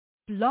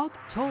Blog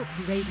Talk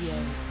Radio.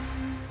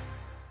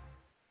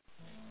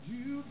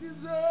 You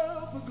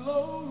deserve the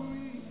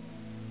glory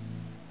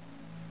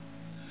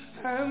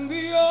and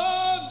the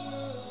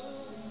honor.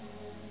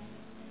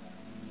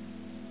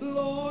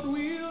 Lord,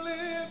 we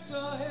lift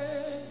our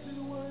hands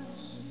in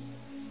worship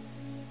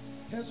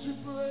as we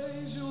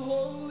praise your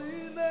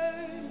holy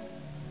name.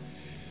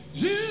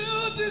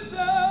 You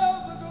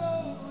deserve the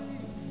glory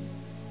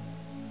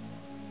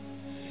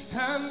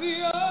and the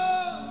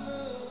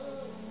honor.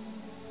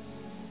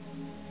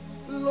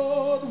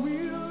 Lord, we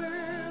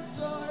lift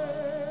our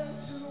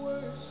hands in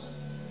worship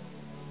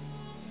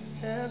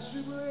as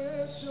we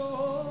bless your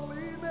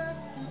holy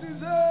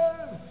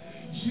name.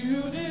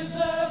 You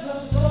deserve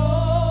the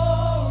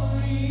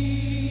glory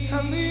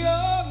and the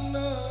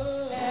honor.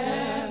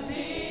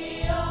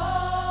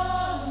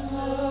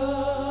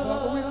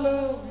 Father, we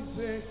love you,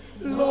 say,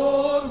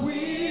 Lord, we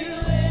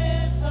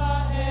lift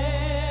our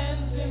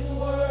hands in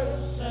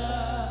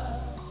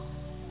worship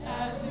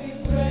as we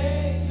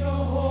praise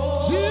your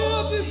holy name. You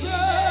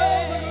deserve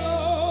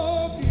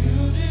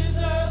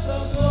the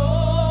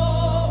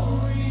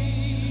glory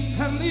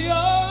and the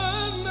honor.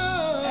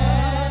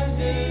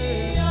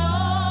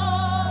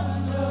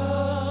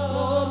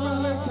 Lord, we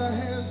lift our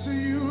hands to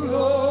you,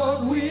 Lord.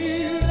 We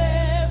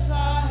lift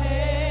our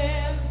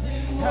hands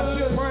in as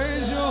we worship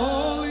praise your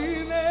holy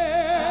as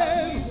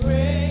name. we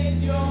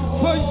praise your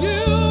For holy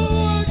you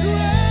are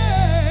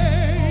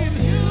great.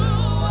 You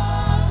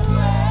are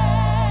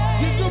great.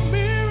 You do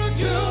miracles.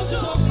 You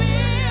do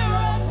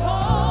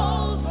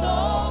miracles so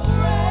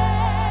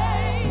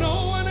great. No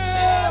one There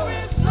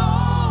else. is no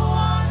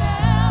one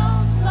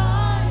else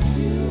like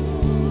you.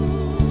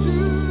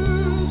 You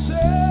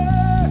say,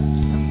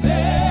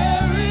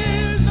 There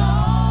is no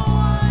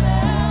one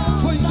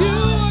else for you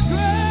like are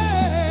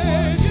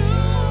great. you.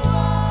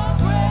 Are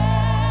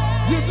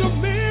great. You do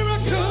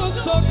miracles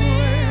so You do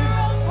great.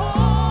 miracles so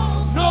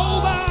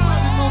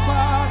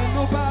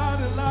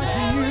Nobody like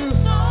There you. is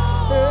no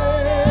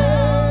one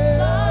else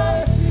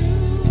like you.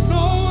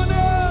 No one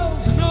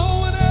else, no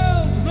one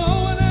else, no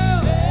one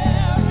else.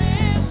 There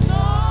is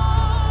no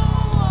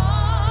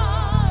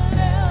one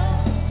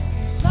else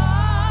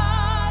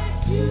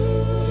like you.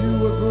 You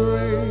are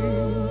great,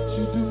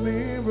 you do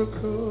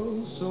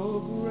miracles so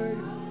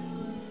great.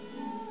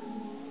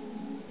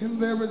 And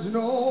there is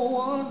no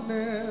one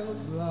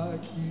else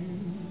like you.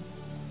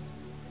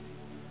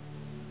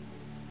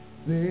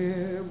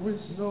 There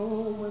is no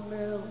one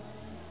else.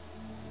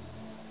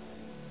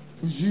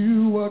 'Cause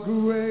you are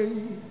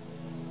great.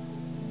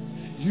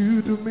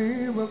 You do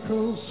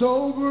miracles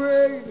so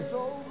great.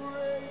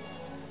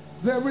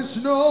 There is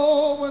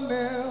no one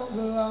else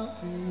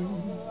like you.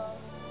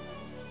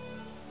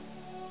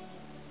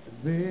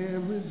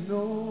 There is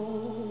no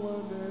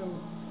one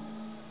else.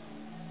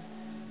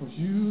 'Cause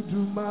you do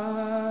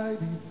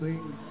mighty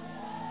things.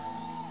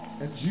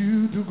 And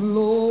you do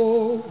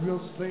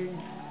glorious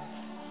things.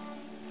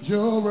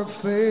 You're a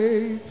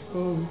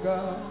faithful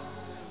God.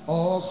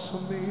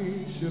 Awesome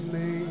is your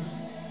name.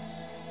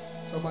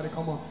 Somebody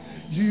come on.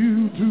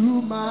 You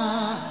do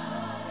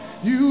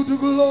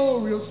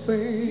glorious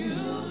things.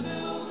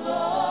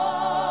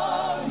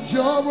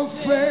 You're a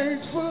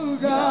faithful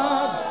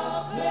God.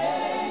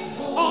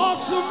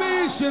 Awesome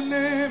is your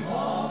name.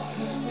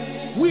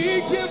 We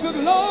give you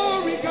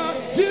glory, God.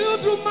 You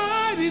do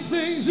mighty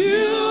things.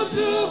 You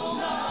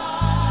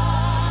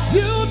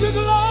do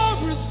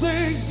glorious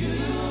things.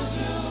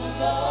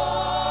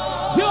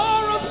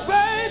 You're a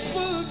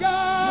faithful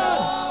God.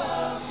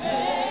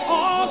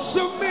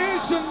 Awesome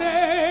is your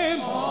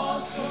name.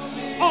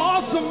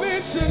 Awesome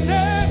is your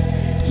name.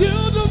 You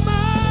do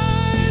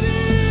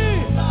mighty.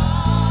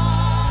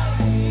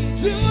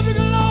 You do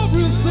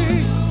glorious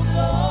things.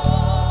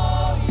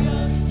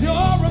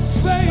 You're a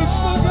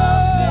faithful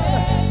God.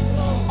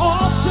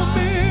 Awesome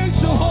is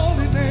your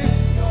holy name.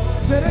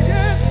 Say it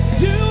again.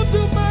 You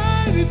do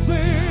mighty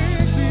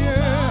things.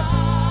 Yeah.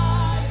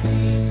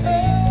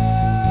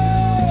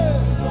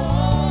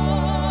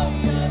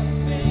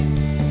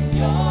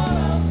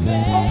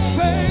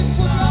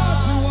 Faithful God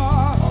you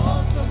are.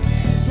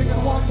 Sing it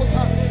one more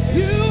time.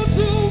 You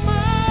do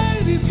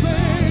mighty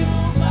things.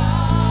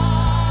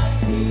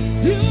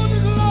 You do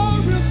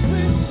glorious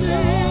things, Jesus.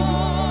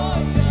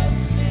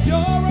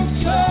 You're a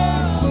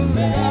faithful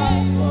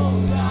God.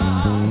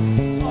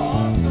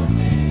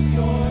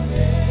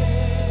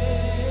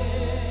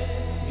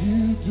 You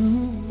do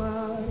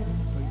mighty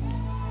things.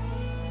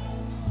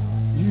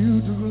 You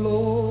do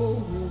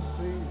glorious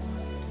things.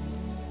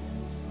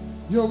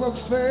 You're a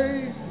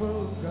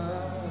faithful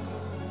God.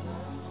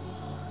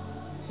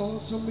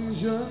 Awesome is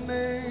your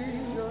name.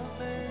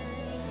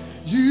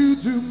 You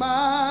do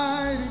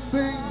mighty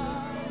things.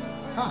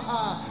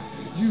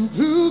 You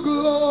do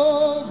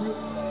glorious.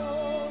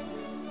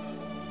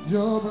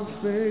 You're a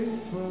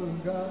faithful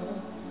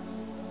God.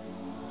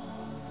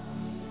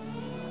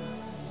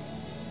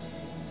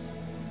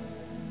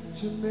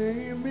 Your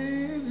name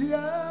is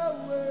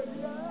Yahweh.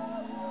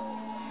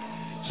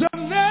 Your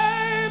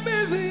name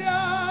is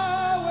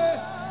Yahweh.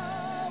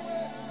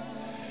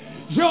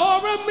 You're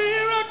a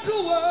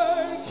miracle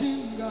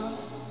working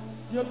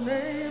Your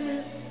name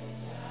is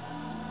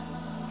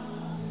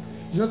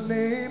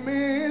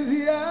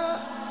Yah.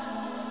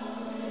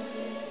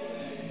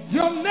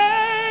 Your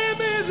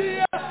name is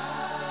Yahweh.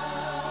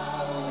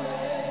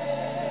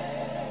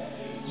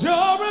 You're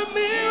a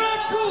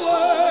miracle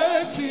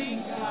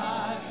working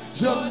God.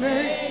 Your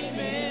name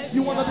is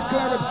You want to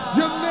declare it?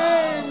 Your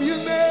name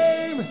is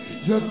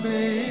Yahweh. Your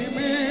name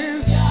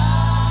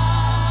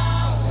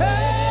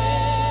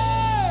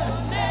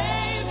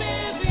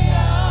is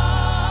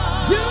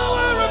Yahweh. You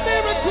are a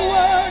miracle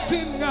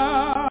working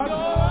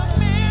God.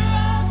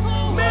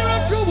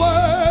 Miracle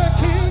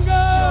working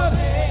God.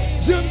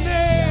 Your name is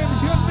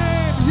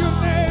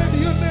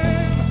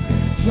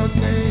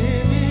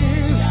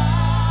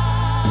Yahweh.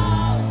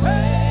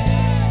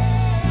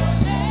 Your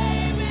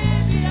name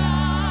is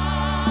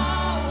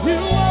Yahweh. You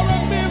are a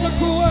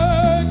miracle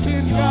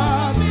working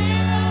God.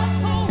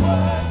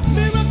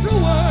 Miracle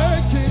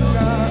working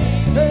God.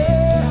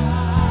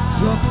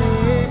 Your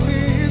name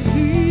is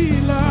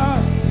healer.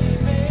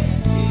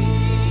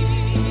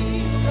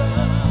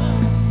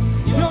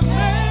 Your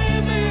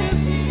name is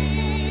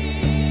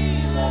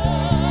healer.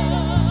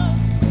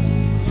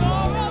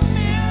 You're a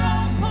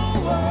miracle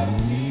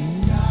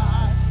working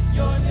God.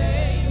 Your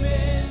name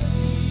is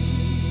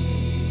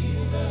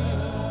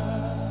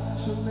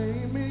healer. Your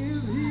name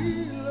is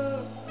healer.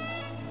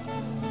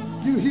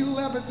 You heal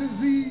every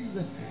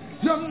disease.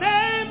 Your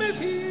name is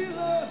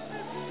healer.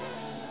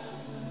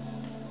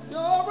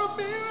 You're a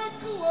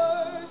miracle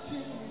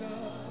working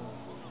God.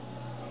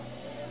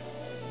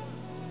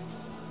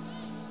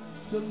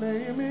 Your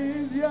name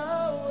is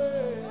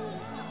Yahweh.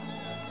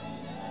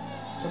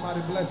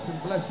 Somebody bless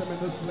him in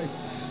this place.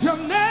 Your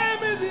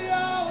name is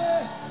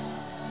Yahweh.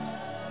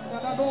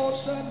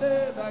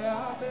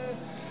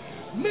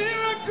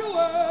 Miracle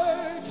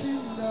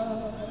working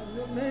God.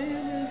 Your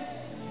name is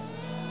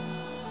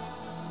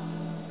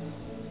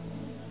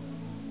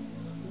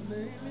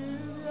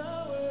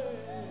Yahweh.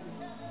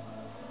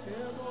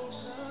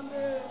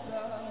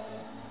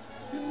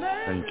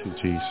 Thank you,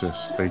 Jesus.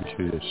 Thank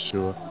you,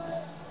 Yeshua.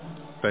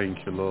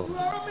 Thank you, Lord.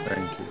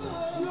 Thank you,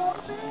 Lord.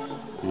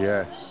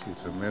 Yes,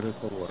 he's a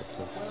miracle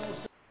worker.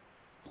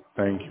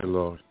 Thank you,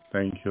 Lord.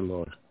 Thank you,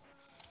 Lord.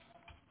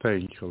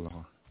 Thank you,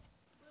 Lord.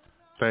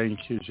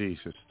 Thank you,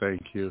 Jesus.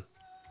 Thank you,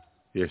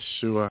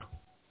 Yeshua.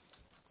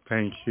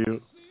 Thank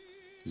you,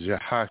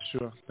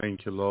 Jehoshua.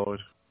 Thank you,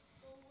 Lord.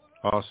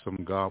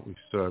 Awesome God we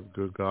serve.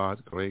 Good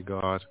God, great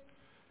God.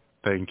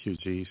 Thank you,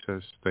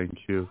 Jesus. Thank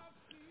you,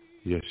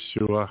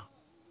 Yeshua.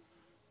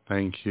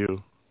 Thank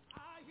you,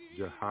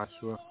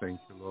 Jehoshua. Thank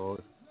you,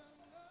 Lord.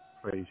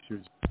 Praise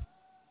you.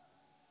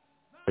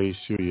 Praise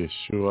you,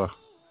 Yeshua.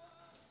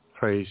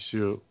 Praise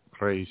you,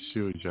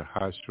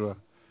 Jehoshua.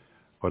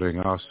 What an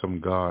awesome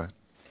God.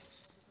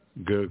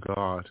 Good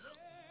God.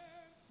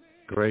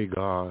 Great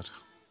God.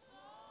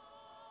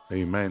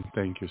 Amen.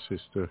 Thank you,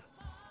 sister.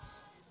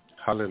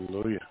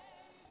 Hallelujah.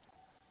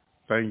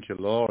 Thank you,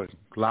 Lord.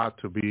 Glad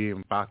to be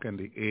back in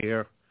the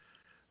air.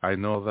 I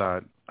know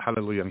that,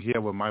 hallelujah, I'm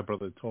here with my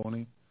brother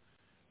Tony.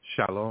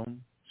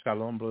 Shalom.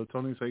 Shalom, brother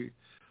Tony. Say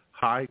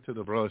hi to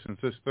the brothers and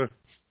sisters.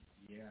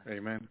 Yeah.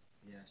 Amen.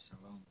 Yeah,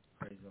 shalom.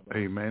 Praise the Lord.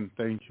 Amen.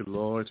 Thank you,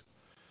 Lord.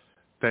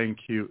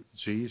 Thank you,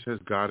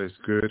 Jesus. God is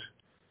good,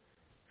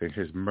 and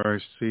his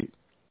mercy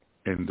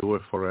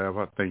endure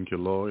forever. Thank you,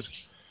 Lord.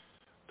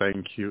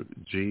 Thank you,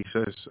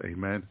 Jesus.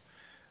 Amen.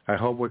 I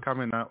hope we're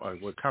coming out.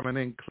 We're coming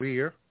in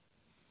clear.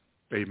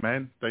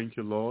 Amen. Thank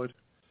you, Lord.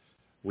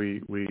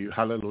 We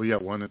hallelujah,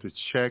 wanted to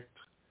check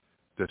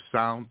the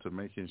sound to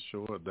making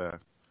sure that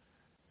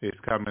it's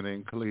coming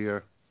in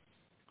clear.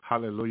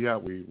 Hallelujah.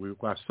 We've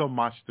got so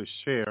much to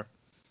share.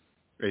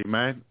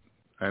 Amen.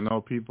 I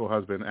know people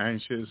have been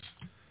anxious.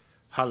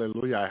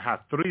 Hallelujah. I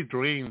had 3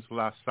 dreams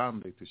last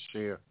Sunday to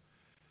share,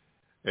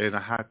 and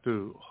I had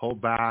to hold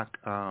back.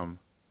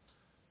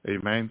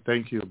 Amen.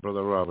 Thank you,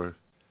 Brother Robert.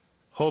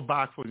 Hold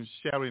back from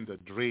sharing the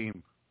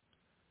dream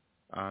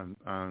on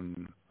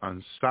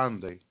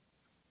Sunday.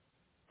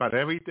 But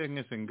everything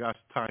is in God's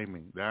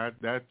timing.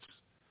 That's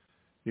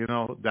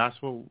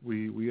what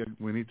we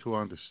need to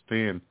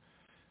understand.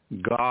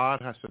 God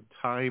has a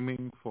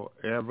timing for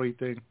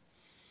everything,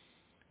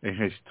 and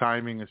his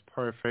timing is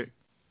perfect.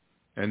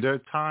 And there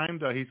are times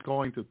that he's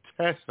going to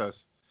test us,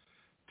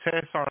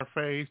 test our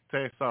faith,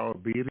 test our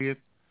obedience,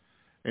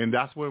 and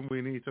that's when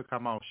we need to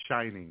come out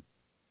shining,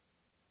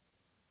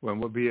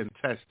 when we're being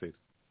tested.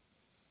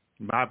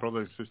 My brother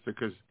and sister,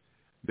 because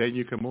then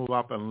you can move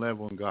up and live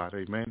on God.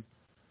 Amen.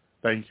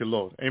 Thank you,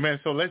 Lord. Amen.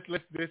 So let's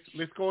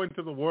go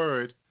into the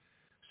Word,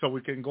 so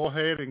we can go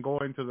ahead and go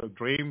into the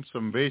dream,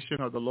 some vision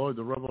of the Lord,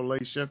 the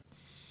revelation.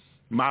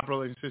 My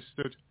brother and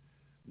sister,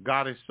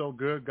 God is so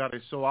good. God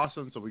is so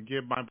awesome. So we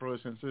give my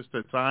brothers and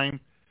sisters time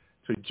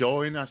to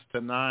join us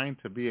tonight,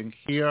 to be in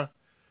here.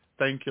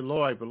 Thank you,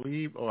 Lord. I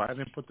believe, I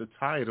didn't put the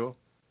title.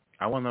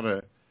 I wanted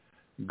to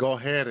go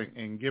ahead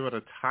and give it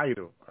a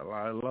title.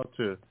 I love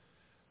to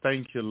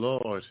thank you,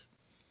 Lord.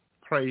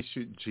 Praise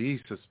you,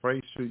 Jesus.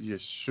 Praise you,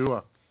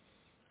 Yeshua.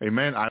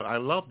 Amen. I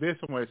love this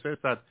one where it says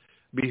that,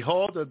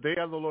 behold, the day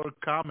of the Lord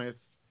cometh,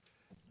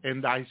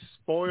 and thy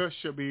spoil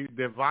shall be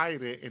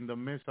divided in the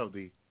midst of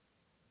thee.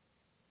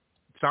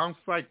 Sounds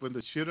like when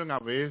the children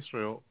of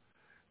Israel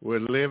were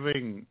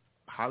living,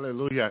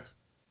 hallelujah,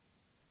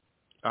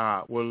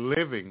 were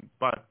living.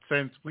 But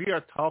since we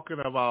are talking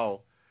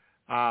about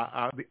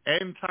the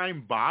end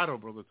time battle,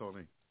 Brother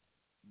Tony,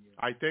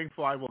 I think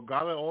for I will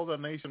gather all the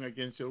nations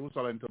against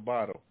Jerusalem to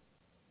battle.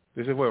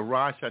 This is where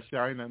Russia,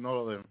 China, and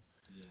all of them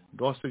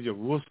goes to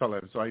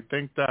Jerusalem. So I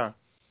think that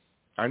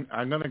I'm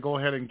going to go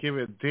ahead and give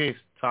it this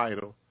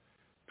title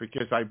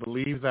because I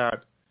believe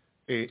that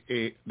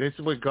this is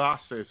what God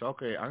says.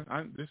 Okay,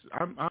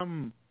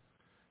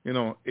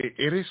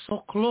 it is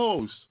so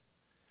close.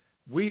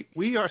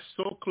 We are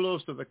so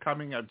close to the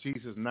coming of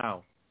Jesus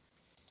now.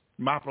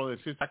 My brother,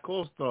 it's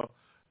close to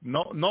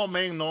no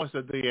man knows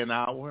the day and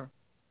hour.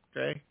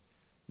 Okay,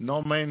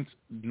 no man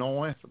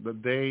knoweth the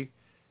day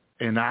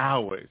and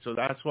hour. So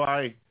that's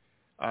why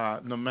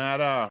no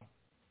matter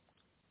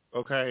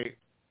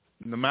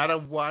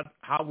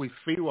how we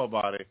feel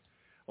about it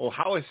or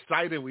how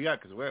excited we are,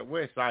 because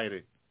we're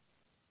excited.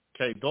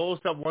 Okay, those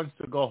that wants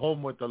to go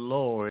home with the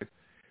Lord,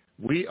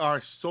 we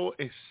are so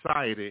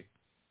excited,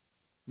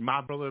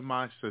 my brother and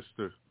my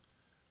sister,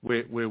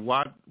 with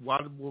what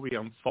will be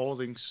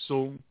unfolding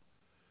soon.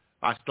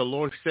 As the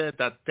Lord said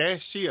that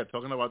this year,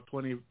 talking about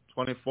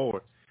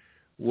 2024,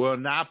 will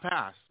not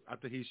pass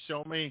after he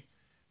showed me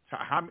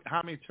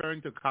how many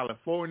turned to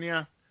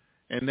California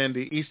and then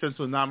the eastern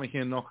tsunami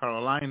here in North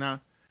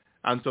Carolina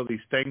until these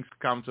things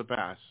come to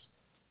pass.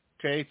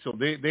 Okay, so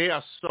they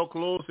are so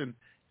close, and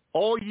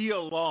all year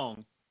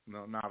long,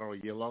 no, not all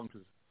year long,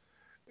 because,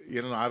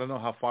 I don't know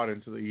how far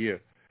into the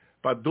year,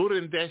 but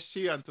during this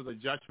year until the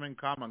judgment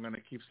come, I'm going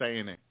to keep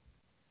saying it.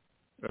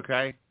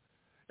 Okay?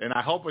 And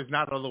I hope it's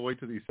not all the way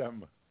to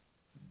December.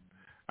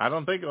 I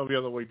don't think it'll be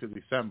all the way to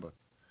December.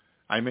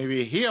 I may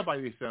be here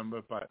by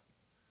December, but,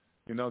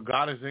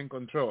 God is in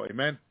control.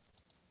 Amen?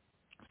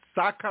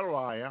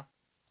 Zechariah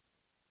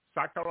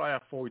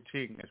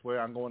 14 is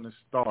where I'm going to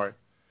start.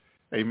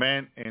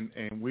 Amen. And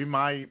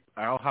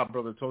I'll have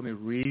Brother Tony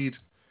read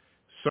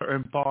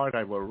certain part.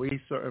 I will read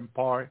certain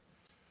part.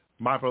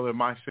 My brother,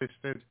 my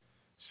sister.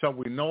 So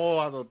we know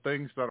other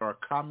things that are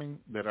coming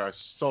that are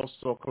so,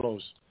 so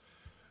close.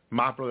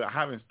 My brother, I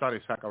haven't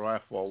studied Zechariah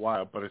for a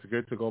while, but it's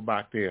good to go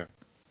back there.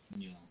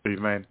 Yeah.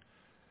 Amen.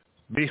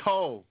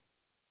 Behold,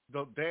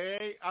 the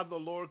day of the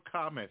Lord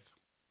cometh,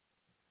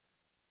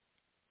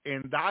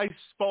 and thy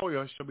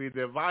spoil shall be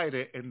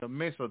divided in the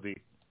midst of thee.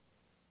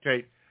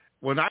 Okay.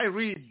 When I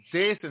read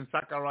this in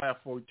Zechariah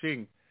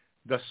 14,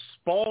 the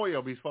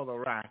spoil before the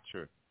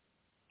rapture,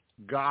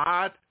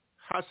 God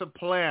has a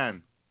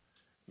plan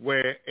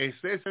where it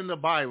says in the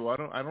Bible,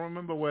 I don't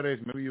remember where it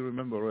is, maybe you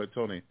remember,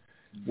 Tony,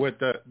 where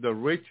the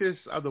riches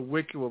of the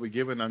wicked will be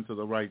given unto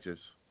the righteous.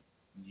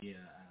 Yeah,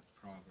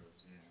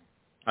 Proverbs,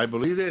 yeah. I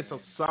believe there's a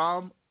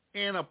Psalm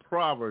and a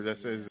Proverb that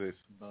says this.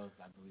 Both,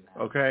 I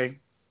believe. Okay?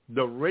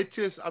 The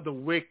riches of the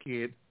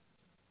wicked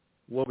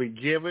will be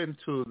given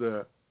to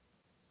the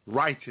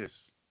righteous.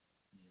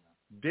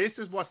 Yeah. This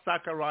is what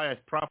Zechariah is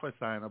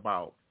prophesying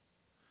about.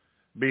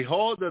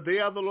 Behold, the day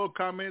of the Lord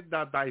cometh,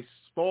 that thy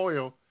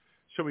spoil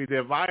shall be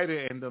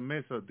divided in the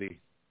midst of thee.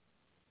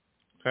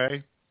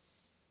 Okay?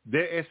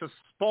 There is a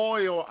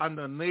spoil on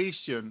the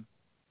nation,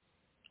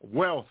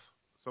 wealth,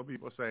 some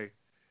people say,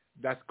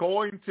 that's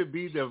going to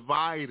be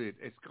divided.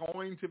 It's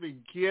going to be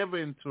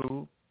given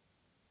to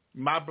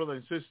my brother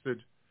and sister,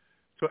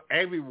 to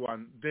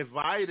everyone.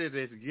 Divided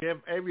is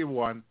give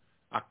everyone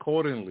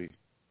accordingly.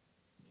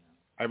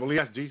 I believe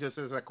as Jesus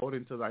says,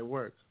 according to thy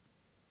words.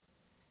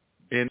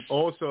 And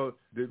also,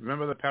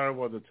 remember the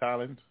parable of the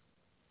talent?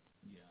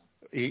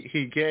 Yeah.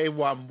 He gave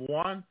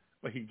one,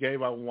 but he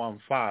gave out 1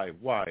 5.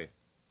 Why?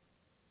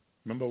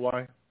 Remember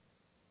why?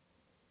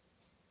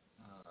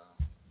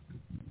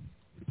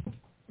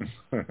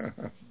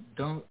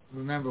 Don't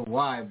remember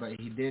why, but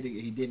he did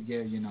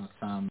give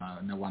some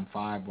 1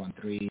 5, 1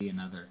 3,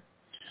 another.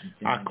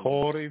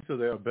 According to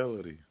their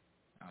ability.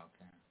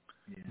 Okay.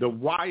 Yeah. The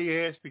why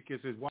is because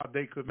it's what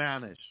they could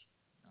manage.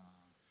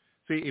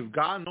 See, if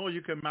God knows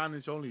you can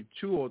manage only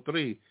 2 or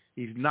 3,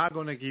 he's not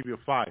going to give you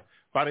 5.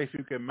 But if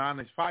you can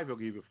manage 5, he'll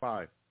give you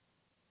 5.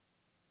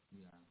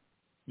 Yeah.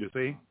 You see?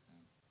 Okay.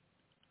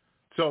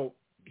 So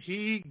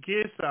he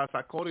gives us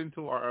according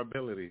to our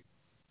ability,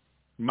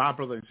 my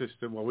brother and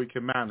sister, what we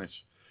can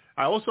manage.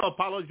 I also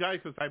apologize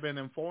because I've been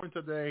informed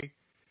today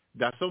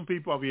that some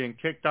people are being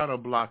kicked out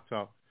of Block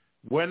Talk.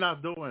 We're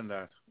not doing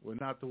that. We're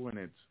not doing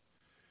it.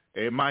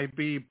 It might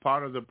be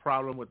part of the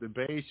problem with the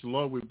base.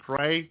 Lord, we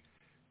pray.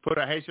 Put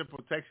a hedge of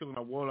protection and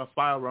a wall of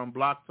fire around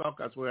Block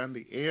Talk as we're in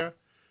the air.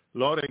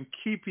 Lord, and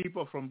keep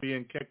people from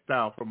being kicked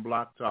out from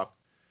Block Talk.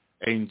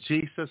 In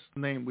Jesus'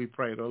 name we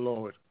pray, the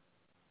Lord.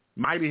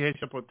 Mighty hedge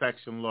of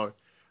protection, Lord.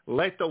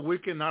 Let the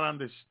wicked not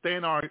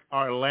understand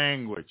our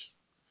language.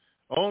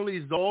 Only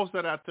those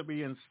that have to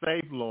be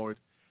enslaved, Lord,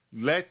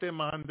 let them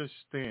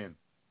understand.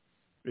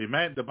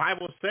 Amen. The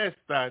Bible says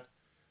that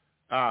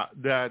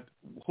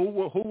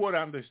who would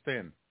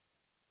understand?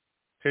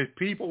 His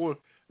people will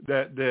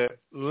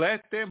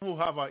let them who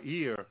have an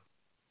ear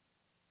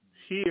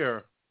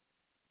hear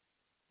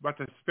what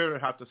the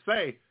Spirit has to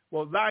say.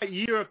 Well, that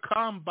ear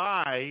come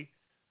by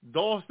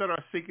those that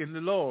are seeking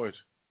the Lord.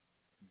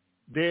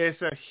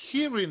 There's a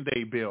hearing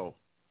they build.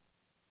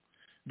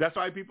 That's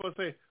why people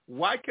say,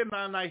 why can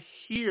I not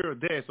hear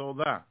this or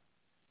that?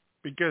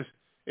 Because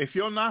if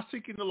you're not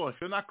seeking the Lord,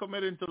 if you're not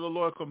committing to the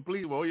Lord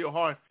completely with all your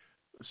heart,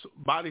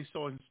 body,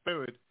 soul, and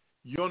spirit,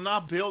 you're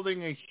not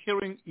building a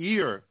hearing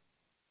ear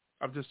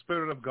of the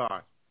Spirit of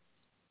God.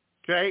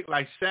 Okay?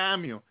 Like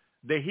Samuel,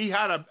 he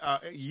had a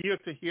ear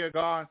to hear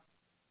God.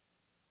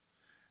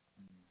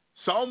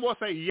 Some will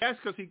say yes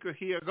because he could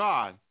hear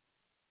God.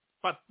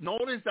 But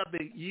notice that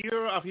the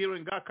ear of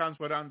hearing God comes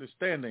with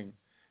understanding.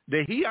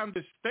 Did he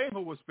understand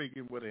who was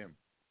speaking with him?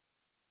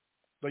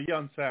 The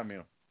young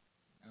Samuel.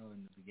 Oh,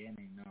 in the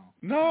beginning,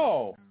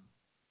 No.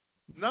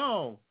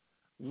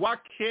 What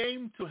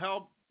came to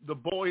help the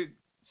boy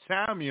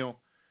Samuel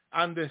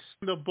understand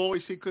the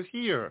voice he could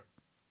hear?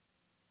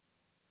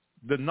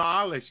 The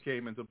knowledge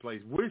came into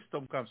place.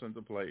 Wisdom comes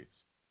into place.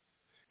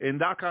 And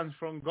that comes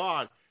from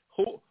God.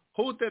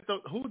 Who did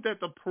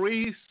the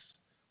priest?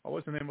 What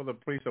was the name of the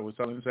priest that was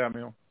telling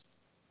Samuel?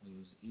 It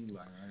was Eli,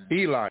 right?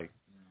 Eli. Yeah.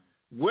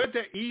 Where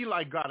did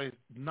Eli got his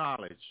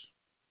knowledge?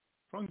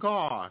 From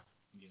God.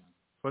 Yeah.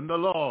 From the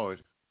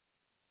Lord.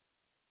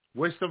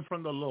 Wisdom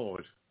from the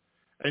Lord.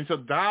 And so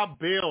that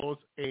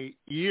builds a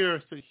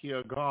ear to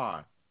hear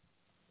God,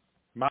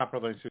 my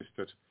brothers and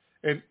sisters.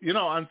 And,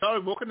 I'm sorry,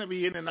 we're going to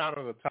be in and out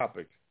of the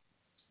topic.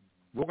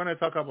 We're going to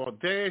talk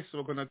about this.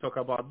 We're going to talk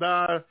about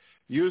that.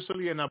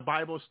 Usually in a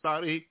Bible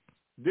study,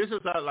 this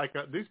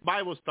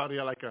Bible study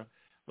are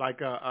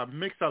like a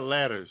mix of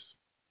letters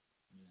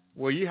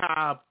where you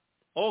have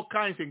all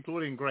kinds,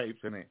 including grapes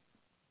in it.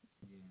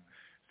 Yeah.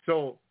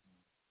 So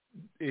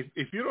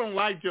if you don't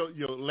like your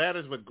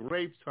letters with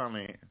grapes on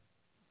it,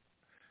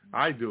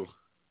 I do.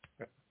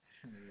 Yeah.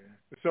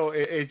 So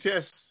it's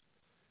just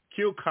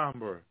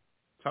cucumber,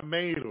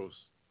 tomatoes.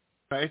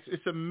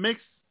 It's a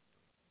mixed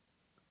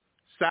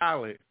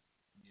salad.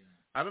 Yeah.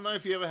 I don't know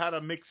if you ever had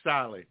a mixed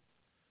salad.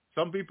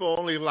 Some people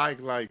only like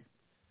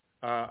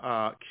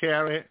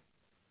carrot,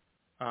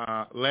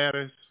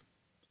 lettuce,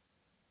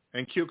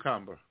 and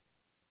cucumber.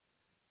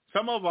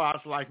 Some of us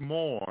like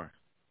more,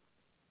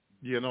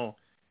 in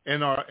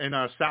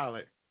our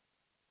salad.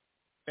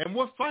 And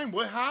we're fine.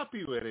 We're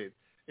happy with it.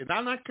 And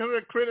I'm not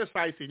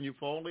criticizing you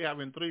for only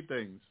having 3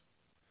 things.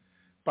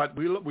 But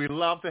we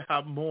love to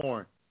have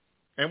more.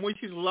 And we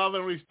should love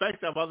and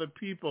respect of other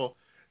people.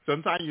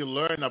 Sometimes you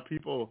learn of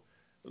people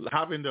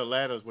having their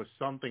letters with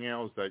something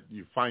else that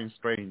you find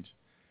strange.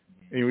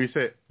 And we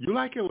say, you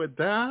like it with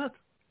that?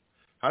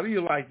 How do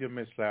you like your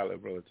mixed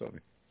salad, Brother Tony?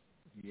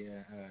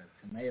 Yeah,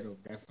 tomato,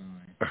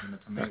 definitely.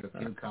 Tomato,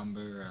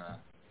 cucumber,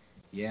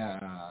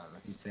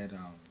 like you said,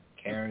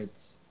 carrots,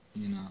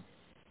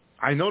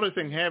 I noticed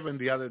in heaven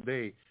the other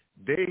day,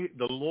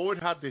 the Lord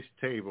had this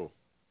table,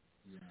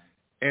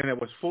 and it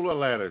was full of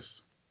letters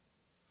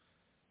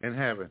in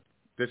heaven.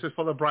 This is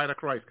for the bride of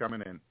Christ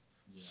coming in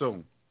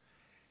soon.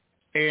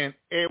 And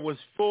it was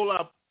full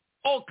of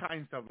all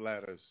kinds of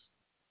letters.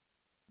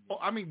 Oh,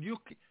 I mean, you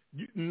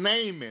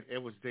name it,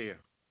 it was there.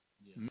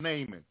 Yeah.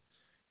 Name it.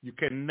 You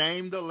can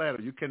name the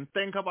letter. You can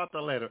think about the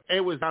letter.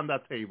 It was on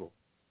that table,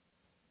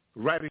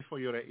 ready for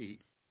you to eat.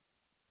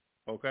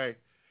 Okay?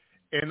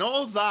 And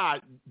all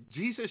that,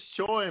 Jesus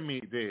showing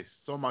me this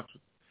so much.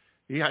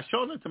 He has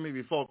shown it to me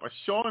before, but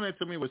showing it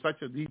to me with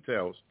such a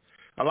details,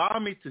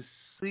 allowing me to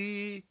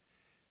see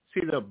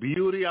the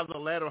beauty of the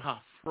letter, how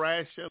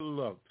fresh it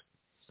looked,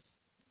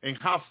 and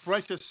how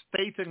fresh it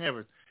stays in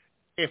heaven.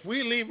 If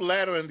we leave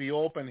letter in the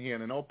open here,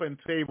 in an open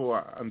table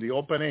on the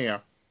open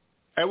air,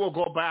 it will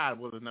go bad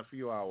within a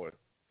few hours.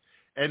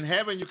 In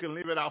heaven, you can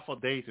leave it out for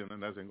days and it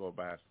doesn't go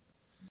bad.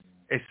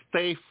 It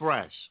stays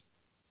fresh.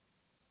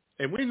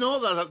 And we know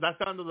that that's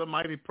under the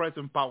mighty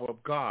present power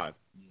of God.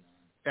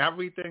 Yeah.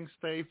 Everything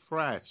stays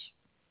fresh.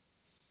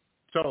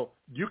 So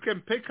you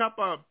can pick up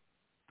a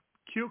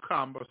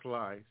cucumber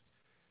slice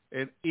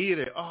and eat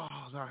it. Oh,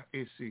 that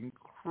is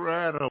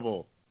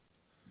incredible.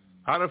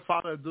 How did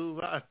Father do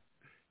that?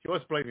 He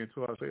was explaining it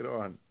to us later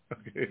on.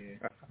 Okay.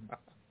 Yeah.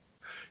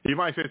 He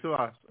might say to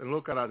us and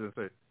look at us and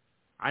say,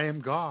 I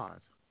am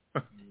God.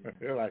 Yeah.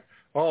 You're like,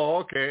 oh,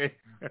 okay.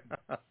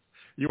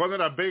 You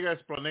wanted a big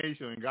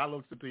explanation, and God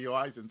looks into your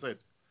eyes and said,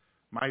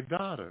 my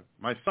daughter,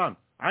 my son,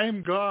 I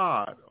am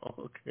God.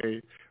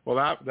 Okay. Well,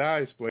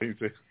 that explains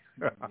it.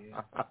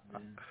 Yeah.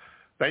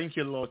 Thank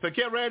you, Lord. So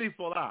get ready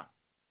for that.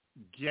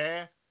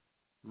 Get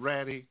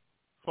ready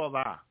for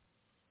that.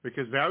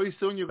 Because very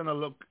soon you're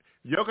going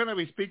to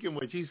be speaking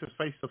with Jesus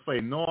face to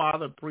face, no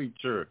other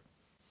preacher.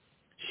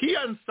 Here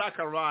in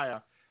Zechariah,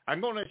 I'm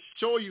going to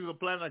show you the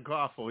plan of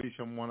God for each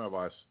and one of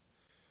us.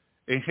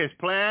 In his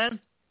plan,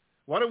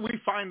 what do we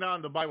find out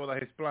in the Bible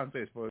that his plan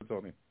says, Brother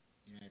Tony?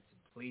 Yeah, it's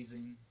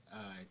pleasing,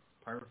 it's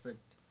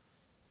perfect.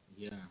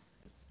 Yeah,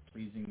 it's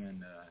pleasing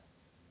and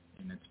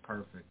it's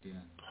perfect,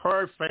 yeah.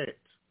 Perfect.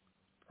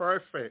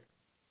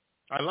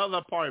 I love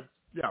that part.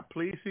 Yeah,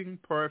 pleasing,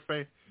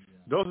 perfect.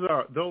 Yeah.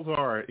 Those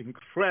are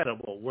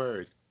incredible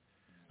words.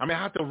 I mean,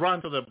 I had to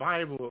run to the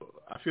Bible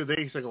a few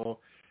days ago.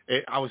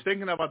 I was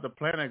thinking about the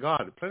plan of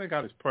God. The plan of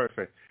God is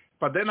perfect.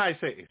 But then I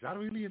say, is that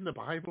really in the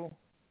Bible?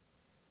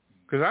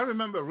 Because I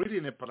remember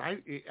reading it, but I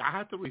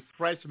had to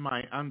refresh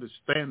my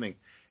understanding.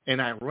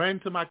 And I ran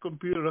to my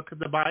computer, look at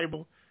the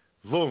Bible.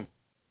 Boom.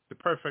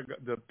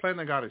 The plan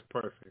of God is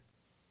perfect.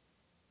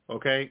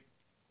 Okay?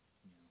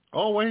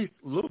 Always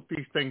look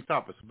these things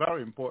up. It's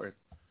very important.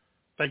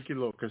 Thank you,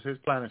 Lord, because his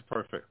plan is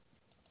perfect.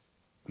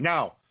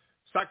 Now,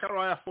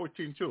 Zechariah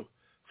 14:2.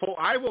 For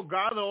I will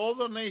gather all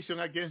the nations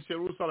against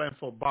Jerusalem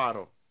for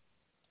battle.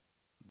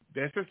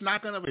 This is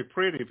not going to be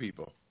pretty,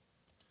 people.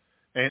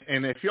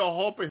 And if your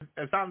hope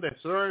is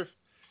undeserved,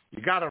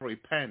 you got to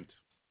repent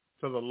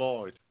to the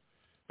Lord.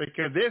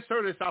 Because this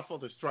earth is out for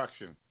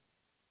destruction.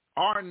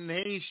 Our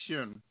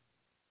nation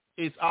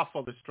is out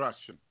for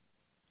destruction.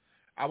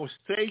 I was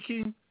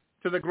taken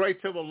to the Great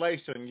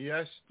Tribulation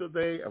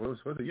yesterday. Was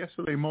it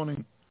yesterday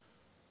morning?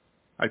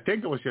 I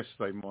think it was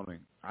yesterday morning.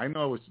 I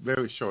know it was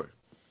very short.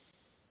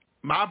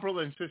 My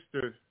brother and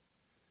sister,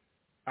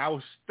 I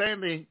was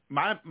standing,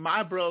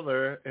 my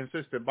brother and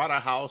sister bought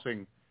a house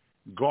in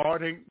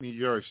Garfield, New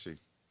Jersey.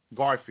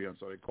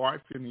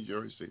 New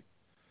Jersey.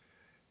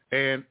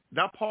 And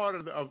that part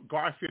of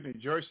Garfield, New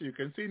Jersey, you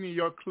can see New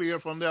York clear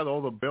from there,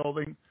 all the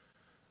building.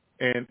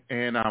 And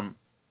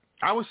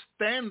I was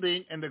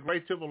standing in the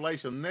Great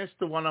Tribulation next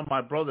to one of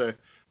my brothers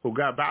who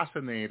got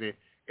vaccinated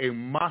and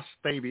must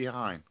stay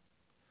behind.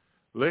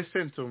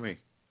 Listen to me.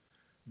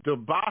 The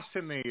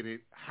vaccinated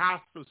has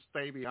to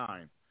stay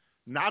behind.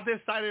 Not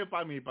decided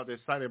by me, but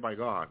decided by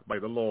God, by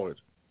the Lord.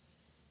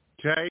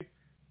 Okay?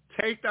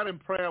 Take that in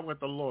prayer with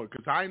the Lord,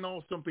 because I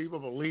know some people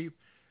believe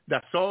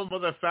that some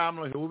of the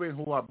family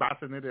who are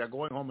vaccinated are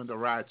going home in the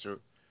rapture.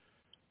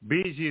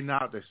 Be ye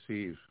not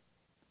deceived.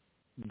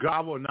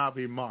 God will not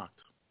be mocked.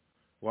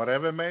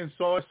 Whatever man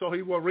sows, so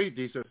he will reap,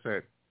 Jesus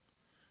said.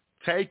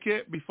 Take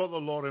it before the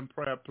Lord in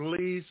prayer.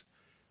 Please,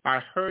 I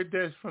heard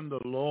this from the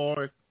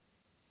Lord.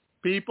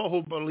 People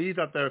who believe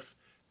that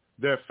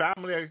their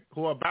family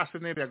who are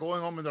vaccinated are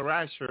going home in the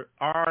rapture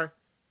are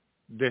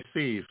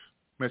deceived,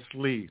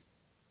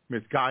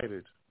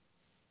 misguided.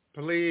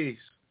 Please,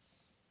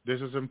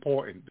 this is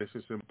important. This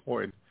is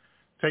important.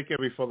 Take it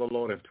before the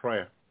Lord in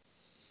prayer.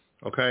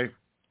 Okay?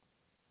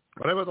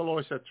 Whatever the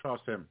Lord said,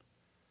 trust him.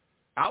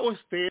 I was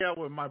there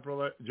with my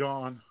brother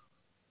John,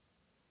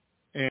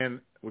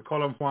 and we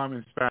call him Juan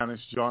in Spanish,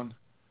 John,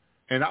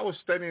 and I was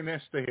standing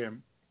next to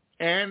him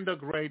and the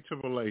Great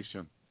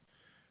Tribulation.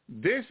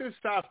 This is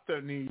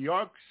after New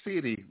York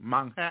City,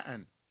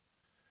 Manhattan,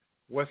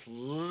 was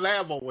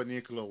leveled with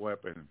nuclear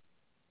weapons.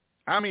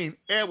 I mean,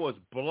 it was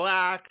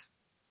black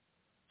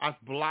as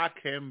black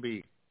can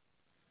be.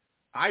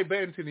 I've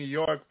been to New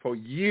York for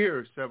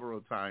years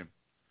several times,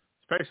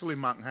 especially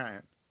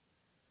Manhattan.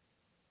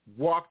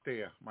 Walked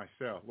there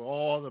myself, where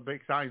all the big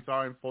signs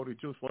are in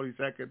 42nd,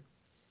 42nd.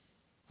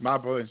 My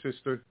brother and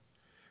sister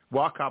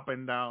walk up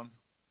and down.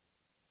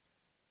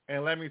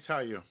 And let me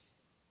tell you,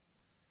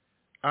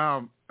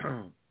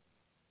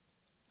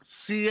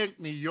 seeing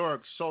New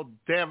York so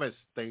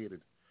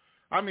devastated.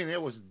 I mean,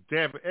 it was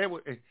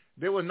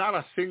there was not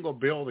a single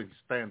building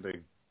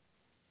standing.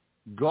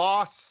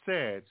 God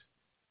said,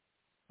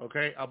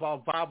 okay,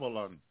 about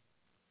Babylon,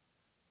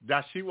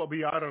 that she will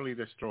be utterly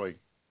destroyed.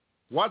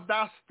 What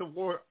does the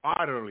word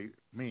utterly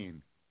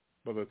mean,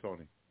 Brother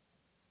Tony?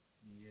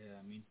 Yeah,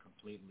 I mean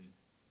completely.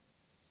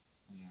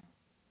 Yeah.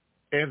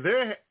 If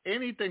there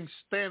anything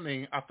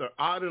standing after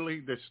utterly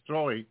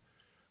destroyed,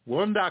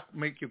 wouldn't that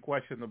make you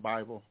question the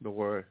Bible, the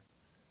word?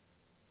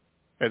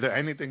 Is there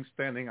anything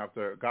standing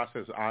after God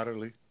says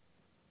utterly?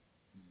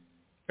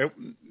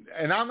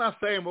 And I'm not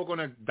saying we're going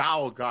to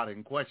doubt God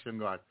and question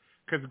God,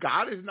 because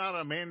God is not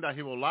a man that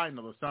he will lie,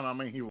 nor the son of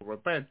man he will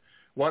repent.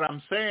 What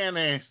I'm saying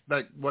is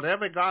that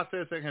whatever God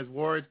says in his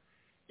word,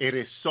 it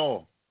is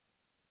so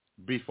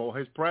before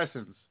his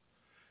presence.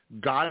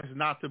 God is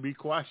not to be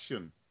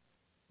questioned.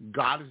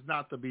 God is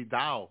not to be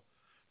doubt.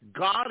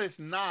 God is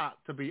not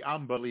to be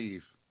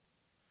unbelief.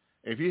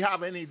 If you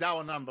have any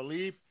doubt and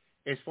unbelief,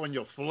 it's from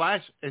your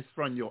flesh, it's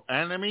from your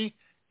enemy.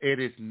 It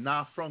is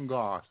not from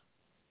God.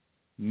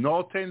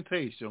 No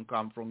temptation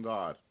comes from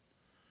God.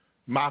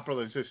 My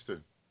brother and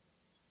sister,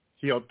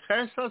 he'll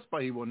test us,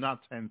 but he will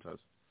not tempt us.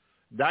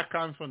 That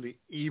comes from the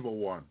evil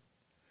one.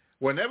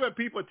 Whenever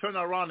people turn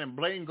around and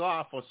blame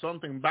God for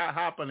something bad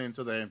happening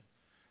to them,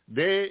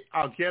 they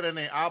are getting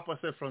the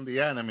opposite from the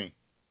enemy.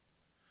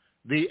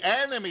 The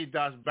enemy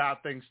does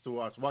bad things to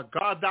us. What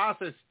God does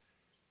is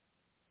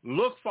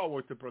look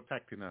forward to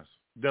protecting us,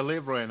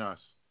 delivering us,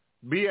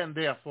 being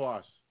there for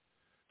us.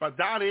 But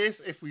that is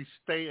if we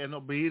stay in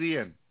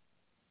obedience.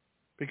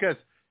 Because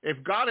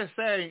if God is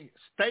saying,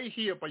 stay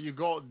here, but you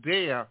go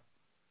there,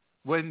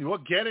 when you're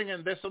getting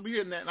in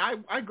disobedience, and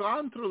I've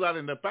gone through that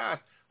in the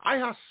past, I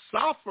have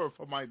suffered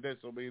for my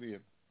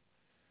disobedience.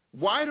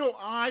 Why do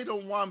I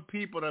don't want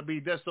people to be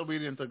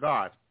disobedient to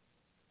God?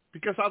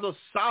 Because of the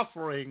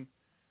suffering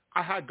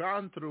I had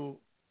gone through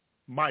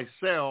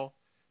myself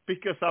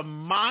because of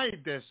my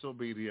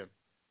disobedience.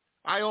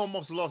 I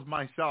almost lost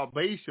my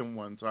salvation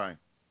one time.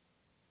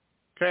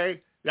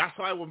 Okay? That's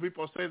why when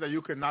people say that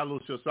you cannot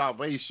lose your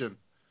salvation,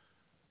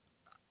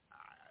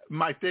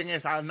 my thing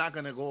is I'm not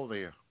going to go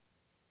there.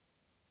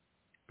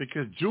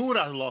 Because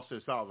Judah lost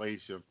his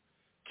salvation.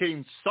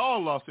 King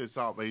Saul lost his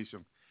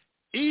salvation.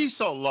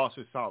 Esau lost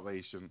his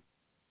salvation.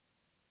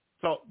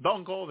 So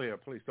don't go there.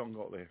 Please don't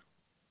go there.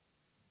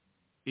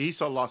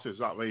 Esau lost his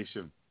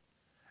salvation.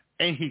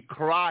 And he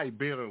cried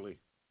bitterly.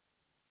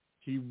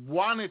 He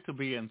wanted to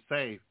be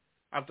saved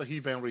after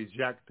he'd been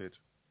rejected.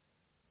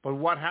 But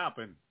what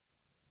happened?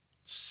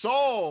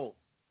 Samuel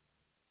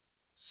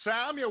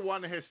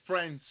wanted his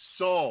friend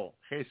Saul,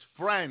 his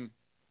friend,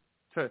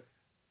 to...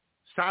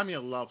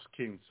 Samuel loves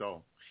King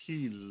Saul.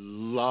 He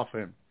loved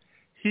him.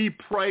 He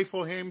prayed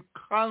for him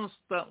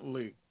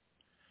constantly.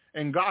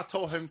 And God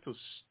told him to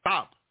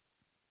stop.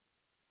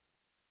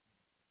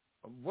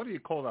 What do you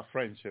call that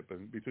friendship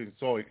between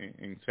Saul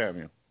and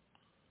Samuel?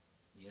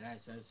 Yeah,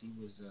 it says he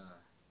was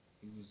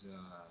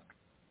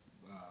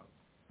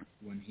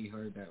when he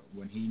heard that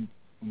when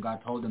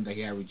God told him that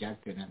he had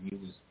rejected him, he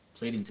was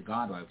pleading to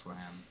God right for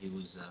him. He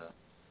was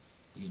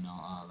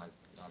like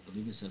I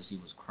believe it says he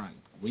was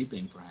crying,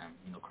 weeping for him,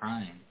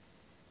 crying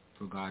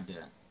for God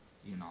to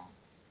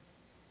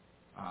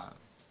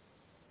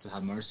to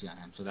have mercy on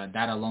him. So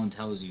that alone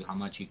tells you how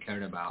much he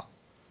cared about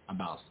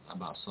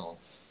Saul.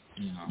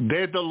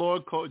 Did the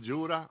Lord call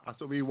Judah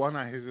to be one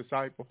of his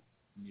disciples?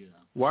 Yeah.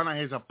 One of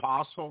his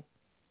apostles?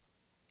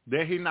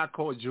 Did he not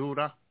call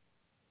Judah?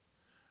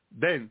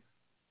 Then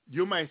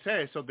you may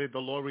say, so did the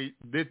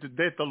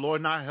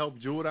Lord not help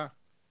Judah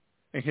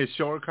in his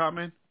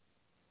shortcoming?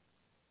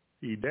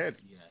 He did.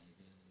 Yeah, he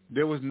did.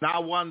 There was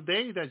not one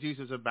day that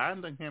Jesus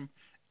abandoned him.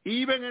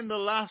 Even in the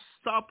Last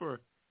Supper,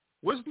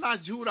 was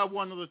not Judah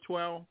one of the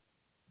 12?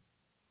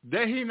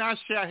 Did he not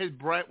share his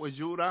bread with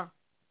Judah?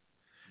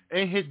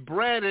 And his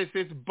bread is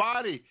his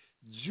body.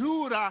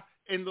 Judah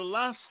in the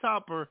Last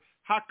Supper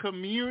had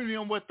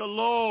communion with the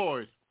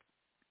Lord.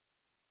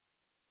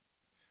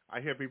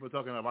 I hear people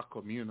talking about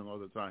communion all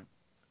the time.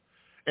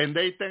 And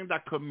they think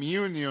that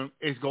communion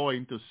is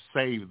going to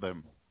save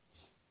them.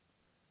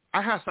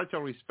 I have such a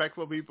respect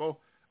for people.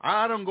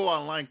 I don't go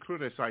online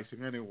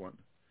criticizing anyone.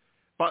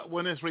 But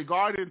when it's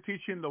regarding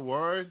teaching the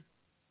word,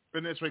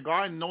 when it's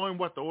regarding knowing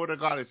what the word of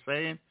God is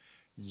saying,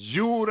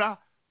 Judah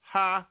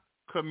had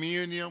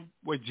communion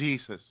with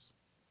Jesus.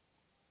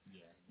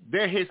 Yeah.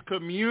 That his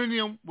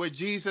communion with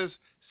Jesus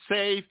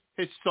saved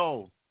his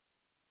soul.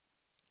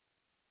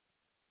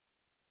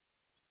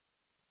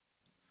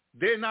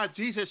 Did not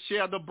Jesus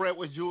share the bread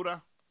with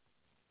Judah?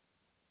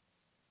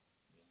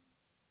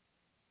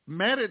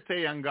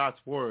 Meditate on God's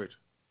word.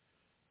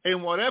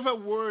 And whatever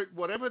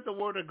the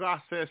word of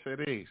God says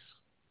it is,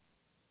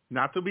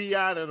 not to be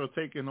added or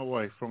taken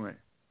away from it.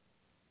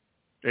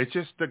 It's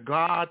just that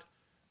God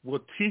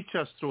will teach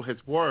us through his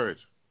word.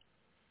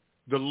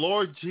 The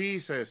Lord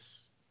Jesus,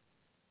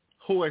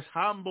 who is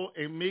humble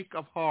and meek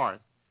of heart,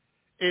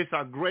 is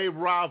a great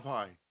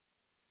rabbi,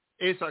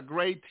 is a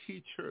great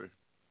teacher.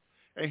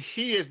 And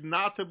he is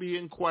not to be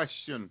in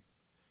question,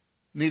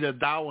 neither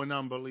doubt and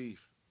unbelief,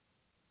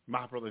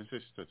 my brothers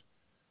and sisters.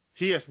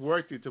 He is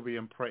worthy to be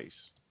in praise.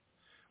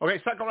 Okay,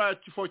 Zechariah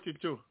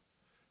 42.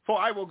 For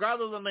I will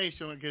gather the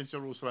nation against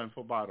Jerusalem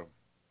for battle,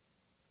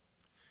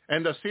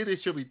 and the city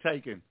shall be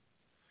taken,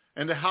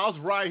 and the house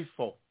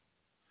rifled,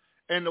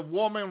 and the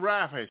woman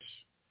ravished.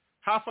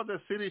 Half of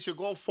the city shall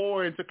go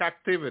forward into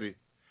captivity,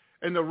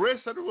 and the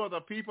residue of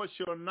the people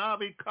shall not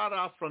be cut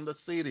off from the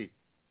city.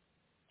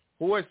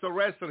 Who is the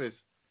rest of this?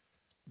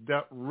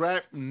 The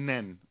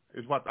remnant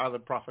is what other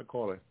prophet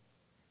call it.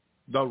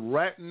 The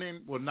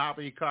remnant will not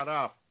be cut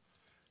off.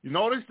 You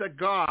notice that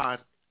God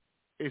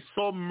is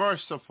so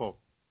merciful.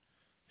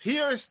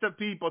 Here is the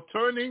people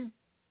turning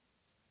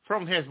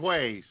from his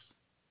ways.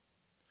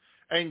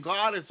 And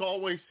God is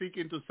always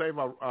seeking to save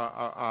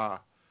a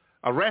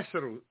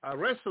residue,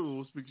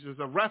 because it's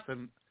a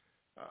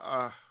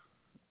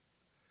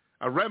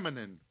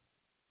remnant.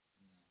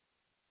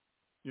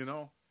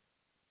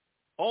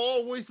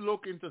 Always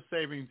looking to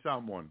saving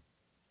someone.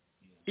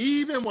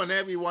 Even when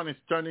everyone is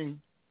turning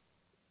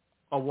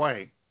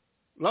away.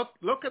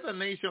 Look at the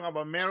nation of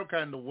America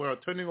and the world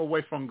turning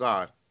away from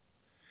God.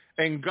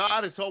 And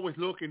God is always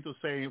looking to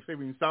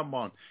saving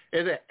someone.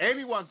 Is there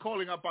anyone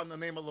calling upon the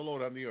name of the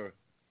Lord on the earth?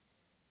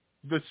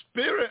 The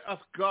Spirit of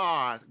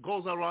God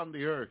goes around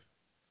the earth.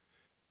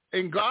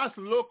 And God's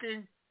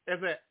looking, is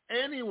there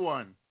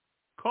anyone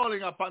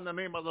calling upon the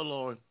name of the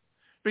Lord?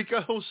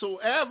 Because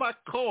whosoever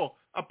call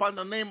upon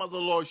the name of the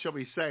Lord shall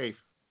be saved.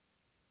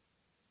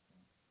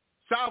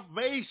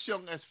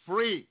 Salvation is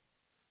free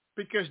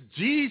because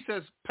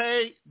Jesus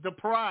paid the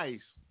price.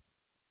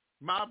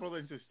 My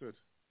brothers and sisters.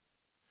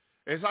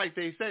 It's like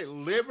they say,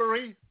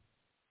 liberty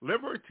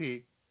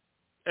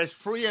is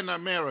free in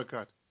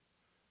America.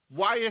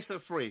 Why is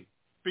it free?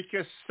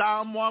 Because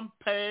someone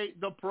paid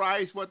the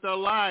price with their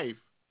life.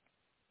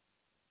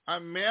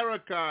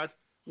 America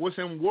was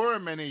in war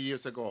many years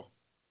ago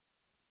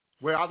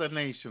with other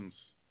nations.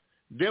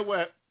 There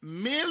were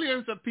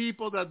millions of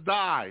people that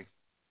died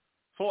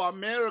for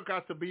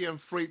America to be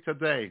free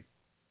today.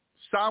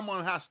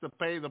 someone has to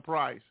pay the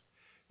price.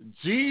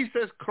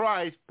 Jesus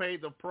Christ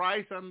paid the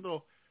price on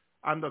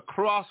the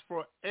cross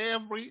for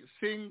every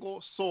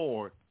single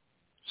souls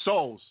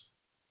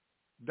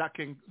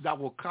that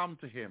will come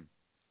to him,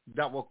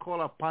 that will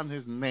call upon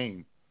his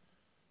name,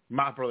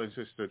 my brother and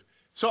sister.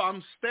 So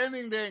I'm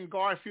standing there in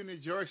Garfield, New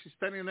Jersey,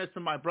 standing next to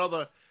my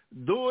brother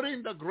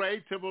during the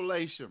Great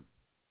Tribulation.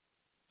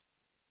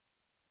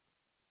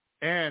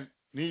 And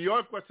New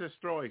York was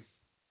destroyed.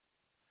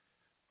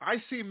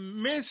 I see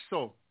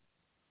missiles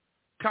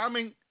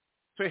coming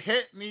to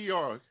hit New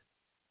York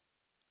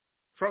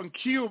from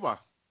Cuba.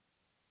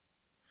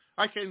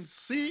 I can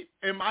see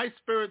in my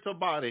spiritual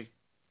body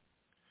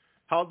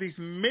how these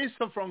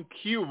missiles from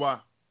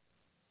Cuba,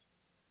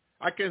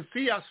 I can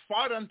see as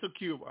far into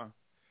Cuba,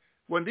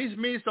 when these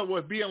missiles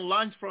were being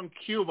launched from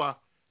Cuba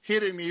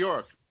hitting New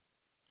York.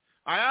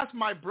 I asked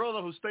my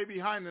brother who stayed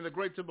behind in the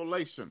Great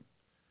Tribulation,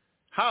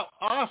 how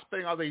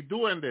often are they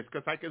doing this?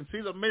 Because I can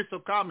see the missile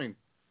coming.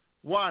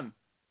 One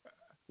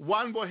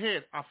will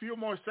hit, a few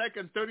more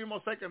seconds, 30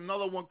 more seconds,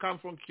 another one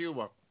comes from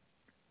Cuba.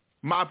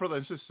 My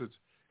brothers and sisters.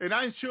 And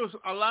I'm sure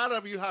a lot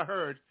of you have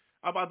heard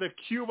about the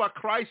Cuba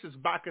crisis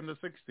back in the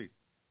 60s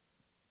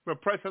with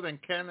President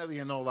Kennedy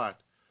and all that.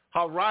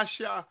 How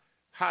Russia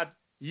had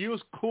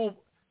used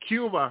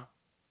Cuba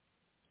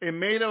and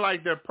made it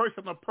like their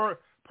personal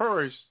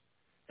purse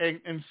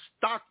and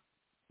stocked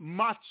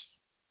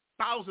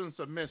thousands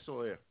of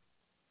missiles there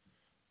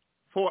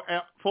for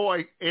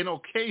an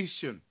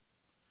occasion,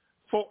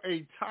 for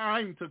a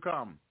time to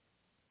come.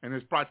 And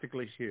it's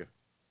practically here.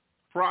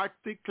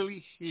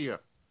 Practically here.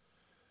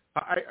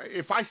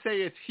 If I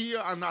say it's here,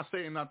 I'm not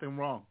saying nothing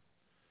wrong.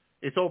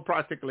 It's all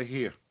practically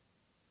here,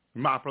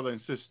 my brother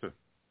and sister.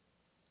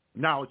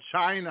 Now,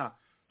 China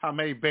have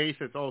made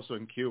bases also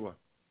in Cuba.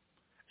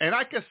 And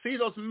I can see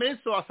those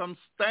missiles as I'm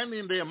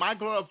standing there, my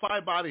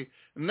glorified body,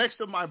 next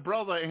to my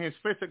brother in his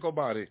physical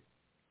body,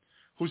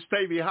 who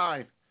stayed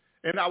behind.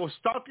 And I was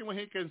talking when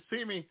he can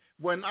see me.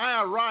 When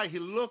I arrived, he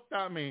looked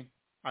at me.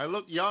 I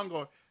looked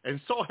younger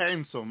and so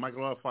handsome, my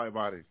glorified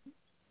body.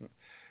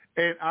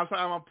 And as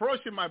I'm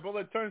approaching, my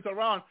brother turns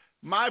around.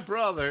 My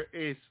brother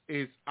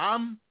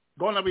I'm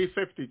going to be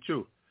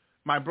 52.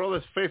 My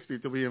brother's 50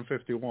 to be in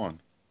 51.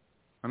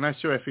 I'm not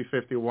sure if he's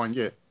 51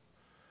 yet.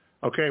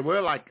 Okay,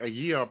 we're like a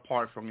year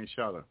apart from each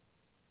other.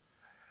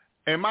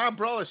 And my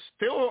brother's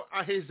still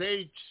at his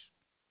age,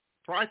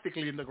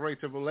 practically in the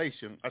Great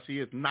Tribulation, as he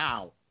is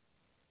now.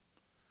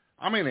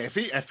 I mean, if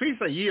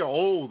he's a year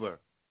older,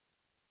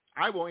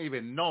 I won't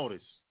even notice.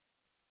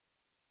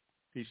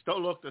 He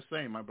still looked the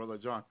same, my brother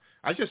John.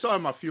 I just saw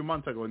him a few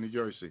months ago in New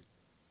Jersey,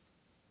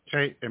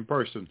 okay, in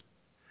person.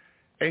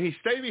 And he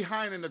stayed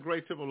behind in the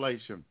Great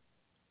Tribulation.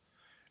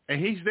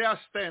 And he's there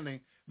standing.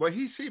 When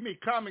he see me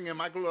coming in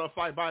my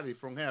glorified body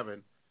from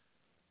heaven,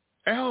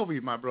 Elby,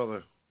 my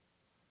brother,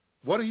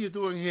 what are you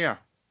doing here?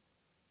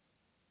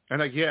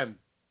 And again,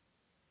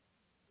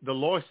 the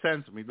Lord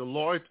sends me. The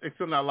Lord is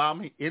going to allow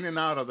me in and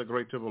out of the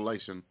Great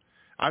Tribulation.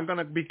 I'm going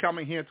to be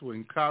coming here to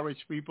encourage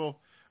people.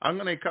 I'm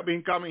going to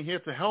be coming here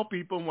to help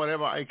people in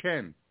whatever I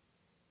can.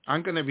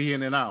 I'm going to be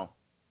in and out,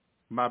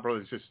 my brother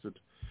and sister.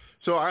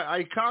 So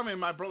I come and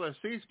my brother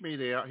sees me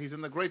there. He's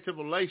in the Great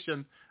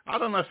Tribulation. I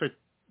don't know if it's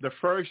the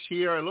first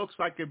year. It looks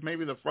like it may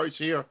be the first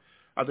year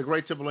of the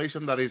Great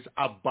Tribulation that is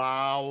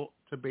about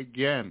to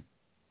begin.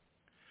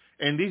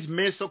 And these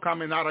missiles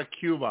coming out of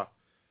Cuba,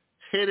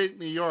 hitting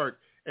New York,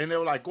 and they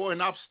were like going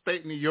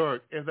upstate New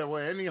York. If there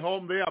were any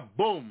home there,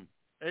 boom.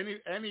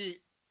 Any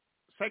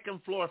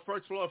second floor,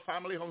 first floor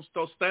family home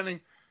still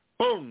standing,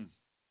 boom.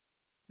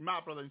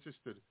 My brother and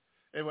sister.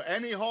 If were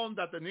any home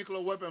that the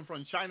nuclear weapon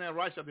from China and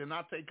Russia did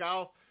not take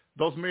out,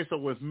 those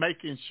missiles was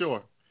making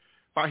sure.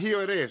 But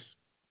here it is.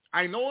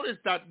 I noticed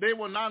that they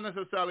were not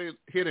necessarily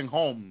hitting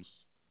homes.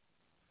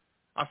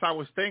 As I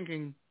was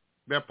thinking,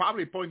 they're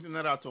probably pointing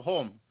it out to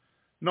home.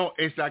 No,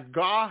 it's that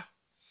God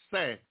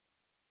said.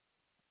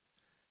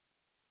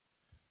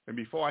 And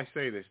before I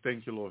say this,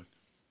 thank you, Lord.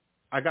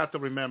 I got to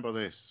remember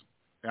this.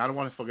 And I don't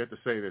want to forget to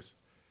say this.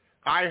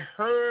 I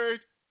heard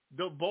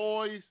the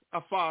voice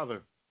of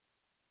Father.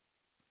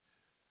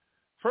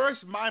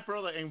 First, my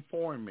brother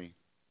informed me.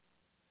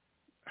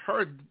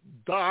 Her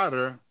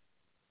daughter,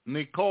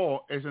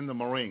 Nicole, is in the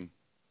Marine.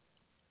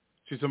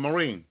 She's a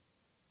Marine,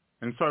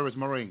 and service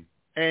Marine.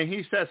 And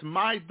he says,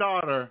 my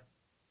daughter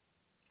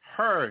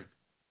heard.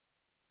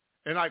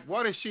 And like,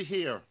 what is she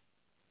here?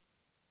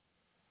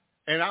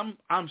 And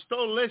I'm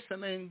still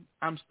listening.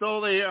 I'm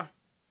still there.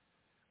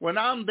 When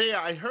I'm there,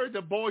 I heard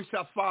the voice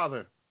of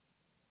Father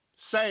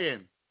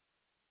saying,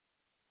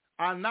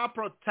 I'm not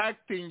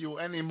protecting you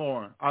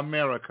anymore,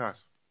 America.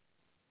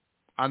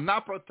 I'm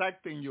not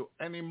protecting you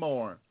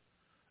anymore,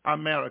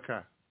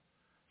 America.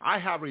 I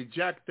have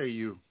rejected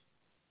you.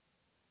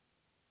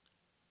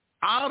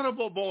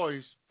 Audible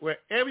voice where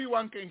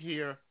everyone can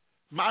hear.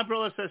 My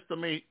brother says to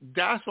me,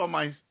 that's what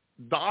my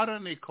daughter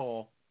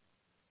Nicole,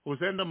 who's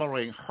in the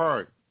Marine,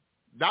 heard.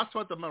 That's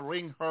what the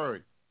Marine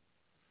heard,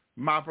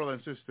 my brother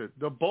and sister.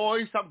 The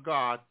voice of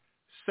God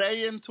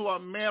saying to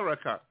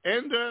America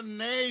in their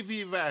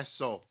Navy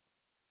vessel,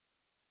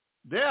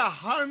 They are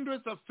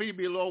hundreds of feet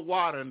below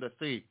water in the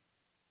sea.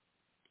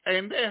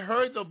 And they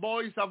heard the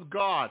voice of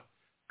God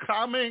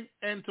coming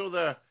into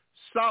the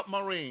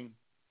submarine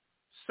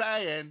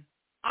saying,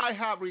 I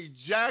have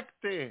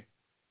rejected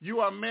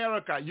you,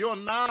 America. You're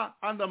not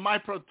under my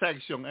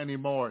protection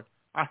anymore.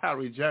 I have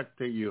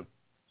rejected you.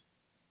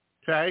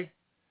 Okay?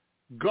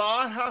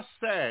 God has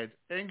said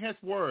in his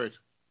word,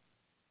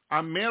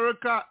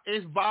 America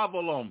is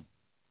Babylon.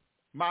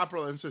 My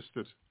brothers and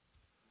sisters,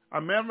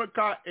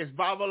 America is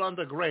Babylon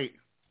the Great.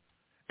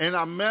 And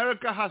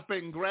America has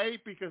been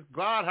great because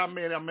God has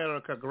made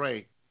America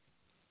great.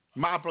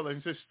 My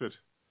brothers and sisters,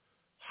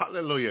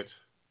 hallelujah.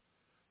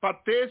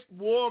 But this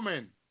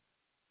woman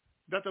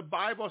that the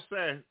Bible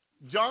says,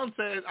 John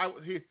says,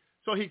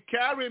 so he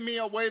carried me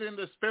away in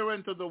the spirit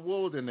into the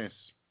wilderness.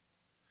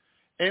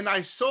 And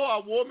I saw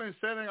a woman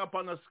sitting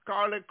upon a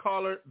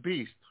scarlet-colored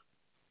beast,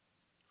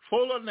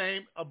 full of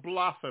name of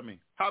blasphemy,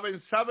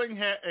 having 7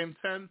 heads and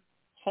 10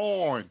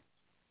 horns.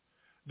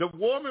 The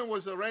woman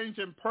was arranged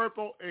in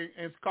purple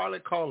and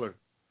scarlet color,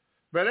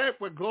 but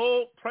with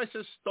gold,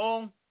 precious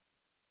stone,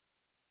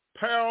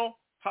 pearl,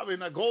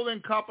 having a golden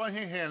cup in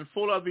her hand,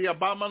 full of the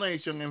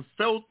abomination and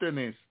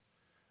filthiness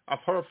of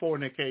her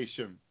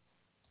fornication.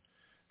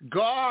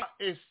 God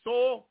is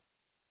so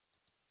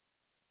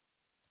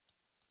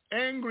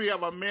angry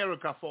of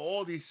America for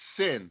all these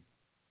sin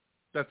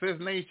that this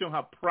nation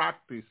has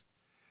practiced,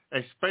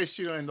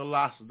 especially in the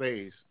last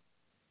days.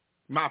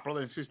 My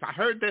brother and sister, I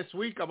heard this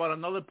week about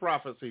another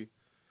prophecy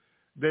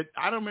that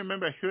I don't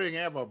remember hearing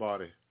ever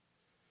about it.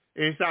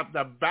 It's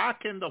that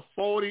back in the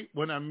 40s,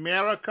 when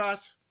America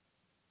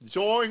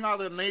joined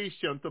other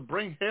nations to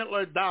bring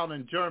Hitler down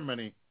in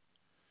Germany,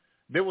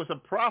 there was a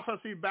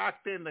prophecy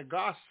back then that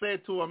God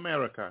said to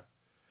America,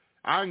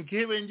 I'm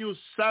giving you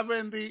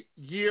 70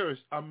 years,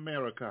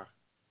 America,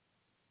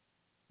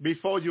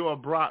 before you are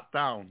brought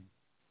down.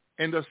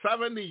 In the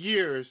 70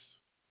 years,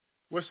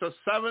 was the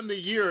 70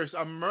 years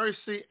of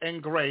mercy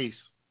and grace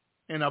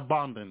in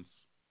abundance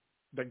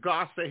that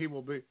God said he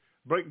will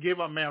give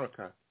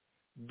America.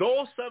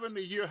 Those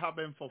 70 years have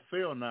been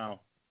fulfilled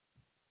now.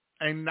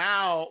 And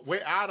now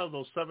we're out of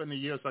those 70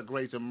 years of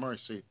grace and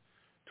mercy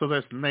to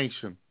this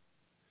nation.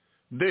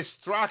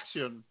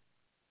 Destruction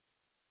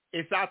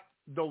is at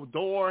the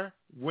door,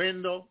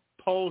 window,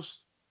 post,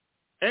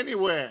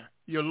 anywhere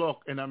you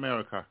look in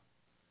America.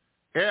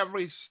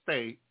 Every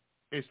state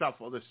is up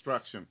for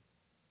destruction.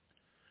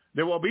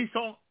 There will be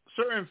some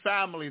certain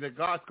family that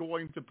God's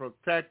going to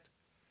protect,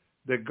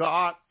 that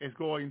God is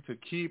going to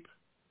keep,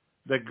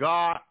 that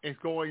God is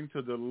going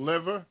to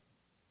deliver.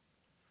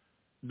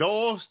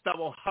 Those that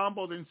will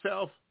humble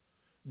themselves,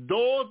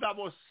 those that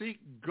will seek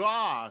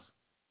God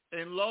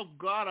and love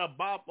God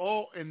above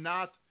all and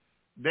not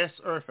this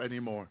earth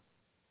anymore.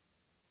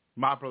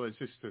 My brother and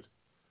sister,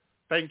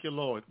 thank you,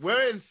 Lord.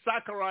 We're in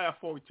Zechariah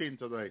 14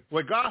 today,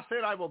 where God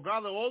said, I will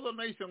gather all the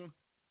nations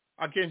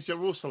against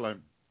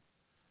Jerusalem.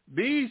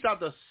 These are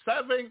the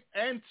 7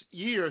 nth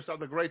years of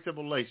the Great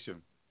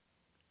Tribulation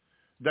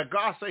that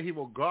God said he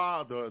will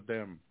gather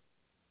them,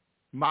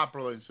 my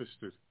brothers and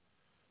sisters.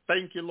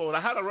 Thank you, Lord.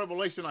 I had a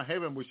revelation of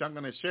heaven, which I'm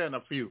going to share in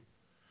a few.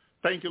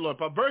 Thank you, Lord.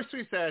 But verse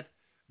 3 said,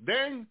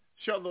 then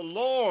shall the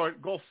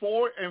Lord go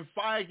forth and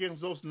fight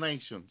against those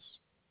nations,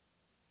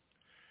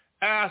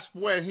 as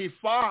when he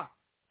fought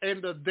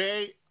in the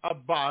day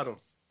of battle.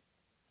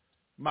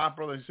 My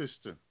brother and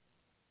sister,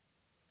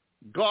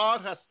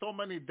 God has so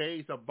many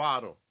days of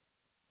battle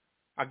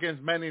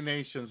against many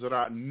nations that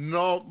are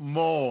no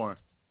more.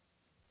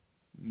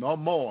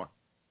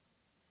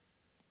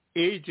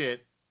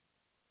 Egypt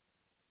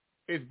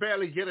is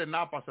barely getting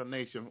up as a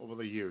nation over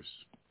the years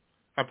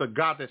after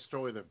God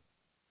destroyed them.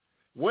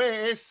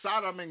 Where is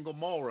Sodom and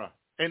Gomorrah?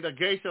 And the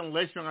gates and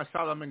nation of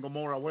Sodom and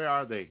Gomorrah, where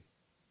are they?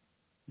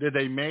 Did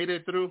they made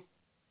it through?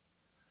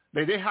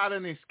 Did they have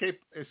an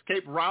escape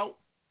route?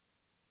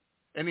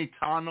 Any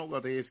tunnel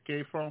that they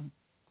escaped from?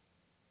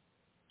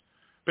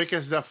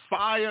 Because the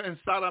fire in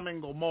Sodom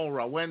and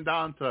Gomorrah went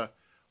down to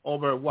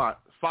over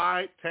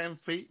 5-10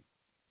 feet?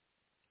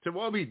 So it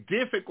would be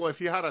difficult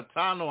if you had a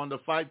tunnel under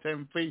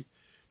 5-10 feet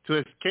to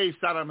escape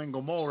Sodom and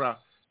Gomorrah,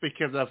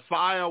 because the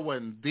fire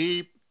went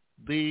deep,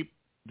 deep,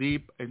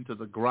 deep into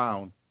the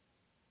ground.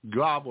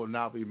 God will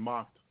not be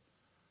mocked.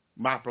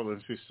 My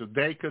brothers and sisters,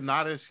 they could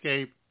not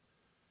escape.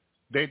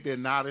 They did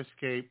not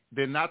escape.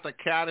 Did not the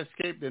cat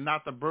escape? Did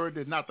not the bird?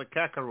 Did not the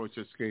cockroach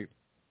escape?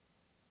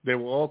 They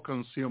were all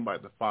consumed by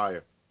the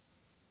fire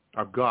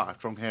of God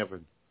from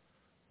heaven.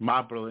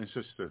 My brother and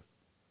sister.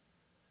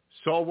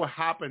 So what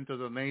happened to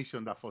the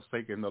nation that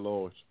forsaken the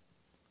Lord,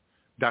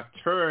 that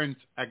turns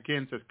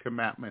against his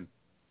commandment?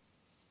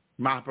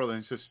 My brother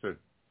and sister.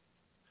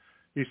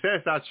 He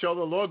says that shall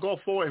the Lord go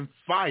forth and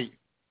fight.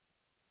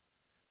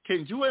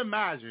 Can you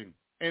imagine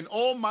an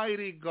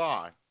almighty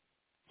God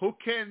who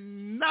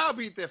cannot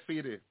be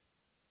defeated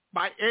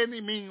by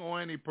any means or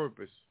any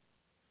purpose,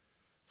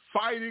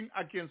 fighting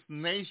against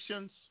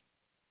nations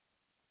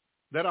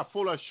that are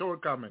full of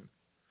shortcomings,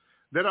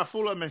 that are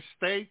full of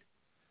mistakes,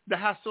 that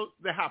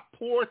have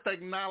poor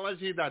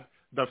technology, that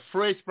The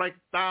fridge breaks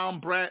down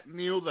brand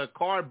new. The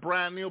car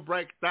brand new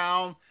breaks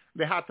down.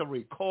 They had to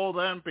recall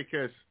them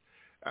because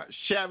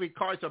Chevy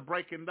cars are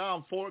breaking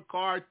down. Ford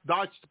cars,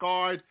 Dodge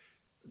cars,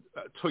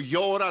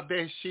 Toyota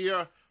this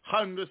year.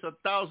 Hundreds of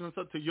thousands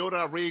of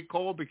Toyota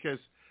recall because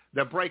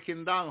they're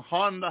breaking down.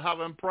 Honda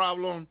having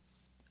problems.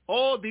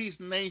 All these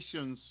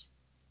nations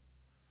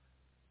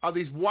are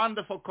these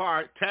wonderful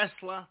cars.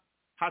 Tesla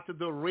had to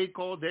do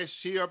recall this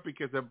year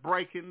because they're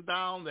breaking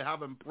down. They're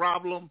having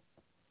problems.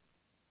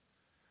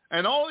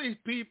 And all these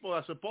people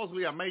are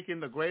supposedly are making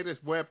the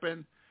greatest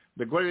weapon,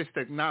 the greatest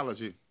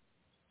technology,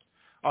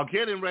 are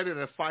getting ready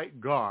to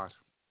fight God.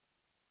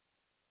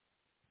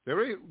 They're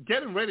really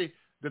getting ready.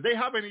 Did they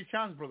have any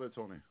chance, Brother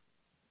Tony?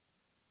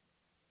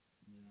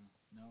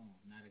 No,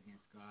 not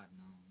against God.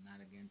 No,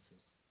 not against us.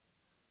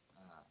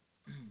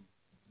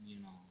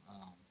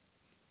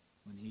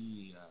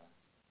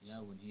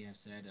 When he has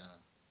said,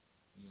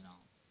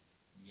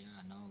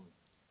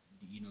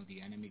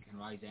 the enemy can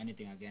rise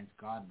anything against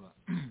God, but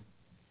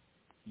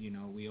we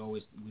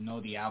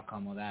know the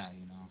outcome of that.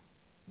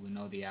 We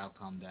know the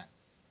outcome that,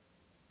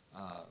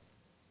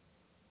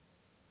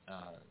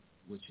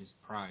 which is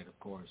pride, of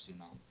course.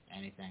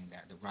 Anything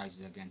that rises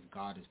against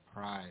God is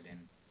pride,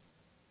 and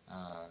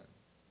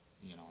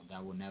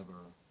that will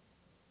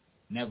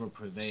never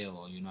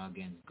prevail,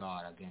 against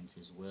God, against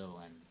His will,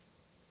 and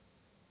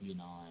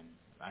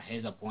at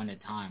His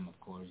appointed time, of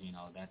course,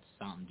 that's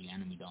something the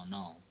enemy don't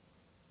know,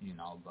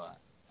 but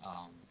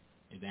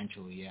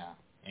eventually, yeah,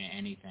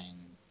 anything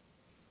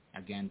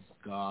against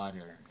God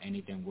or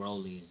anything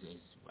worldly is,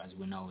 as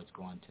we know, it's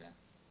going to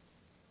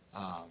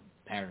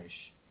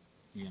perish,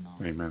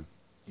 Amen.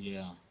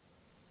 Yeah.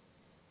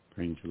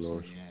 Thank you,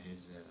 Lord. So, yeah,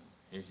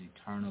 His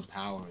eternal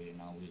power,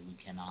 we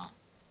cannot,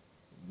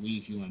 we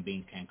human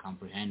beings can't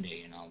comprehend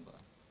it, but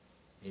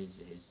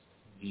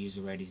He's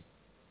already,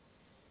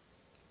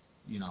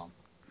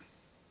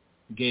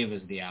 gave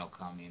us the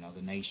outcome,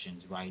 the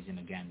nations rising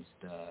against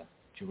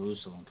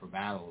Jerusalem for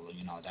battle,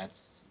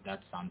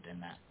 that's something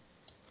that,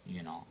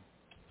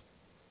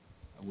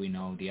 we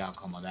know the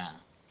outcome of that,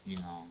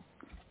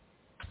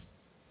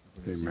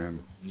 Amen.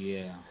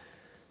 Yeah.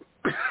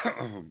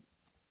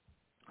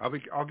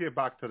 I'll get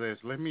back to this.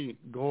 Let me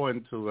go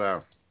into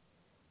the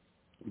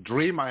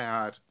dream I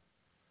had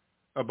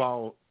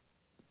about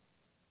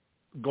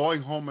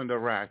going home in the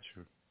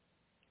rapture.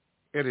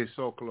 It is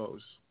so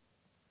close.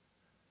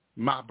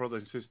 My brother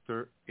and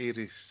sister, it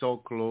is so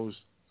close.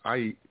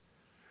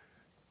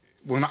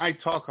 When I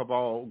talk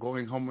about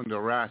going home in the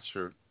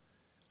rapture,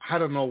 I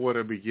don't know where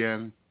to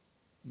begin.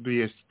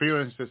 The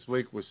experience this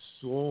week was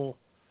so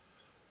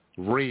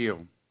real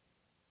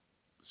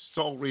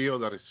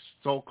that it's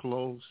so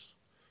close.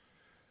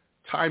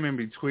 Time in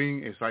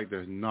between is like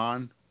there's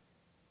none.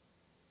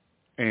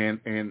 And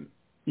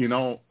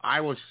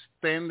I was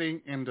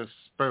standing in the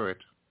Spirit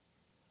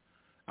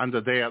on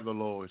the day of the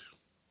Lord.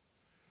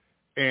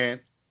 And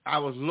I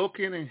was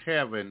looking in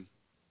heaven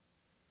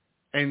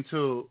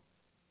into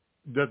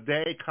the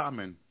day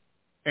coming.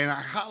 And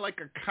I had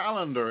like a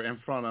calendar in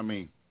front of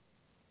me.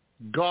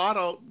 God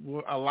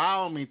will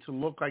allow me to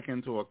look like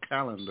into a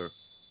calendar.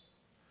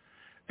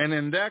 And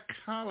in that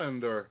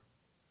calendar,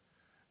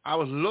 I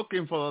was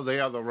looking for the day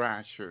of the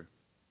rapture.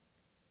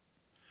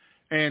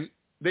 And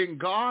then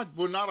God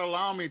will not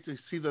allow me to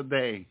see the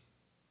day.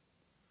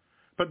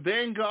 But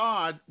then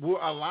God will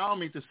allow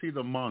me to see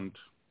the month.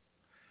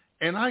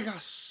 And I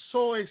got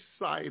so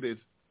excited.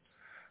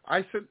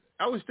 I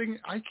was thinking,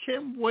 I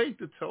can't wait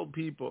to tell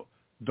people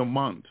the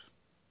month.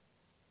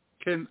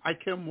 I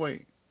can't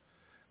wait.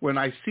 When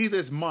I see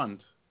this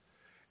month,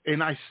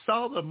 and I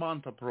saw the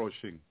month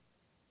approaching,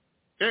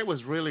 it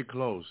was really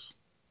close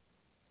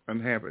in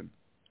heaven.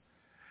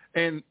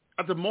 And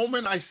at the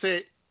moment I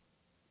said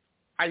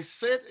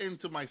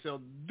into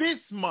myself, this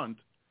month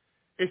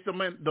is the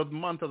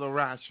month of the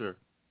rapture.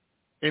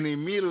 And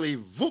immediately,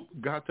 whoop,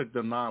 God took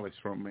the knowledge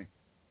from me.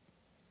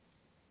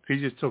 He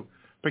just took,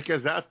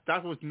 because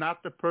that was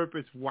not the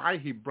purpose why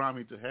He brought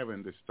me to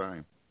heaven this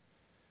time.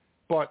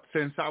 But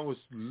since I was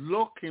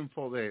looking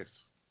for this,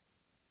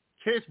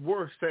 His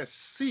word says,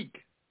 seek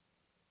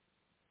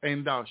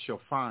and thou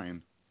shalt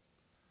find.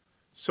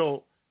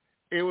 So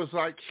it was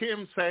like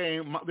Him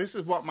saying, this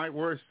is what my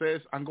word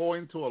says. I'm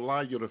going to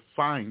allow you to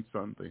find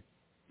something.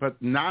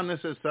 But not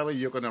necessarily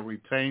you're going to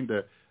retain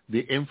the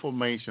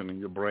information in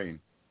your brain.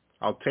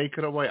 I'll take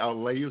it away.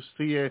 I'll let you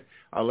see it.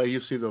 I'll let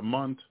you see the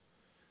month.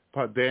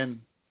 But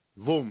then,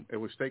 boom, it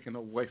was taken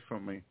away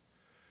from me.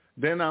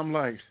 Then I'm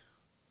like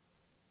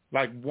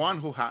one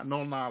who had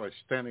no knowledge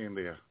standing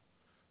there.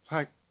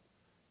 Like,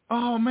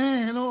 oh,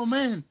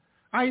 man.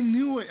 I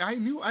knew it. I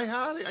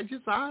had it. I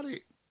just had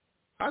it.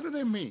 How did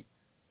it mean?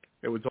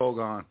 It was all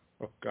gone.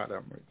 Oh, God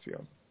have mercy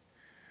on me.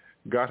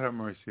 God have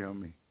mercy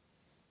on me.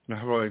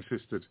 My brother and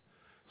sisters.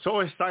 So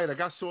excited. I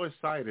got so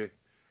excited.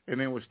 And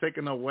it was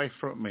taken away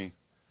from me.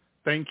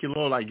 Thank you,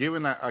 Lord. Like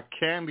giving a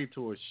candy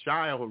to a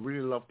child who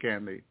really loved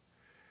candy.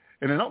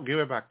 And they don't give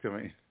it back to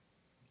me.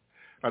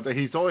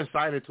 He's so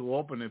excited to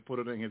open it, put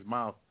it in his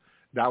mouth.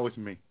 That was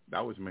me.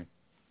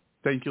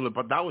 Thank you, Lord.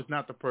 But that was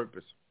not the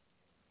purpose.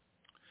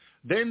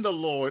 Then the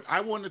Lord, I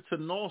wanted to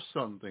know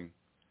something.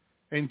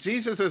 And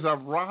Jesus is our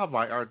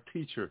rabbi, our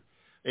teacher.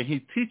 And he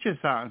teaches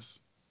us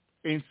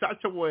in such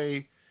a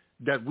way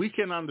that we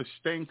can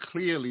understand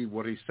clearly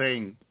what he's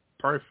saying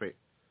perfect.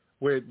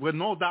 With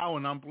no doubt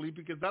and unbelief,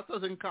 because that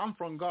doesn't come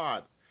from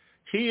God.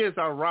 He is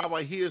our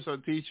rabbi. He is our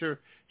teacher.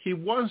 He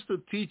wants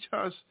to teach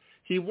us.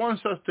 He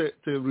wants us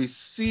to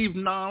receive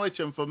knowledge,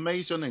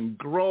 information, and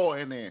grow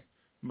in it.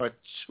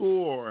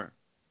 Mature.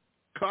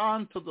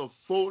 Come to the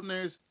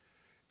fullness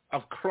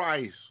of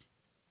Christ.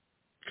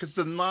 Because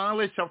the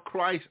knowledge of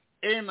Christ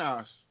in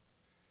us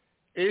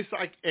is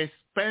like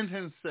expand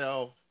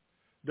himself.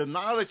 The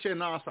knowledge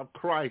in us of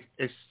Christ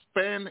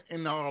expand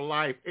in our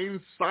life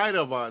inside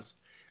of us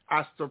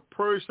as the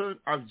person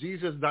of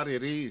Jesus that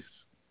it is.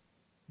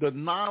 The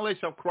knowledge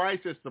of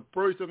Christ is the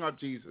person of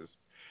Jesus.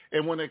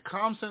 And when it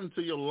comes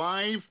into your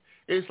life,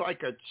 it's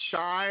like a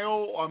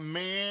child, a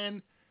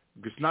man,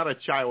 it's not a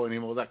child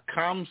anymore, that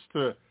comes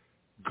to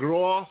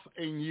growth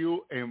in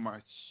you and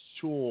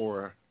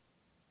mature.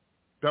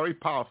 Very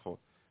powerful.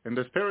 And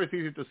the spirit is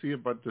easy to see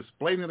it, but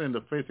displaying it in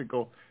the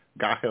physical,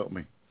 God help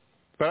me.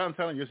 But I'm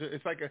telling you,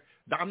 it's like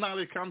that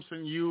knowledge comes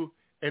in you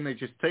and it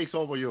just takes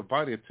over your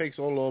body. It takes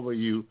all over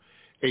you.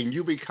 And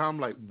you become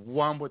like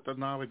one with the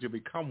knowledge. You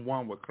become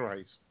one with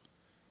Christ.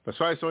 That's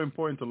why it's so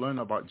important to learn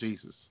about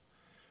Jesus.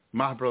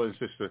 My brother and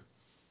sister,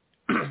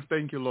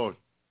 thank you, Lord.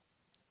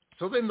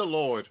 So then the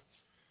Lord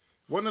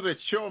wanted to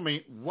show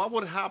me what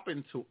would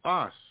happen to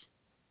us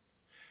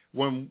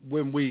when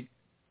we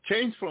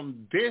change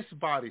from this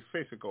body,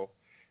 physical,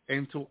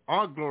 into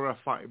our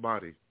glorified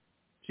body.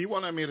 He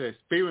wanted me to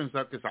experience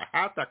that because I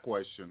had that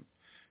question.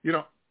 You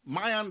know,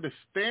 my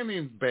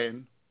understanding,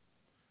 Ben,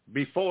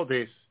 before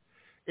this,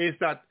 is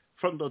that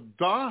from the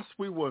dust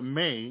we were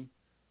made,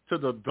 to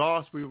the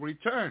dust we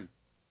return.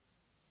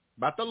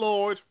 But the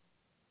Lord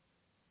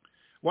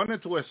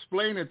wanted to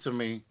explain it to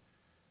me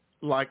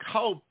like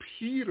how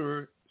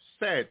Peter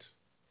said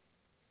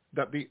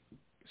that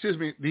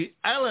the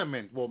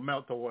element will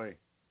melt away.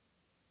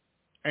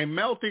 And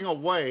melting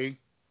away,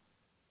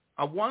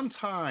 at one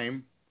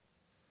time,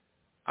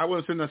 I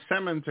was in a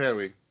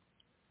cemetery.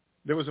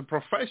 There was a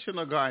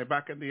professional guy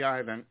back in the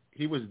island.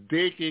 He was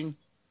digging,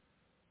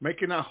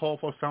 making a hole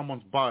for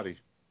someone's body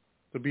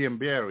to be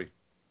buried.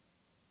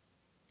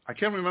 I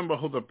can't remember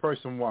who the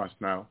person was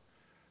now,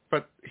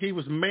 but he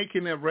was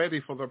making it ready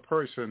for the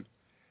person,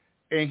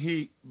 and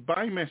he,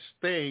 by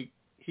mistake,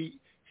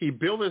 he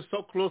built it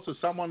so close to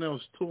someone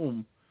else's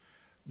tomb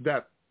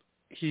that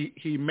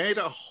he made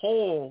a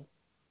hole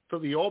to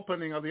the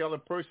opening of the other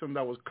person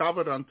that was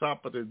covered on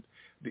top of it.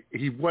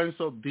 He went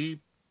so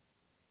deep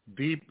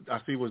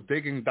as he was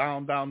digging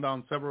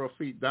down several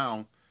feet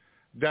down,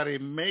 that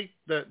it made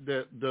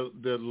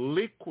the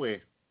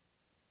liquid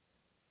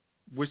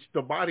which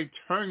the body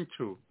turned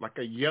to, like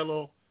a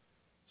yellow,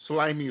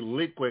 slimy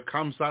liquid,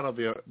 comes out of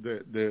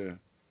the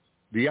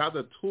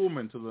other tomb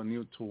into the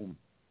new tomb.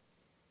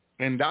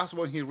 And that's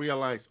when he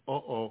realized,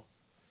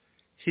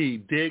 he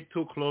digged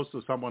too close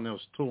to someone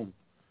else's tomb.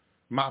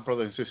 My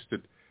brother and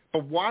sister.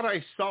 But what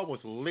I saw was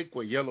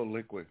liquid, yellow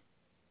liquid.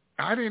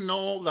 I didn't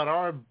know that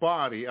our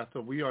body,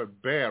 after we are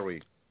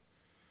buried,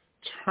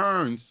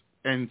 turns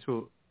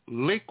into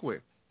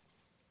liquid,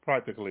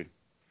 practically.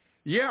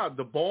 Yeah,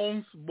 the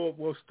bones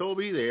will still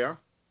be there,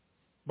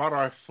 but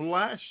our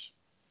flesh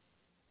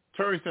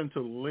turns into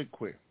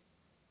liquid.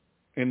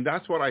 And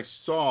that's what I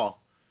saw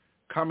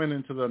coming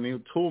into the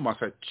new tomb. As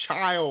a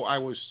child, I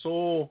was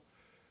so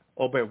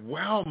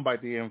overwhelmed by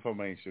the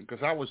information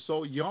because I was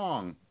so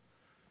young,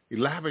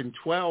 11,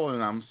 12,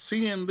 and I'm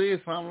seeing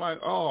this. I'm like,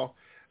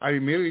 I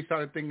immediately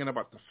started thinking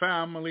about the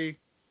family,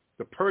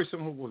 the person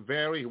who was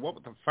buried, what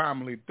would the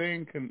family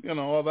think, and,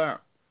 all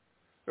that.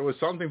 It was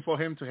something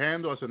for him to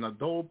handle as an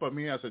adult, but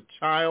me as a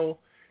child,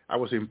 I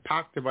was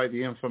impacted by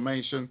the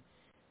information.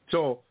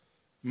 So,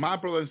 my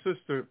brother and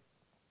sister,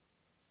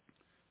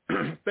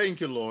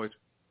 thank you, Lord.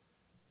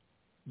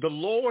 The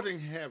Lord in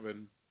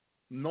heaven,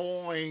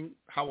 knowing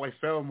how I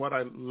felt and what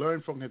I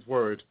learned from his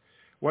word,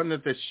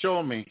 wanted to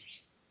show me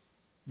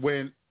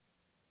when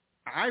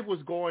I was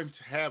going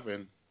to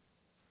heaven.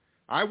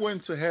 I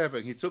went to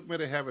heaven. He took me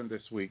to heaven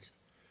this week.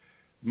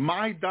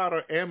 My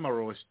daughter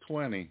Emerald is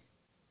 20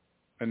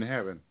 in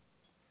heaven.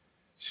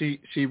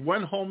 She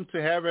went home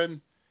to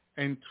heaven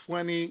in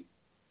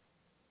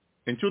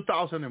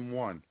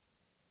 2001.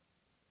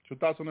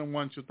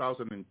 2001,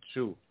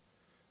 2002,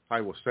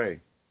 I will say.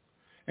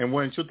 And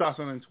we're in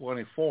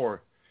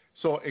 2024.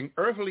 So in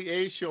earthly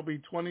age, she'll be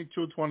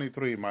 22,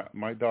 23,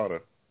 my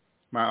daughter,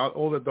 my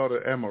older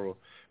daughter, Emerald.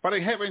 But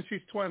in heaven,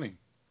 she's 20.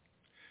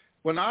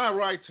 When I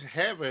arrived to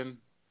heaven,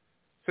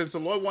 since the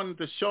Lord wanted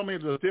to show me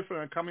the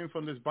difference coming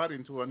from this body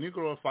into a new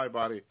glorified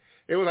body,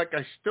 it was like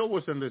I still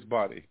was in this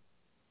body.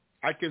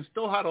 I can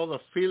still have all the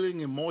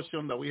feeling,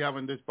 emotion that we have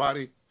in this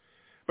body.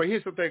 But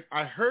here's the thing.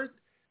 I heard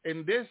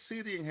in this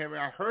city in heaven,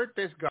 I heard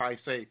this guy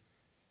say,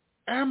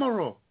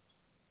 Emerald,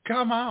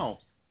 come out.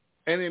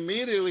 And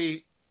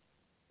immediately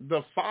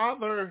the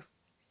Father,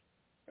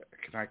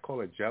 can I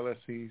call it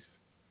jealousies?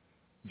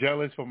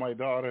 jealous for my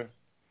daughter.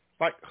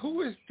 Like,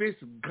 who is this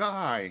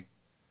guy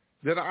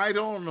that I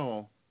don't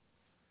know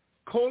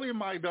calling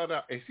my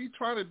daughter? Is he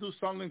trying to do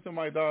something to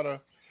my daughter?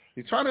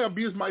 He's trying to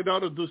abuse my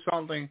daughter, do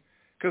something?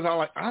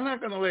 Because I'm not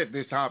going to let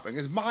this happen.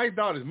 It's my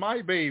daughter. It's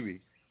my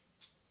baby.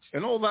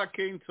 And all that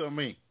came to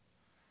me,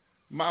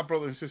 my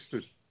brothers and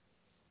sisters,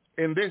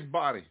 in this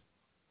body.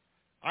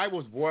 I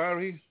was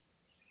worried.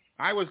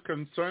 I was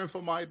concerned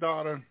for my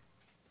daughter,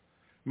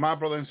 my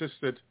brother and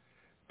sister.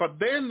 But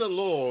then the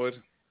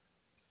Lord,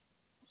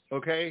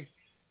 okay,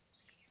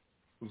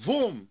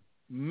 boom,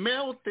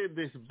 melted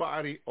this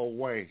body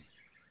away.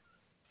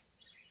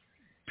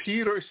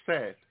 Peter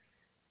said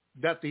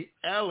that the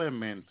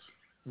elements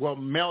will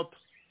melt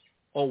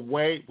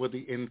away with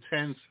the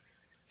intense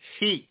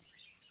heat,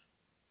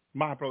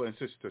 my brother and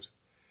sisters.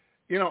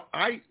 You know,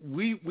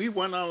 we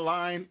went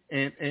online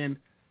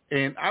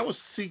and I was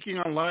seeking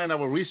online. I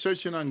was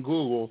researching on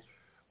Google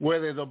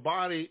whether the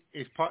body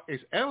is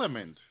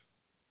element,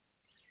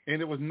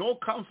 and there was no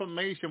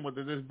confirmation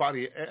whether this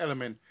body is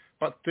element.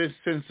 But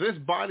since this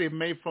body is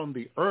made from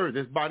the earth,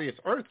 this body is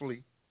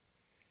earthly,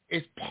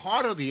 it's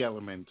part of the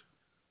element,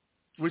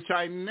 which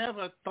I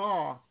never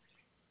thought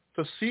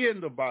to see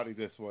in the body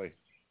this way.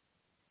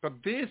 But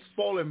this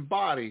fallen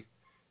body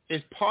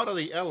is part of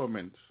the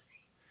element.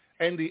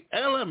 And the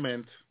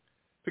element,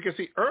 because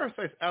the earth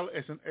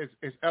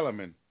is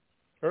element.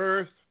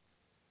 Earth,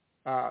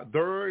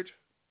 dirt,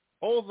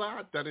 all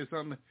that is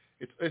on,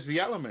 it's the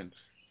elements.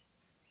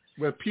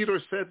 Where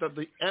Peter said that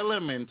the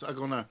elements are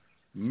going to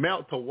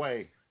melt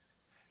away.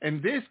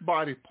 And this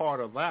body is part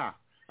of that.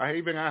 I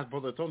even asked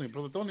Brother Tony,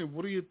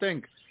 what do you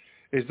think?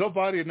 Is the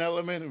body an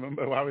element?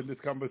 Remember having this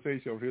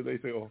conversation a few days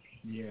ago?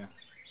 Yeah.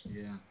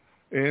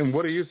 And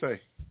what do you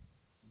say?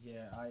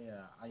 Yeah,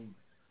 I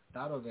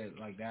thought of it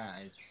like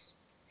that. It's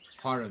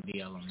part of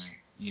the element,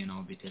 you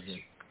know, because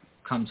it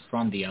comes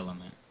from the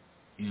element.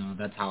 You know,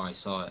 that's how I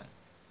saw it.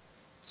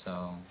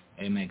 So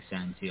it makes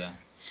sense, yeah.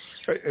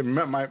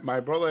 My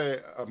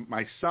brother,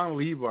 my son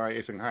Levi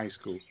is in high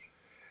school,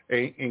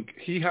 and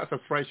he has a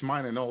fresh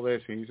mind and all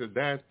this. And he said,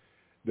 Dad,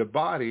 the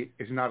body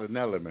is not an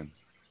element.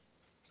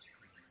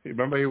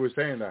 Remember he was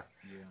saying that?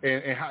 Yeah.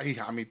 And how he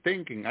had me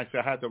thinking. I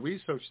said, I had to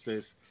research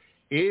this.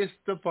 Is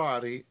the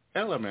body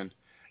element?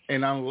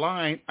 And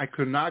online, I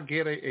could not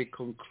get a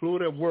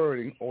concluded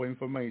wording or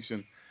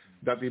information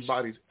that the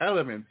body's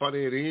element, but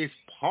it is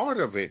part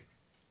of it.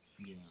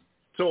 Yeah.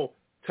 So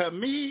to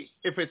me,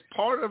 if it's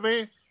part of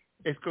it,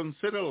 it's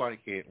considered like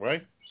it,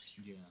 right?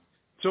 Yeah.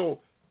 So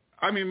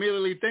I'm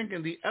immediately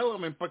thinking the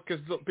element,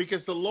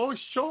 because the Lord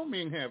showed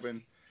me in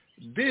heaven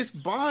this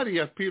body,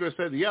 as Peter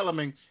said, the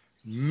element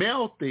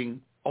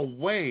melting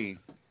away,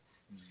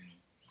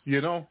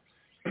 you know?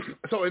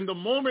 So in the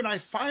moment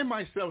I find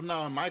myself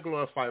now in my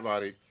glorified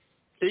body,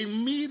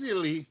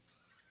 immediately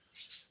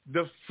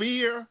the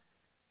fear,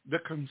 the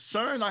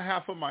concern I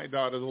have for my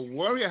daughter, the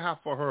worry I have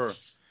for her,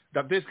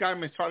 that this guy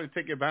may try to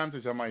take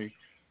advantage of my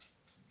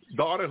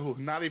daughter who's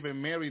not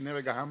even married,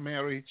 never got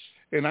married,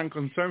 and I'm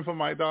concerned for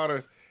my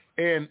daughter.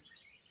 And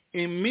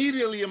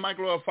immediately in my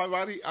glorified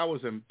body, I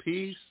was in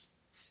peace,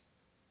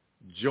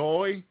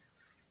 joy.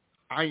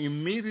 I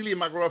immediately in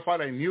my glorified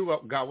body, I knew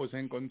God was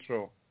in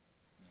control.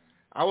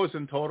 I was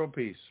in total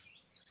peace.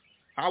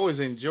 I was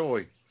in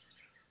joy.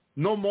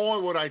 No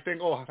more would I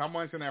think, oh,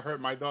 someone's going to hurt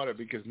my daughter,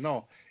 because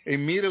no.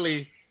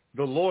 Immediately,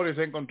 the Lord is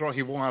in control.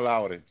 He won't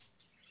allow it.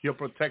 He'll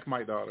protect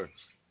my daughter.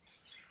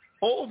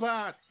 All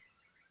that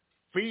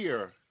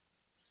fear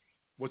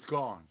was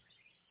gone.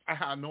 I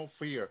had no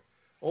fear.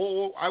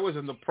 Oh, I was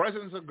in the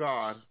presence of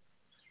God.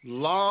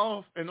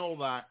 Love and all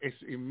that is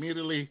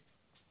immediately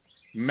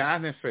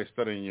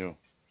manifested in you.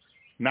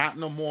 Not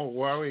no more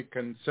worry,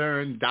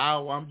 concern,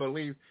 doubt,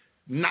 unbelief.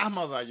 None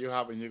of that you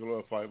have in your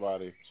glorified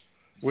body,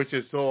 which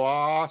is so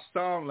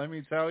awesome. Let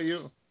me tell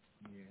you.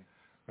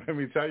 Yeah. Let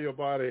me tell you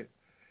about it.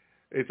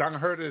 It's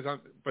unheard of,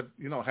 but,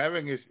 you know,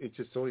 heaven it's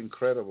just so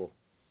incredible.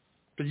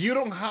 But you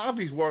don't have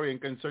these worry and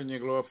concern in your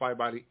glorified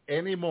body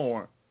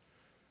anymore.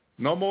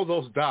 No more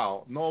those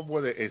doubt. No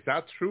more, is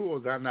that true or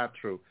is that not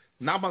true?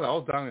 None of that,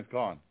 all done is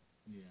gone.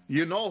 Yeah.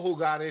 You know who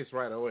God is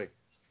right away,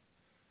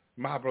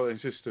 my brother and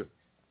sister.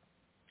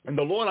 And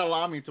the Lord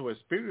allowed me to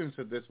experience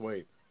it this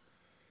way,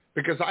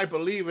 because I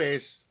believe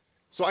it's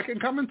so I can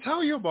come and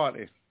tell you about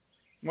it,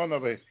 one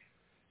of it.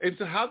 And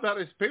to have that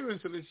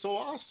experience, it is so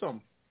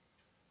awesome.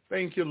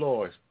 Thank you,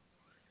 Lord.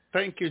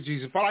 Thank you,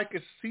 Jesus. But I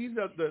can see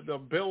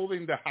the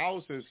building, the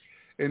houses.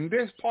 In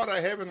this part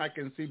of heaven, I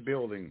can see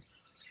buildings,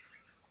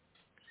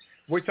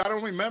 which I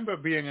don't remember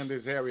being in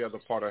this area of the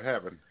part of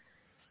heaven.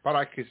 But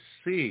I could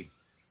see.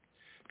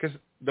 Because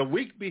the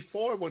week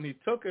before when he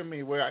took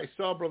me, where I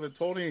saw Brother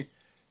Tony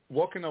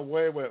walking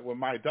away with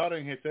my daughter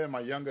and his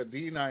my younger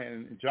Dina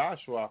and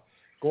Joshua,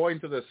 going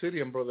to the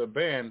city, and Brother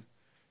Ben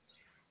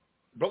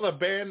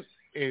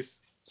is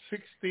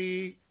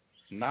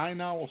 69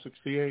 now or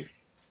 68.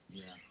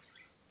 Yeah.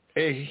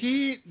 And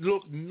he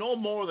looked no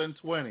more than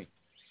 20.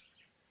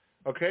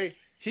 Okay?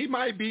 He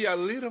might be a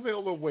little bit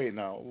overweight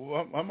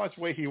now. How much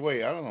weight he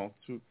weigh? I don't know,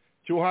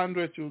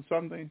 200 to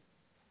something.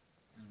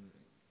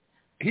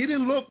 he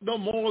didn't look no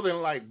more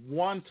than like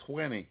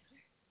 120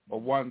 or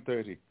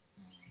 130.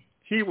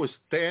 He was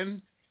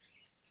thin.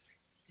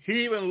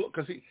 He even looked,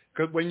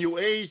 because when you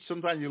age,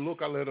 sometimes you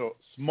look a little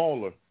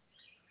smaller.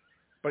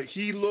 But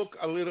he looked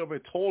a little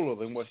bit taller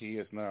than what he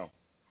is now.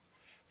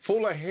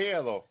 Full of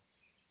hair, though.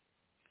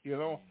 You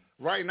know,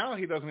 right now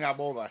he doesn't have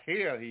all the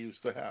hair he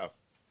used to have.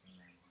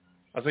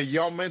 As a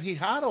young man, he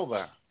had all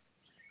that.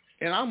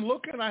 And I'm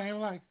looking at him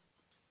like,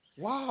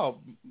 wow,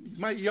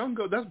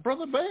 that's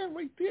Brother Ben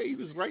right there. He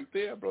was right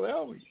there, Brother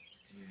Elvis.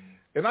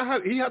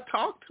 And he had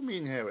talked to me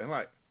in heaven,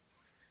 like,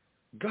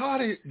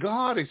 God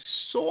is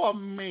so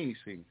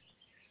amazing.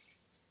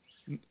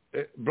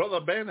 Brother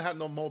Ben had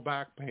no more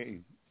back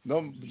pain,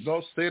 no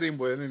sitting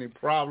with any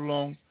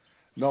problem,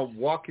 no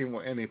walking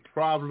with any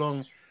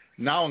problem.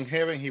 Now in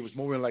heaven, he was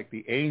moving like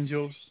the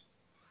angels.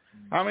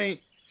 I mean,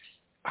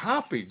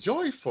 happy,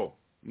 joyful.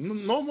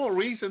 No more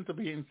reason to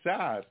be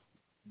sad,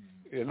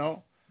 you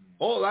know.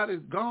 All that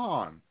is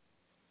gone.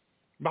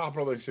 My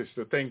brother and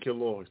sister, thank you,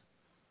 Lord.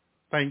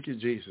 Thank you,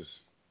 Jesus.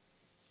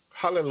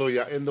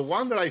 Hallelujah. And the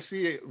one that I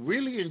see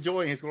really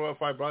enjoying his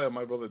glorified brother,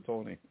 my brother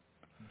Tony.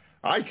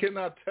 I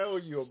cannot tell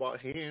you about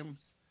him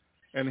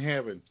in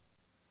heaven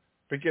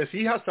because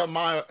he has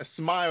a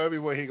smile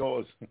everywhere he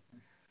goes.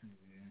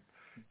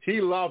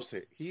 He loves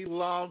it. He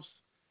loves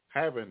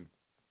heaven.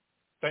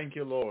 Thank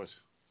you, Lord.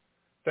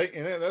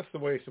 And that's the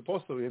way it's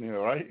supposed to be in here,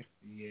 right?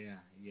 Yeah,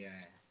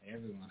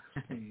 everyone.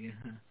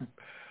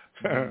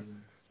 Yeah.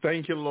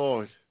 Thank you,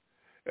 Lord.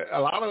 A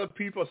lot of the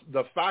people,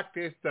 the fact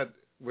is that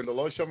when the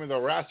Lord showed me the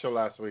rapture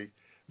last week,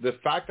 the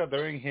fact that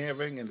they're in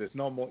heaven and there's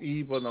no more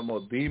evil, no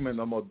more demon,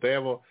 no more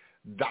devil,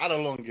 that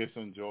alone gives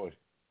them joy.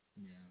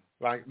 Yeah.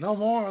 Like, no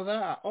more of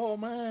that. Oh,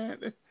 man.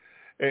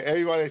 And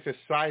everybody's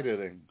excited.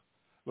 And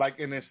like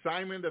an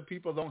assignment that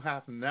people don't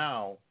have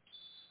now,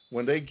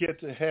 when they get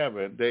to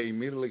heaven, they're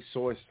immediately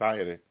so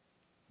excited.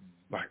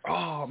 Like,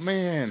 oh,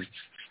 man,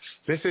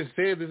 this is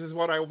it. This is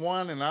what I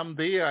want, and I'm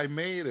there. I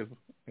made it.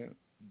 Yeah.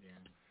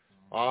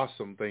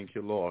 Awesome. Thank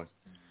you, Lord.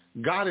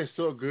 God is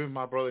so good,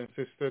 my brother and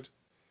sister.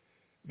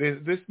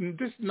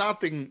 There's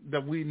nothing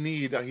that we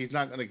need that he's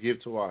not going to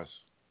give to us.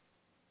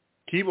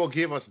 He will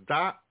give us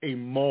that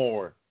and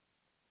more.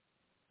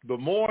 The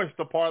more is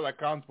the part that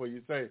comes where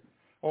you say,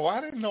 oh,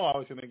 I didn't know I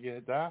was going to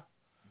get that.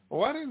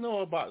 Oh, I didn't know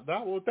about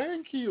that. Well,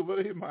 thank you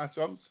very much.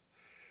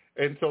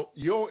 And so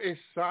your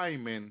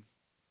assignment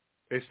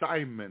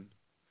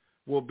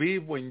will be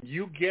when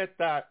you get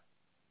that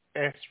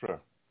extra,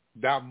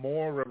 that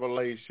more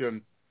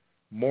revelation,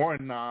 more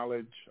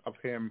knowledge of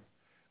him,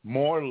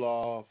 more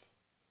love,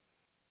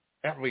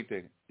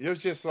 everything. You're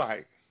just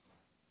like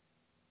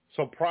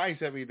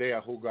surprised every day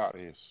at who God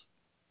is.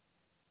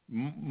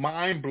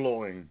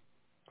 Mind-blowing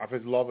of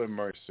his love and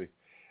mercy.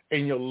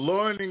 And you're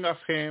learning of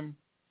him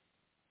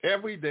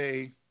every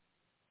day,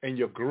 and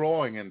you're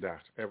growing in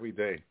that every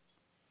day.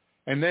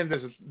 And then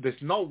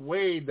there's no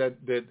way that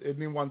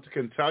anyone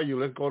can tell you,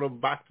 let's go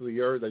back to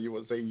the earth, that you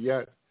will say,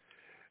 yes,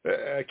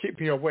 keep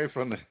me away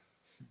from it.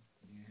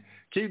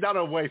 Keep that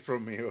away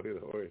from me.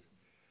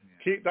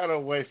 Keep that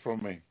away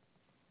from me.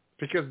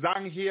 Because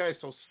down here is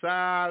so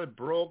sad,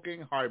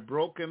 broken,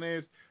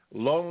 heartbrokenness,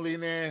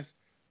 loneliness,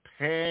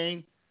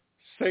 pain,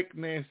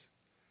 sickness,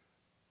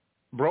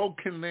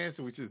 brokenness,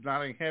 which is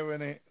not in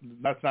heaven.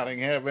 That's not in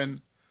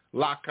heaven.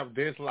 Lack of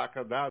this, lack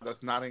of that,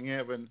 that's not in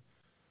heaven.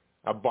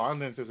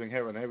 Abundance is in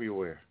heaven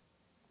everywhere.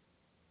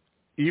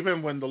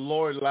 Even when the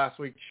Lord last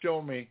week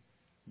showed me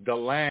the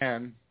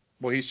land,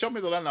 well, he showed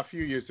me the land a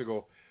few years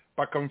ago,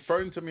 but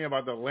confirmed to me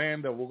about the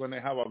land that we're going to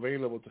have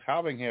available to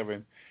have in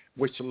heaven,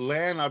 which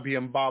land are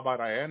being bought by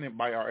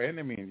our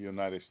enemy in the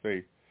United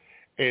States.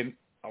 And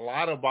a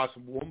lot of us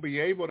won't be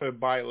able to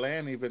buy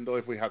land even though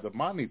if we have the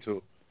money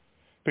to,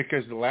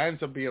 because the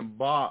lands are being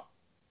bought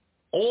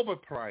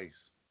overpriced.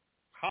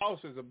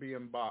 Houses are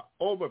being bought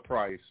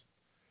overpriced,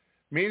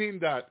 meaning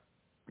that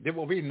there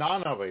will be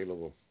none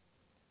available,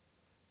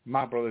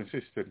 my brother and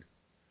sister.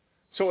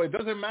 So it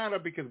doesn't matter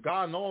because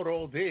God knows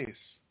all this.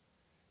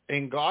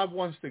 And God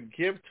wants to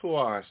give to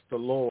us, the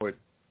Lord,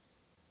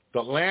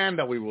 the land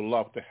that we would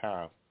love to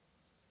have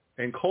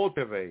and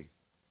cultivate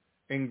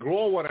and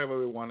grow whatever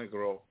we want to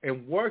grow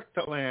and work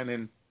the land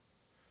and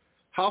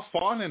have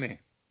fun in it.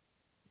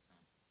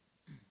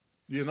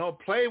 You know,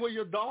 play with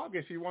your dog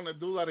if you want to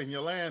do that in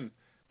your land,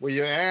 with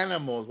your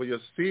animals, with your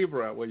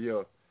zebra, with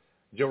your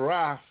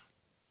giraffe.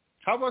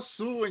 Have a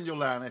zoo in your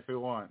land if you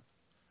want.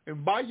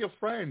 Invite your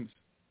friends,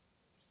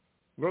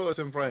 brothers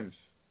and friends.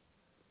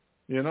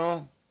 You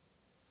know,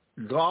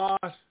 God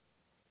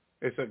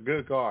is a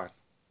good God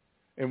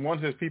and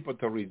wants his people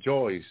to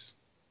rejoice,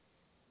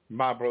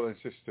 my brothers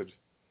and sisters.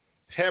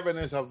 Heaven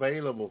is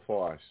available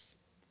for us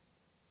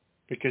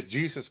because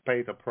Jesus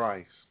paid the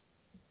price.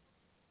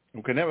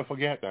 We can never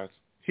forget that.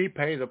 He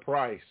paid the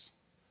price.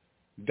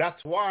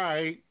 That's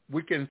why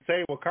we can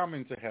say we're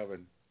coming to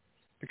heaven,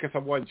 because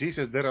of what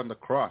Jesus did on the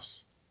cross,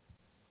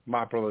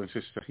 my brother and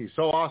sister. He's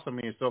so awesome.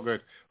 He's so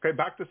good. Okay,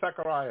 back to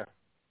Zechariah.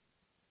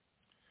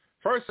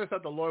 First says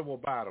that the Lord will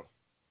battle.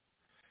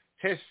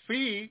 His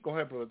feet, go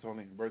ahead, Brother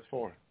Tony, verse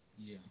 4.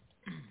 Yeah.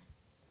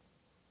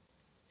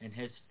 And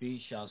his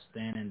feet shall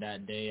stand in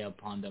that day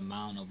upon the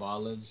Mount of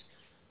Olives,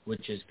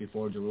 which is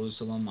before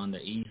Jerusalem on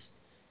the east,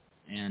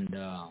 and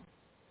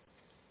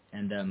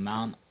the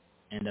Mount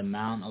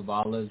of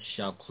Olives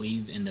shall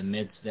cleave in the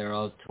midst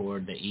thereof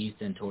toward the east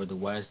and toward the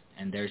west,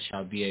 and there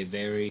shall be a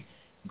very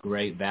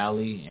great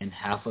valley, and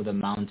half of the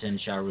mountain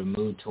shall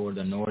remove toward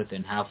the north,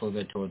 and half of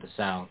it toward the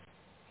south.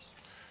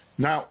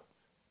 Now,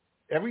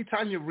 every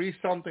time you read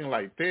something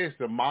like this,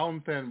 the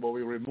mountain will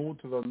be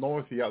removed to the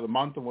north, the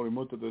mountain will be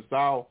removed to the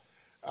south.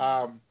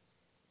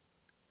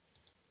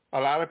 A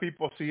lot of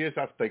people see it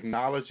as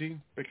technology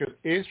because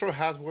Israel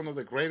has one of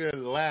the greatest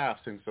labs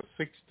since the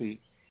 60s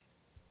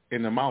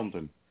in the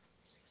mountain.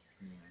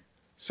 Yeah.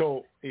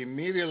 So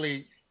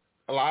immediately,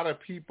 a lot of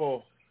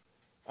people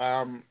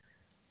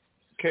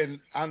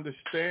can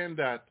understand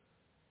that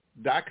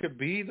could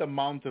be the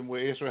mountain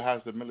where Israel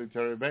has the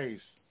military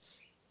base.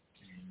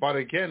 But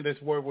again,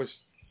 this word was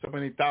so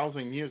many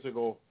thousand years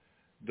ago.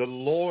 The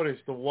Lord is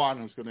the one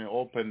who's going to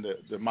open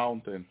the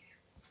mountain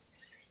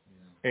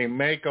and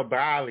make a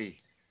valley,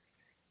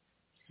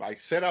 like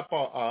set up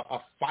a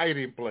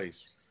fighting place.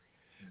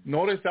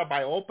 Notice that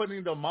by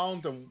opening the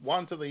mountain,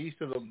 one to the east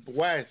and the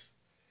west,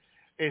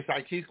 it's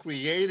like he's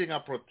creating a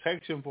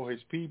protection for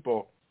his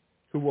people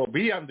who will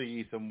be on the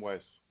east and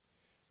west.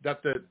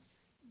 That the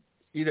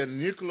either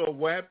nuclear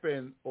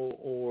weapon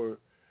or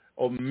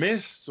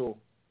missile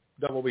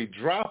that will be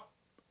dropped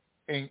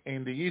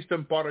in the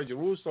eastern part of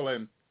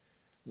Jerusalem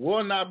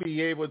will not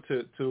be able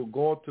to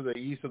go to the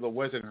east or the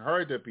west and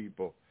hurt the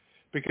people.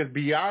 Because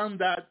beyond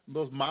that,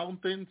 those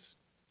mountains,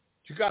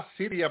 you got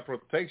city of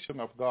protection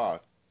of God.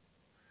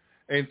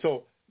 And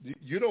so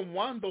you don't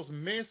want those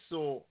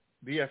missiles,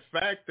 the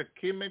effect, the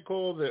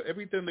chemical,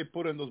 everything they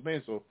put in those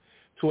missiles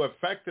to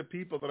affect the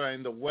people that are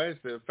in the west,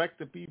 to affect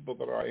the people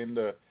that are in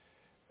the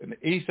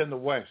east and the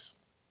west.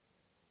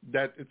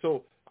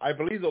 So I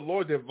believe the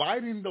Lord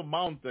dividing the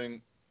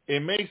mountain,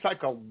 it makes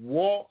like a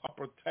wall of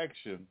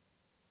protection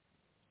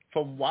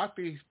from what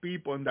these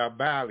people in that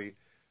valley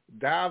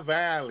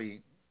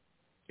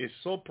is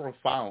so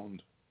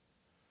profound.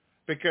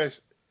 Because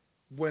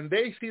when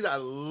they see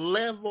that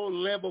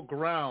level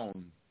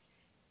ground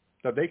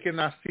that they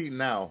cannot see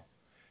now,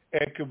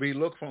 it could be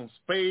looked from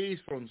space,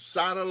 from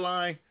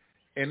satellite,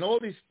 and all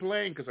these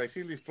planes, because I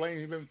see these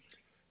planes even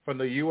from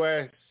the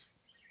U.S.,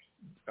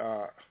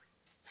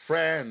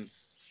 France,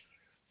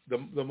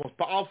 the most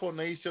powerful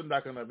nation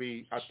that's going to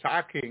be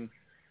attacking,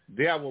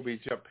 there will be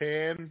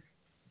Japan,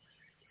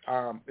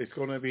 it's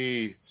going to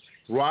be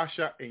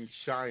Russia and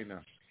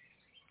China.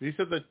 These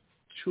are the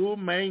two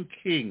main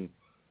kings,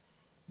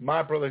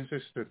 my brother and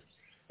sister.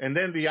 And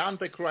then the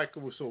Antichrist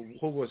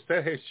who will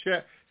set his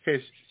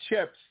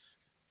ships,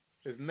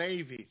 his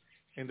navy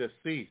in the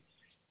sea.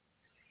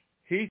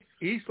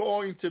 He's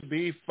going to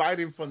be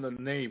fighting from the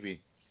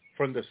navy,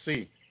 from the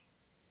sea.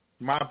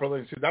 My brother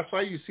and sister. That's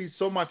why you see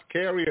so much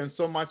carrier and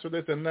so much of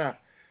this and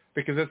that.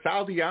 Because it's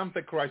how the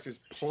Antichrist is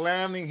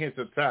planning his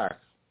attacks.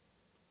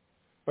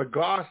 But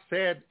God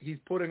said he's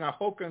putting a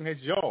hook in his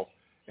jaw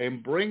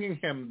and bringing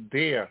him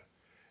there.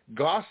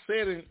 God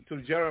said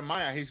to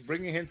Jeremiah, he's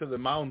bringing him to the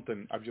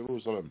mountain of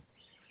Jerusalem,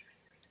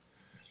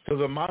 to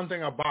the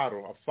mountain of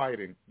battle, of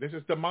fighting. This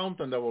is the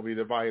mountain that will be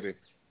divided.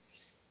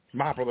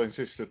 My brother and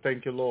sister,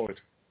 thank you, Lord.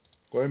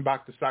 Going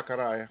back to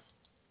Zechariah.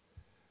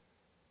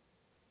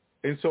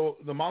 And so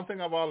the mountain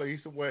of Olives,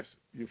 east and west,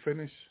 you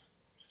finish?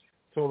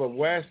 So the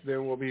west,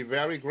 there will be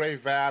very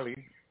great valley,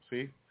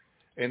 see?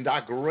 And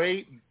that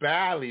great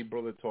valley,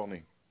 Brother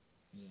Tony,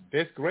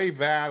 this great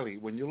valley,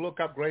 when you look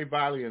up great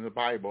valley in the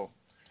Bible,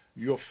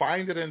 you'll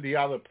find it in the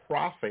other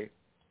prophet.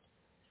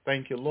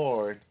 Thank you,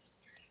 Lord.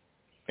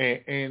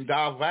 And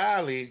that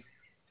valley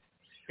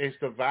is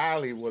the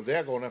valley where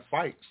they're going to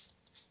fight.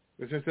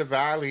 This is the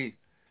valley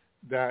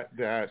that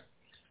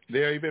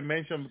they even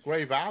mentioned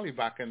Great Valley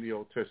back in the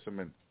Old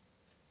Testament.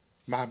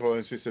 My brother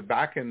and sister,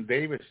 back in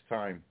David's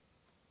time,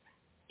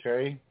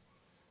 okay,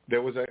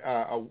 there was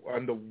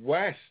on the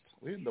west,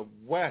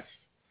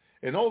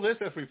 and all this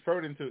is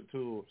referred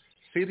to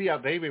city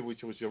of David,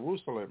 which was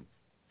Jerusalem.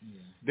 Yeah.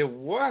 There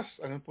was,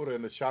 I'm going to put it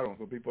in the shadow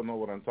so people know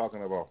what I'm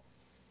talking about.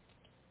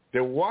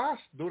 There was,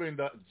 during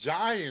the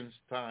giants'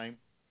 time,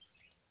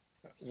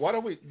 what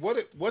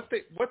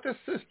the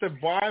Sister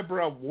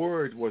Barbara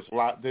word was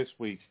like this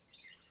week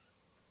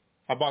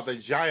about the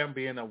giant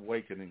being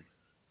awakening.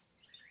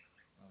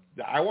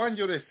 I want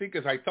you to see,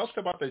 because I talked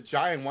about the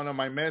giant, one of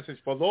my messages.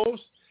 For those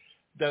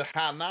that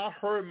have not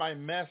heard my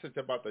message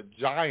about the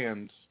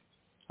giants,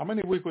 how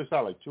many weeks was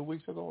that, like 2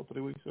 weeks ago or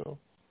 3 weeks ago?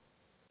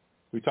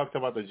 We talked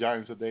about the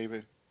giants of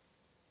David.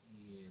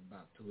 Yeah,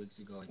 about 2 weeks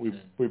ago.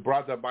 We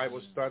brought the Bible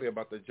study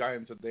about the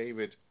giants of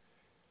David,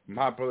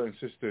 my brother and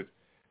sister.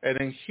 And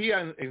then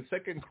here in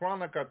 2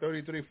 Chronicles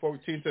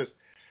 33:14 says,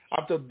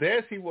 after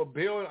this he will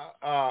build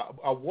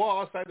a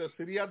wall outside the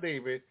city of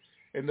David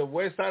in the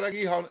west side of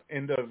Gihon,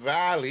 in the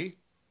valley,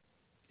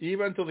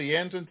 even to the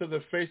entrance to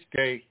the fish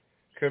gate,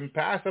 can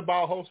pass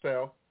about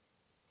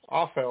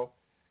Ophel,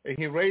 and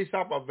he raised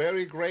up a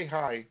very great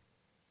height,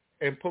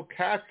 and put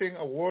casting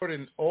a word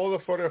in all the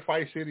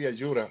fortified city of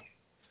Judah.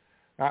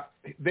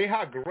 They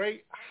had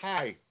great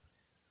height.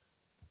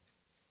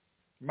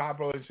 My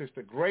brother and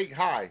sister, great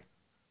height.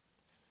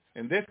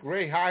 And this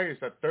great height is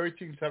at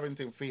 13,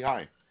 17 feet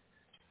high.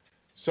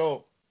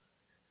 So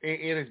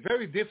it is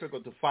very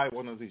difficult to fight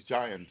one of these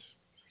giants.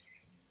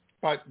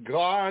 But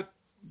God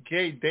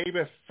gave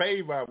David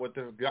favor with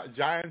the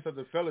giants of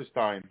the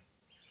Philistine.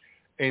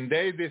 And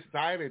they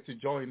decided to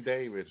join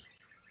David.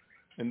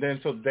 And then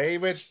so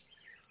David,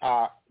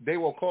 they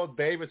were called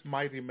David's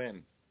mighty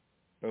men.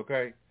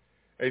 Okay?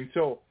 And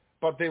so,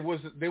 but there was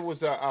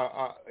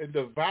in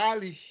the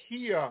valley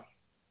here,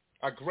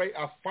 a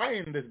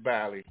fire in this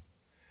valley.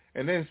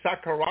 And then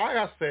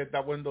Zechariah said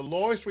that when the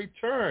Lord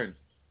returned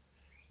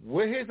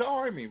with his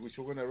army, which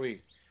we're going to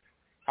read,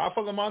 half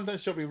of the mountain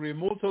shall be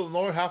removed to the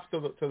north, half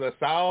to the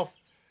south.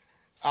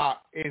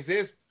 Is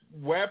this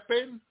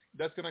weapon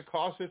that's going to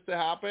cause this to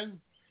happen?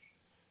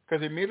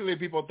 Because immediately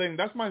people think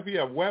that might be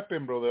a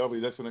weapon, Brother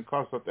Elby, that's going to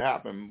cause that to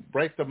happen.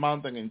 Break the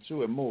mountain in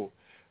two and move.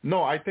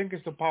 No, I think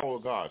it's the power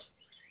of God.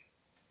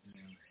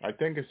 I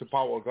think it's the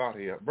power of God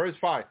here. Verse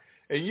 5,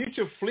 and you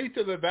shall flee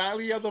to the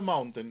valley of the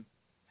mountain,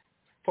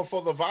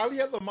 for the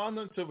valley of the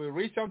mountain shall be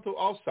reached unto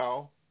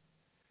also.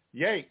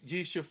 Yea,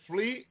 ye shall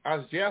flee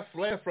as ye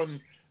fled from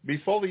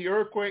before the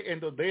earthquake in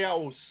the day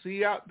of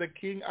Uzziah, the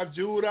king of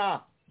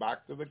Judah.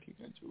 Back to the king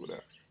of Judah.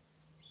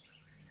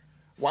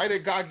 Why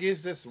did God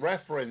give this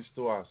reference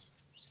to us?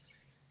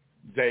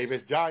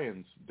 David's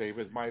giants,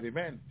 David's mighty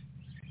men.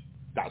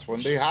 That's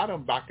when they had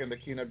them back in the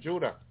king of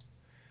Judah.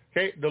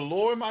 Okay, the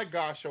Lord my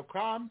God shall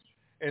come,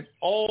 and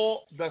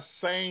all the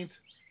saints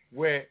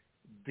with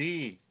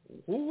thee.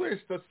 Who is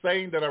the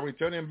saint that are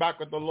returning back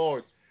with the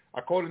Lord?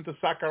 According to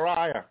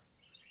Zechariah,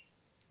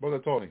 Brother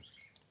Tony.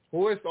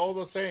 Who is all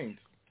the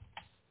saints?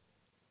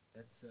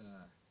 That's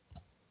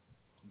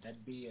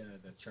that'd be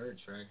the church,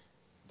 right?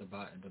 The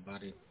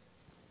body.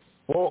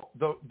 Well,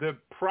 the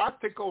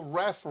practical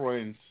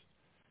reference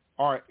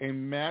are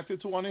in Matthew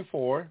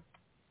 24.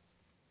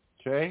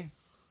 Okay,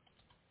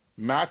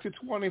 Matthew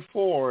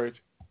 24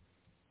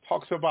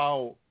 talks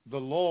about the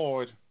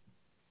Lord.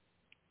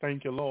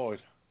 Thank you,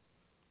 Lord.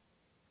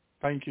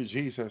 Thank you,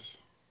 Jesus.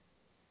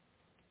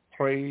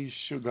 Praise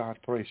you, God.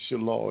 Praise you,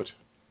 Lord.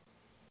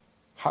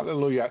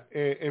 Hallelujah.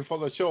 And for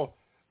the show,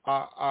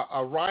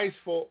 arise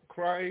for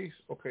Christ.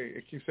 Okay,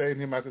 it keeps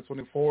saying in Matthew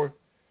 24.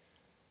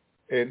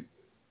 And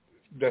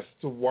that's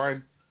to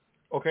one.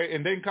 Okay,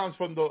 and then comes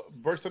from the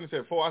verse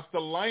 27. For as the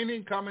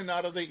lightning coming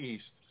out of the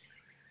east,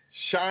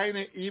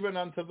 shining even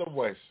unto the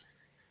west,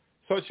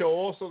 so shall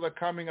also the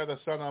coming of the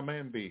Son of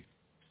Man be.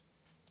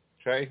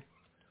 Okay?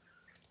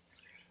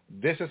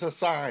 This is a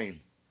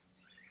sign.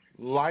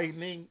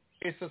 Lightning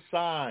is a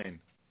sign,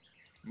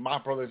 my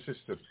brother and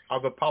sister,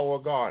 of the power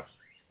of God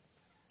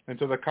and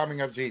to the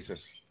coming of Jesus.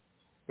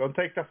 Don't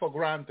take that for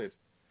granted,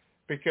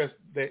 because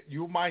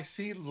you might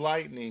see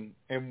lightning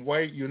in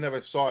way you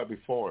never saw it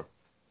before.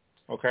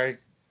 Okay?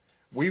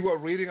 We were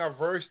reading a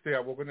verse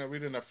there. We're going to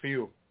read in a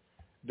few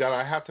that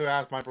I have to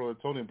ask my brother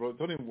Tony,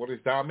 what does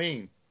that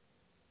mean?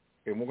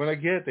 And we're going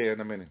to get there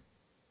in a minute.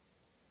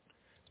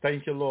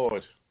 Thank you,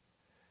 Lord.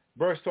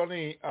 Verse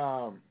 28.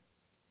 I'm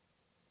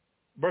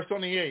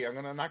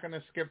not going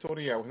to skip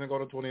 28. We're going to go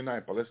to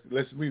 29, but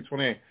let's read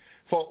 28.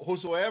 For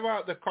whosoever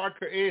the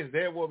carcass is,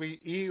 there will be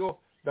eagle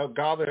that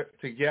gather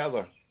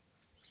together.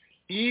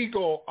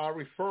 Eagle are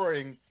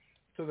referring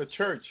to the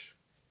church.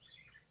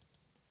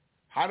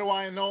 How do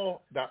I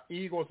know that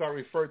eagles are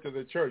referred to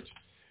the church?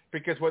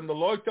 Because when the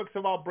Lord talks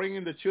about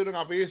bringing the children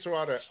of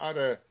Israel out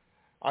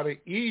of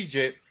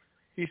Egypt,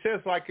 he says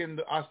like in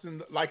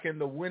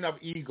the wind of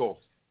eagle,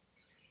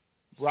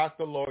 brought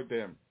the Lord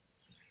them.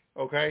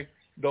 Okay?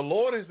 The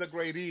Lord is the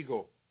great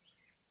eagle.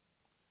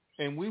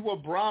 And they were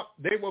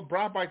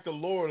brought by the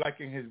Lord like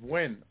in his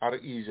wind out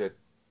of Egypt.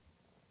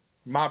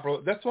 My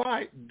brother, that's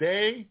why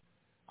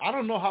I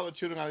don't know how the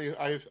children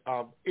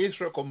of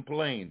Israel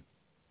complain.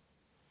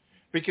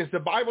 Because the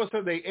Bible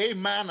says they ate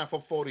manna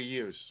for 40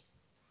 years.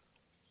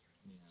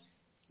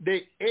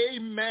 They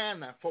ate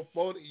manna for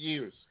 40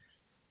 years.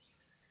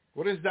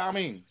 What does that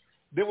mean?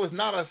 There was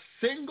not a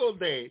single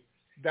day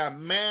that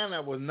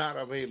manna was not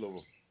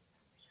available.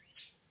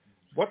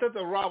 What did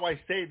the rabbi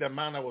say that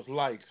manna was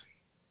like?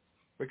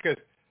 Because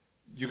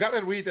you got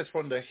to read this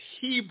from the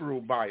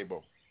Hebrew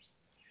Bible.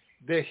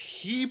 The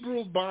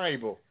Hebrew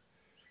Bible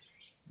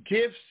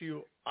gives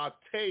you a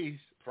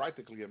taste,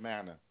 practically a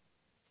manna,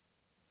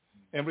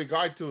 in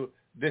regard to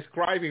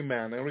describing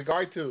manna, in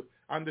regard to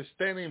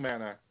understanding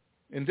manna.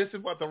 And this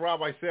is what the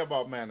rabbi said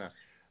about manna.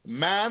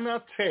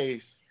 Manna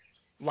tastes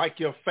like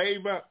your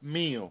favorite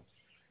meal,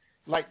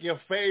 like your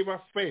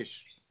favorite fish,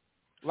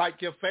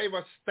 like your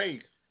favorite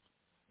steak,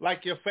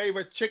 like your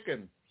favorite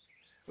chicken,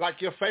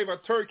 like your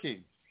favorite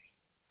turkey.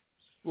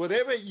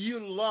 Whatever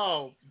you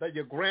love that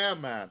your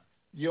grandma,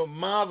 your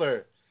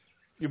mother,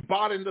 you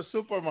bought in the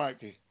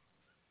supermarket,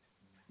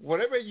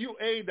 whatever you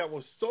ate that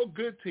was so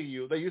good to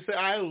you that you say,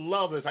 I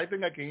love this, I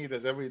think I can eat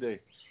this every day.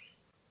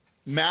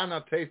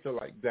 Manna tasted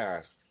like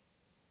that.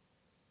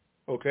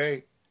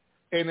 Okay?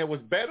 And it was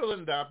better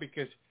than that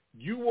because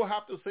you will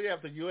have to say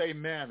after you ate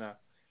manna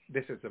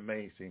This is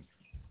amazing.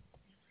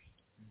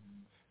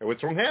 It was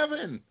from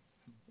heaven.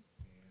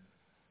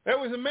 It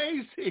was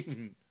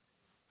amazing.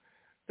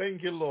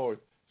 Thank you, Lord.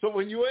 So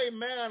when you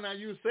amen and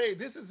you say,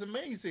 this is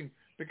amazing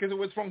because it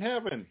was from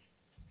heaven,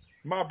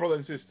 my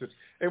brothers and sisters.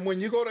 And when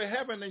you go to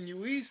heaven and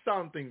you eat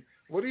something,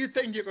 what do you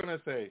think you're going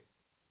to say?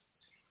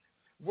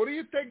 What do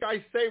you think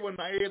I say when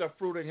I eat a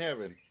fruit in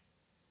heaven?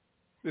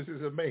 This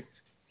is amazing.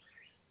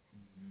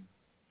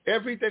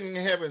 Everything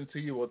in heaven to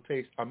you will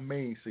taste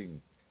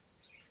amazing.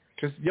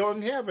 Because you're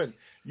in heaven.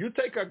 You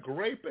take a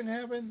grape in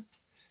heaven.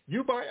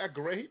 You buy a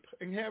grape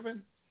in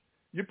heaven.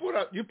 You put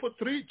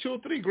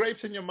 2-3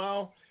 grapes in your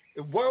mouth.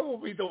 What will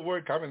be the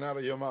word coming out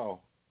of your mouth?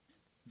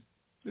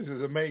 This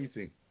is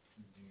amazing.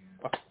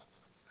 Yeah.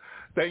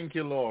 Thank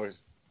you, Lord.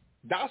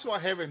 That's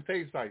what heaven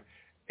tastes like.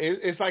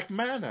 It's like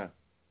manna.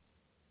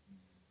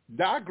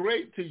 That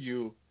grape to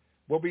you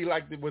will be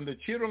like when the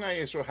children of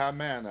Israel had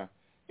manna,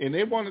 and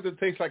they wanted to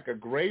taste like a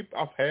grape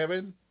of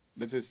heaven.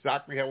 That's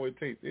exactly how it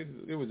tastes.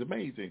 It was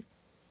amazing.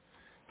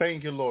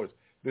 Thank you, Lord.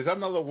 There's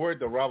another word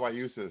the rabbi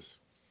uses.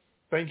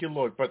 Thank you,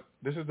 Lord. But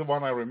this is the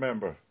one I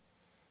remember.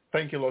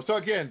 Thank you, Lord. So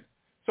again,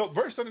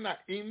 verse 39,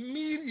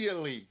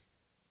 immediately.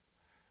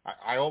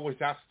 I always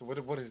ask, what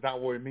does that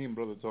word mean,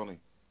 Brother Tony?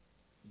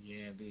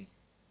 Yeah,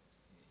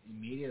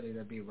 immediately.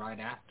 That'd be right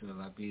after.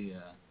 That'd be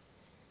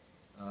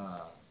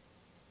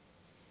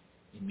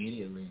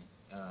immediately.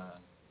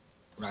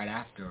 Right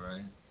after,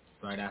 right?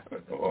 Right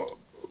after.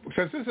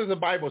 Since this is a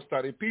Bible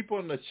study, people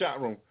in the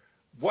chat room,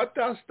 what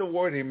does the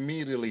word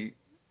immediately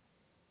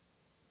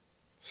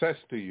says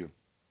to you?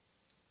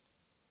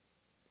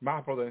 My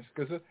brothers,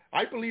 because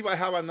I believe I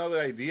have another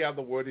idea of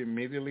the word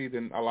immediately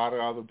than a lot of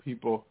other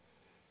people.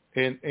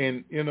 And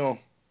you know,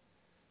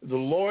 the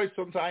Lord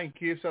sometimes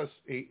gives us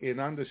an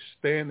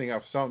understanding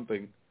of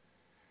something.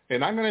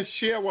 And I'm going to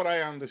share what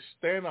I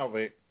understand of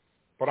it,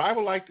 but I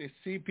would like to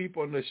see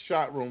people in the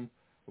chat room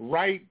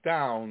write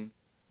down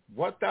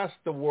what does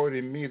the word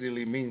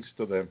immediately means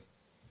to them.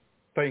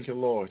 Thank you,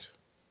 Lord.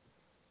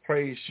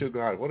 Praise you,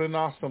 God. What an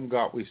awesome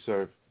God we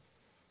serve.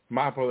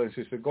 My brother and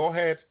sister, go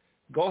ahead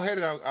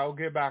and I'll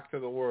get back to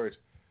the word.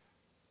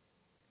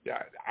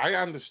 Yeah, I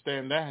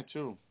understand that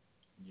too.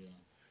 Yeah.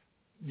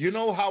 You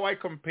know how I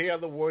compare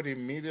the word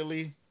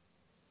immediately?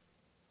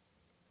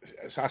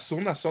 As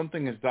soon as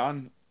something is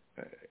done,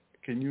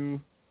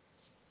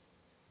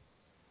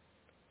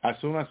 as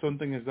soon as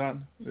something is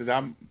done,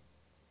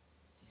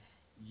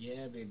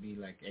 yeah, maybe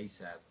like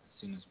ASAP, as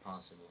soon as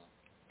possible.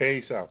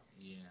 ASAP.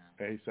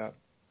 Yeah.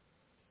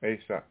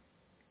 ASAP.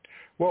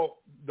 Well,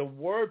 the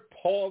word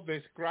Paul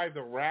described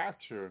the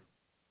rapture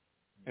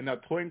in a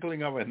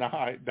twinkling of an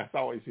eye. That's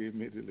how I see it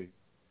immediately.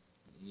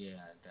 Yeah,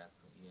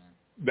 definitely, yeah.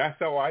 That's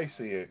how I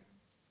see it.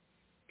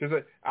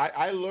 Because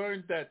I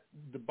learned that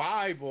the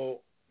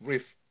Bible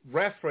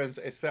reference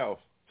itself.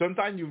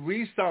 Sometimes you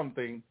read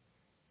something,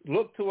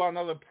 look to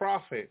another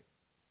prophet,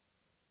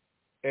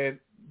 and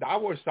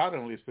that word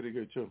suddenly is pretty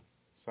good too.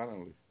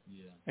 Suddenly.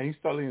 Yeah.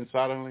 Instantly and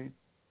suddenly.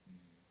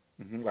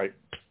 Mm-hmm. Like,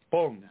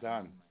 boom,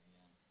 done.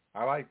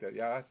 Yeah. I like that.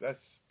 Yeah, that's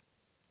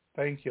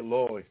thank you,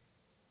 Lord.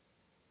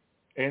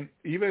 And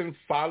even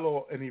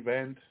follow an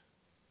event.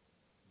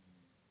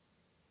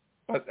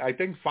 But I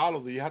think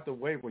follow, you have to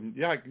wait.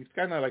 It's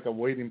kind of like a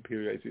waiting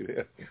period, I see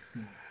there.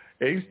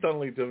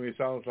 Instantly to me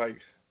sounds like,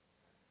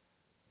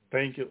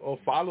 thank you, or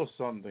follow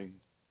something.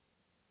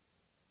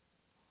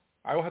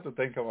 I will have to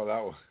think about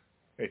that one.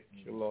 Thank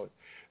you, Lord.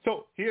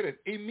 So here it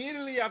is.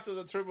 Immediately after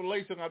the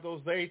tribulation of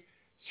those days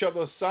shall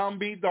the sun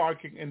be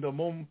darkened and the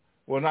moon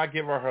will not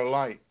give her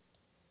light.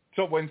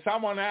 So when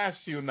someone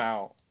asks you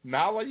now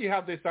that you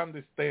have this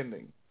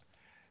understanding,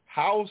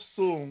 how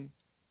soon,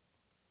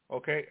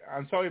 okay,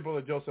 I'm sorry,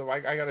 Brother Joseph, I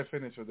got to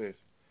finish with this.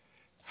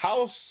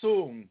 How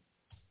soon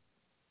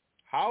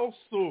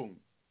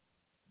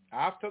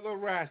after the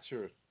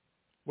rapture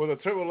will the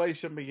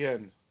tribulation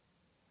begin,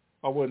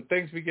 or when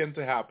things begin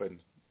to happen?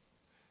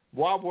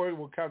 What word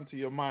will come to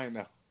your mind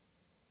now?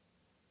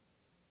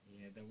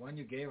 Yeah, the one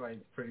you gave is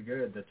pretty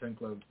good, the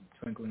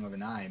twinkling of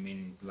an eye. I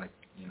mean, like,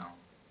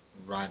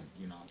 right,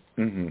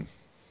 Mm-hmm.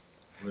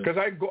 Because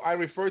I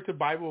refer to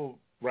Bible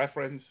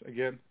reference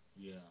again.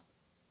 Yeah.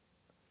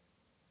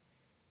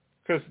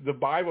 Because the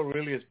Bible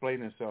really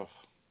explains itself.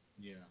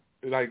 Yeah.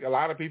 Like a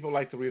lot of people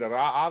like to read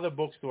other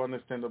books to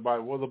understand the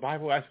Bible. Well, the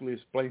Bible actually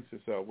explains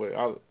itself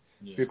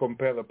if you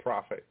compare the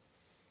prophet.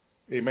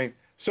 Amen.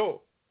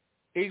 So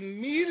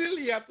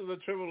immediately after the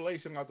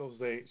tribulation of those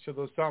days, shall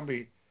the sun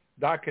be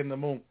dark in the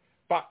moon.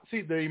 But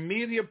see, the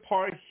immediate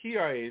part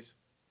here is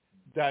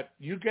that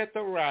you get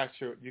the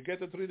rapture, you get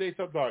the 3 days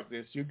of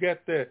darkness, you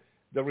get the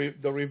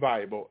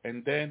revival,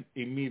 and then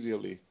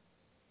immediately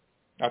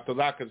after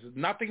that, because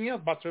nothing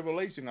else but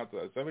tribulation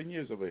after that, 7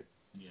 years of it.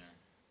 Yeah.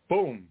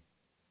 Boom.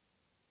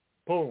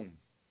 Boom.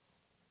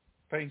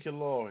 Thank you,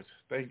 Lord.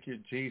 Thank you,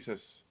 Jesus.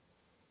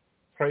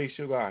 Praise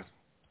you, God.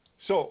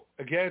 So,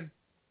 again,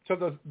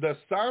 the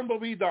sun will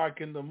be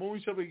darkened, the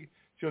moon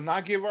shall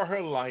not give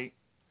her light.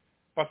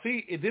 But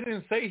see, it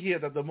didn't say here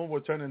that the moon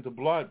will turn into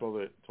blood,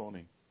 Brother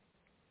Tony.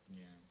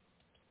 Yeah.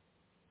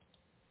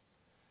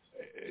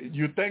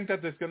 You think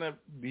that the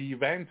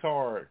events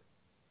are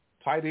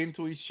tied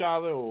into each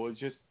other, or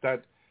just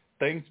that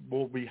things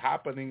will be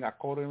happening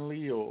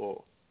accordingly,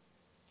 or?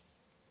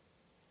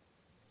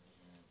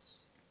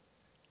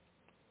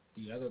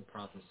 The other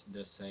prophets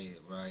that say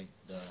it, right?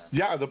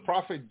 The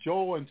prophet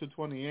Joel in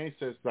 2:28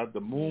 says that the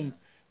moon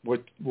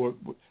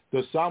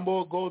the sun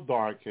will go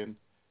darkened,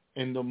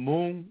 and the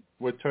moon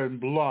will turn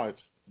blood.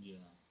 Yeah.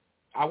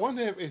 I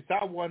wonder if is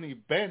that one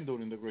event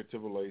during the Great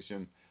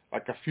Tribulation,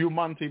 like a few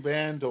month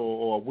event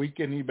or a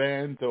weekend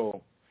event,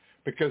 or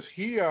because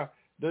here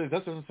it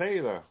doesn't say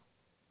that.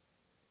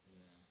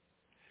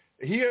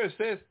 Yeah. Here it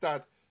says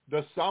that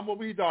the sun will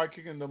be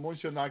darkened and the moon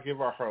shall not give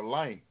her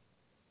light.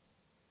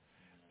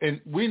 And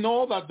we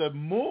know that the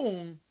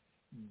moon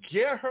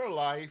get her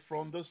light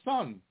from the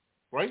sun,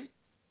 right?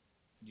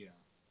 Yeah.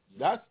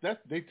 That's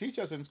they teach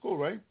us in school,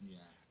 right? Yeah.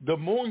 The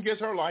moon gets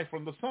her light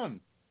from the sun.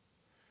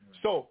 Right.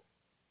 So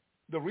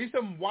the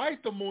reason why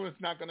the moon is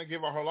not going to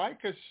give her light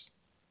because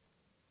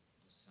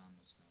the sun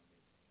is going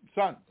to be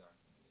dark.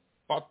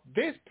 But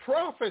this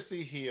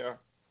prophecy here,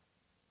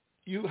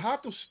 you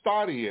have to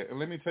study it, and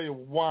let me tell you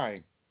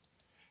why.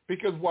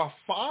 Because what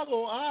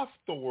follow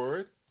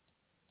afterward,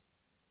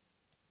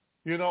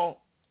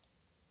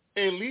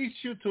 it leads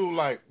you to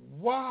like,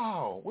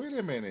 wow, wait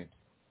a minute.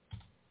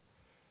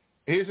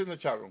 Here's in the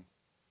chat room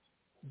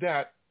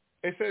that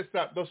it says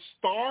that the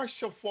star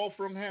shall fall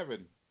from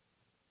heaven.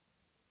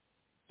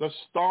 The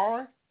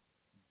star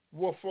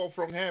will fall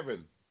from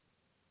heaven.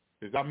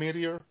 Is that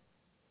meteor?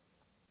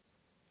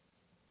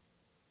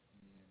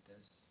 Yeah,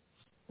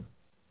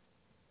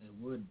 it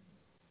would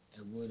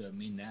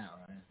mean that,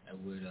 right? It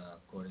would,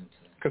 according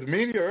to... Because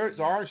meteors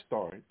are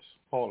stars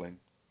falling.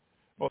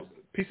 Well,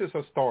 pieces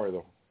of star,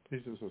 though.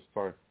 Pieces of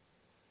star. Okay.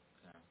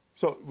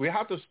 So we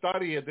have to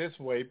study it this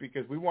way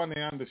because we want to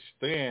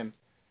understand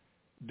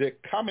the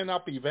coming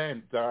up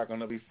events that are going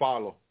to be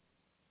followed.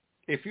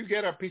 If you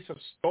get a piece of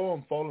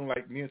stone falling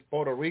like near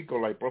Puerto Rico,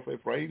 like Prophet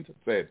Ephraim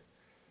said,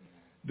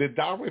 did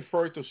that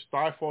refer to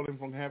star falling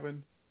from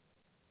heaven?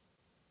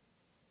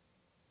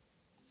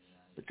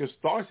 Because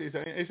stars,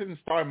 isn't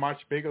star much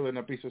bigger than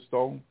a piece of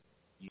stone?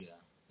 Yeah,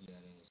 it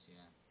is,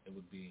 yeah. It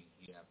would be,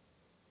 yeah.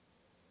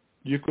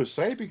 You could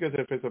say because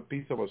if it's a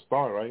piece of a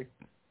star, right?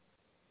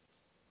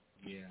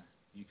 Yeah,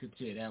 you could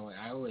see it that way.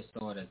 I always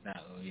thought it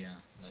that way, yeah.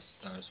 That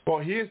stars. Well,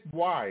 here's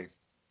why.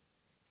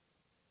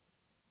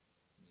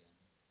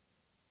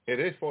 Yeah. It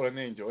is for an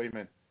angel,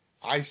 amen.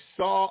 I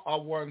saw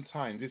at one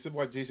time, this is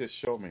what Jesus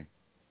showed me.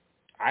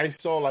 I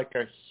saw like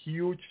a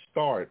huge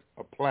star,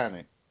 a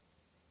planet.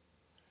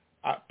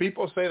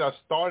 People say that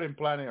star and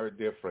planet are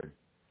different.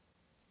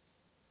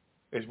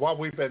 It's what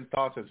we've been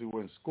taught since we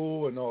were in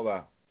school and all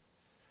that.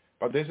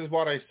 But this is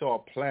what I saw, a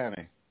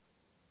planet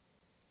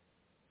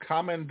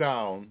coming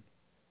down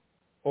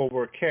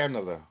over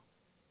Canada,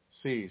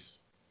 seas.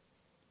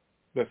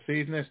 The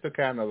seas next to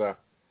Canada.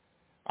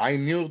 I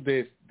knew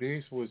this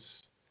was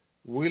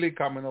really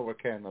coming over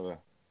Canada.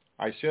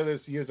 I shared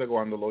this years ago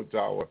on the Lord's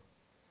Hour.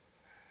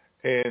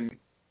 And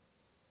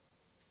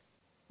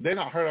then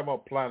I heard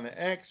about Planet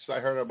X. I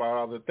heard about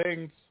other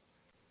things.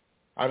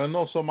 I don't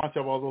know so much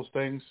about those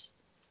things.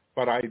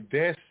 But I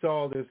just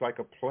saw this like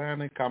a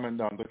planet coming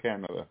down to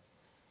Canada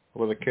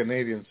over the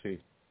Canadian Sea.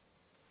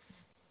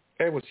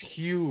 It was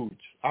huge.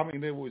 I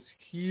mean, it was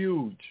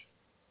huge.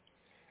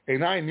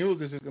 And I knew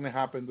this is going to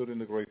happen during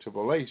the Great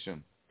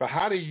Tribulation. But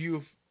how do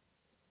you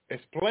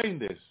explain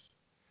this?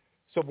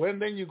 So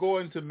then you go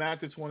into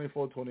Matthew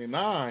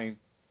 24:29,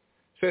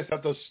 says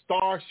that the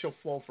star shall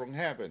fall from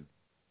heaven.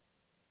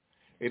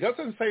 It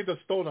doesn't say the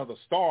stone of the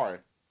star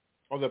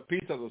or the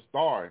piece of the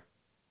star.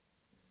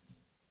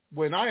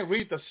 When I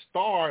read the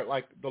star,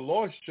 like the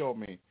Lord showed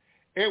me,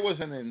 it was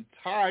an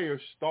entire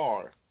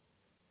star.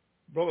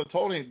 Brother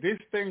Tony, this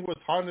thing was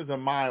hundreds of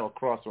miles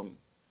across from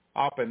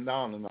up and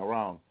down and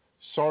around,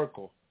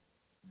 circle,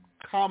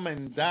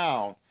 coming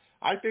down.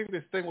 I think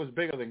this thing was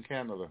bigger than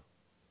Canada.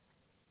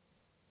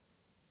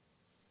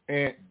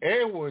 And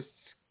it was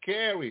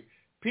scary.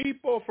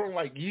 People from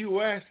like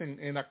U.S.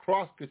 and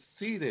across could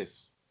see this.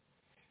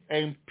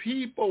 And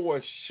people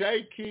were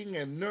shaking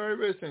and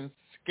nervous and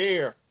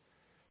scared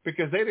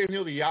because they didn't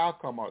know the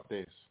outcome of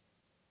this.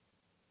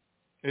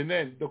 And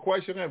then the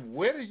question is,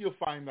 where did you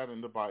find that in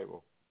the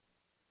Bible?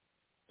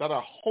 That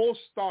a whole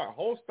star,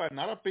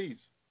 not a piece,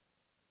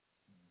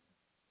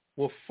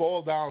 will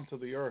fall down to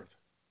the earth.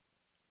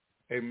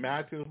 In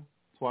Matthew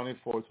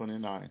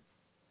 24:29.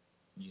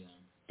 Yeah.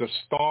 The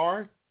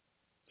star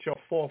shall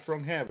fall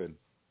from heaven,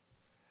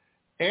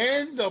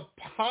 and the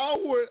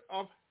power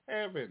of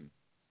heaven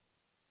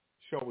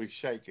shall be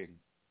shaken.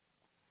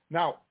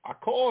 Now,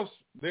 of course,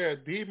 there are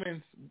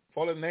demons,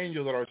 fallen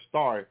angels that are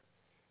stars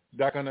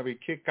that are going to be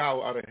kicked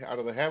out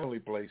of the heavenly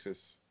places.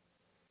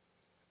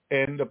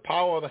 And the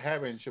power of the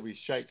heaven shall be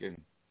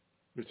shaken,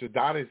 which is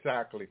that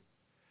exactly.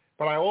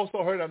 But I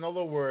also heard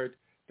another word,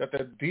 that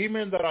the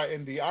demons that are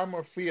in the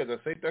armor field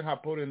that Satan has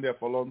put in there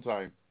for a long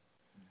time,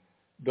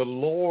 the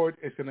Lord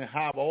is going to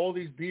have all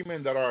these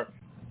demons that are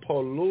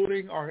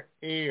polluting our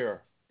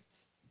air,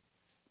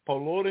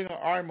 polluting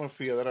our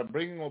atmosphere, that are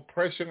bringing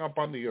oppression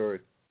upon the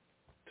earth,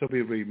 to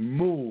be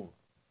removed.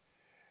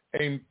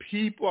 And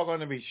people are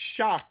going to be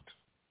shocked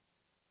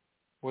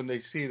when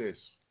they see this,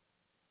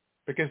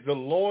 because the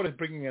Lord is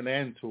bringing an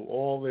end to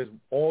all this,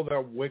 all their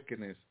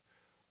wickedness,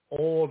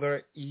 all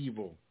their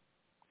evil.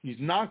 He's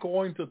not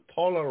going to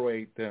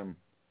tolerate them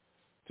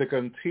to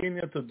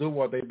continue to do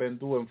what they've been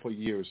doing for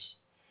years,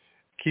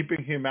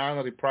 keeping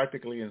humanity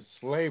practically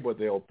enslaved with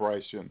their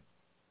oppression.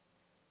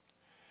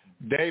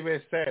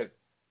 David said,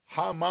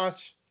 how much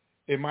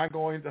am I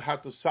going to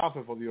have to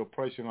suffer for the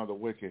oppression of the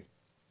wicked?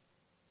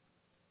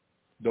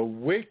 The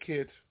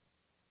wicked,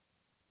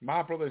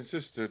 my brother and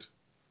sister,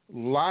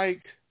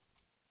 like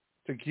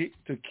to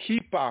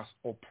keep us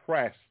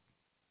oppressed.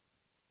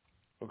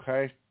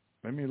 Okay?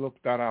 Let me look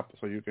that up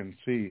so you can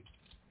see,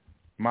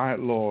 my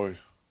Lord,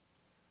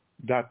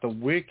 that the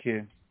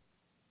wicked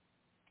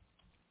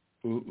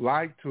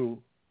like to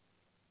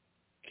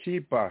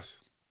keep us,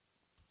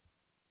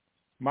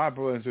 my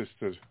brothers and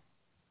sisters,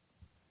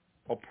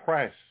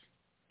 oppressed.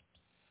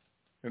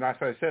 And as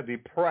I said,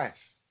 depressed.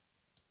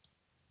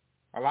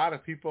 A lot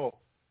of people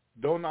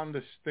don't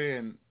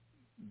understand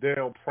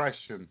their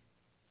oppression.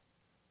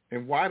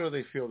 And why do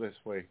they feel this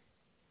way?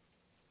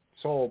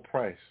 So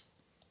oppressed,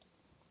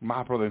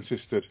 my brother and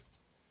sister.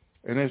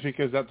 And it's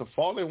because that the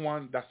fallen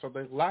one, that's what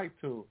they like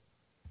to.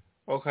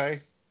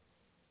 Okay?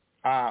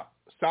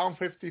 Psalm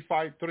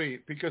 55:3,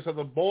 because of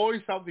the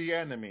voice of the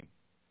enemy,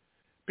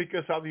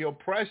 because of the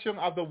oppression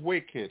of the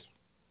wicked.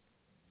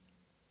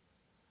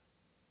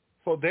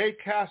 For they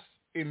cast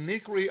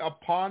iniquity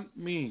upon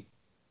me,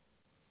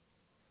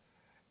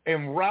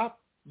 and wrath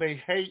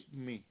they hate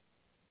me.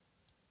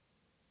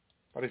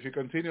 But if you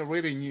continue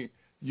reading,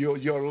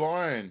 you'll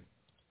learn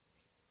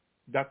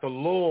that the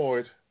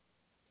Lord,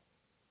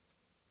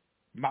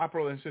 my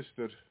brother and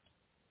sister,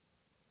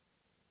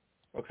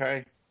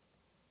 okay,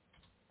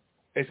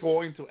 is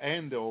going to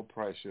end the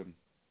oppression.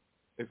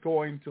 It's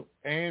going to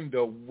end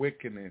the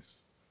wickedness.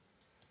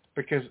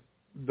 Because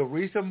the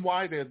reason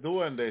why they're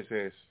doing this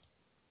is,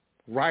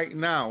 right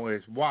now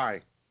is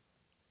why?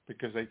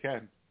 Because they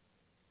can.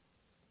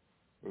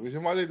 The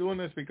reason why they're doing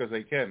this is because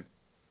they can.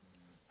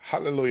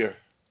 Hallelujah.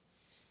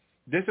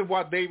 This is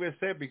what David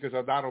said because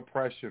of that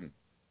oppression.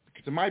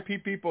 Because there might be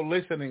people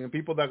listening and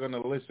people that are going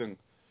to listen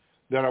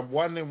that are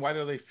wondering why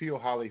do they feel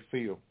how they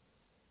feel.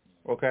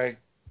 Okay?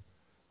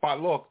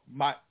 But look,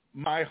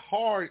 my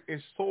heart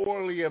is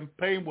sorely in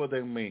pain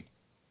within me.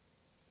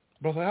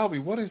 Brother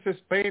Elby, what is this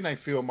pain I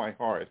feel in my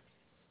heart?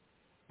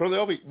 Brother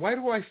Elby, why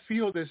do I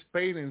feel this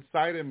pain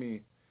inside of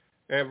me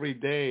every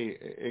day?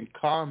 It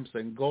comes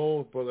and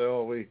goes, Brother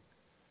Elby.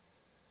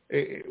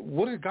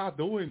 What is God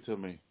doing to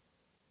me?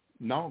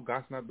 No,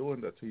 God's not doing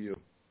that to you.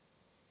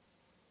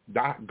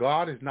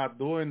 God is not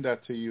doing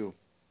that to you.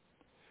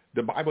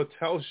 The Bible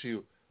tells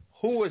you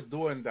who is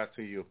doing that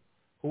to you.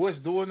 Who is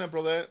doing it,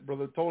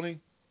 Brother Tony?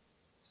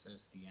 Says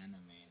the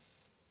enemy.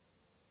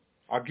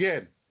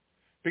 Again,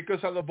 because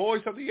of the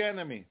voice of the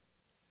enemy,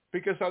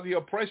 because of the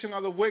oppression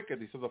of the wicked,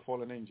 this is the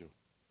fallen angel.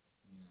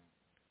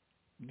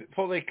 Yeah.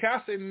 For they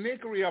cast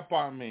iniquity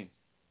upon me.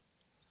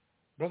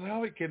 Brother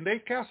Ellie, can they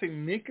cast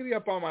iniquity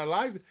upon my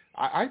life?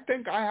 I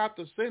think I have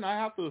to sin. I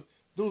have to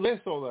do this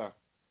or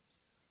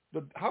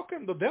that. How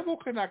can the devil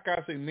cannot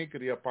cast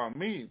iniquity upon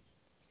me?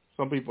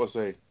 Some people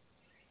say.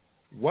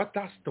 What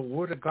does the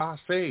Word of God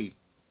say?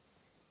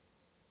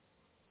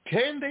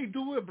 Can they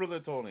do it, Brother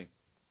Tony?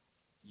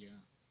 Yeah.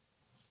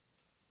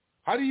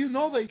 How do you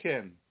know they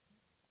can?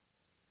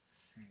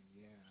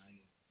 Yeah,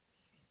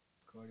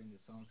 according to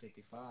Psalm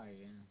 55,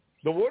 yeah.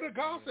 The Word of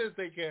God says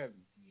they can.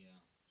 Yeah.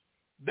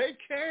 They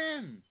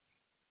can.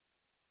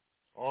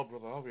 Oh,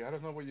 Brother Harvey, I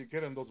don't know where you're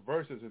getting those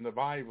verses in the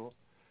Bible.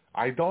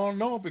 I don't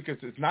know because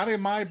it's not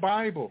in my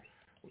Bible.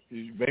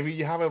 Maybe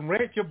you haven't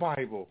read your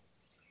Bible.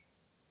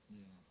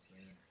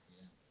 Yeah.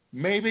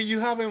 Maybe you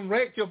haven't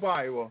read your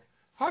Bible.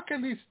 How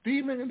can these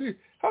demons,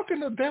 how can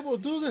the devil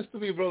do this to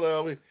me, Brother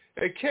Elvis?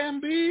 It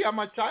can't be. I'm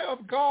a child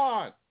of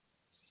God.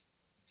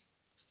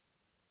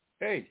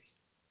 Hey,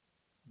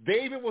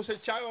 David was a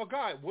child of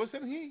God,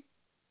 wasn't he?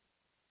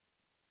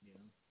 Yeah.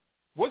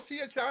 Was he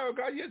a child of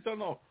God? Yes or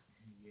no?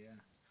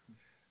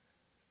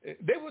 Yeah.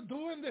 They were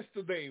doing this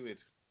to David.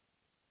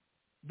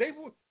 They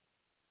were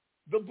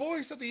the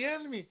voice of the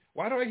enemy.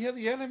 Why do I hear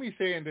the enemy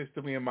saying this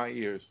to me in my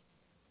ears?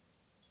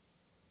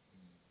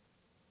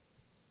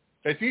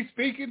 Is he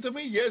speaking to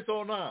me? Yes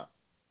or no?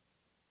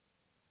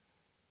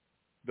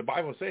 The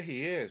Bible says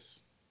he is.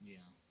 Yeah.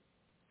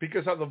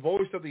 Because of the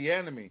voice of the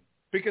enemy.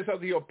 Because of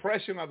the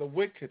oppression of the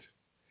wicked.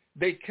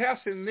 They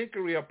cast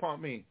iniquity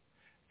upon me.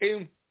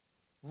 In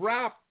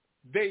wrath,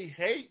 they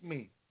hate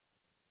me.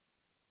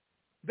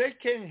 They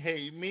can't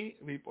hate me.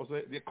 People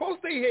say, of course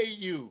they hate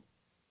you.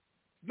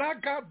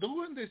 Not God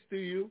doing this to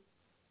you.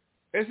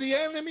 It's the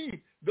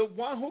enemy, the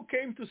one who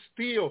came to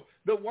steal,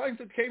 the ones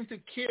that came to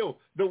kill,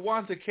 the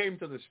ones that came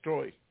to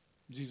destroy,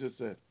 Jesus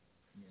said.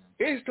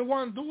 Yeah. It's the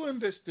one doing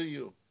this to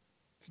you.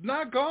 It's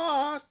not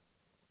God.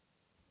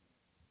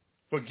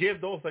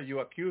 Forgive those that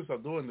you accuse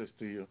of doing this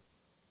to you.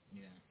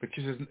 Yeah.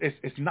 Because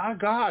it's not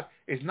God.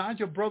 It's not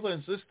your brother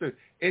and sister.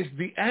 It's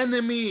the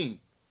enemy.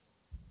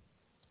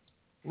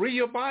 Read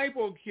your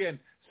Bible again.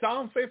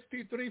 Psalm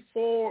 53,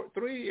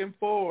 3 and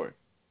 4. Yeah.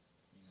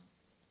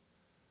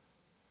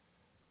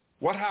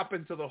 What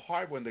happened to the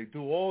heart when they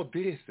do all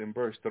this in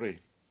verse 3?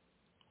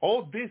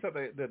 All this that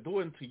they're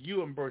doing to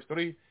you in verse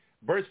 3.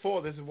 Verse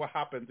 4, this is what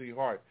happened to your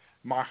heart.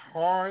 My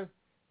heart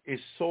is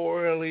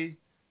sorely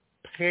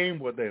pained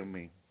within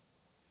me.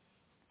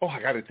 Oh,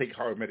 I got to take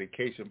heart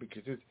medication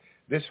because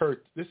this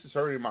hurts. This is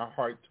hurting my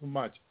heart too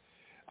much.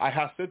 I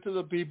have said to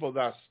the people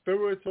that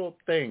spiritual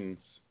things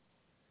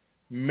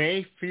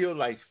may feel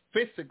like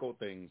physical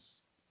things.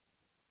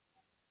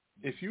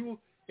 If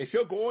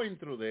you're going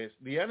through this,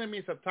 the enemy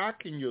is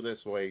attacking you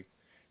this way.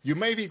 You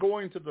may be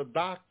going to the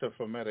doctor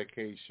for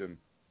medication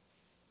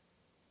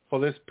for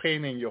this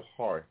pain in your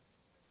heart.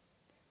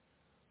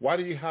 Why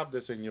do you have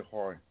this in your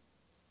heart?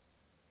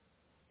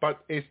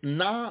 But it's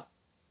not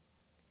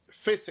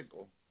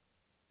physical.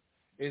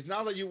 It's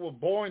not that you were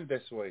born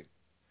this way.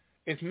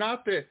 It's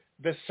not the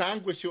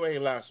sandwich you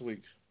ate last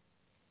week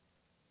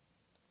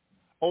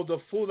or the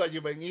food that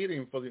you've been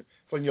eating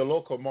from your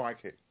local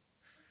market.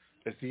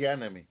 It's the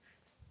enemy.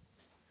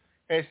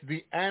 It's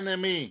the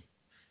enemy.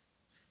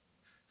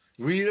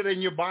 Read it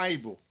in your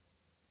Bible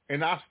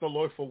and ask the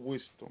Lord for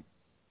wisdom.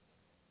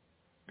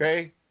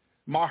 Okay?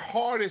 My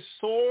heart is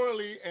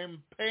sorely in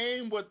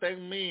pain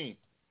within me.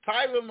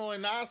 Tylenol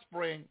and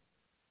aspirin.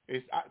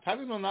 Is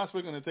Tylenol and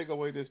aspirin going to take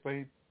away this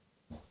pain?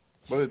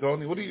 Brother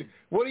Tony, what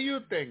do you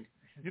think?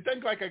 You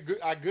think like a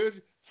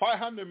good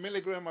 500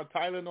 milligram of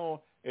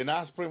Tylenol and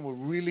aspirin will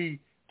really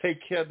take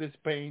care of this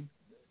pain?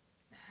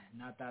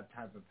 Not that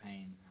type of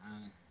pain,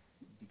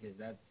 because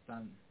that's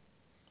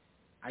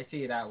I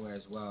see it that way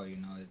as well. You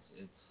know,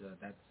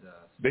 that's.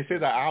 They say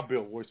that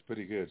Advil works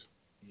pretty good.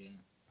 Yeah.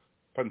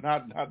 But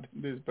not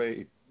in this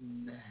pain.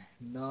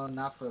 No,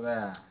 not for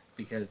that,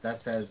 because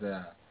that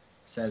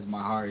says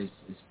my heart is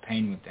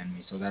pain within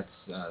me. So that's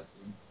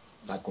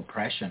like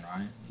oppression,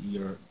 right?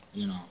 You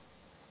know.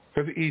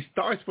 Because he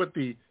starts with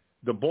the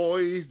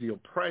boys, the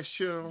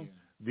oppression,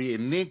 the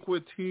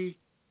iniquity,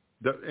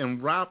 the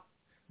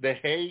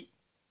hate.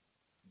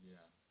 Yeah.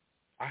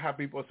 I have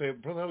people say,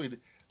 Brother,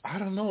 I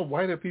don't know,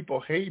 why do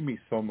people hate me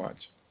so much?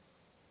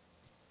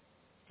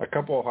 A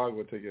couple of hug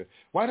would take it.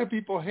 Why do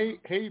people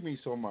hate me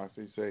so much?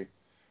 They say,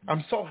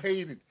 I'm so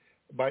hated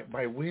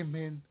by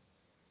women.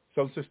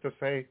 Some sisters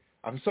say,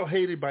 I'm so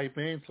hated by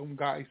men. Some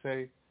guys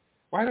say,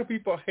 why do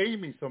people hate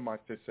me so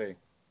much? They say,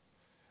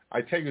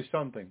 I tell you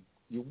something.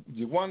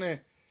 You want to,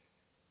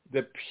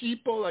 the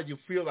people that you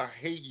feel that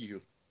hate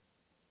you,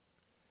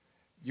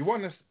 you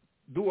want to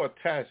do a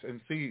test and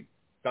see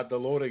that the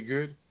Lord is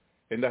good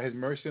and that his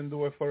mercy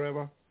endure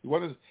forever. You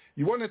want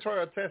to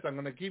try a test. I'm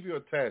going to give you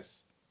a test.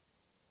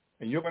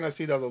 And you're going to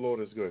see that the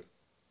Lord is good.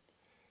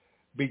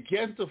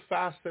 Begin to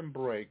fast and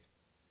break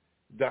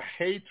the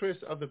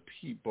hatred of the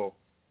people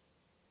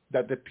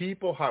that the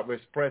people have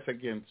expressed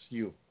against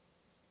you.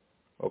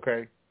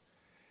 Okay?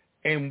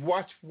 And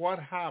watch what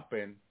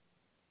happened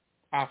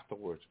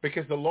afterwards.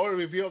 Because the Lord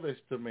revealed this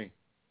to me.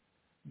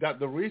 That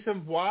the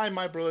reason why,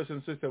 my brothers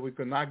and sisters, we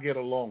could not get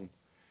along,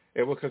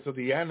 it was because of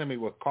the enemy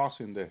was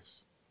causing this.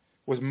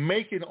 Was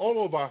making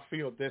all of us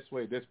feel this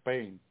way, this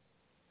pain.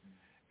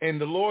 And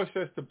the Lord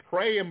says to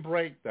pray and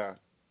break that.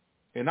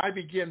 And I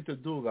begin to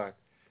do that.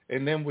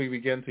 And then we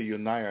begin to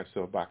unite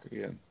ourselves back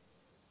again.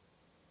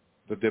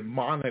 The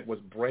demonic was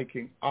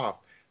breaking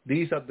up.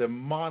 These are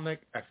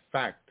demonic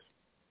effects.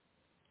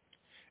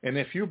 And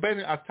if you've been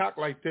attacked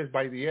like this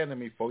by the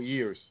enemy for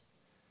years,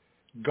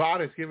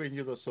 God is giving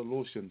you the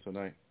solution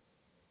tonight.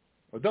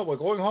 We're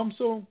going home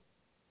soon.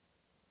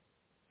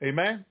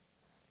 Amen?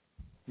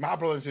 My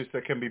brother and sister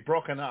can be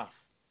broken off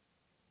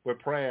with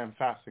prayer and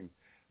fasting.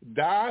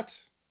 That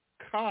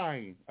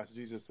kind, as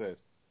Jesus said,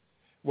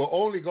 will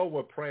only go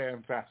with prayer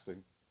and fasting.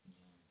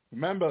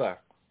 Remember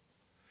that.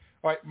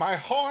 All right, my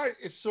heart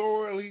is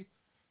sorely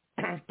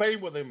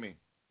pained within me.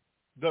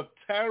 The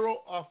terror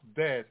of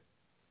death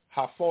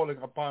have fallen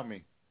upon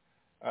me.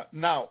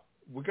 Now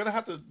we're gonna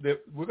have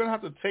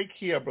to take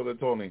here, Brother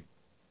Tony.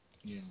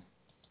 Yeah.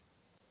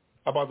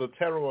 About the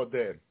terror of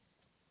death,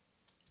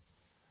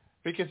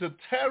 because the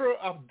terror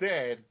of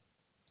death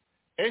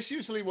is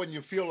usually when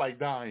you feel like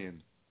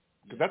dying.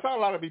 Yeah. That's how a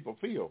lot of people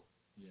feel.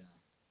 Yeah.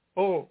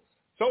 Oh,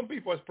 some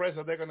people express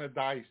that they're gonna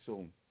die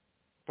soon,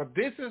 but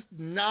this is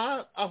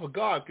not of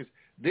God, because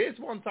there's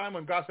one time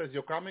when God says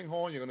you're coming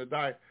home, you're gonna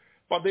die,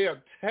 but they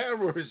are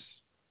terrors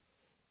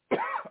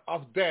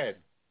of death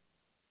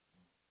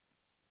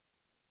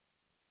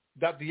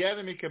that the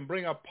enemy can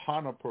bring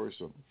upon a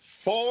person,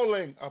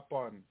 falling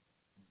upon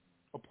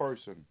a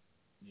person,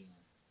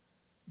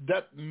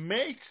 that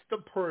makes the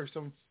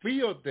person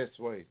feel this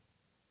way,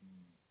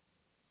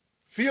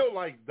 feel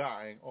like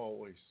dying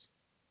always.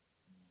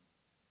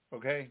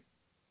 Okay?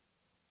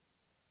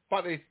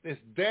 But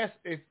it's death,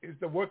 it's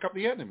the work of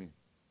the enemy.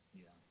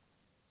 Yeah.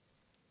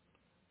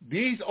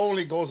 These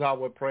only goes out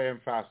with prayer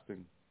and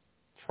fasting.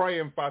 Pray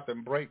and fast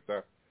and break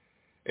that.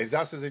 If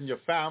that's in your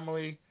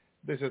family,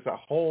 this is at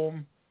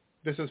home,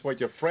 This is what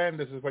your friend,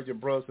 this is what your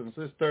brothers and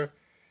sister,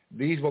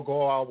 these will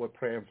go out with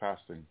prayer and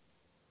fasting.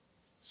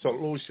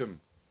 Solution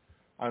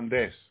on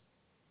this.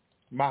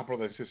 My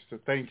brother and sister,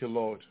 thank you,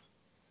 Lord.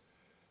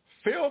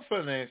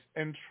 Filthiness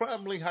and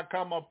trembling have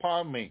come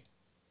upon me.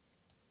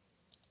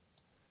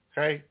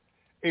 Okay?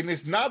 And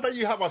it's not that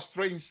you have a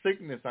strange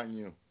sickness on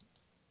you.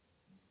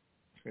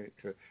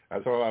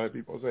 That's what a lot of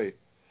people say.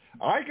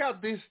 I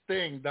got this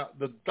thing that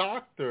the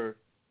doctor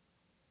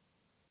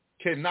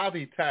cannot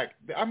detect.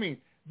 I mean,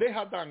 they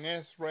have done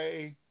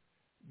X-ray.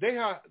 They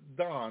have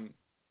done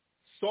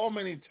so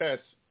many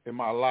tests in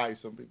my life,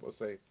 some people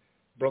say,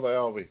 Brother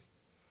Elvi,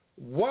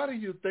 what do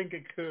you think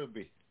it could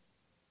be?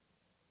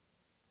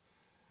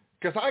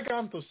 Because I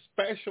gone to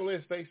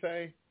specialists, they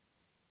say.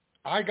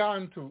 I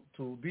gone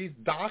to these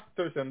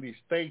doctors in these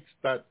states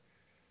that,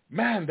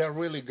 man, they're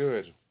really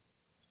good.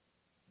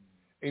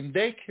 And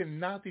they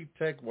cannot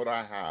detect what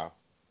I have,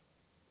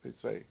 they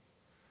say.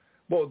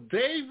 Well,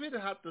 David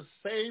had the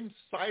same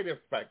side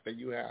effect that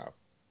you have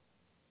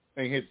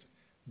in his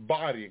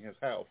body, in his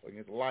health, in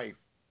his life.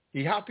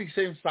 He had the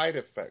same side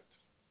effects.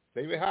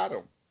 David had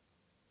them.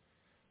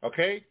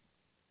 Okay?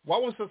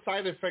 What was the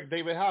side effect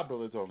David had,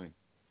 Brother Tony?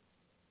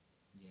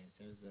 Yes,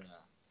 there's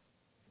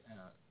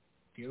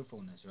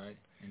fearfulness, right?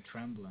 And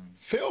trembling.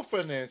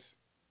 Filthiness.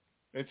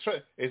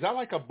 Is that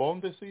like a bone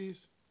disease?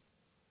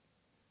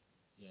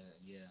 Yeah,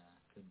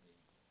 could be.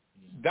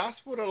 Yeah. That's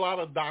what a lot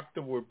of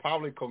doctors will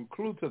probably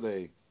conclude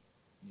today.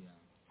 Yeah.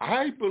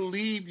 I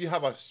believe you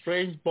have a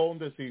strange bone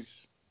disease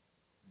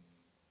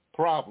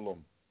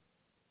problem.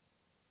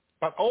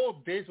 But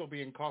all this will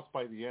be caused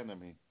by the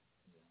enemy.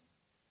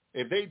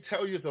 Yeah. If they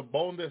tell you it's a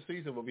bone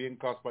disease, it will be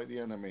caused by the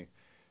enemy.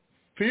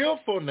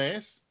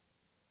 Fearfulness,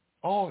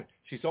 oh,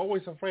 she's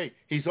always afraid.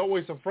 He's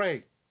always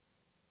afraid.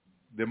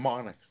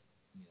 Demonic.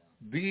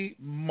 Yeah.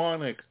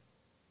 Demonic.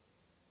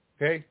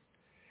 Okay?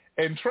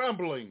 And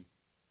trembling.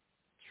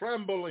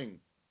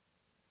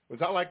 Was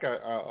that like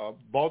a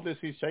bone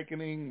disease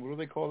shaking? What do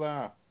they call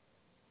that?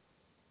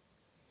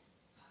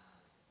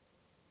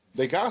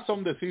 They got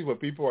some disease where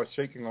people are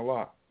shaking a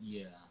lot.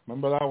 Yeah.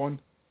 Remember that one?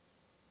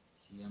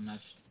 Yeah, I'm not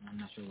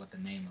sure what the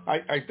name of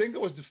it is. I think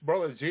it was this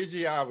brother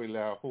Gigi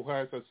Avila who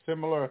has a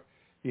similar.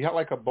 He had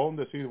like a bone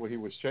disease where he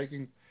was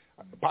shaking.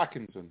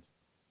 Parkinson's,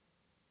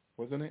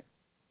 wasn't it?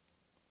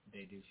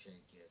 They do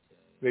shake, yes.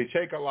 They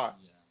shake a lot.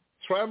 Yeah.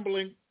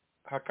 Trembling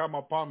had come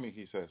upon me,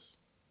 he says.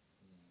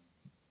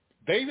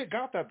 Yeah. David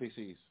got that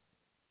disease.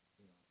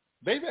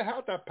 Yeah. David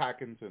had that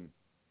Parkinson,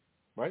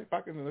 right?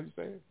 Parkinson, did you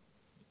say it?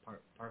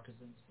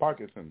 Parkinson's?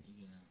 Parkinson's.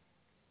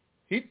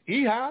 Yeah.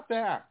 He had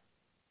that.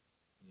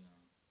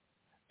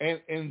 Yeah.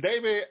 And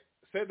David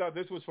said that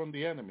this was from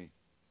the enemy.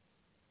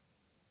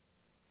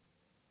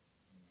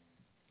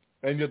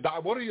 And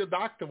what do your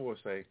doctor will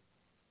say?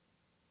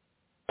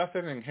 That's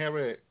an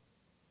inherited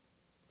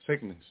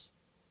sickness.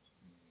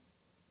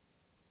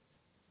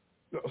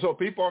 So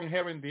people are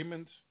inheriting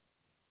demons.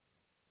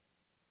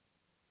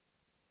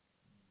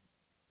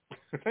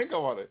 Think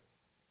about it.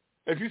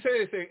 If you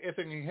say it's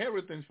an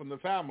inheritance from the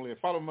family, a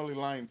family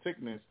line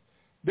sickness,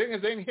 then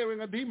it's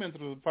inheriting a demon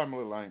through the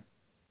family line.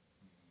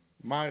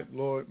 My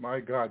Lord, my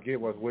God,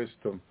 give us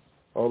wisdom.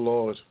 Oh,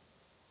 Lord.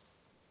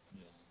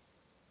 Yeah.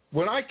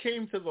 When I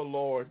came to the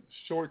Lord,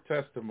 short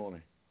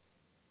testimony,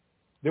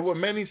 there were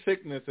many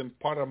sickness in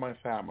part of my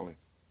family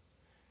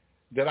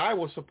that I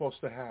was supposed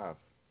to have.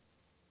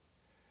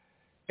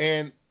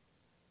 And,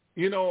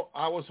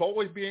 I was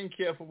always being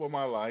careful with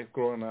my life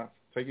growing up,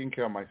 taking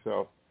care of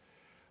myself,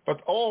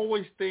 but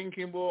always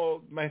thinking,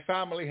 well, my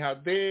family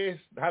had this,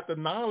 had the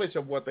knowledge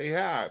of what they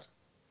had.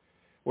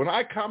 When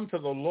I come to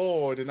the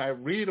Lord and I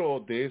read all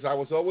this, I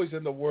was always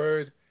in the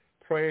Word,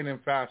 praying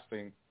and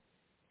fasting.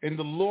 And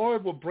the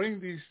Lord will bring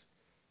these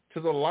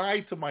to the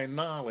light of my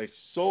knowledge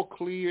so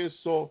clear,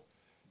 so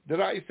that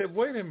I said,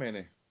 wait a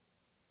minute.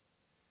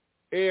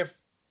 If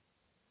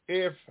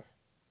this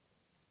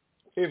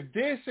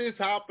is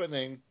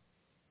happening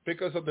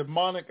because of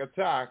demonic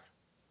attack,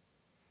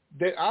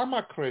 then I'm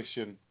a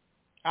Christian.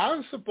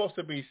 I'm supposed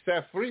to be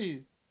set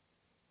free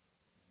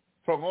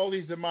from all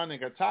these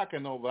demonic attack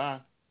and all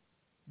that.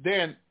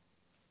 Then,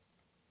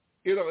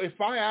 if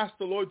I ask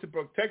the Lord to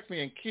protect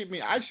me and keep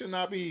me, I should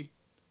not be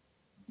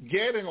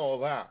getting all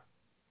that.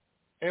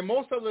 And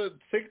most of the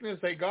sickness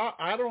they got,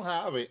 I don't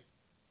have it.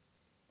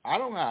 I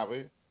don't have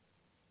it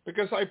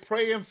because I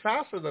pray and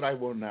fast that I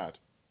will not.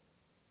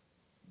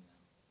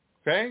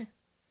 Okay?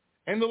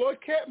 And the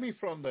Lord kept me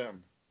from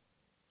them.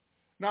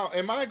 Now,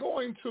 am I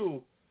going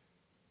to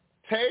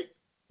take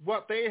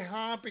what they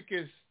have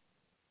because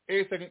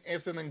it's in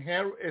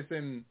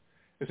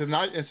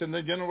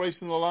the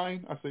generational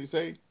line, as they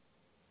say?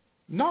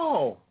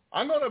 No,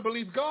 I'm going to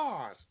believe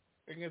God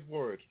in His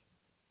Word.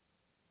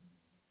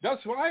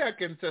 That's why I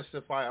can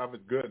testify of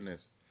His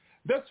goodness.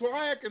 That's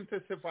why I can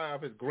testify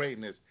of His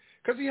greatness,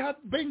 because He has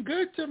been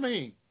good to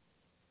me.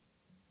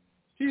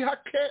 He has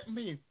kept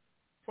me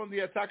from the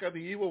attack of the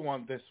evil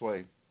one this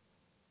way.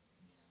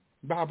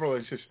 My brother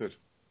and sister.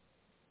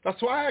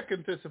 That's why I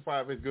can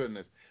testify of His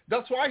goodness.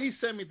 That's why He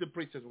sent me to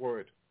preach His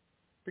Word.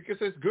 because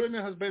his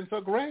goodness has been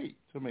so great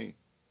to me.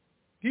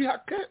 He has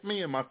kept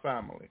me and my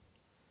family.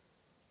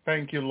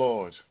 Thank you,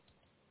 Lord.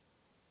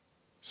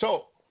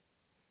 So,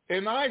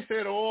 and I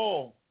said,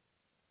 oh,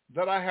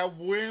 that I have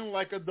winged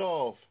like a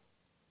dove,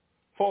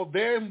 for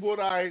then would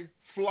I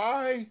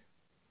fly.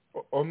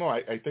 Oh no,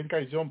 I think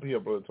I jumped here,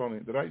 Brother Tony.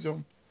 Did I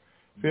jump?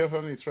 Fear of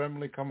any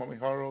trembling, come on me,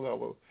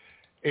 horror.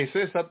 It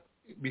says that,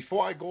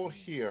 before I go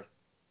here,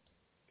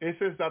 it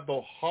says that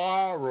the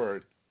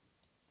horror,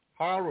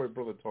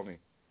 Brother Tony,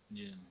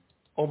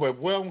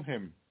 overwhelmed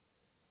him.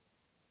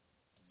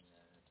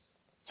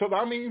 So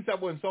that means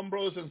that when some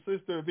brothers and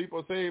sisters,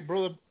 people say,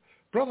 brother,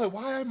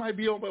 why am I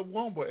being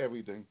overwhelmed with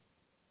everything?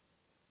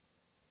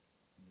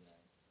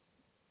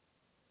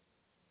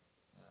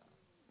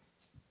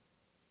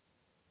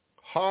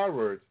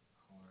 Harvard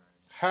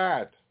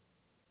had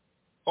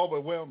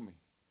overwhelmed me.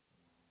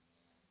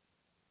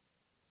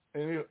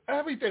 And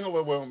everything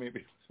overwhelmed me.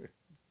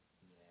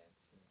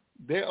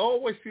 They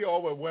always feel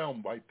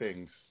overwhelmed by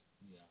things.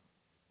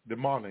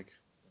 Demonic.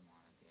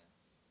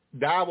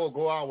 That will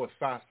go out with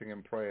fasting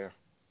and prayer.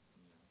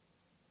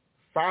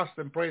 Fast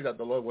and pray that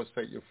the Lord will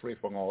set you free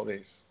from all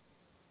this,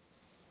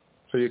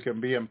 so you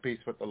can be in peace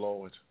with the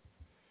Lord.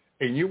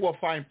 And you will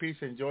find peace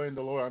and joy in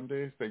the Lord on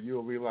this, that you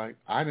will be like,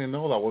 I didn't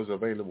know that was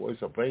available.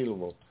 It's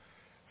available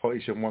for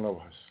each and one of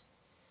us.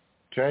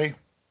 Okay?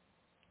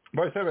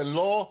 Verse 7,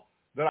 Lo,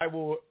 that I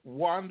will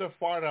wander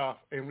far off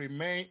and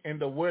remain in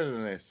the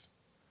wilderness.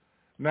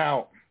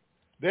 Now,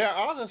 there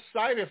are other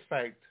side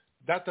effects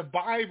that the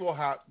Bible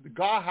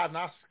God had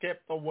not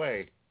skipped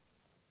away.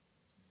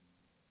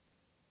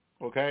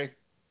 Okay?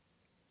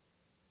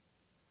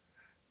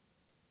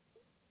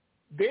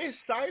 This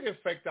side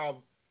effect of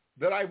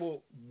that I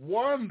will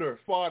wander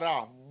far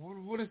off.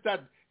 What is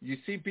that? You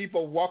see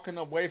people walking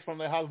away from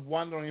the house,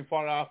 wandering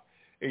far off,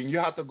 and you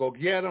have to go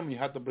get them. You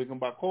have to bring them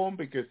back home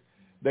because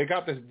they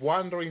got this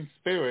wandering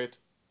spirit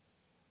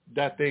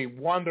that they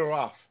wander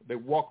off. They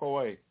walk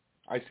away.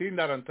 I've seen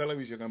that on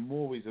television and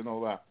movies and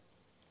all that.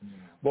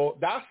 But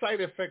that side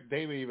effect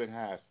David even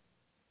has,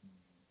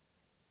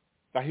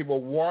 that he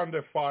will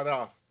wander far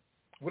off.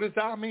 What does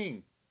that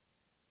mean?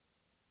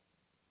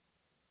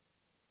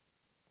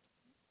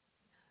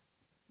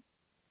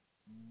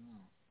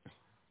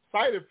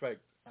 Side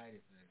effect.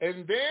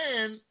 And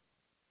then,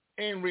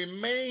 and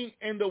remain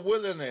in the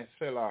wilderness,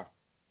 Selah.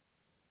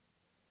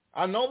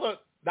 I know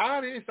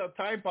that is a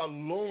type of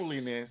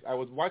loneliness. I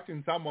was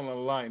watching someone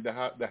online that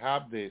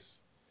have this,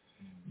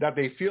 that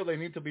they feel they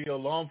need to be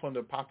alone from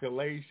the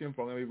population,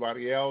 from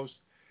everybody else.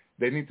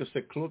 They need to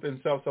seclude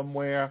themselves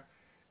somewhere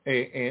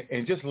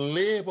and just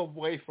live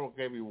away from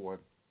everyone.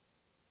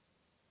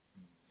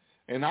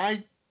 And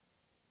I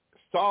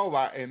saw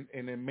that, and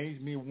it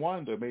made me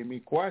wonder, made me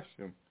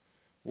question,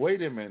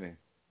 wait a minute.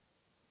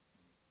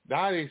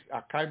 That is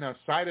a kind of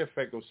side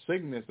effect of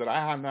sickness that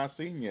I have not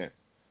seen yet.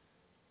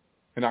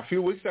 And a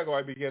few weeks ago,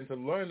 I began to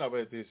learn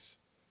about this.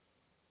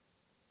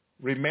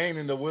 Remain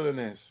in the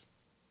wilderness.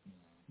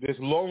 This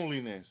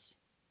loneliness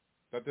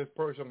that this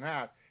person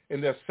had.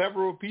 And there are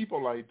several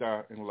people like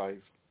that in life,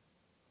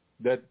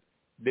 that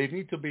they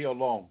need to be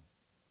alone.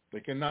 They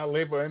cannot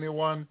live with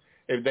anyone.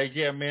 If they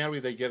get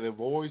married, they get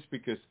divorced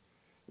because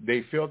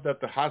they feel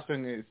that the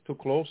husband is too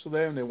close to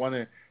them. They want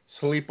to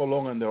sleep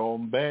alone in their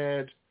own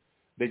bed.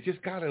 They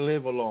just got to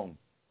live alone.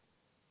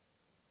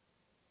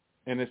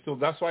 And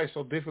that's why it's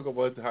so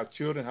difficult to have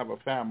children, have a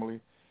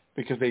family,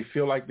 because they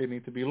feel like they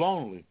need to be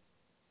lonely.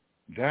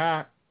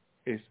 That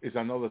is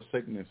another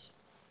sickness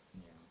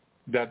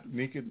that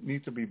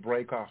needs to be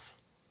break off.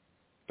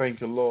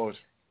 Thank you, Lord.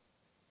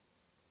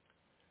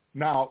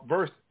 Now,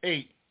 verse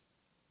 8,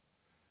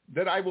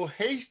 that I will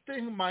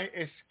hasten my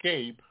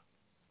escape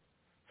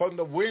from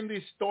the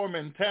windy storm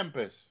and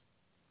tempest.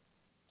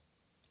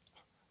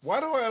 Why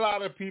do a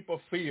lot of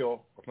people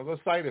feel, another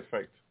side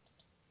effect,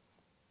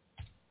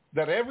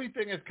 that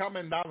everything is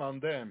coming down on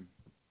them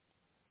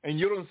and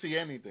you don't see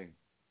anything?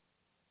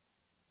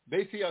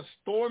 They see a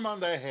storm on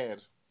their head.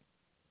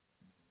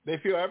 They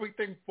feel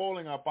everything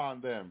falling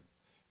upon them.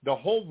 The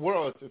whole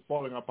world is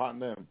falling upon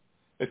them.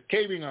 It's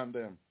caving on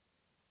them.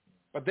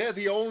 But they're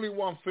the only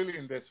one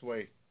feeling this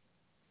way.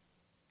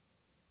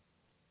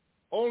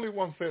 Only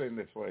one feeling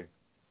this way.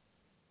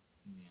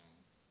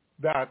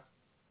 That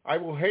I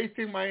will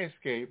hasten my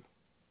escape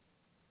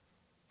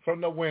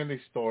from the windy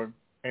storm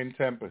and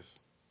tempest.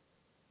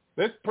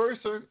 This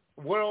person,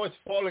 world is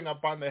falling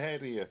upon the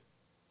head here,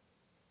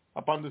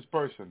 upon this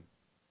person,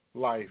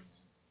 life.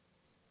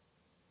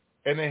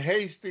 And in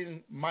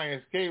hastening my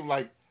escape,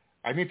 like,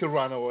 I need to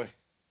run away.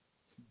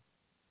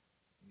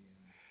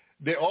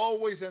 They're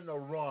always in the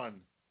run.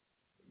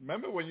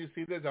 Remember when you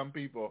see this on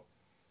people,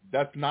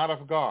 that's not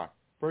of God.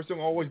 Person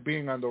always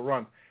being on the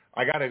run.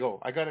 I got to go,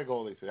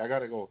 they say, I got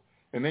to go.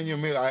 And then you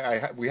meet,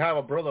 we have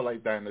a brother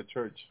like that in the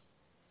church.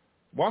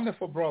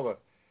 Wonderful brother.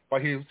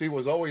 But he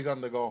was always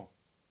on the go.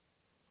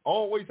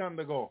 Always on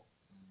the go.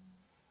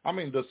 I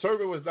mean, the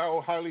service was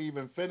not hardly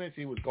even finished.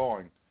 He was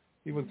going.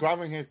 He was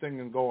grabbing his thing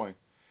and going.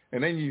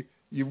 And then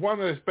you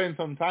wanted to spend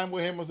some time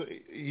with him.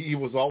 He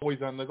was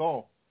always on the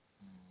go.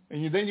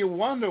 And then you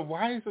wonder,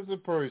 why is this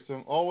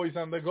person always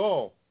on the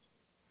go?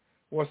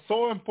 What's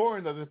so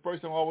important that this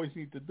person always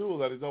needs to do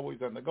that is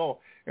always on the go?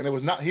 And it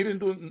was not. He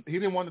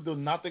didn't want to do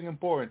nothing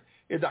important.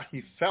 It's that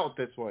he felt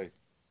this way.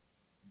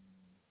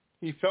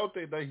 He felt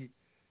that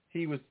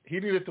he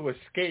needed to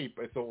escape.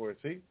 As a word,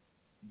 see?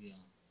 Yeah.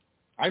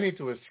 I need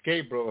to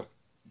escape, brother.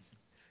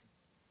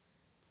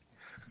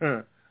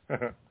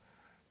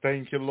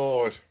 Thank you,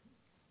 Lord.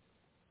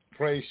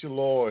 Praise you,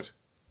 Lord.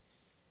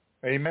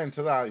 Amen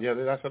to that. Yeah,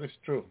 that's what is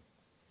true.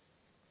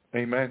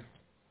 Amen.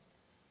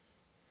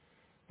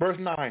 Verse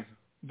 9.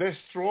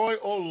 Destroy,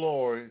 O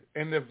Lord,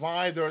 and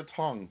divide their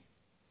tongue.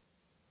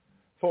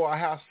 For I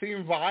have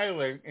seen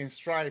violence and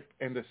strife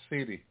in the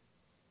city.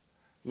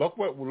 Look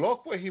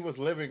where he was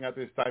living at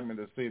this time in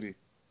the city.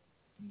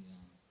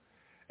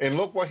 Yeah. And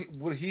look what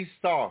he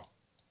saw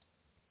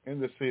in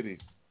the city.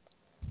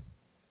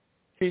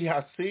 He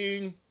has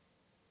seen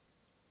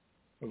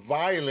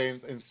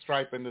violence and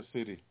strife in the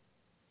city.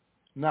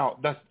 Now,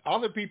 does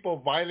other people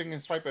violence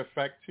and strife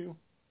affect you?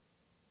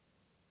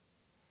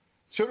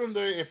 Shouldn't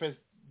they, if it's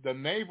the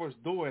neighbors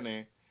doing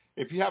it,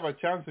 if you have a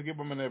chance to give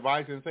them an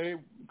advice and say, hey,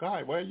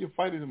 God, why are you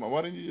fighting them?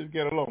 Why don't you just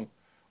get along?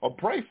 Or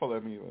pray for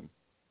them even.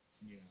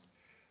 Yeah.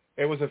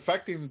 It was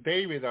affecting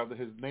David that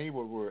his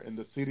neighbors were in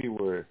the city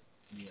were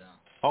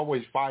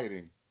always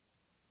fighting.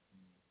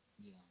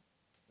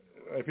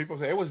 Yeah. People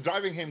say it was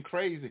driving him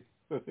crazy.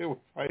 They were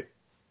fighting.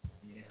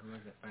 Yeah, it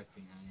was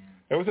affecting him.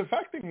 It was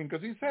affecting him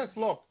because he says,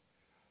 look,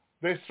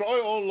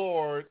 destroy, O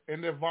Lord,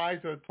 and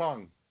divide their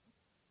tongue.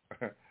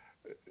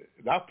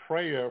 That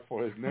prayer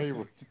for his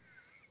neighbor.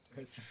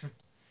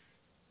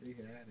 He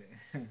had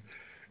it.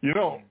 You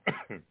know,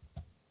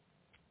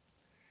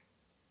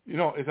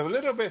 it's a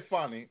little bit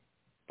funny,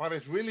 but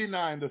it's really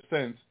not in the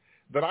sense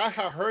that I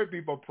have heard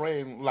people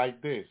praying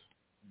like this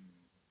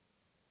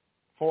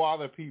for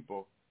other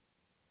people.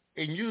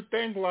 And you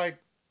think like,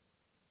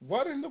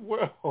 what in the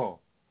world?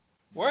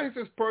 Why is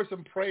this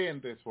person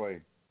praying this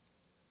way?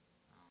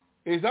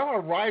 Is that a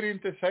right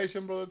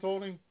intercession, Brother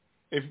Tony?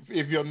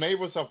 If your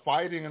neighbors are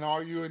fighting and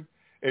arguing,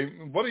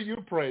 and what are you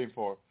praying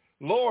for?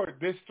 Lord,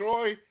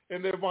 destroy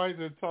and divide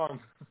their tongue.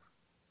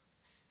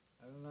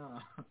 I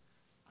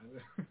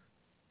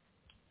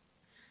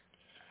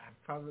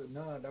don't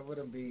know. That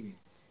wouldn't be.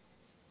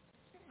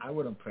 I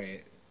wouldn't pray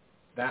it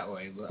that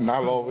way, but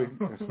not loving.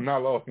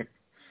 not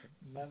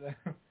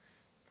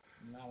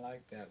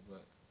like that,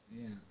 but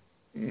yeah.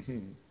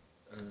 Mm-hmm.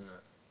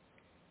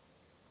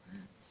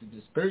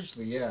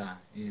 Spiritually, yeah,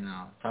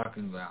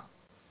 talking about.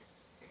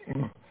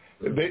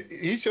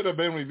 He should have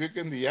been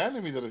rebuking the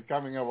enemy that is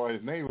coming up by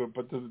his neighbor,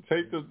 but to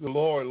say to the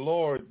Lord,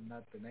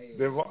 not the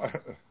neighbor,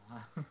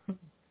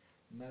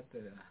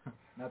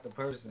 not the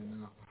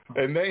person. No.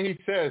 And then he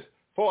says,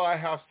 "For I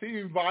have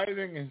seen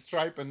violence and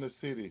strife in the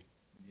city."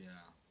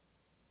 Yeah.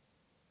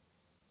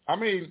 I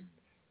mean,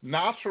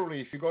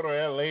 naturally, if you go to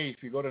L.A.,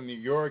 if you go to New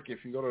York,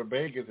 if you go to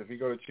Vegas, if you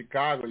go to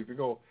Chicago, if you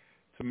go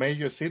to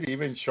major city,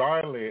 even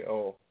Charlotte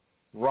or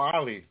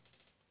Raleigh,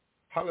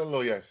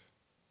 hallelujah.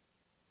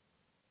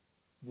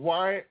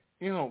 Why,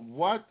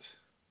 what?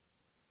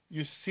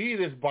 You see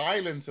this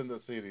violence in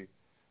the city,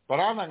 but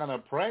I'm not going to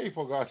pray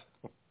for God.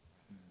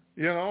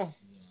 Yeah.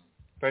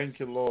 Thank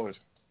you, Lord.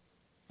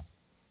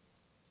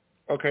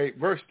 Okay,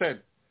 verse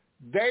 10.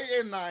 Day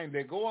and night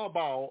they go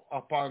about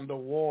upon the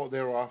wall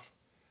thereof.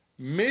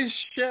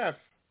 Mischief,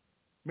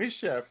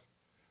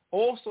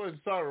 also in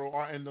sorrow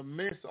are in the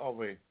midst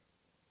of it.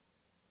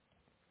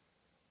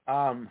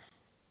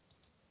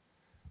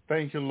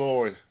 Thank you,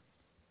 Lord.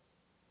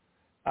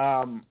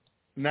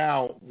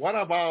 Now, what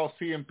about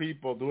seeing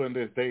people doing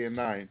this day and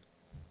night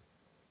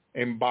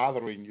and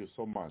bothering you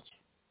so much?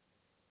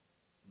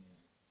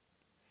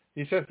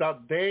 He says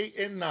that day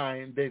and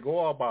night they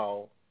go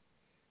about,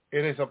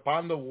 it is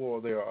upon the wall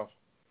thereof.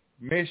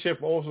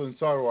 Mischief also and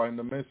sorrow are in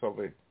the midst of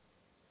it.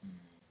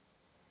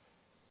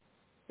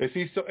 Is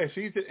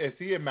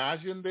he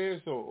imagining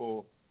this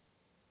or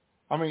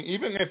I mean,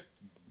 even if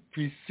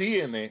he's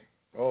seeing it,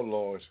 oh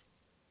Lord.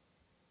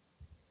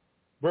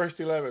 Verse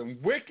 11,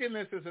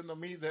 wickedness is in the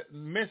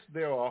midst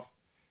thereof.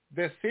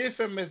 Deceit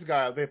and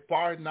misguile, they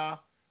part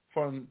not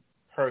from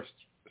her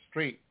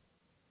street.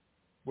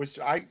 Which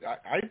I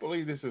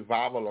believe this is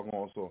Babylon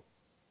also.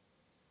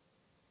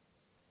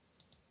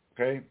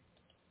 Okay?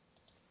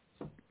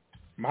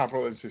 My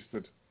brother and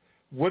sister.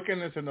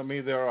 Wickedness in the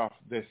midst thereof.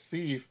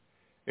 Deceive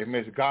and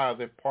misguile,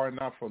 they part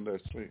not from their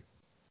street.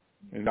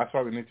 And that's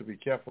why we need to be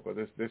careful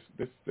because this.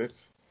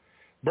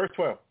 Verse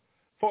 12.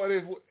 For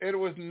it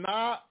was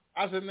not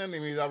as an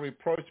enemy that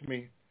reproached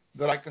me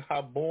that I could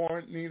have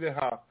borne, neither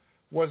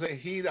was it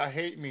he that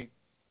hate me,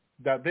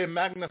 that they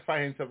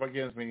magnify himself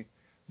against me,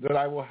 that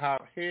I will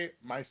have hid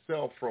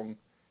myself from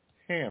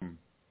him.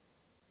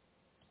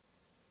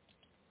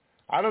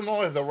 I don't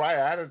know if the right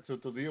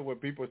attitude to deal with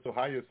people is to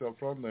hide yourself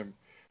from them,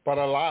 but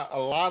a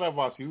lot of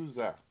us use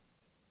that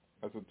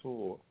as a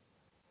tool.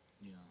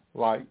 Yeah.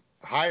 Like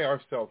hide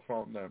ourselves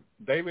from them.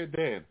 David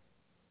did.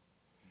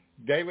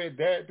 David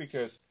did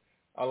because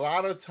a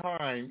lot of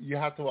time you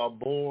have to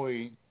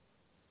avoid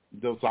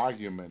those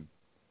arguments.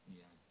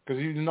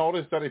 Because you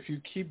notice that if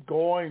you keep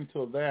going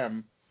to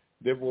them,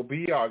 there will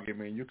be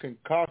argument. You can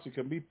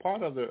be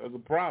part of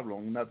the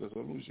problem, not the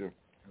solution.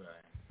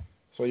 Right.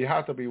 So you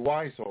have to be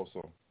wise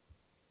also.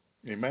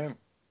 Amen.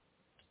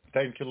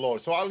 Thank you,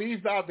 Lord. So I'll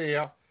leave that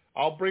there.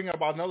 I'll bring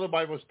up another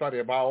Bible study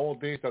about all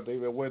this that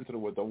David went through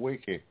with the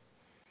wicked.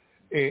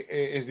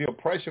 It's the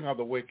oppression of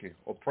the wicked.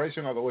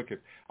 Oppression of the wicked.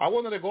 I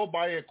wanted to go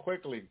by it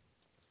quickly,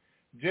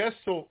 just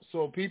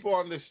so people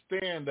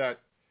understand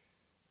that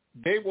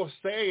they will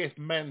say it's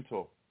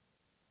mental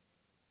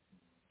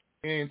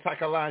and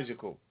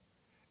psychological,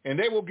 and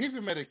they will give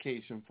you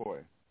medication for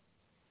it.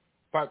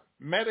 But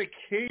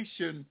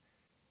medication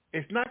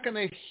is not going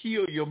to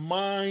heal your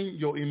mind,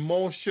 your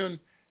emotion,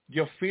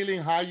 your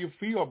feeling, how you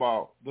feel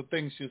about the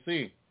things you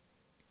see.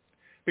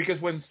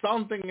 Because when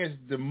something is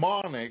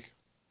demonic,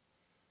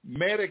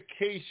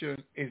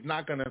 medication is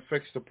not going to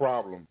fix the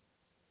problem.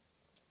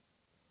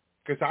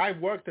 Because I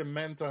worked in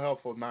mental health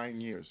for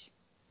 9 years.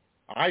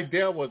 I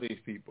dealt with these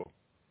people.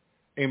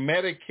 And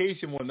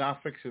medication was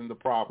not fixing the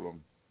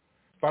problem.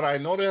 But I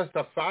noticed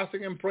that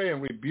fasting and praying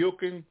and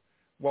rebuking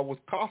what was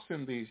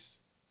causing these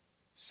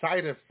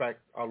side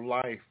effects of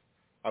life,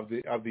 of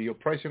the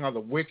oppression of the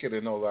wicked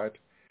and all that,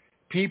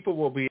 people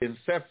will be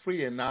set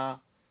free and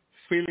not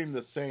feeling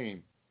the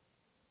same.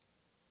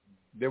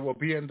 They will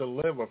be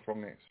delivered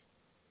from this.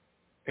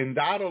 And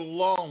that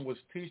alone was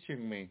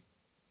teaching me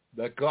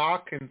that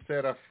God can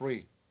set us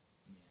free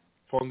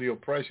from the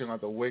oppression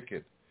of the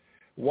wicked.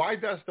 Why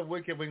does the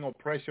wicked bring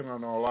oppression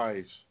on our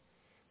lives?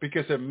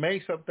 Because it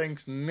makes us think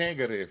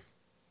negative.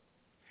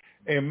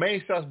 It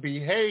makes us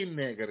behave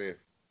negative.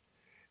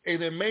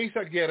 And it makes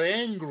us get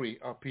angry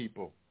at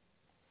people.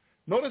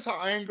 Notice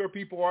how angry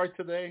people are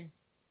today.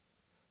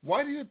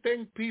 Why do you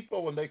think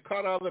people, when they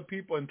cut other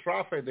people in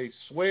traffic, they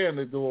swear and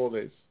they do all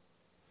this?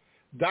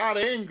 That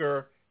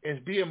anger is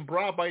being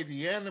brought by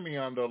the enemy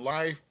on their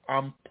life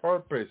on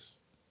purpose,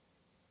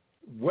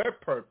 with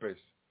purpose,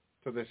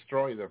 to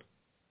destroy them.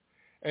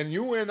 And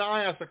you and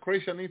I as a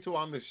Christian need to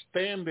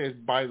understand this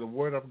by the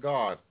word of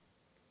God,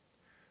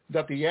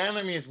 that the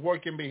enemy is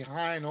working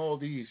behind all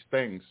these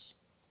things,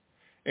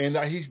 and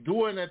that he's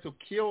doing it to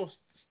kill,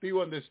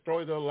 steal, and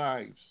destroy their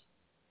lives.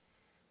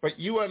 But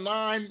you and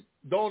I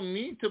don't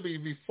need to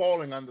be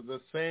falling under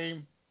the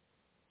same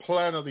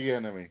plan of the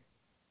enemy,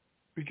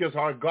 because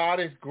our God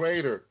is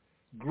greater.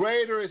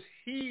 Greater is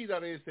he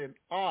that is in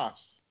us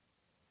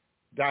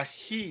than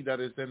he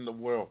that is in the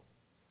world.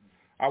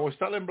 I was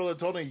telling Brother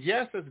Tony,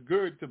 yes, it's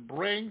good to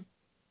bring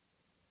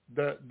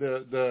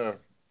the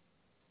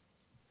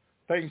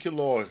thank you,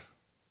 Lord,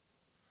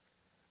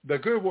 the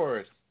good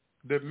word,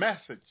 the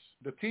message,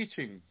 the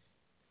teaching.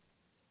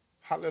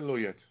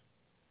 Hallelujah.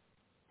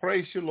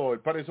 Praise you,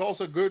 Lord. But it's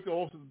also good to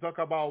also talk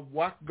about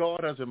what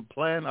God has in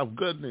plan of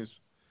goodness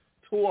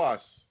to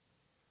us.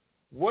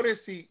 What is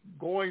he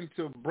going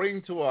to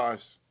bring to us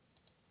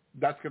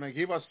that's going to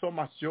give us so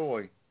much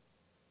joy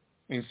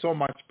and so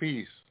much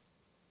peace?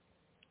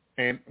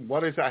 And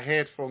what is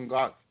ahead from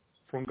God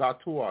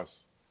to us?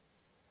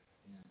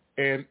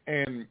 And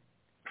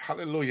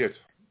hallelujah.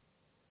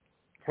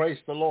 Praise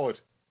the Lord.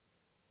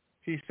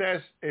 He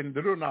says in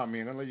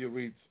Deuteronomy, and I'll let you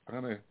read,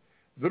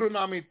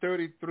 Deuteronomy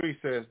 33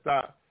 says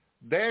that,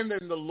 then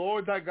the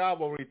Lord thy God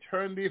will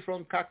return thee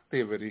from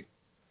captivity,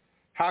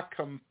 have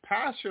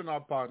compassion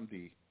upon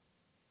thee,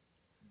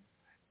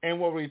 and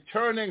will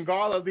return and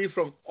gather thee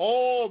from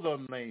all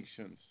the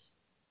nations,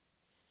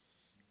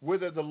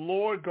 whither the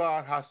Lord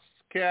God has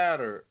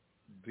scattered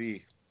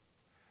thee.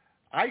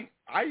 I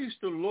used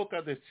to look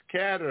at the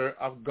scatter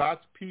of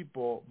God's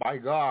people by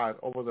God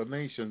over the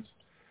nations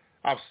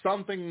of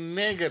something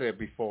negative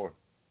before.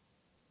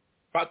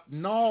 But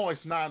no,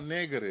 it's not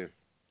negative.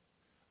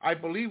 I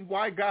believe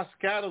why God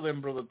scattered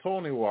them, Brother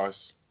Tony, was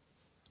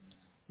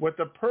with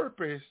the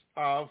purpose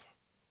of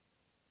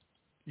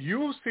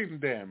using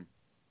them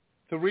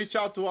to reach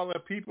out to other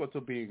people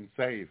to being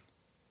saved.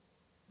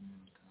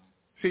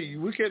 See,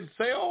 we can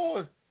say,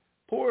 oh,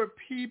 poor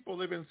people,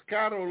 they've been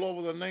scattered all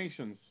over the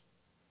nations.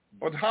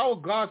 But how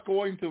God's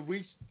going to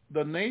reach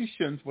the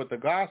nations with the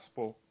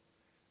gospel,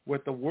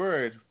 with the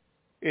word,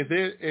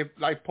 if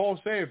like Paul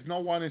said, if no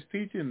one is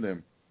teaching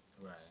them.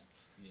 Right.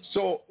 Yeah.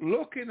 So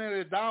looking at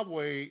it that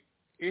way,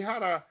 it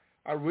had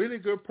a really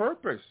good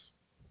purpose,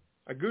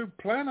 a good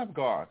plan of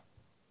God,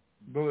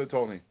 Brother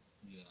Tony.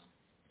 Yeah.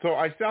 So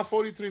Isaiah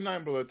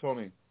 43:9, Brother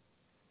Tony.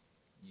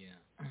 Yeah.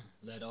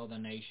 Let all the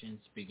nations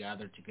be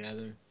gathered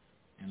together,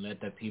 and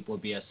let the people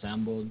be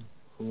assembled.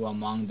 Who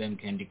among them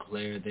can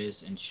declare this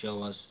and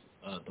show us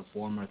the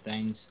former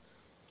things?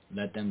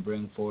 Let them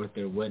bring forth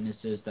their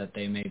witnesses that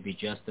they may be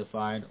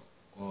justified,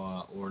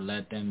 or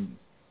let them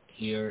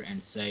hear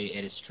and say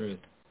it is truth.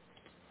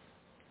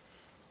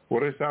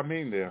 What does that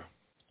mean there?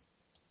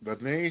 The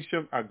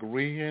nation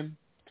agreeing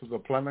to the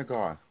plan of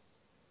God.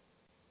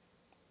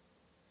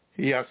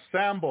 He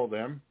assembled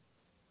them,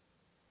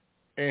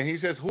 and he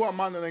says, who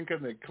among them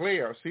can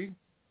declare? See,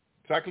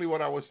 exactly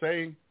what I was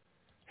saying.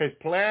 His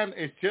plan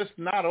is just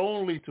not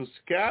only to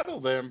scatter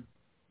them,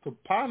 to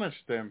punish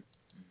them,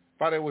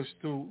 but it was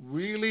to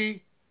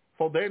really,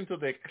 for them to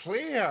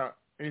declare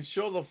and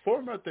show the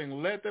former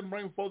thing. Let them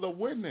bring forth a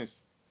witness.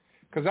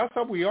 Because that's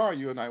how we are,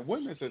 you and I,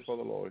 witnesses for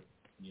the Lord.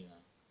 Yeah.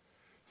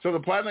 So the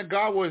plan of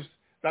God was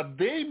that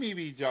they may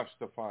be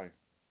justified.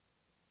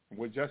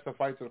 We're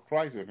justified through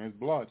Christ and his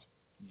blood.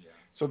 Yeah.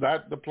 So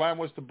that the plan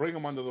was to bring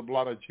them under the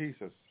blood of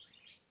Jesus.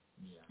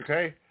 Yeah.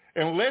 Okay?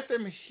 And let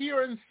them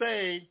hear and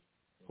say,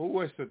 who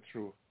is the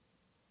true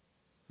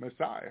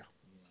Messiah?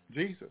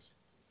 Yeah. Jesus.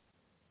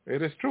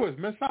 It is true. It's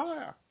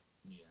Messiah.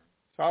 Yeah.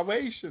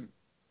 Salvation.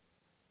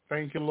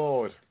 Thank you,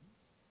 Lord.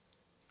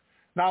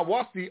 Now,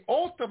 what's the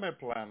ultimate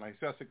plan?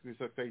 Isaiah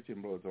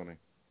 66:18, Brother Tony.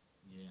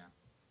 Yeah.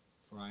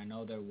 For I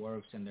know their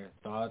works and their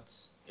thoughts.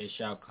 It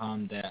shall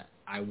come that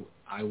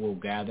I will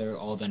gather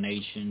all the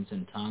nations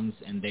and tongues,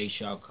 and they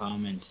shall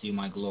come and see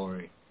my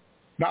glory.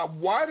 Now,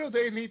 why do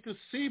they need to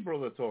see,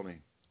 Brother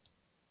Tony?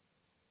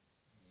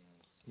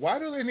 Why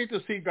do they need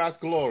to see God's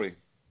glory?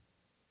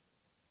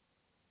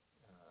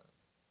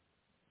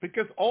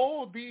 Because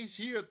all these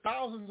years,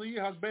 thousands of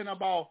years, has been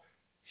about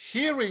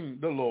hearing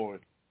the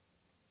Lord.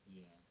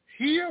 Yeah.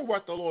 Hear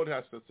what the Lord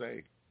has to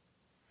say.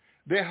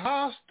 There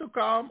has to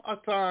come a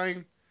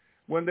time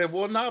when there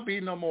will not be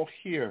no more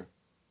hear.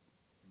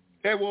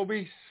 There will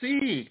be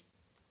see.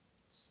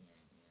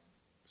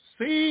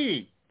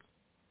 See.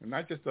 And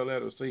not just the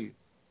letter C.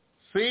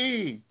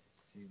 See.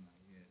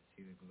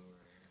 See the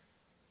glory.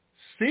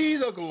 See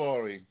the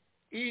glory.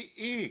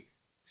 E-E.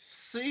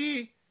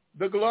 See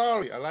the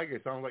glory. I like it.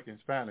 It sounds like in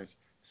Spanish.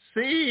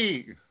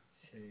 See.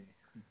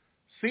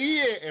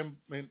 See it and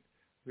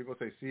people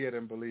say see it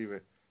and believe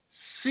it.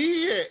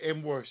 See it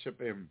and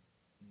worship him.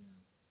 Yeah.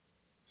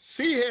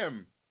 See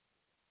him.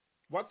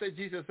 What did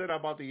Jesus say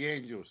about the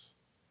angels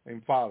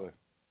and Father?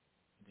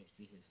 They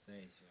see his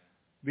face. Yeah.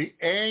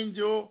 The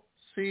angel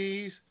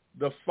sees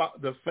the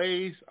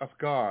face of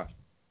God.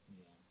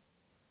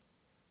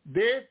 Yeah.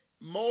 Did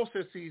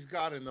Moses see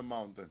God in the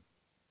mountain?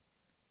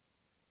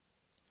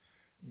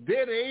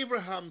 Did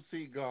Abraham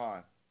see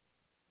God?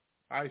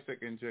 Isaac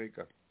and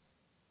Jacob.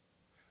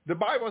 The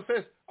Bible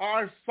says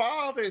our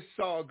fathers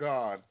saw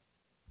God.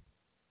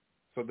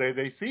 So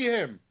they see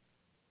him.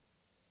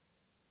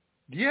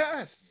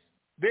 Yes.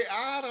 The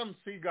Adam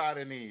see God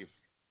and Eve.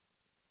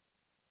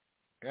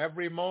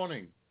 Every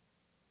morning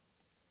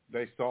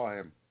they saw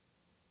him.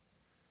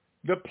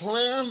 The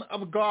plan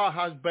of God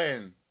has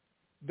been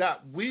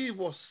that we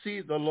will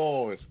see the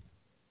Lord.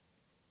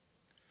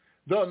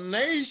 The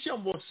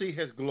nation will see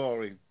his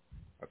glory.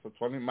 That's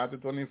what Matthew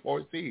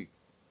 24 see.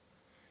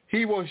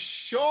 He will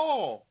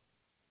show.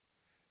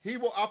 He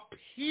will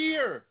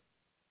appear.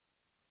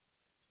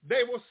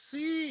 They will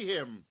see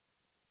him.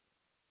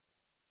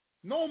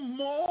 No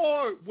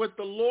more would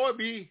the Lord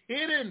be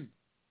hidden,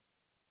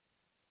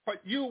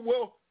 but you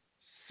will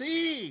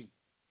see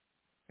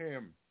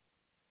him.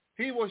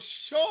 He will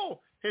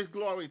show his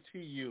glory to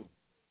you.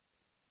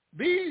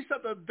 These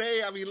are the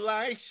day of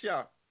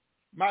Elisha,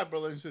 my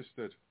brothers and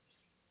sisters.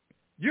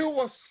 You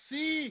will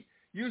see,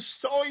 you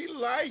saw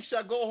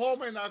Elisha go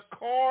home in a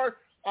car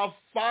of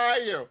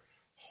fire,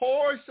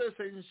 horses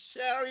and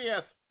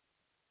chariots.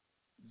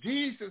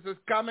 Jesus is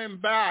coming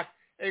back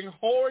in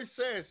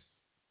horses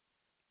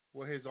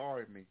with his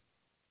army.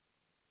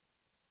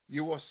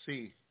 You will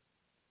see.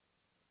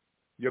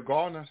 You're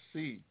going to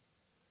see.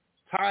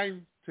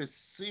 Time to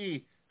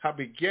see have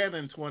begun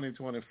in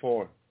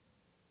 2024,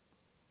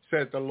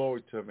 said the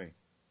Lord to me.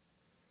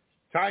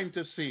 Time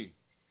to see.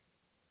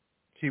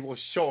 He will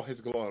show his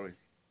glory.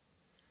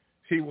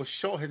 He will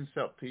show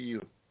himself to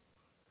you.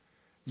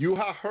 You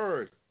have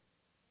heard,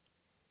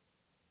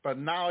 but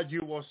now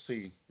you will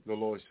see, the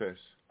Lord says.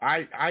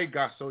 I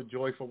got so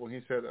joyful when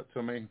he said that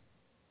to me.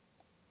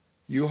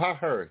 You have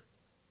heard,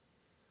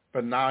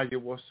 but now you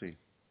will see.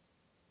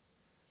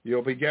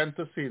 You'll begin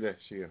to see this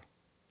year.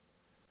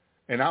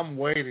 And I'm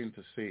waiting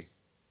to see.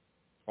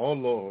 Oh,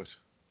 Lord,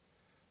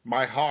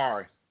 my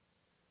heart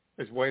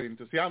is waiting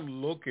to see. I'm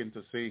looking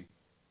to see.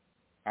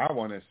 I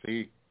want to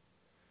see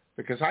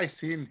because I've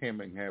seen him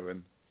in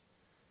heaven.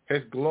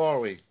 His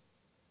glory.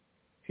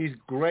 He's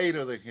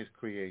greater than his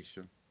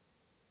creation.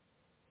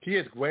 He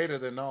is greater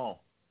than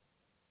all.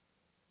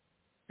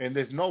 And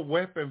there's no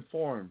weapon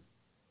formed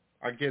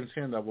against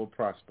him that will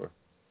prosper.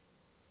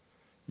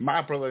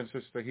 My brother and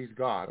sister, he's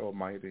God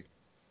Almighty.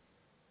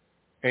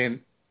 And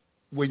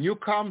when you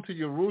come to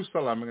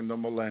Jerusalem in the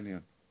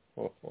millennium,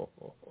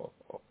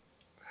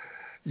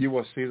 you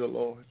will see the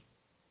Lord.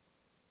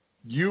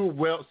 You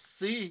will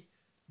see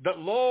the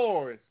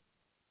Lord.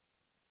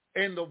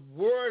 And the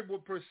word will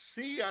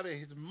proceed out of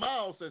his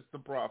mouth, says the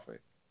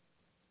prophet.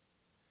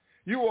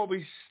 You will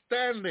be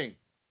standing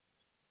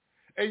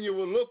and you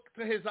will look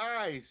to his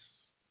eyes.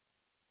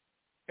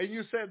 And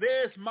you say,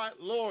 there's my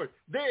Lord.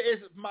 There is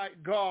my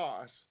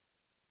God.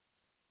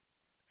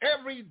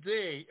 Every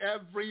day,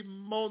 every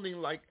morning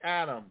like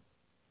Adam,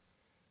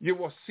 you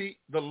will see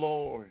the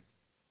Lord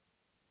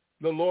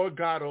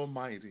God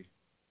Almighty.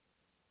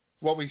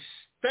 Will be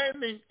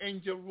standing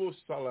in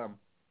Jerusalem.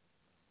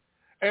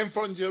 And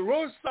from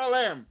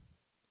Jerusalem,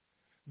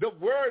 the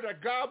word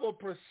of God will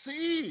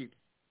proceed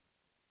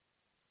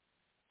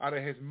out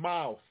of his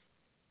mouth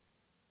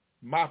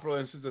My brother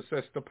and sister,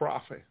 says the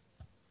prophet,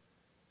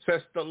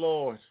 says the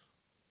Lord.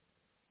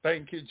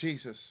 Thank you,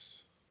 Jesus.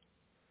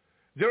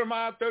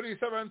 Jeremiah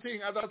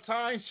 30:17, at that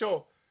time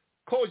shall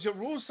call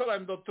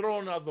Jerusalem the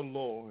throne of the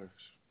Lord.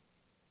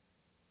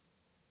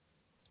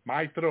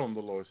 My throne,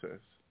 the Lord says.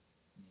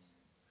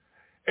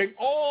 And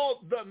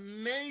all the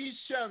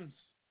nations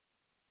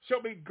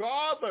shall be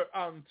gathered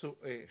unto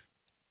it.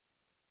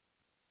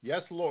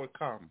 Yes, Lord,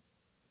 come.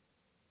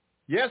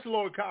 Yes,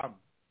 Lord, come.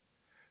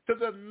 To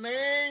the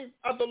name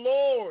of the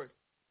Lord.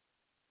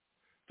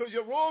 To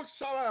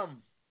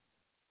Jerusalem.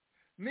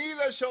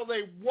 Neither shall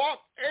they walk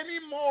any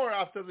more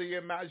after the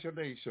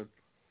imagination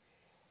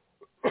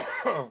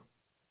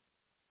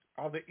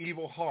of the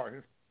evil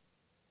heart.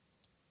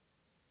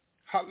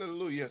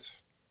 Hallelujah.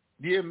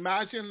 The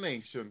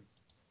imagination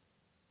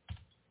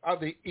of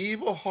the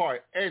evil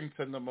heart ends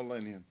in the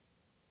millennium.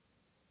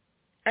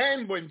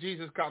 And when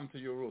Jesus comes to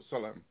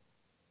Jerusalem,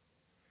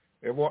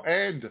 it will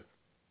end.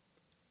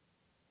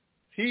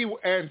 He will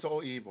end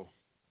all evil,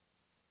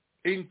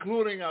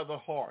 including of the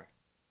heart.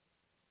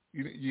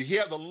 You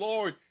hear the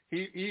Lord,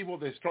 he will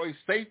destroy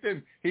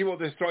Satan. He will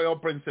destroy all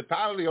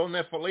principality, all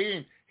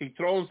Nephilim. He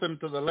throws them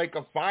to the lake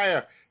of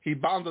fire. He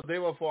bound the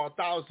devil for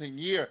 1,000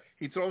 years.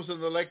 He throws him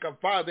in the lake of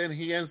fire. Then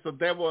he ends the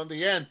devil in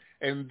the end.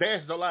 And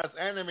there's the last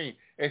enemy.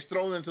 Is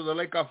thrown into the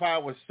lake of fire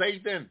with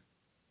Satan.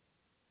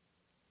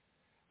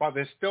 But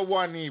there's still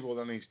one evil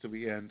that needs to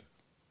be ended.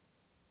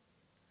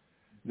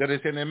 That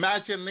is an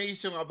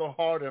imagination of the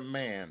heart of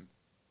man.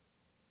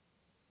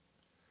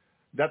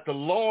 That the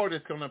Lord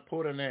is going to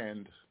put an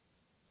end.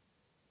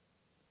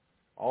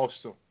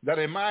 Also, that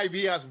it might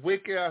be as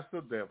wicked as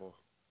the devil.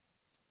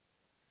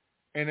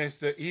 And it's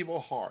the evil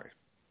heart.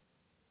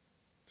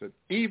 It's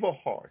an evil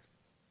heart.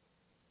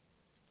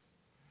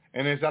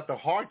 And it's that the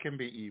heart can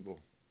be evil.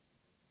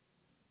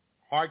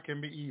 Heart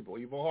can be evil.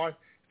 Evil heart,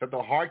 that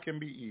the heart can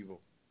be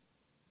evil.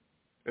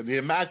 And the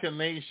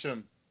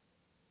imagination,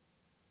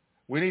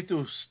 we need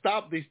to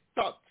stop these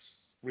thoughts.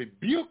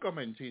 Rebuke them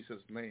in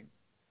Jesus' name.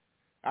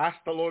 Ask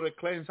the Lord to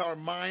cleanse our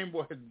mind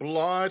with his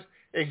blood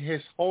and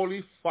his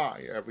holy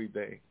fire every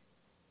day.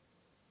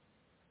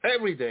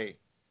 Every day.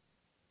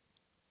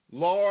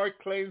 Lord,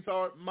 cleanse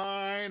our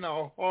mind,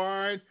 our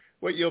heart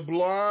with your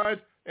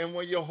blood and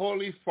with your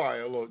holy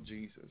fire, Lord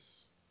Jesus.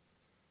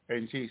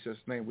 In Jesus'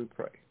 name we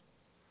pray.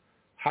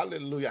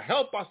 Hallelujah.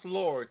 Help us,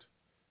 Lord,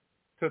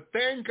 to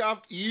think of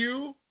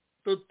you,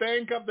 to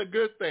think of the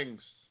good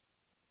things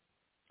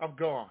of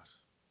God.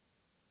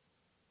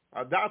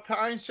 At that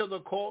time shall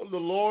the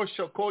Lord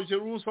shall call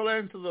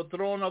Jerusalem to the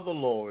throne of the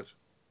Lord,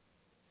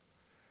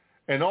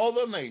 and all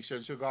the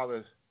nations shall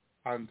gather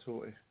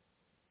unto it.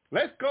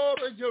 Let's go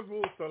to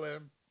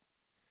Jerusalem,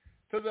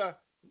 to the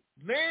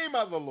name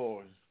of the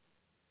Lord,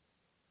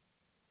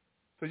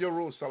 to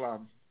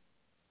Jerusalem.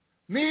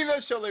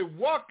 Neither shall they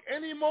walk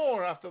any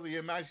more after the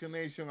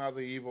imagination of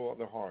the evil of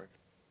the heart.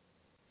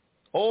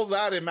 All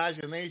that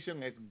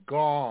imagination is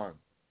gone.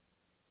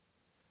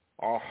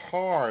 Our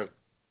heart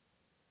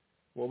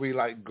will be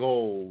like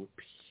gold,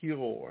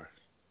 pure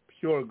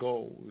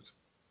gold.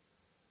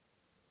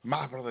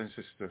 My brother and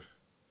sister,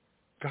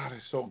 God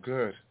is so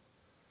good.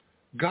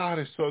 God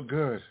is so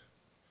good.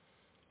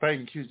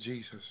 Thank you,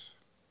 Jesus.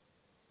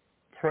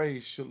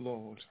 Praise you,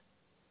 Lord.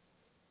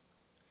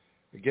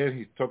 Again,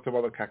 he talked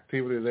about the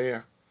captivity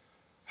there.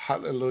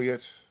 Hallelujah.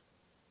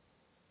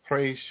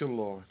 Praise you,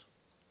 Lord.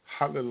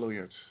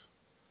 Hallelujah.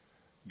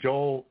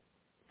 Joel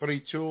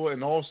 3:2,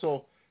 and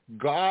also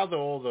gather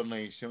all the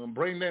nations and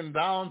bring them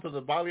down to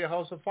the valley of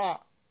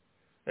Jehoshaphat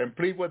and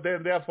plead with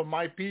them there for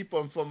my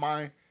people and for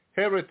my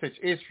heritage,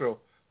 Israel,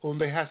 whom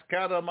they have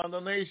scattered among the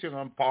nations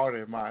and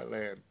parted my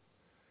land.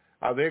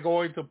 Are they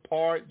going to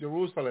part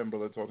Jerusalem,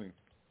 Brother Tony?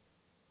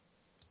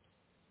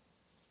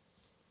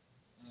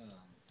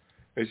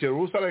 Is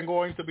Jerusalem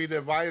going to be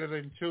divided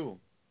in two?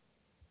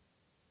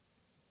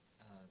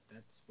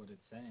 That's what it's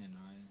saying,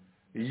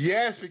 right?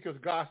 Yes, because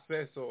God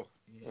says so.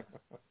 Yeah.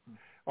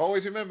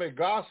 Always remember,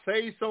 God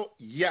says so,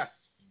 yes.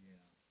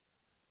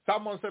 Yeah.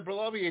 Someone said,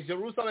 Brother, is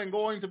Jerusalem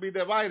going to be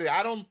divided?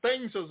 I don't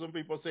think so, some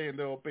people say in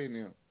their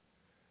opinion.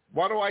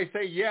 Why do I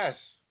say yes?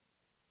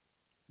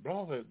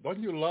 Brother,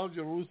 don't you love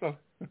Jerusalem?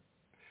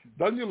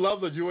 Don't you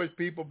love the Jewish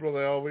people, Brother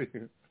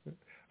Elvi?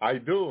 I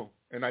do,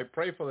 and I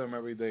pray for them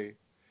every day.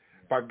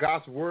 But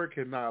God's word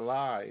cannot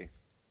lie.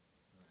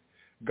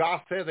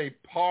 God said they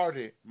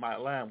parted my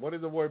land. What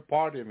does the word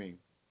parted mean?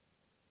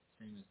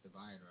 Same as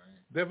divide,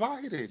 right?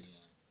 Divided. Yeah.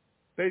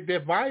 They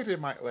divided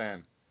my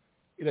land.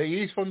 The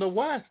east from the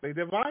west. They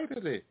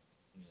divided it.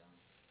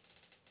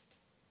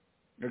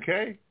 Yeah.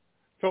 Okay?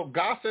 So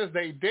God says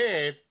they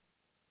did.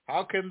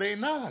 How can they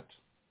not?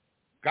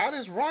 God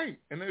is right,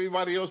 and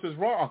everybody else is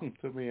wrong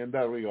to me in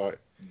that regard.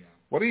 Yeah.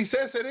 What he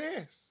says it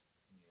is.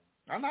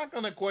 Yeah. I'm not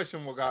going to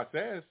question what God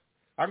says.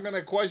 I'm going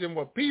to question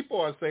what people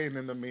are saying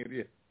in the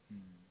media.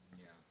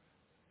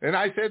 Yeah. And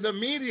I said the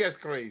media is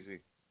crazy.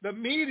 The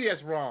media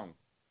is wrong.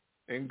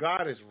 And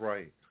God is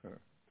right.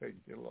 Thank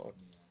you, Lord.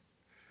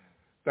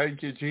 Yeah.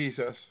 Thank you,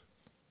 Jesus.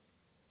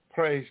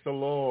 Praise the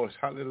Lord.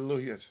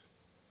 Hallelujah.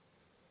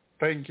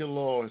 Thank you,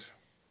 Lord.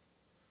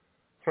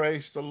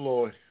 Praise the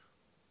Lord.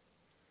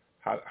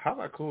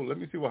 Habakkuk, let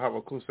me see what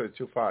Habakkuk said,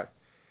 2:5.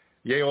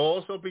 Yea,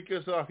 also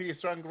because of his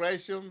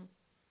transgression,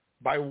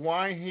 by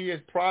wine he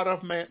is proud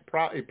of man,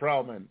 a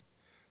proud man.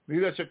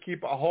 Neither shall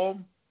keep a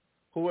home,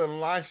 who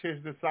enlarge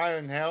his desire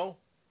in hell.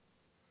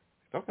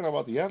 He's talking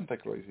about the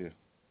Antichrist here.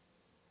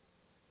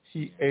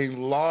 He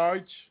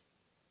enlarged.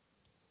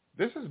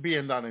 This is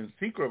being done in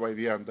secret by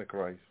the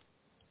Antichrist.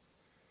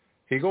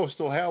 He goes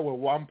to hell with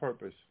one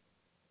purpose.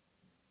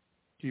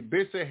 He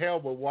visits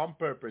hell with one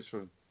purpose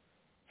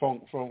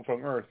from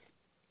earth,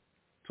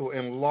 to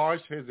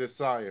enlarge his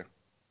desire.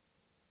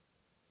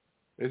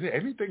 Is there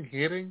anything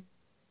hidden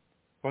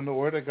from the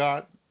Word of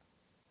God?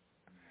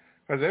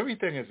 Because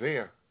everything is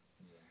there.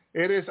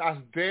 It is as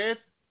dead,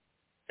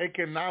 it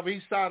cannot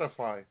be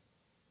satisfied.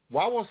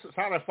 What will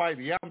satisfy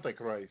the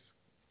Antichrist?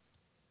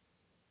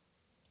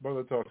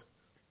 Brother Todd.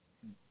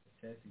 It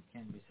says he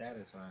can't be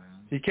satisfied. Huh?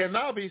 He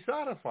cannot be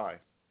satisfied.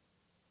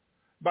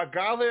 But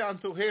gather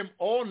unto him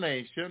all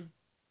nations.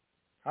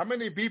 How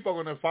many people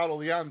are going to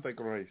follow the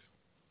Antichrist?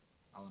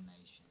 All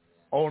nations.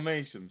 Yeah. All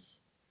nations.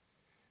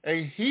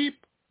 A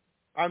heap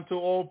unto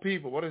all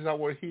people. What is that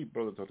word heap,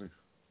 Brother Tony?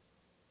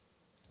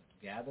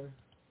 Gather?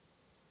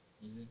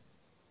 Is it?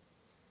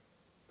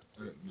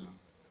 Or, no.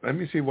 Let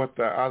me see what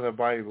the other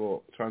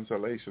Bible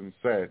translation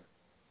said.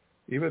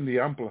 Even the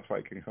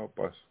Amplified can help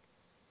us.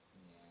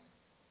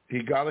 Yeah.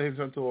 He gathered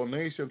himself to all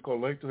nations,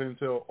 collect to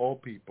himself all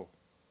people.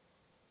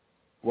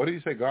 What do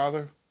you say,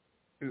 gather?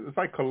 It's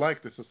like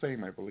collect. It's the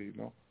same, I believe,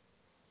 no?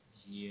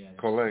 Yeah.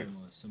 Collect.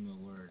 Similar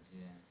words,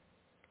 yeah.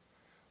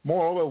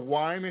 Moreover,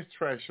 wine is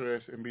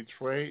treacherous and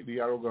betray the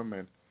arrogant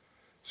man.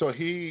 So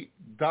he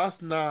does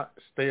not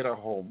stay at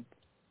home.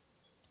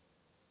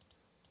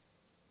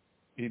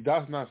 He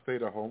does not stay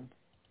at home.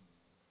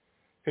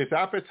 His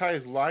appetite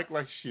is like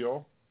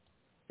Sheol.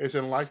 It's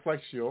in like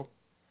Sheol.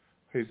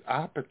 His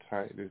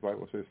appetite, this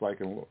Bible says, like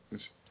in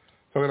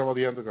talking about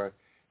the Antichrist.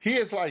 He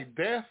is like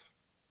death,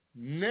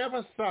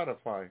 never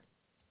satisfied.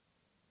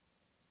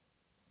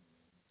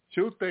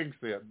 Two things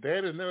there.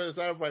 Death is never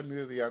satisfied,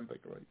 neither the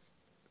Antichrist.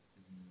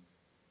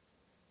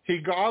 He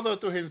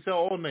gathered to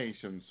himself all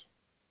nations.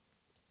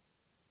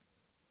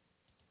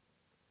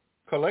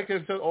 Collected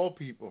himself all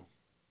people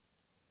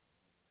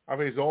of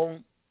his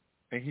own,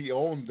 and he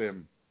owned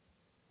them.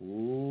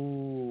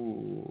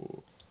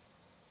 Ooh.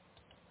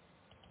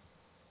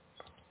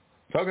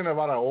 Talking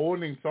about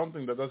owning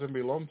something that doesn't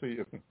belong to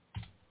you. Yeah.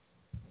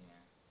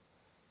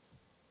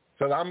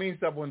 So that means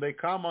that when they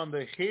come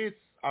under his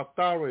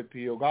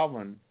authority or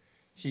government,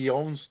 he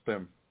owns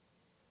them.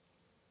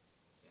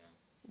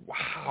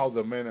 Wow,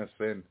 the men of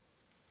sin.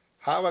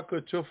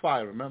 Habakkuk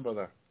 2:5, remember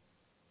that.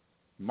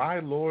 My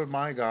Lord,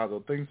 my God, the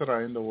things that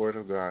are in the Word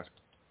of God.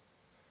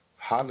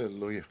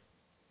 Hallelujah.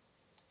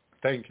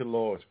 Thank you,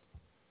 Lord.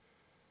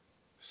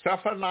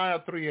 Zephaniah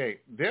 3:8.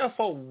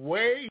 Therefore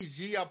wait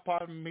ye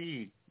upon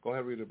me. Go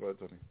ahead, read it, Brother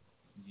Tony.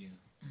 Yeah.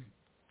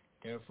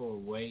 Therefore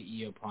wait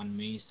ye upon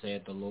me,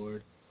 saith the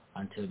Lord,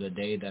 until the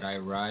day that I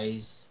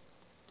rise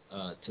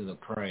to the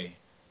prey.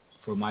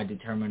 For my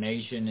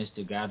determination is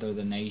to gather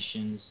the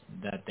nations,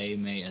 that they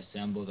may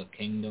assemble the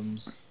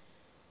kingdoms,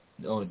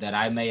 or that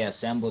I may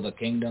assemble the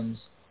kingdoms,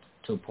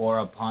 to pour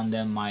upon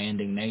them my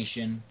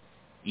indignation,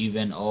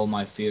 even all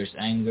my fierce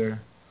anger,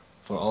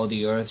 for all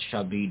the earth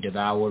shall be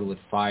devoured with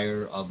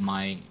fire of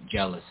my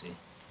jealousy.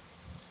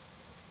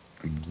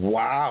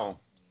 Wow.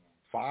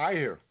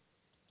 Fire.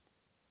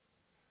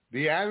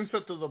 The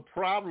answer to the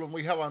problem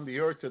we have on the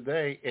earth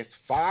today is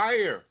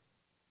fire.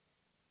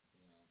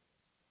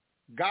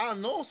 God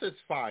knows it's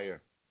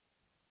fire.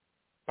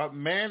 But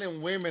men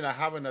and women are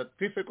having a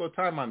difficult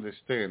time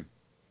understanding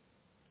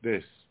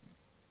this.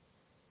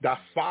 The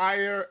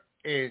fire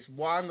is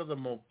one of the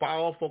most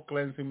powerful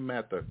cleansing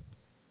methods,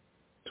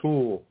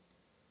 tool.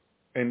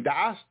 And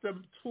that's the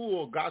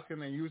tool God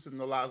can use in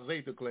the last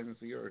day to cleanse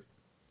the earth.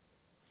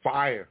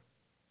 Fire.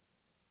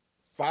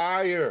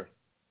 Fire.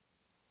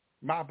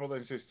 My brother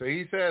and sister,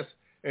 he says,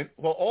 and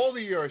well, all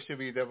the earth should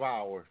be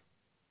devoured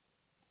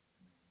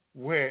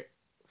with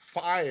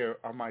fire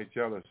are my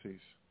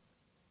jealousies.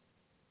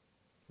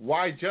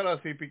 Why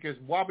jealousy? Because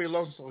what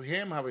belongs to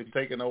him have been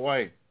taken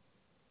away.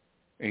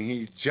 And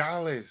he's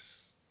jealous.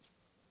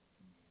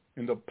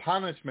 And the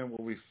punishment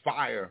will be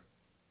fire.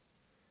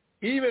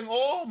 Even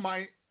all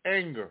my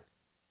anger.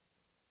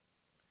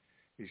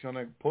 He's going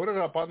to put it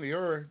upon the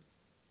earth.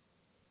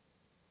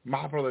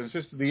 My brother and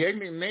sister, the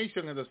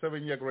indignation in the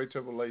 7-year Great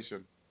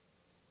Tribulation.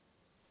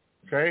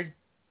 Okay?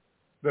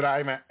 That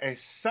I may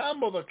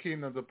assemble the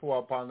kingdom to pour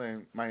upon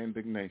them my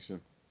indignation.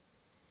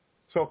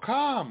 So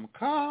come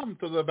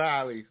to the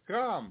valleys,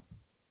 come.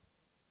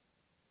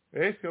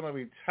 It's going to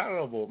be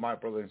terrible, my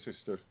brother and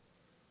sister.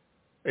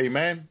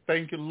 Amen.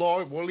 Thank you,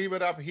 Lord. We'll leave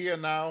it up here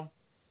now.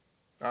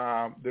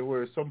 There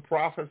were some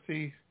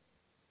prophecies.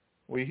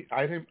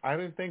 I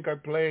didn't think I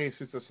played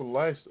Sister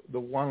Celeste the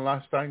one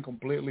last time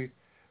completely,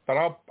 but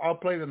I'll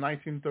play the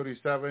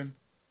 1937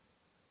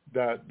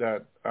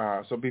 that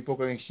so people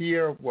can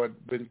hear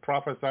what been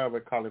prophesied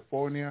about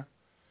California.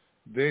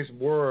 This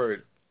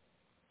word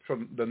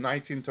from the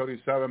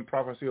 1937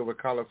 prophecy over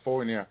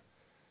California.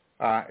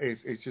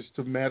 It's just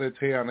to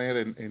meditate on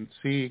it and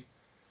see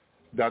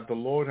that the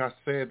Lord has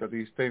said that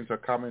these things are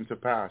coming to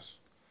pass.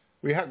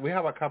 We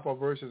have a couple of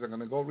verses. I'm going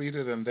to go read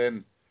it, and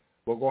then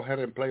we'll go ahead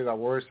and play that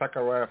word.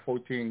 Zechariah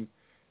 14:2.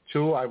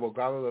 I will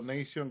gather the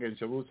nation against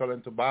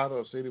Jerusalem to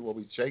battle. The city will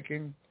be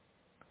shaking.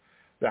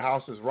 The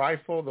house is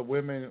rifled. The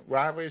women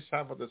ravished.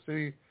 Half of the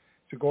city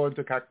to go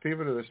into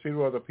captivity. The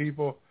city of the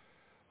people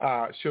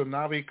shall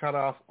not be cut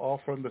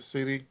off from the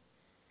city.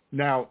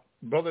 Now,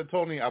 Brother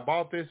Tony,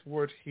 about this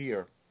word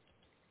here,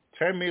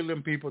 10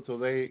 million people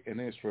today in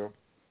Israel.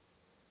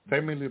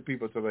 10 million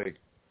people today.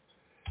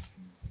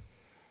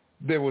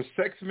 There were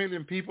 6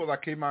 million people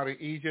that came out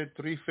of Egypt.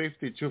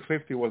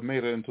 250 was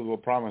made it into the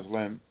promised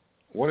land.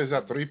 What is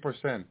that,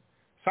 3%?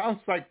 Sounds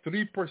like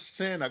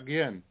 3%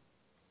 again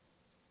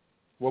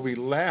will be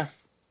left.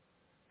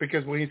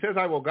 Because when he says,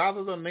 I will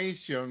gather the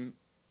nation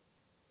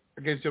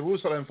against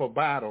Jerusalem for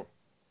battle,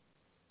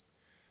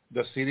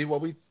 the city will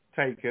be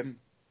taken.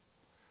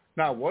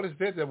 Now, what is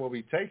it that will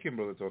be taken,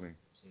 Brother Tony?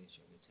 City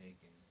shall be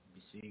taken,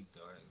 besieged,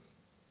 or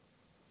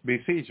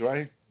besieged,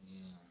 right?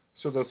 yeah.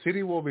 So the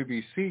city will be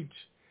besieged.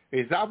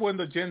 Is that when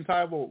the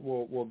Gentile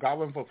will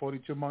govern for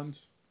 42 months?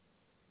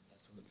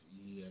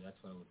 That's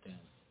what I would think.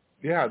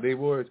 Yeah, they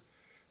would.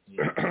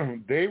 Yeah.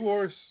 They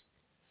were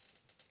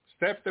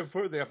stepped in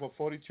for there for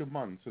 42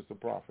 months, is the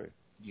prophet.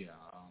 Yeah.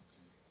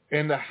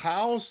 In the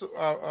house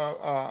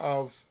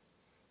of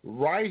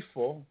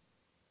rifle,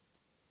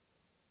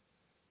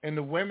 and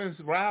the women's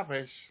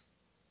ravish,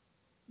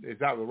 is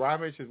that the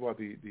ravish is what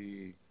the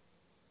Be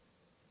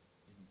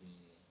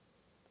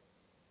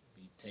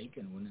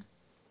taken, wouldn't it?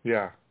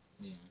 yeah.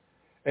 Yeah.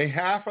 And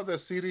half of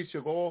the city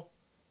should go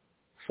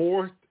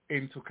forth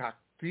into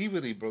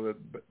captivity, Brother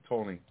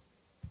Tony.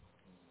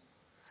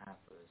 Half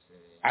of the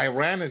city.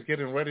 Iran is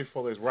getting ready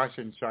for this,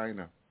 Russia and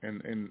China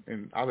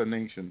and other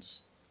nations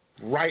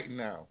right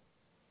now.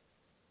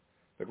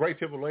 The Great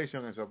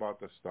Tribulation is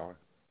about to start.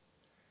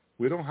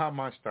 We don't have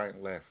much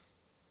time left.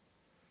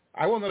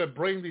 I wanted to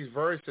bring these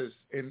verses,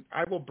 and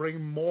I will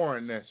bring more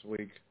next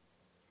week.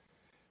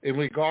 In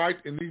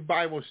this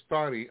Bible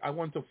study, I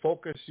want to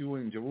focus you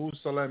in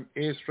Jerusalem,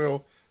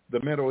 Israel, the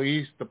Middle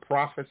East, the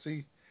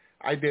prophecy.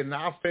 I did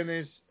not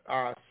finish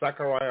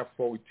Zechariah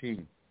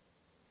 14.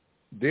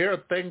 There are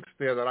things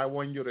there that I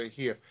want you to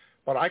hear,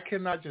 but I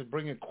cannot just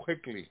bring it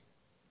quickly.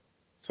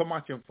 So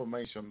much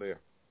information there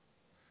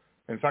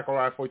in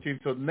Zechariah 14.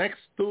 So next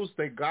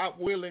Tuesday, God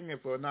willing,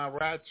 if we're not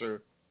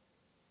raptured,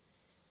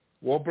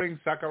 we'll bring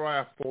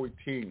Zechariah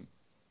 14.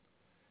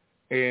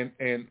 And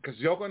because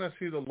you're going to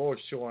see the Lord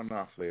showing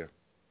up there,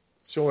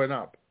 showing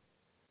up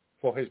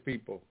for his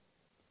people.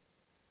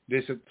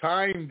 There's a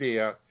time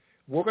there.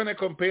 We're going to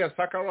compare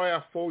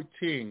Zechariah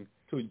 14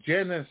 to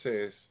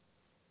Genesis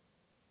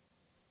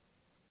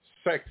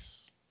 6.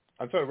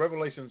 I'm sorry,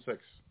 Revelation 6.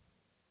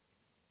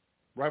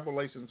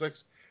 Revelation 6,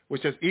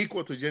 which is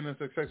equal to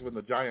Genesis 6 when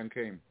the giant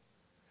came.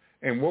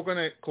 And we're going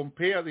to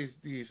compare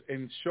these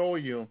and show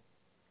you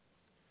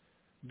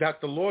that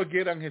the Lord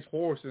get on his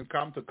horse and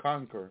come to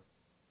conquer.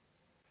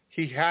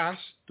 He has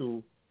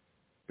to,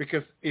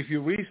 because if you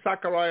read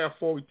Zechariah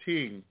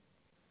 14,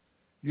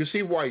 you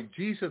see why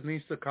Jesus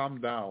needs to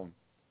come down,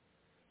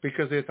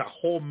 because there's a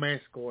whole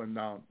mess going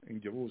down in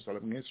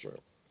Jerusalem, in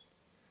Israel.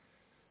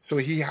 So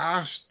he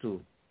has to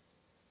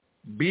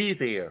be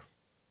there.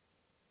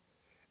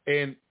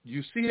 And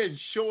you see him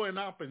showing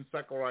up in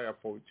Zechariah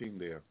 14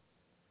 there,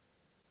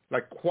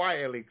 like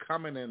quietly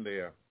coming in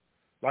there.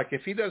 Like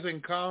if he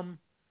doesn't come,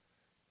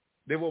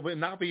 there will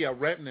not be a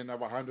remnant of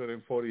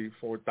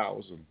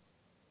 144,000.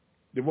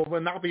 There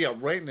will not be a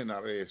remnant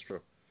of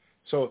Israel.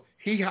 So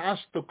he has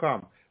to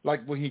come.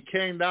 Like when he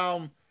came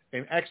down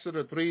in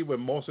Exodus 3 when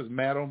Moses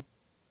met him,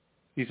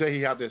 he said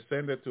he had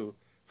descended to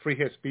free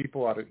his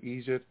people out of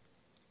Egypt.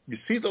 You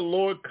see the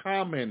Lord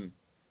coming,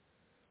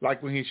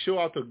 like when he showed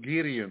out to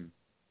Gideon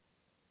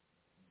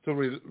to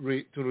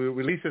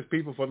release his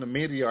people from the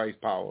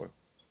Midianite power.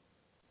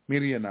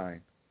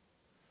 Midianite.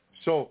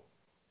 So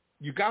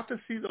you got to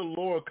see the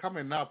Lord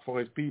coming up for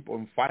his people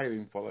and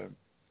fighting for them.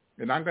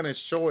 And I'm going to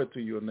show it to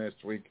you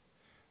next week,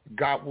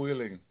 God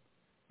willing,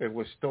 if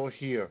we're still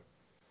here,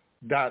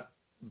 that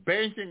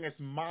vengeance is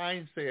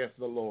mine, saith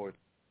the Lord.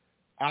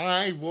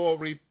 I will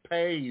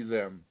repay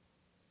them.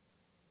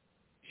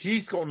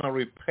 He's going to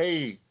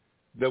repay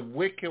the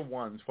wicked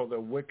ones for their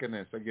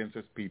wickedness against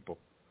his people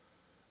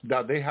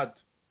that they had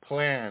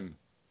planned.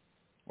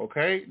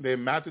 Okay?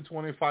 Then Matthew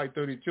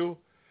 25:32,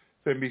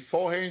 then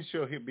beforehand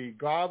shall he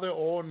begather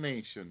all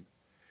nations,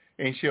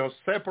 and shall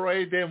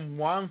separate them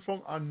one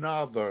from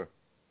another,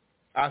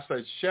 as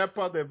a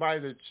shepherd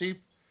divides the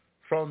sheep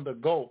from the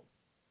goat.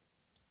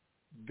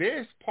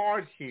 This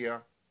part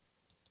here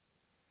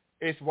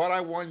is what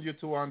I want you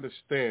to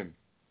understand,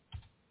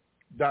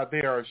 that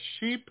there are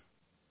sheep,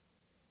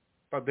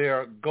 but there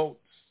are goats.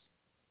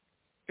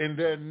 And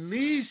there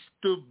needs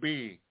to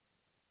be,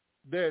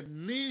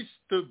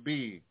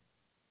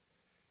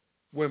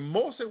 when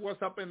Moses was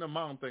up in the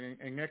mountain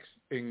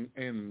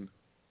in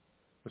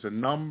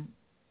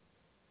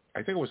I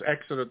think it was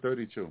Exodus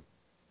 32.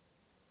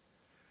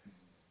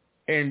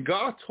 And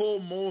God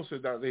told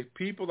Moses that the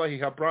people that he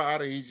had brought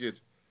out of Egypt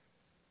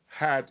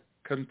had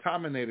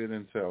contaminated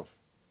themselves,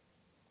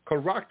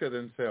 corrupted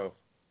themselves.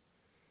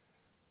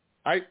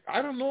 I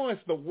don't know if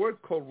the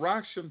word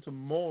correction to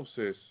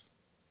Moses,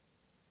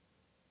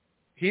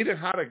 he didn't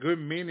have a good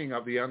meaning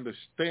of the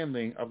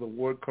understanding of the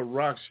word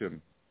correction.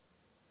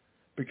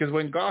 Because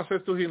when God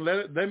says to him,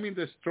 let me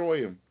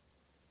destroy him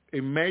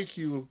and make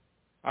you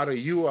out of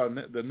you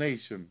the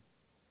nation,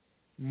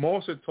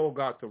 Moses told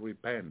God to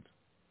repent.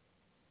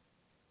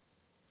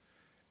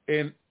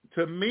 And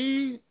to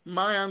me,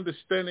 my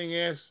understanding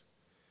is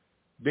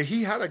that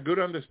he had a good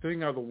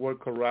understanding of the word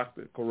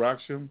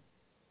correction.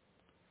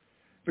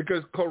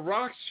 Because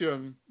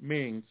correction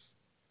means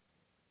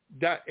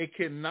that it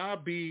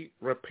cannot be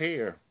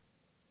repaired.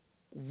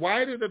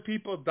 Why did the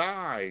people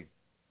die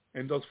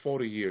in those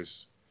 40 years?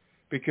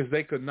 Because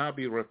they could not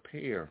be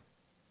repaired.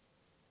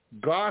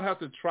 God had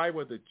to try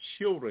with the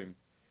children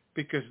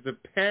because the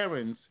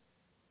parents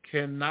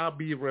cannot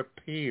be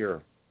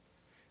repaired.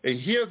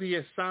 And here's the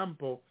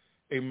example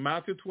in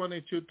Matthew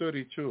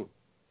 22:32.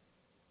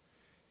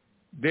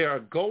 There are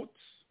goats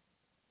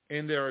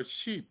and there are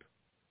sheep.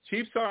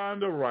 Sheep are on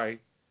the right,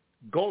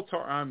 goats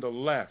are on the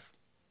left.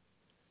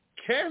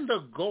 Can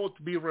the goat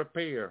be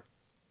repaired?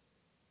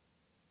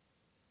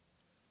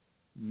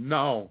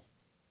 No.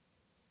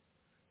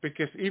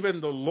 Because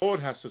even the Lord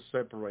has to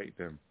separate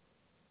them.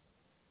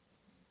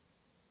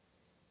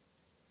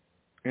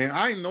 And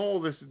I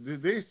know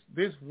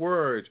this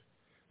word.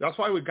 That's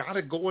why we got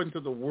to go into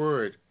the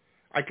word.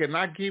 I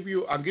cannot give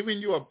you, I'm giving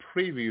you a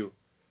preview.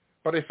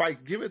 But if I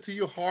give it to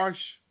you harsh,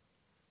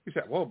 you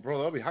say, well,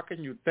 Brother Obi, how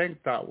can you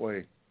think that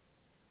way?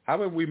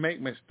 Haven't we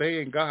make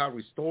mistakes and God has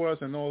restored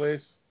us and all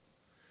this?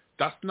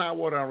 That's not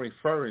what I'm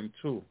referring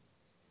to,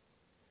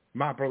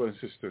 my brother and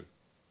sister.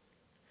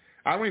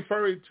 I'm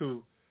referring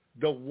to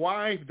the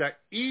wife that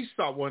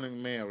Esau wanted to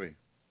marry.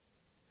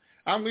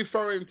 I'm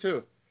referring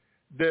to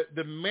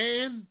the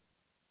man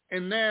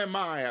in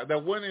Nehemiah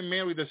that went and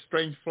married the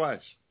strange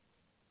flesh.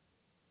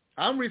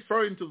 I'm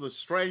referring to the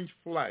strange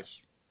flesh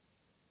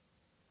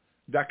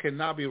that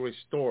cannot be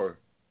restored.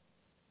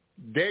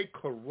 They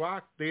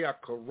are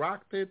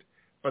corrupted,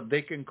 but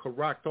they can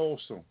correct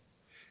also.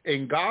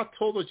 And God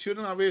told the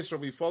children of Israel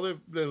before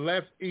they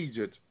left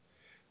Egypt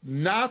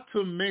not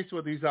to mix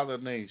with these other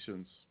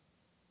nations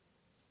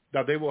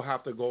that they will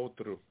have to go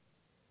through.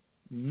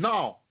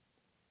 No,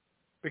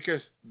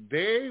 because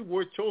they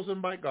were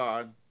chosen by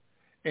God,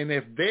 and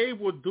if they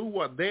would do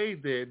what they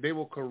did, they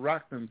will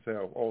correct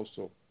themselves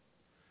also,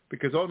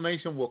 because all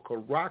nations were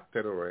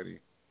corrected already.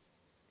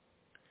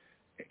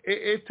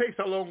 It takes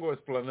a longer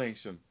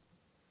explanation.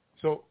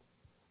 So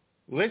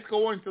let's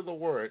go into the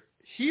word.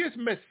 Here's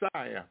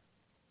Messiah,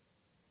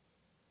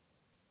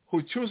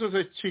 who chooses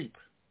a sheep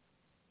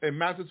in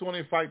Matthew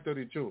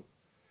 25:32.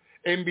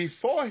 And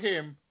before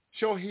him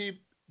shall he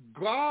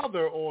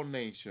gather all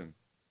nations.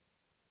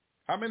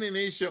 How many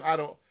nations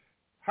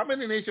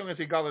has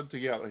he gathered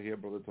together here,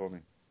 Brother Tony?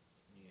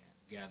 Yeah,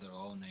 gather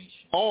all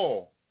nations.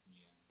 All.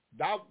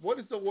 Yeah. What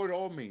does the word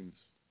all means?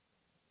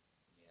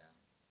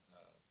 Yeah,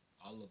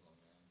 all of them,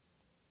 man.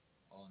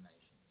 All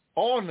nations.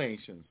 All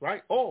nations,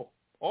 right? All.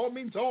 All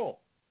means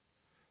all.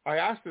 I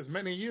asked this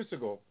many years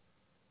ago,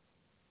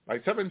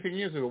 like 17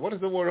 years ago, what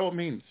does the word all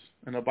means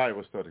in a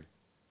Bible study?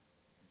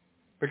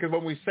 Because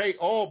when we say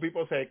all,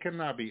 people say it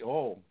cannot be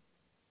all.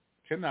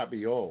 Cannot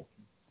be all.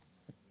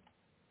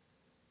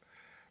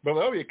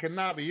 Brother, it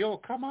cannot be all.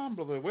 Come on,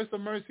 brother. Where's the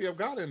mercy of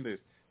God in this?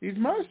 He's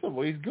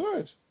merciful. He's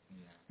good.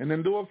 Yeah. And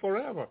endure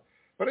forever.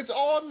 But it's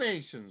all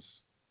nations.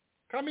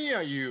 Come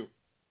here, you.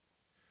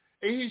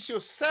 And he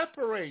shall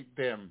separate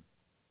them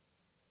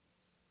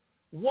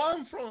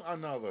one from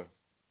another.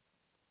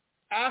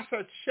 As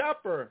a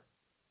shepherd,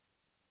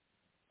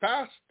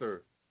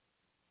 pastor.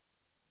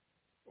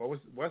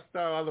 What's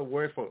the other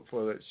word for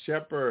the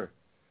shepherd?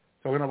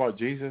 Talking about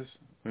Jesus,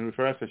 when we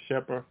refer to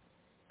shepherd.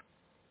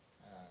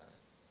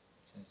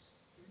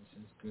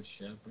 Good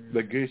shepherd.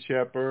 The good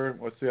shepherd.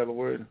 What's the other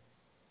word?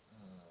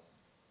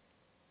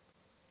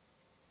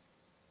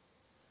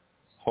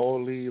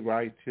 Holy,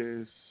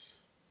 righteous.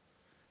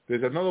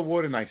 There's another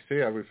word in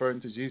Isaiah referring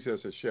to Jesus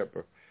as a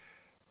shepherd.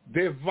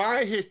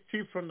 Divide his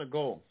sheep from the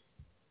goat.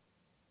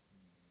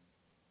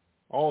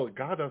 Oh,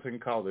 God doesn't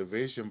call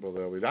division,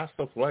 brother. That's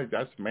the flesh.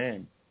 That's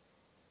man.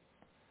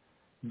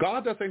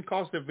 God doesn't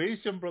cause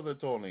division, Brother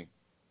Tony.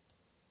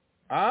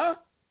 Huh?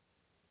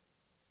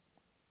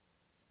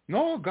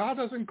 No, God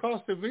doesn't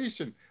cause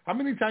division. How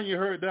many times you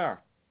heard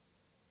that?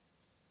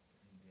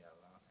 Yeah, a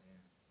lot of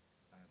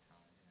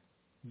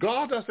times.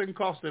 God doesn't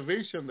cause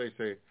division, they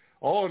say.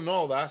 Oh,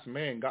 no, that's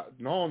man. God,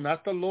 no,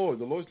 not the Lord.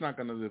 The Lord's not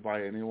going to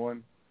divide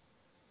anyone.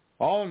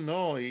 Oh,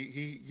 no,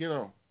 he you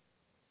know.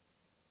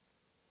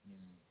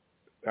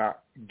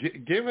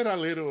 Give it a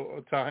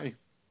little time.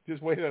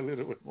 Just wait a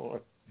little bit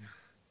more.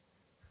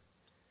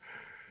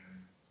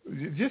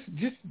 Just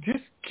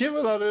give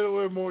it a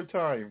little bit more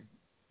time,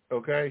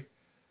 okay?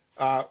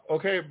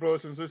 Okay,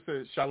 brothers and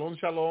sisters, shalom,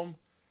 shalom.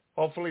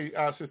 Hopefully,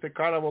 Sister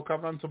Carla will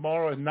come on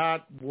tomorrow. If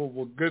not,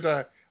 we'll give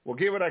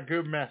it a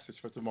good message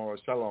for tomorrow.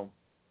 Shalom.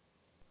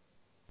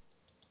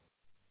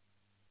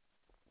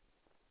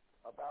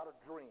 About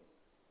a dream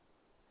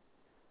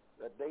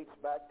that dates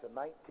back to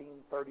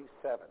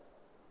 1937.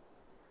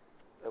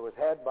 It was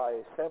had by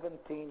a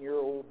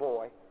 17-year-old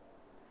boy,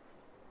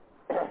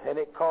 and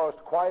it caused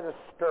quite a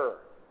stir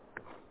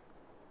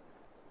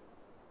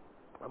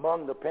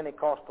among the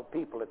Pentecostal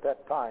people at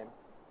that time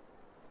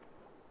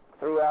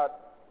throughout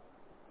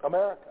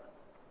America,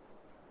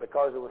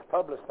 because it was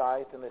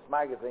publicized in this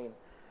magazine,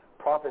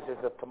 Prophecies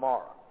of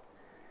Tomorrow.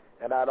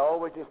 And I'd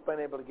always just been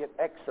able to get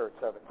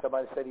excerpts of it.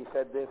 Somebody said he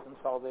said this and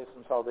saw this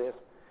and saw this.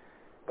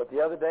 But the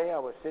other day I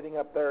was sitting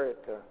up there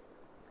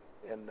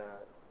in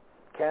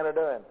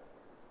Canada, and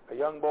a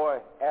young boy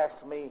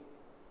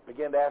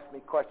began to ask me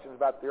questions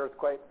about the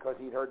earthquake, because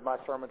he'd heard my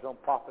sermons on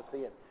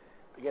prophecy, and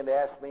began to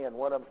ask me, and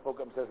one of them spoke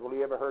up and says, well,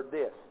 you ever heard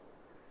this?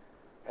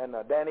 And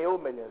Danny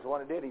O'Million is the one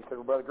who did. He said,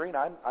 well, Brother Green,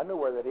 I know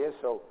where that is.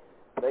 So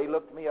they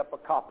looked me up a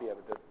copy of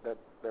it that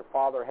their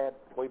father had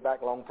way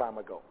back a long time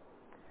ago.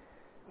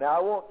 Now,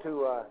 I want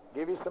to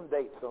give you some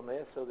dates on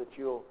this so that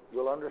you'll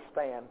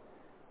understand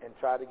and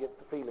try to get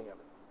the feeling of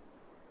it.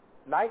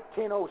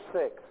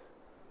 1906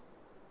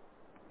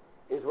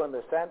 is when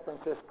the San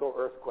Francisco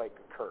earthquake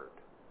occurred.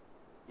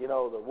 You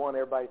know, the one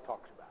everybody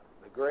talks about,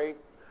 the great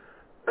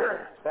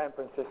San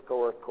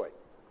Francisco earthquake.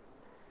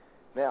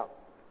 Now,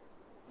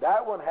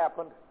 that one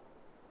happened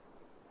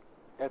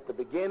at the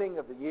beginning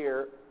of the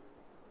year,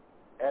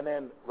 and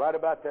then right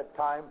about that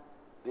time,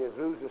 the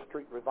Azusa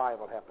Street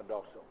revival happened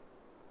also.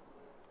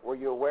 Were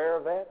you aware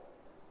of that?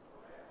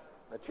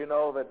 That you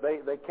know that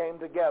they came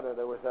together.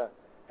 There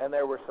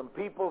were some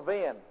people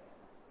then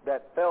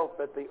that felt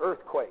that the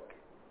earthquake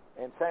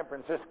in San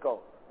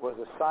Francisco was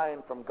a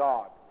sign from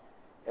God,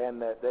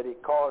 and that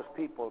it caused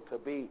people to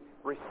be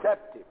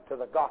receptive to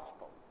the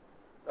gospel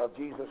of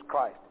Jesus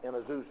Christ in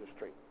Azusa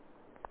Street.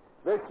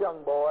 This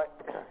young boy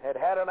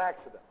had an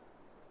accident.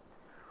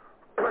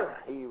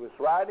 He was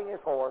riding his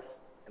horse,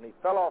 and he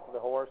fell off of the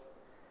horse,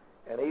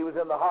 and he was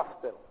in the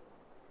hospital.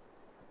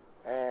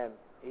 And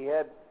he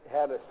had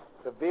a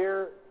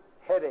severe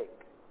headache.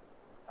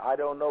 I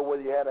don't know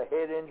whether he had a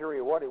head injury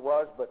or what it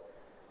was, but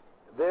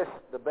this,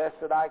 the best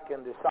that I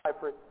can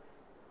decipher it,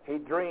 he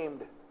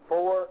dreamed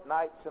 4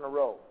 nights in a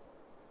row.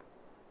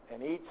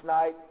 And each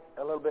night,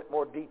 a little bit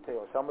more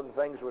detail. Some of the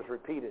things was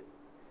repeated.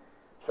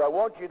 So I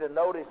want you to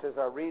notice as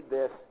I read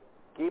this,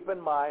 keep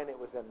in mind it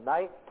was in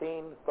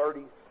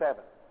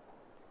 1937.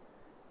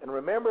 And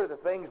remember the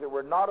things that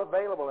were not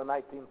available in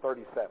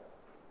 1937.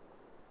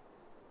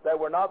 That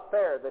were not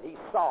there, that he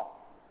saw.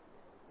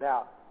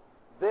 Now,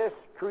 this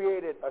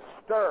created a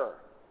stir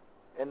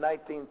in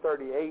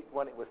 1938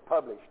 when it was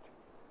published.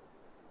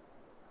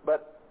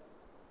 But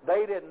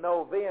they didn't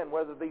know then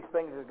whether these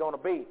things is going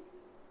to be.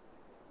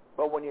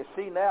 But when you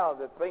see now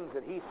the things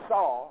that he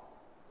saw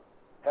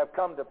have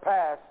come to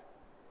pass,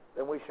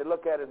 then we should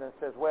look at it and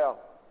says, well,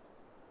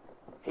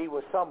 he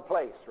was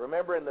someplace.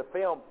 Remember in the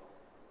film,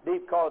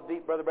 Deep Called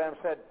Deep, Brother Branham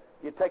said,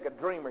 you take a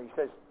dreamer. He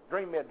says,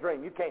 dream me a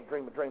dream. You can't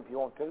dream a dream if you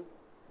want to.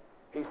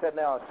 He said,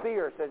 now a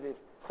seer says his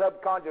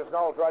subconscious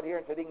knowledge right here,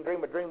 and said he can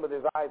dream a dream with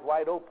his eyes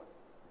wide open.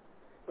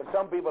 But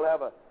some people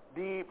have a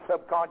deep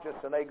subconscious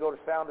and they go to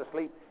sound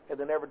asleep and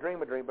they never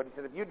dream a dream. But he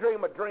said, if you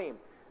dream a dream,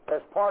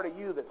 there's part of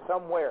you that's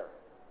somewhere.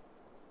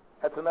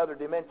 That's another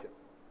dimension.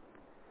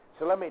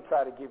 So let me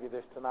try to give you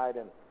this tonight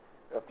in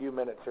a few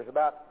minutes. There's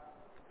about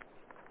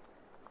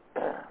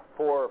 4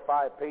 or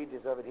 5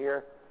 pages of it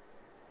here,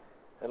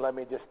 and let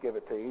me just give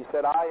it to you. He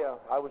said, I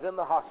was in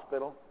the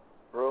hospital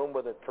room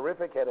with a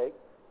terrific headache,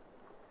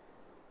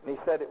 and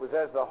he said it was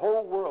as the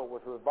whole world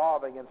was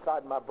revolving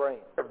inside my brain.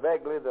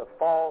 Vaguely the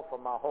fall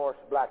from my horse,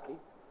 Blackie,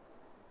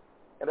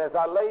 and as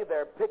I lay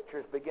there,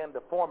 pictures began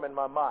to form in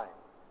my mind.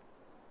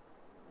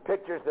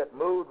 Pictures that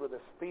moved with the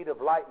speed of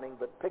lightning,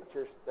 but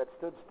pictures that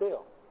stood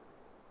still.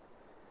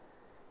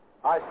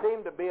 I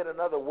seemed to be in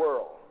another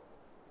world.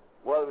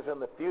 Whether it was in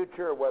the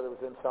future or whether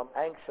it was in some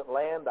ancient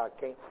land, I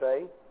can't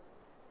say.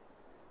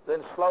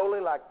 Then slowly,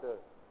 like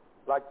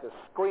the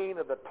screen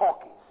of the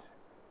talkies,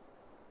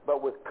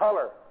 but with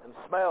color and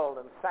smell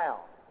and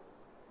sound.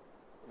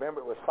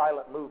 Remember, it was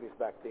silent movies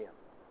back then.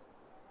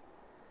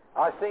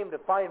 I seemed to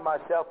find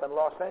myself in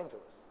Los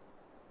Angeles.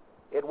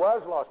 It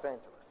was Los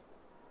Angeles.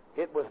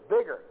 It was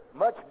bigger,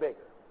 much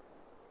bigger.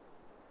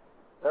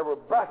 There were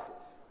buses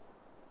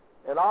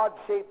and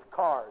odd-shaped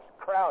cars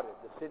crowded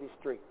the city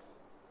streets.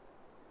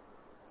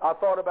 I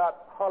thought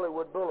about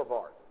Hollywood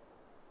Boulevard.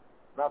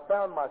 And I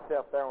found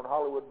myself there on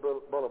Hollywood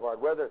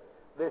Boulevard. Whether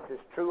this is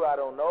true, I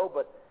don't know,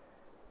 but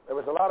there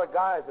was a lot of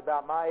guys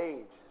about my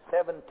age,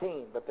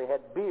 17, but they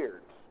had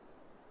beards.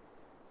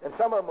 And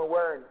some of them were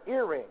wearing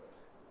earrings.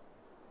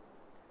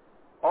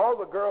 All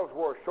the girls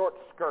wore short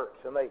skirts,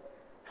 and they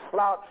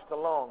slouched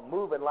along,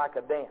 moving like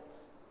a dance.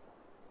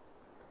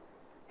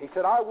 He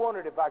said, I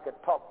wondered if I could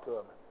talk to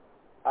them.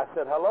 I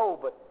said, hello,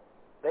 but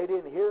they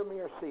didn't hear me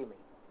or see me.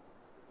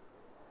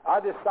 I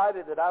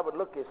decided that I would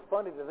look as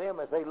funny to them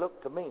as they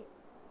looked to me.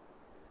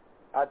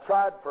 I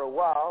tried for a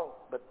while,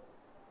 but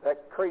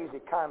that crazy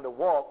kind of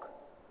walk,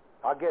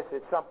 I guess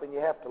it's something you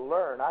have to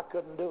learn. I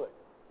couldn't do it.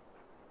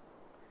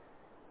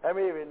 How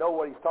many of you know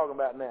what he's talking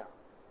about now?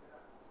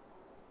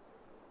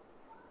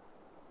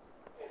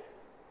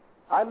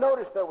 I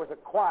noticed there was a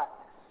quietness,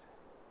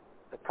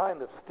 a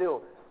kind of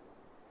stillness,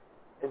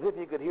 as if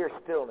you could hear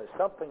stillness.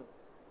 Something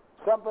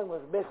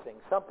was missing,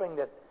 something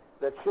that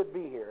should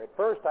be here. At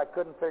first, I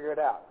couldn't figure it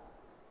out.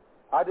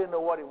 I didn't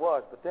know what it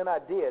was, but then I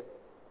did.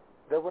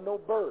 There were no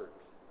birds.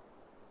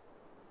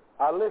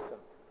 I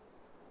listened.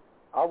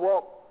 I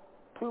walked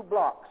 2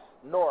 blocks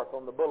north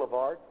on the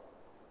boulevard,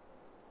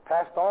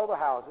 past all the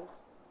houses,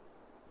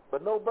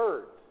 but no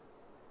birds.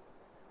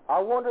 I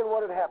wondered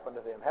what had happened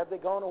to them. Had they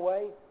gone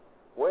away?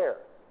 Where?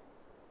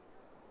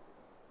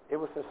 It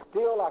was so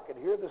still I could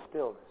hear the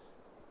stillness.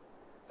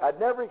 I'd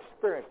never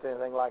experienced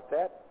anything like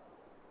that,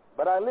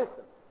 but I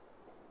listened.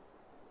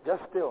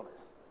 Just stillness.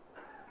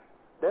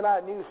 Then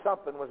I knew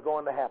something was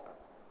going to happen.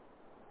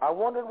 I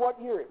wondered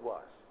what year it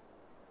was.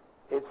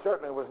 It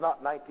certainly was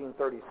not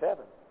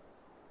 1937.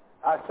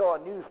 I saw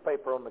a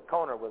newspaper on the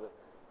corner with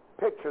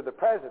a picture of the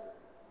president.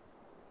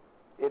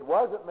 It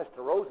wasn't Mr.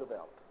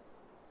 Roosevelt.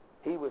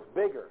 He was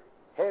bigger,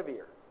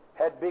 heavier,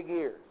 had big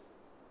ears.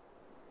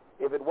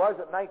 If it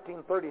wasn't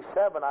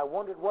 1937, I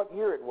wondered what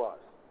year it was.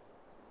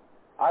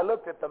 I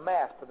looked at the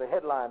mast of the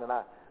headline, and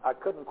I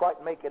couldn't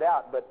quite make it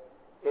out, but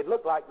it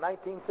looked like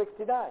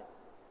 1969.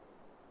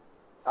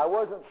 I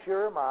wasn't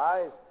sure. My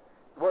eyes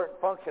weren't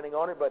functioning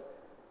on it, but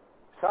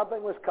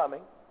something was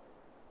coming,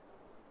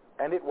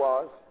 and it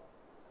was.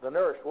 The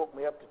nurse woke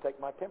me up to take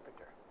my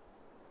temperature.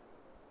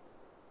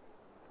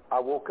 I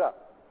woke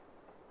up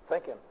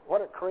thinking,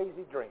 what a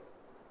crazy dream.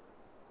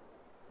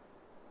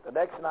 The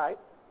next night,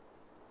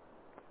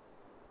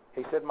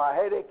 he said, my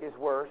headache is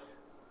worse.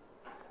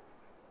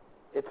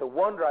 It's a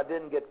wonder I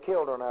didn't get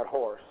killed on that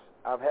horse.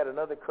 I've had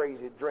another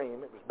crazy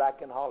dream. It was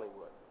back in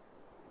Hollywood.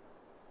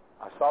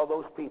 I saw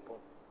those people,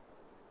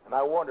 and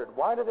I wondered,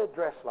 why do they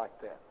dress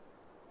like that?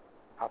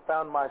 I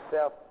found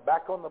myself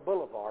back on the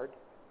boulevard,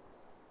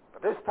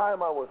 but this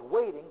time I was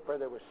waiting for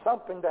there was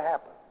something to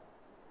happen.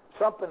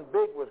 Something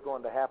big was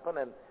going to happen,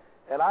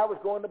 and I was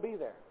going to be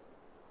there.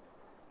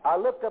 I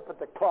looked up at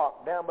the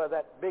clock down by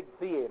that big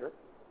theater.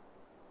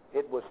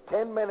 It was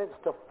 10 minutes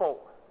to 4,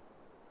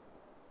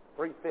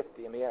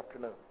 3:50 in the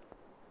afternoon.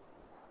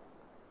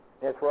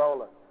 That's where all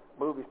the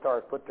movie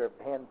stars put their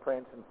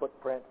handprints and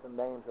footprints and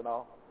names and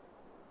all.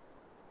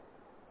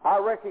 I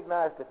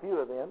recognized a few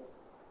of them.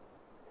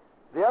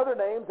 The other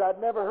names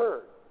I'd never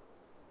heard.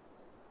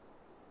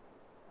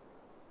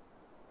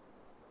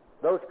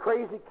 Those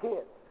crazy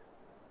kids.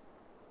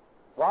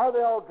 Why are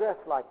they all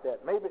dressed like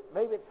that? Maybe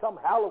it's some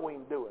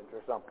Halloween doings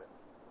or something.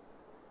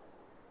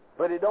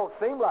 But it don't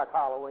seem like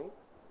Halloween.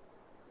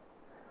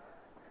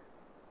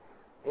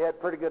 He had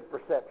pretty good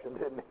perception,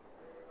 didn't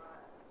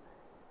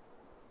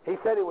he? He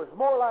said it was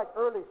more like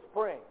early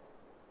spring.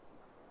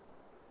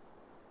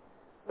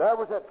 There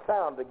was that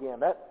sound again,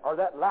 that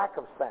lack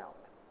of sound.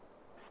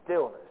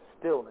 Stillness,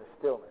 stillness,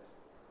 stillness.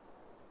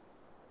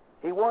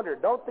 He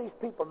wondered, don't these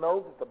people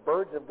know that the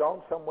birds have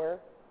gone somewhere?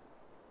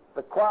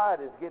 The quiet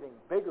is getting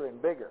bigger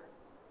and bigger.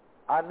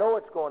 I know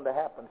it's going to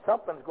happen.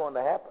 Something's going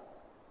to happen.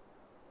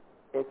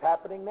 It's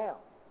happening now.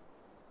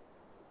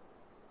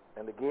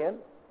 And again,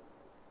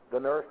 the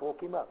nurse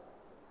woke him up.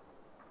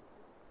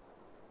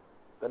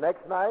 The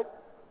next night,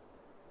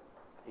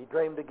 he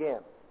dreamed again.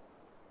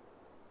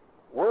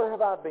 Where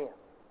have I been?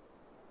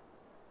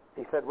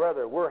 He said,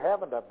 rather, where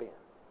haven't I been?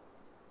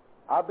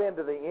 I've been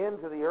to the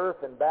ends of the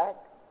earth and back.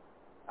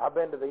 I've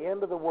been to the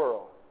end of the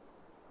world.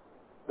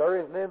 There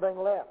isn't anything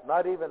left,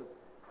 not even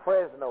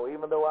Fresno,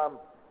 even though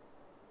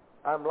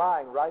I'm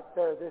lying right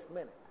there this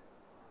minute.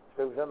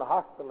 So he was in the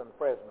hospital in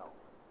Fresno.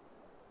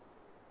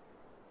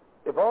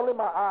 If only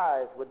my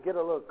eyes would get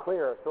a little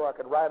clearer so I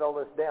could write all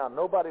this down.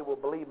 Nobody will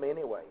believe me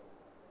anyway.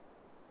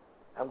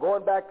 I'm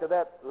going back to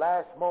that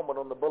last moment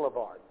on the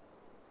boulevard.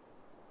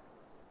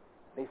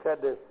 He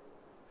said this,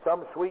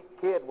 some sweet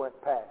kid went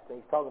past, and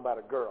he's talking about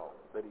a girl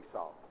that he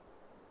saw.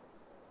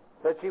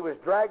 Said she was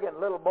dragging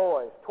little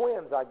boys,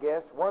 twins, I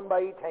guess, one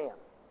by each hand.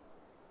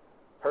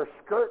 Her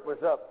skirt was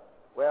up,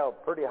 well,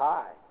 pretty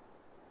high,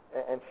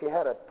 and she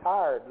had a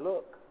tired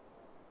look.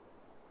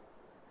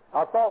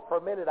 I thought for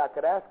a minute I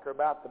could ask her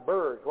about the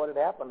birds, what had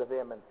happened to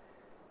them, and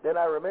then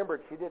I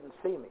remembered she didn't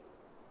see me.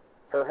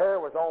 Her hair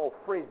was all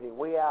frizzy,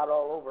 way out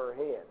all over her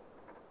head.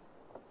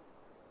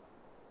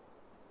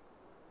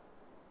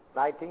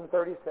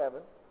 1937,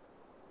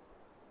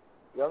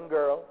 young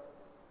girl,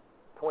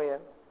 twin,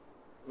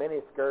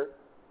 miniskirt,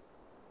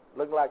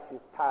 looking like she's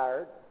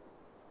tired.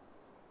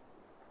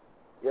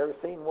 You ever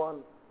seen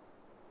one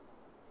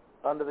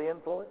under the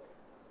influence?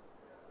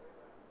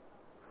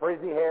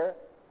 Frizzy hair.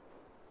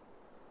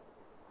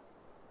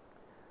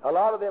 A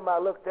lot of them I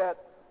looked at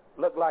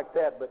looked like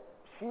that, but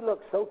she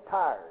looked so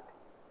tired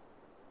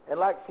and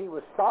like she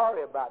was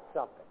sorry about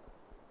something.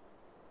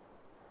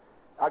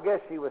 I guess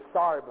she was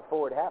sorry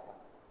before it happened,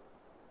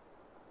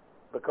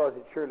 because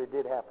it surely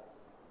did happen.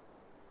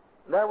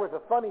 There was a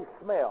funny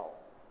smell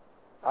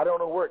I don't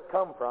know where it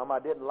come from. I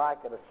didn't like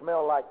it. It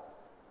smelled like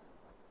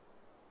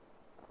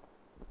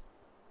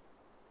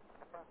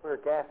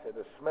sulfuric acid.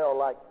 It smelled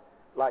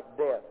like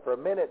death. For a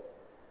minute,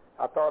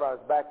 I thought I was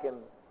back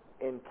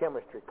in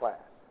chemistry class.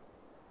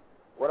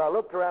 When I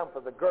looked around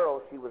for the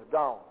girl, she was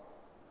gone.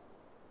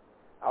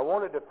 I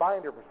wanted to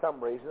find her for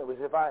some reason. It was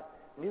if I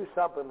knew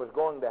something was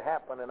going to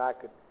happen and I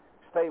could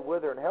stay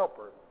with her and help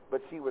her.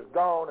 But she was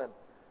gone, and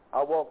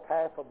I walked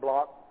half a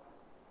block,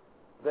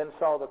 then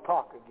saw the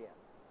clock again.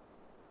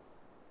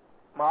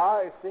 My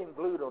eyes seemed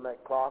glued on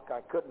that clock.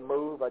 I couldn't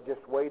move. I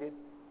just waited.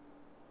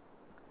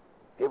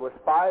 It was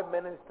 5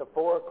 minutes to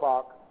 4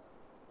 o'clock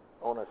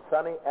on a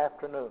sunny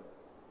afternoon.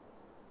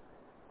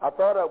 I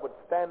thought I would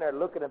stand there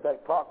looking at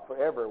that clock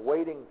forever,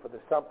 waiting for the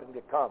something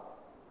to come.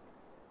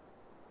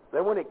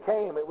 Then when it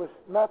came, it was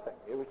nothing.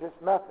 It was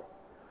just nothing.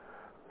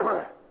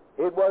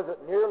 It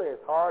wasn't nearly as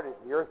hard as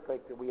the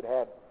earthquake that we'd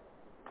had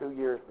 2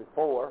 years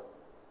before,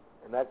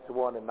 and that's the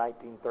one in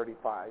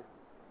 1935.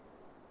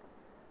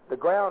 The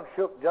ground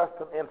shook just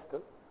an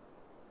instant.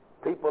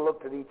 People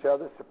looked at each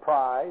other,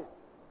 surprised.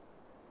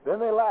 Then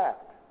they laughed.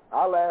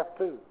 I laughed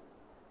too.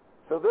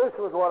 So this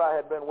was what I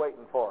had been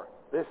waiting for,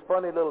 this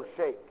funny little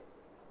shake.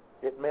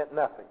 It meant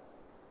nothing.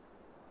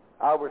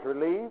 I was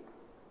relieved,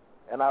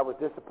 and I was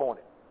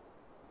disappointed.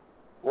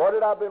 What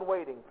had I been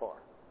waiting for?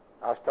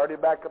 I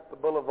started back up the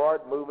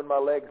boulevard, moving my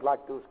legs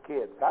like those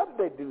kids. How did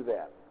they do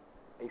that?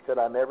 He said,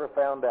 I never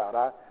found out.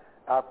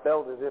 I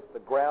felt as if the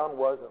ground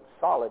wasn't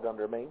solid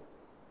under me.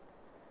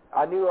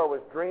 I knew I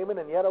was dreaming,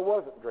 and yet I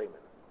wasn't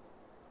dreaming.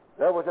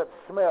 There was that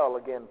smell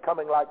again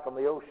coming like from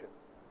the ocean.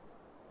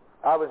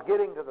 I was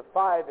getting to the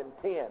 5 and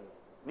 10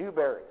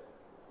 Newberries,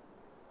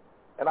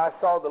 and I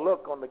saw the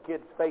look on the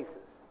kids' faces.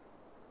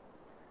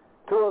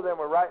 2 of them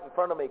were right in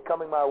front of me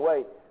coming my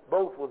way,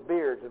 both with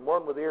beards and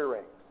one with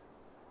earrings.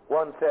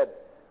 One said,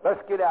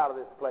 let's get out of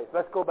this place.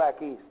 Let's go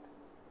back east.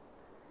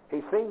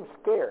 He seemed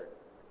scared.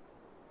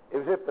 It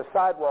was as if the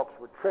sidewalks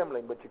were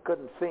trembling, but you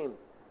couldn't seem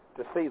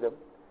to see them.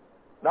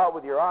 Not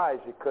with your eyes,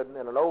 you couldn't.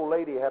 And an old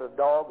lady had a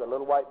dog, a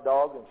little white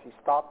dog, and she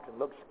stopped and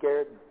looked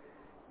scared and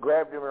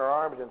grabbed him in her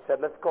arms and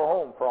said, let's go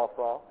home,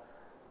 Fraw.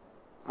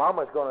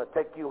 Mama's going to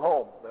take you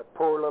home. That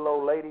poor little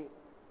old lady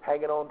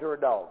hanging on to her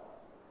dog.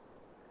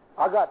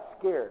 I got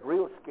scared,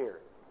 real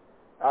scared.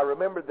 I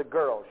remembered the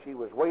girl. She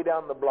was way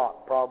down the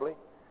block, probably.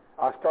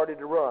 I started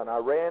to run. I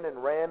ran,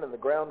 and the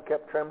ground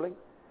kept trembling.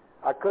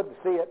 I couldn't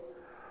see it.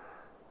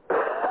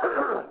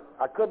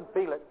 I couldn't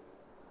feel it.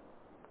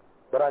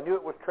 But I knew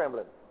it was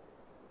trembling.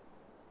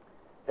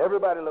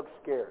 Everybody looked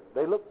scared.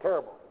 They looked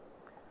terrible.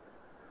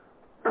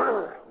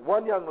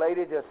 One young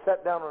lady just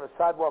sat down on the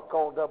sidewalk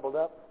all doubled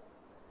up.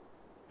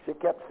 She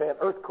kept saying,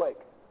 earthquake.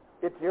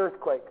 It's the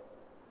earthquake.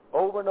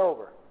 Over and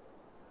over.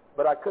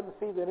 But I couldn't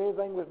see that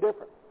anything was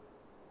different.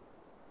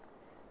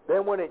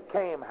 Then when it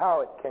came,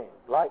 how it came.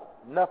 Like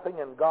nothing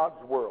in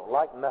God's world.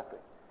 Like nothing.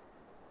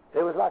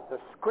 It was like the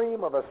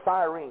scream of a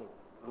siren,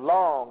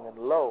 long and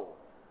low.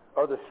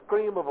 Or the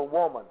scream of a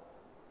woman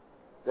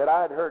that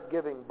I had heard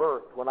giving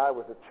birth when I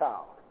was a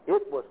child.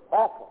 It was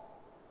awful.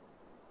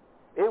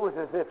 It was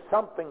as if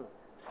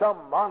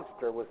some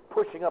monster was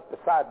pushing up the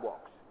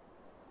sidewalks.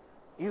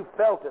 You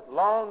felt it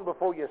long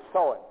before you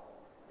saw it,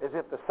 as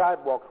if the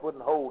sidewalks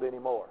wouldn't hold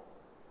anymore.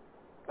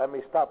 Let me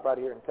stop right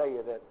here and tell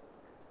you that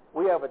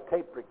we have a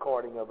tape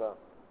recording of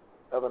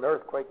an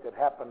earthquake that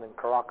happened in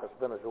Caracas,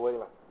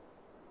 Venezuela.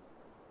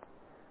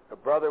 A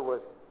brother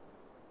was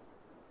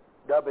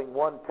dubbing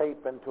one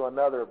tape into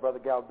another, Brother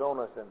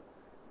Galdonas, and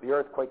the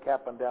earthquake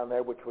happened down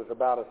there, which was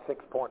about a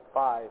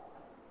 6.5,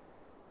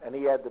 and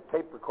he had the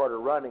tape recorder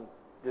running,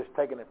 just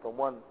taking it from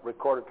one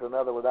recorder to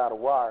another without a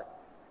wire,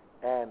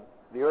 and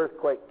the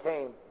earthquake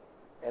came,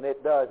 and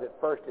it does. At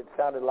first, it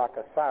sounded like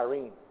a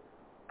siren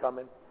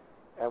coming,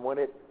 and when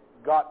it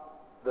got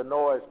the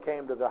noise,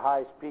 came to the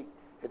highest peak,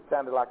 it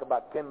sounded like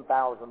about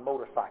 10,000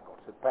 motorcycles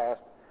had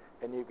passed,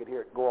 and you could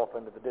hear it go off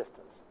into the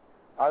distance.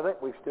 I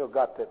think we've still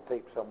got that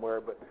tape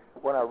somewhere, but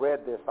when I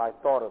read this, I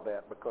thought of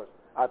that because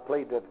I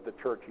played that at the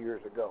church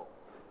years ago.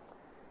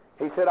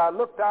 He said, I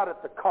looked out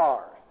at the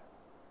cars.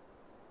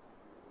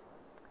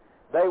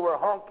 They were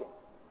honking.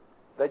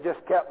 They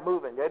just kept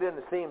moving. They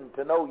didn't seem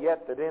to know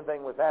yet that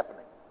anything was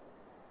happening.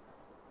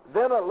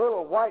 Then a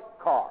little white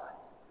car,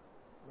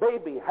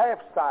 baby,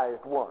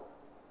 half-sized one,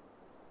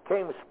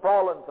 came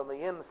sprawling from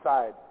the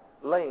inside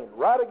lane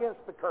right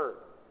against the curb.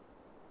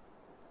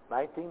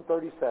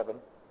 1937,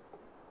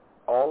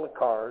 all the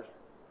cars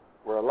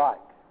were alike.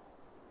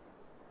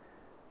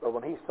 But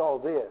when he saw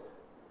this,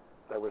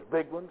 there was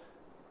big ones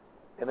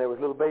and there was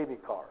little baby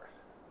cars.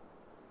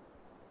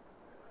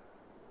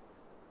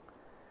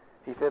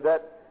 He said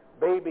that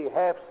baby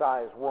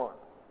half-sized one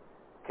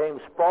came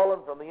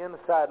sprawling from the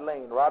inside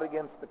lane right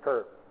against the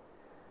curb.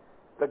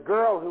 The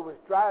girl who was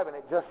driving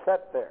it just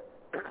sat there.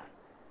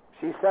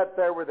 She sat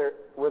there with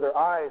her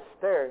eyes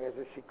staring as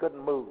if she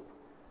couldn't move.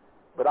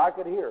 But I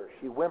could hear her.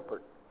 She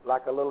whimpered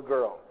like a little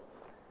girl.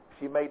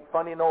 She made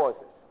funny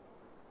noises.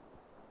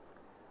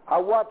 I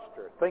watched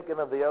her, thinking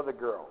of the other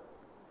girl.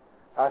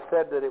 I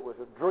said that it was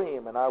a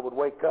dream and I would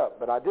wake up,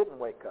 but I didn't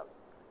wake up.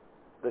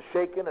 The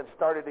shaking had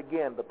started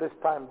again, but this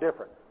time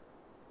different.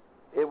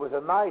 It was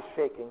a nice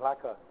shaking,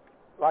 like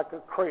a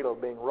cradle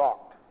being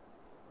rocked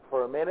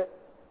for a minute.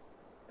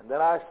 And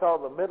then I saw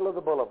the middle of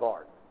the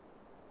boulevard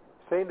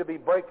seemed to be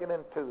breaking in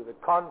two. The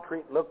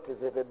concrete looked as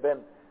if it had been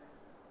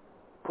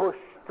pushed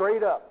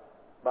straight up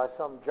by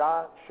some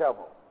giant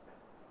shovel.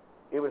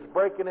 It was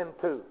breaking in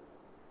two.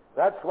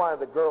 That's why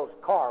the girl's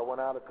car went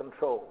out of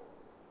control.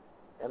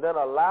 And then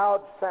a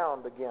loud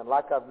sound again,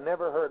 like I've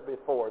never heard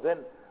before. Then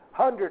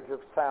hundreds of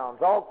sounds,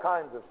 all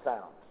kinds of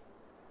sounds.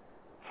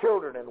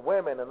 Children and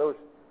women and those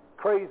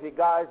crazy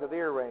guys with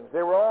earrings.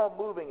 They were all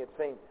moving, it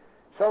seemed.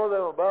 Some of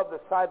them above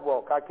the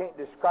sidewalk. I can't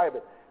describe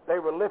it. They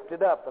were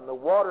lifted up, and the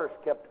waters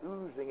kept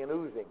oozing and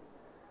oozing.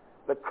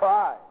 The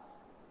cry,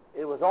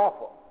 it was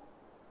awful.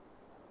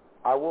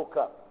 I woke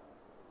up.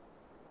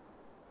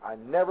 I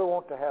never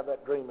want to have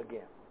that dream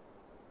again.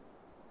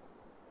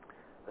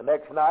 The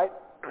next night,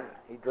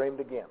 he dreamed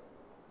again.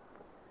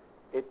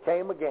 It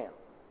came again.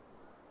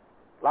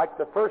 Like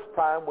the first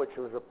time, which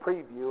was a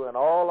preview, and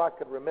all I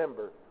could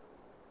remember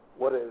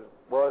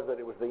was that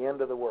it was the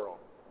end of the world.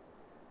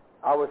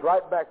 I was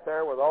right back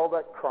there with all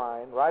that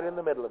crying, right in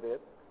the middle of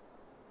it.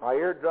 My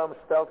eardrums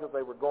felt that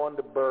they were going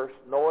to burst,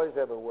 noise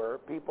everywhere,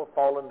 people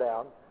falling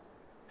down,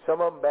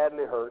 some of them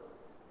badly hurt,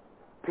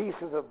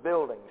 pieces of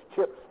buildings,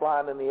 chips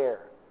flying in the air.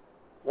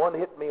 One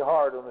hit me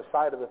hard on the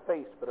side of the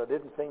face, but I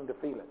didn't seem to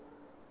feel it.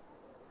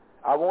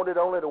 I wanted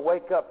only to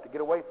wake up, to get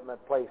away from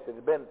that place. It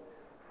had been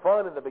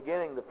fun in the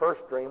beginning, the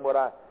first dream, when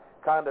I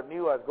kind of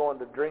knew I was going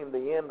to dream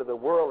the end of the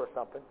world or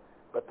something,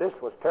 but this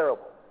was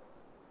terrible.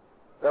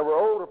 There were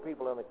older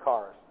people in the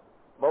cars.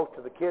 Most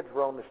of the kids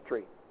were on the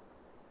street.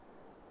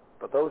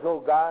 But those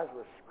old guys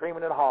were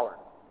screaming and hollering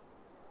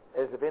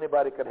as if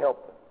anybody could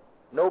help them.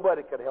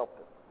 Nobody could help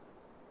them.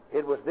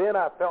 It was then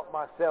I felt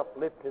myself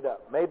lifted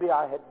up. Maybe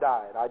I had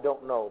died, I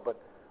don't know, but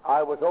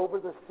I was over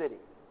the city.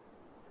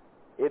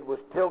 It was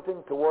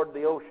tilting toward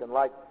the ocean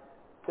like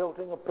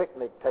tilting a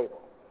picnic table.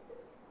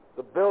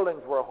 The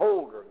buildings were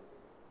holding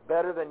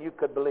better than you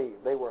could believe.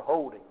 They were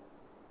holding.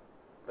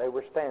 They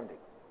were standing.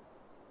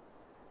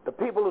 The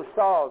people who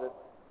saw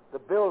the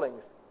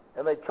buildings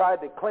and they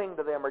tried to cling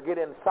to them or get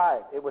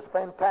inside, it was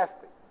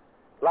fantastic.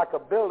 Like a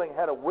building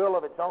had a will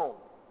of its own.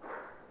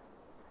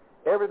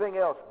 Everything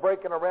else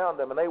breaking around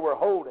them, and they were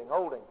holding.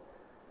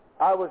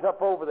 I was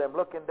up over them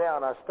looking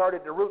down. I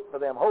started to root for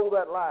them. Hold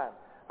that line.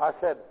 I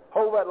said,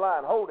 hold that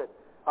line, hold it.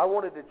 I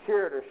wanted to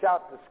cheer, to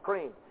shout, to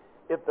scream.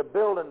 If the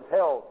buildings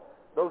held,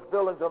 those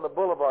buildings on the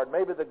boulevard,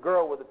 maybe the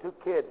girl with the two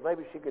kids,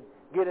 maybe she could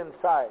get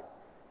inside.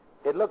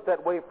 It looked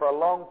that way for a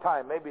long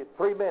time, maybe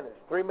 3 minutes.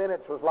 3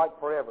 minutes was like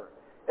forever.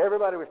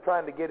 Everybody was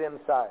trying to get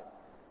inside.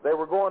 They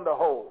were going to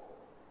hold.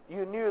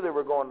 You knew they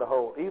were going to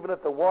hold, even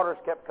if the waters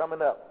kept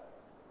coming up.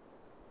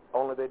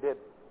 Only they didn't.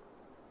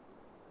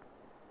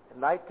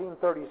 In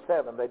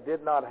 1937, they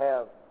did not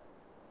have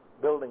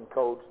building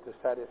codes to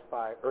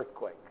satisfy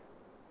earthquake.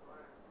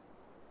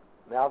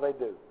 Now they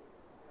do.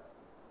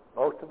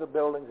 Most of the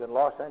buildings in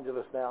Los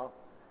Angeles now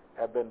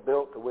have been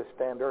built to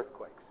withstand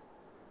earthquakes.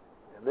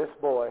 And this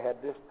boy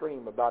had this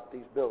dream about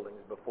these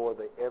buildings before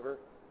they ever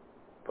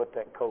put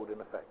that code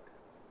in effect.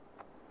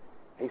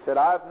 He said,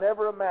 I've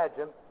never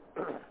imagined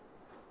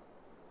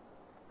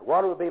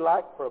what it would be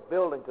like for a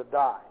building to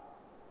die.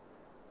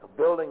 A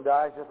building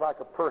dies just like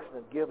a person.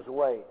 It gives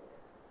way.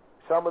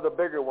 Some of the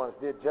bigger ones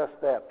did just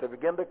that. They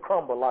began to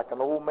crumble like an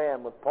old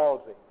man with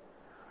palsy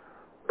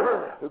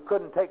who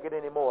couldn't take it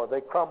anymore.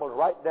 They crumbled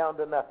right down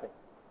to nothing.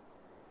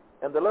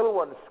 And the little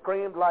ones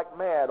screamed like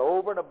mad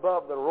over and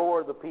above the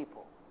roar of the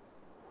people.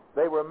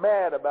 They were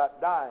mad about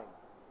dying,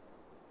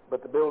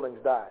 but the buildings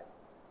died.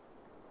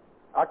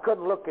 I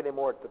couldn't look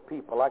anymore at the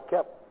people. I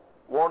kept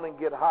wanting to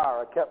get higher.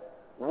 I kept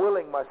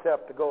willing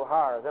myself to go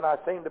higher. Then I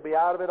seemed to be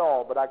out of it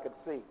all, but I could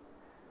see.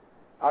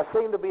 I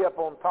seemed to be up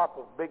on top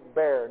of Big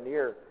Bear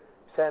near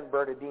San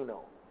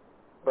Bernardino.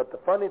 But the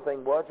funny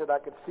thing was that I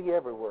could see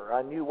everywhere.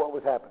 I knew what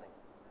was happening.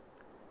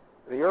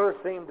 The earth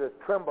seemed to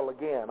tremble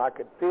again. I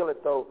could feel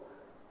it, though,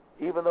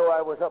 even though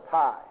I was up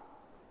high.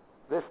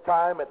 This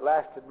time it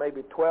lasted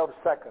maybe 12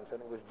 seconds,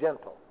 and it was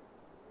gentle.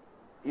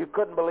 You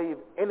couldn't believe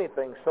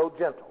anything so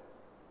gentle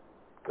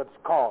could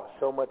cause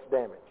so much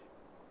damage.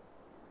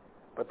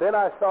 But then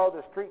I saw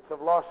the streets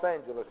of Los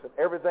Angeles and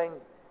everything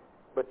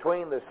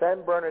between the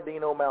San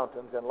Bernardino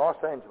Mountains and Los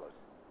Angeles.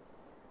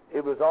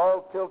 It was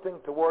all tilting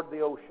toward the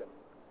ocean.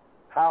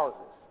 Houses,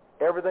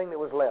 everything that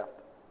was left.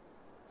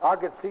 I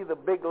could see the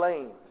big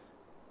lanes,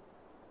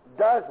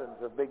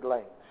 dozens of big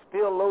lanes,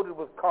 still loaded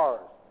with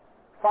cars.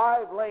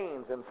 5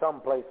 lanes in some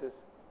places,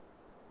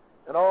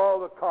 and all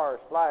the cars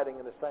sliding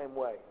in the same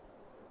way.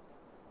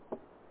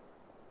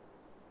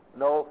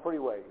 No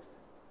freeways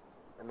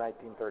in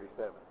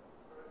 1937.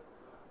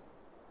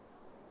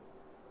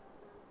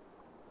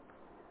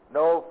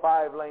 No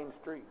 5-lane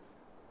streets,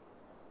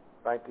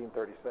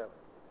 1937.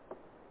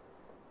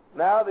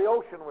 Now the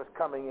ocean was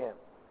coming in,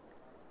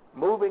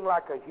 moving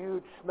like a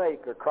huge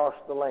snake across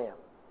the land.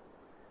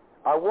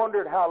 I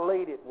wondered how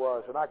late it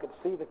was, and I could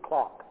see the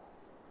clock.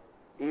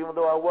 Even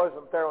though I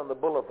wasn't there on the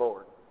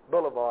boulevard,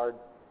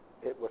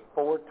 It was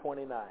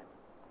 4:29.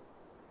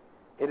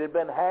 It had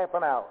been half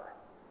an hour.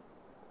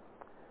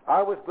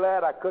 I was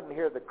glad I couldn't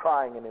hear the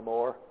crying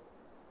anymore,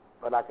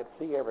 but I could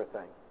see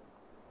everything.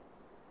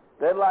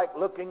 Then, like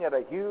looking at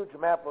a huge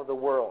map of the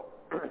world,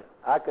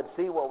 I could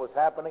see what was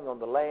happening on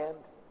the land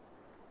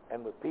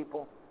and with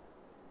people.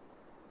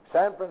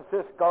 San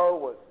Francisco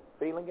was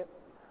feeling it,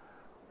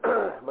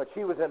 but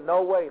she was in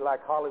no way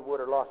like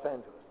Hollywood or Los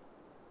Angeles.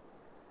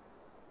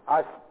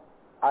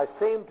 I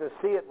seemed to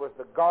see it was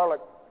the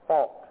Garlic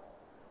Fault,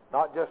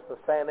 not just the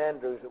San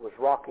Andrews that was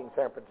rocking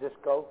San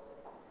Francisco.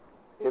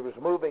 It was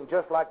moving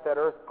just like that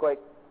earthquake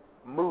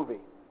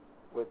movie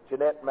with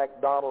Jeanette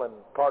MacDonald and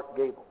Clark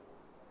Gable.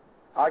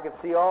 I could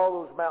see all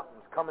those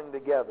mountains coming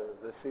together,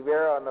 the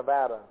Sierra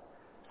Nevada,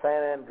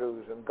 San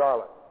Andrews, and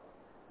Garlic.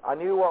 I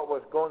knew what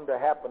was going to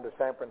happen to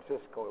San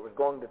Francisco. It was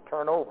going to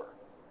turn over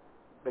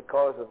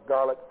because of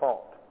Garlic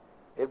Fault.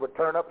 It would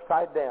turn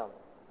upside down.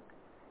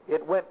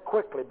 It went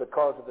quickly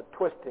because of the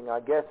twisting. I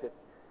guess it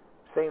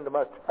seemed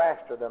much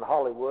faster than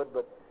Hollywood,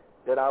 but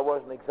then I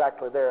wasn't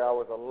exactly there. I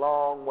was a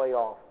long way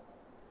off.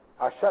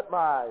 I shut my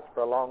eyes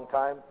for a long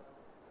time,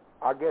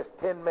 I guess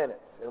 10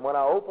 minutes, and when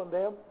I opened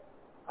them,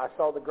 I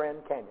saw the Grand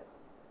Canyon.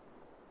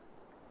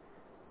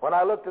 When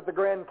I looked at the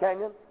Grand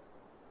Canyon,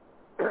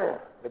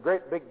 the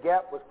great big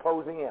gap was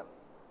closing in.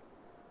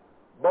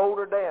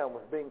 Boulder Dam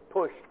was being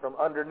pushed from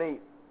underneath.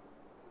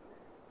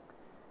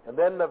 And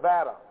then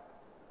Nevada,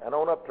 and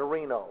on up to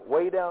Reno,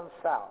 way down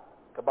south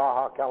to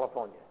Baja,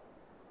 California.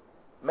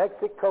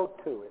 Mexico,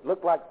 too. It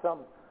looked like some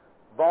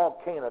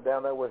volcano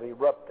down there was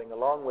erupting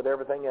along with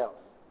everything else.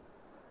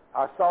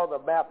 I saw the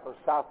map of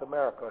South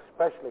America,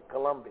 especially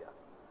Colombia.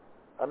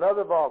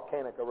 Another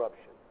volcanic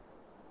eruption,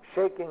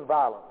 shaking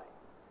violently.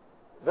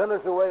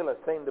 Venezuela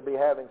seemed to be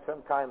having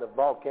some kind of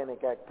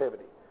volcanic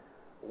activity.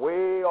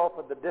 Way off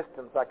in the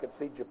distance, I could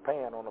see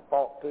Japan on a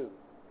fault, too.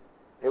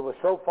 It was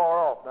so far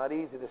off, not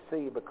easy to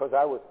see because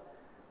I was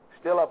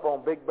still up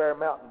on Big Bear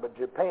Mountain, but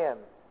Japan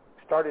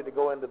started to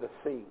go into the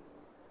sea.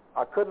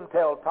 I couldn't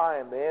tell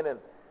time then, and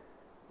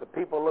the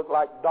people looked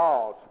like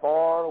dolls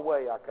far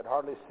away. I could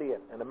hardly see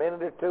it. In a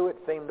minute or two, it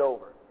seemed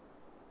over.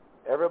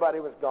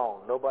 Everybody was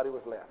gone. Nobody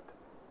was left.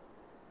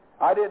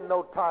 I didn't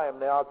know time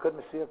now. I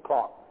couldn't see a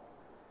clock.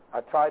 I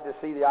tried to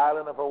see the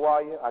island of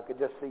Hawaii. I could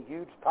just see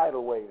huge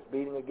tidal waves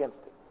beating against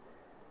it.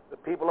 The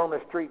people on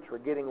the streets were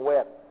getting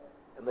wet,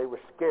 and they were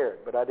scared,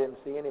 but I didn't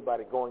see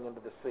anybody going into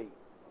the sea.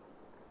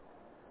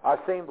 I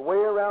seemed way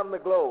around the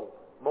globe,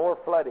 more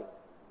flooding.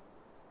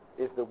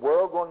 Is the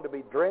world going to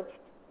be drenched?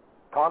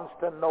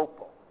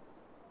 Constantinople,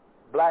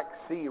 Black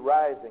Sea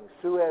rising,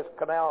 Suez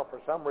Canal for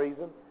some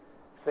reason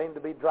seemed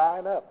to be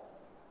drying up.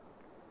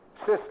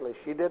 Sicily,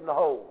 she didn't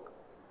hold.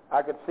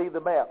 I could see the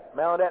map.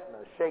 Mount Etna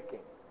shaking.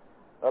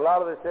 A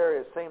lot of this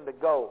area seemed to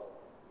go,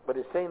 but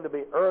it seemed to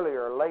be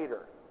earlier or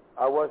later.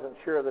 I wasn't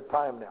sure of the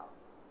time now.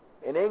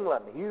 In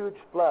England, huge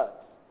floods,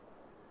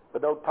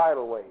 but no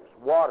tidal waves.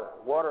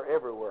 Water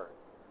everywhere,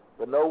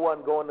 but no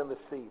one going in the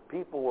sea.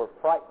 People were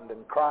frightened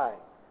and crying.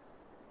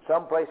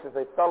 Some places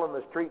they fell in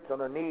the streets on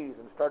their knees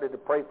and started to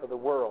pray for the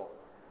world.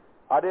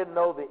 I didn't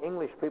know the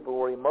English people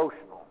were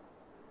emotional,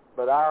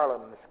 but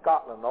Ireland and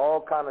Scotland,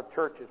 all kind of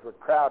churches were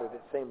crowded.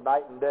 It seemed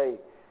night and day.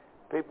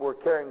 People were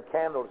carrying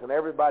candles, and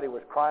everybody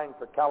was crying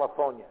for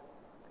California.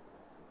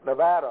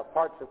 Nevada,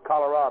 parts of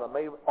Colorado,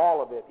 maybe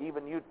all of it,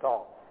 even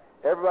Utah.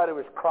 Everybody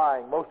was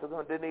crying. Most of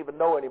them didn't even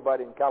know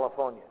anybody in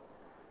California.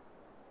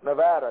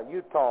 Nevada,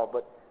 Utah,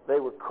 but they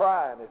were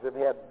crying as if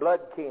they had blood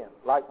kin,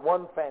 like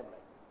one family,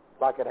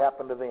 like it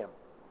happened to them.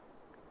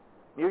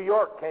 New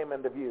York came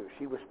into view.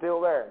 She was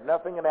still there.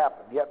 Nothing had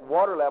happened, yet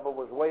water level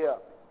was way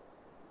up.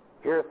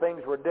 Here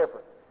things were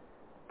different.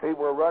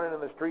 People were running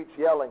in the streets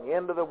yelling,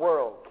 "End of the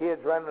world."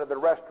 Kids ran into the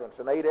restaurants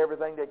and ate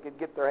everything they could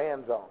get their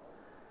hands on.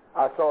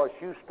 I saw a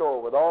shoe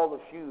store with all the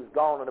shoes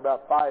gone in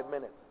about 5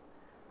 minutes.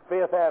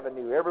 Fifth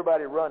Avenue,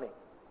 everybody running.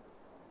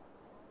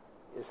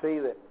 You see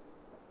that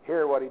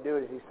here what he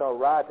did is he saw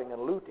rioting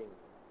and looting,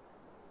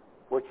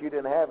 which you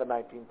didn't have in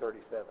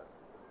 1937.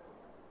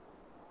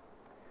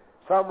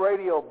 Some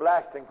radio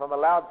blasting from a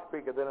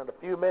loudspeaker that in a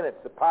few minutes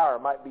the power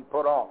might be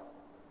put off.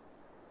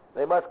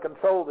 They must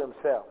control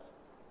themselves.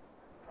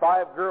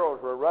 5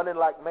 girls were running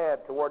like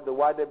mad toward the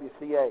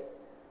YWCA,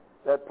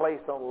 that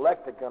place on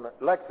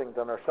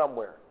Lexington or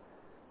somewhere.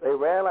 They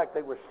ran like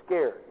they were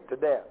scared to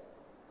death.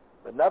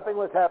 But nothing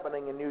was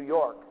happening in New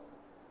York.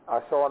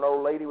 I saw an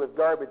old lady with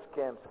garbage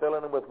cans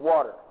filling them with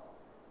water.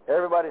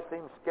 Everybody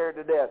seemed scared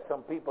to death.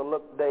 Some people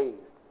looked dazed.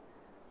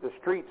 The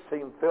streets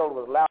seemed filled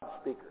with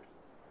loudspeakers.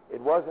 It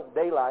wasn't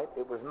daylight,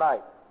 it was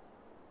night.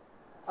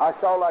 I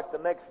saw like the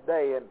next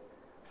day and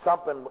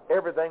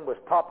everything was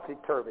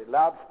topsy-turvy.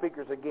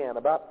 Loudspeakers again,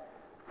 about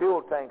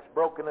fuel tanks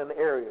broken in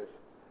areas,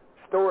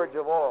 storage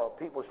of oil.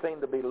 People seemed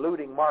to be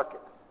looting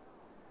markets.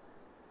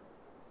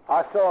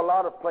 I saw a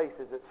lot of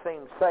places that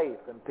seemed safe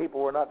and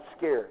people were not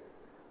scared,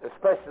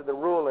 especially the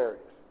rural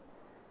areas.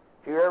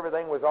 Here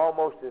everything was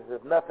almost as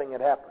if nothing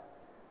had happened.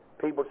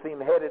 People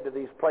seemed headed to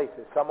these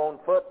places, some on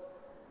foot,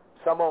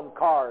 some on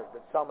cars,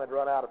 but some had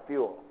run out of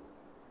fuel.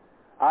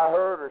 I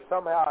heard, or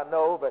somehow I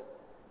know, that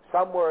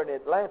somewhere in the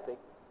Atlantic,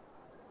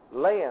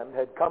 land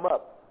had come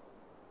up.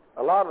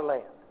 A lot of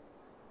land.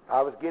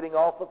 I was getting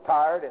awful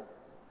tired, and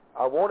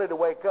I wanted to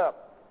wake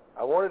up.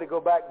 I wanted to go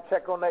back and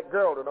check on that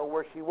girl to know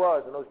where she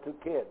was and those two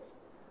kids.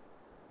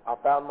 I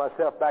found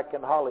myself back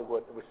in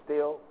Hollywood. It was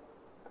still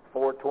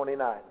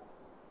 4:29.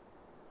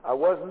 I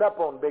wasn't up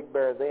on Big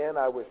Bear then.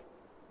 I was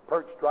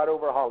perched right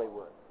over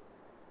Hollywood.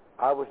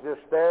 I was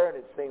just there, and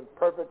it seemed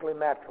perfectly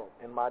natural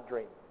in my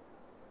dream.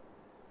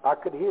 I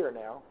could hear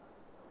now.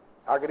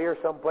 I could hear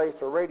someplace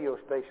a radio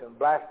station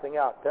blasting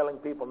out, telling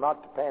people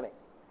not to panic.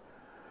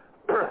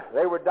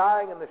 They were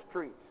dying in the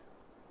streets.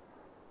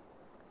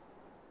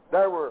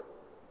 There were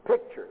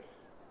pictures,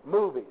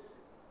 movies.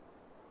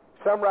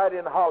 Some right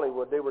in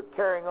Hollywood, they were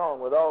carrying on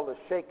with all the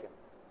shaking.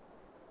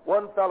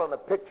 One fellow in the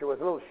picture was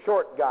a little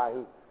short guy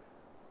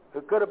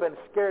who could have been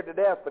scared to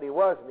death, but he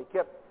wasn't. He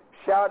kept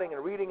shouting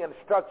and reading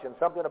instructions,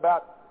 something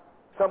about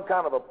some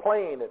kind of a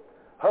plane that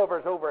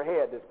hovers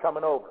overhead that's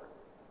coming over.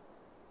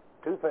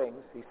 Two things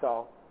he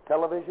saw: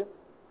 television,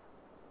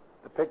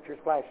 the pictures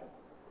flashing,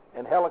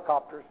 and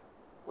helicopters,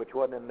 which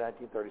wasn't in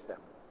 1937.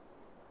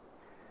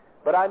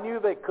 But I knew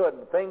they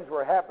couldn't. Things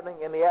were happening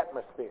in the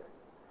atmosphere.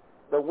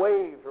 The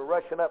waves were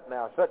rushing up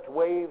now, such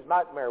waves,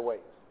 nightmare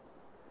waves.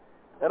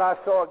 Then I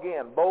saw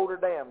again Boulder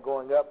Dam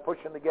going up,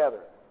 pushing together,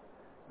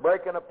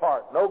 breaking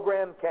apart. No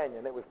Grand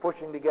Canyon, it was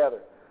pushing together.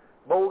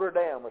 Boulder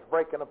Dam was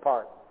breaking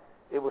apart.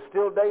 It was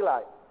still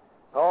daylight.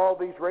 All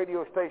these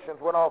radio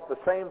stations went off the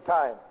same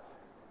time.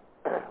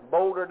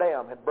 Boulder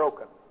Dam had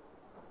broken.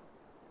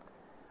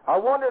 I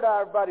wondered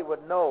how everybody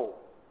would know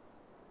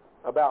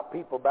about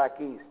people back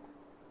east.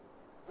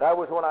 That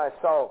was when I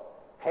saw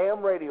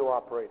ham radio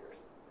operators.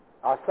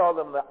 I saw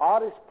them in the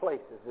oddest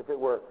places.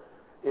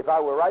 If I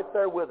were right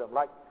there with them,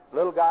 like a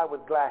little guy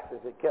with glasses,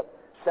 it kept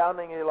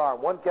sounding the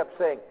alarm. One kept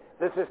saying,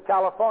 "This is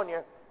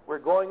California. We're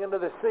going into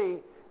the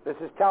sea. This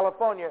is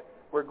California.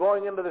 We're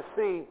going into the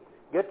sea.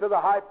 Get to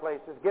the high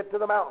places. Get to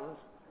the mountains.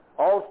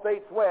 All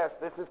states west.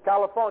 This is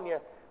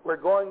California. We're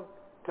going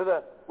to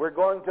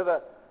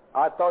the.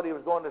 I thought he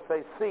was going to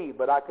say sea,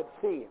 but I could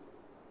see him.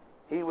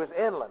 He was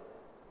inland,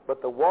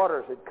 but the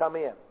waters had come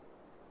in.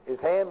 His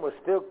hand was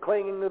still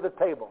clinging to the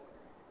table.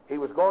 He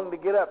was going to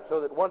get up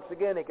so that once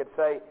again he could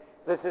say,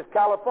 "This is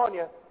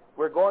California.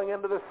 We're going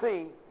into the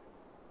sea."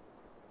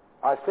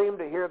 I seemed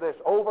to hear this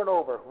over and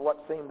over for what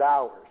seemed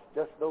hours,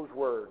 just those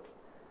words.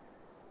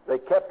 They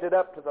kept it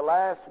up to the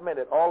last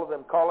minute, all of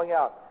them calling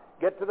out,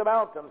 "Get to the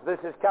mountains. This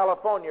is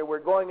California. We're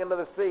going into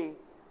the sea."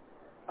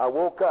 I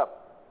woke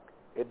up.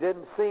 It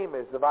didn't seem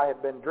as if I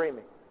had been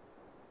dreaming.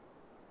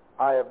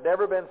 I have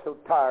never been so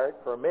tired.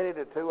 For a minute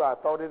or two, I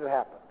thought it had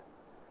happened.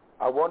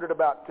 I wondered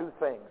about two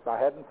things. I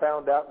hadn't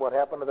found out what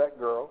happened to that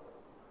girl.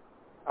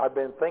 I'd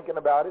been thinking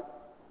about it.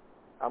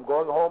 I'm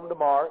going home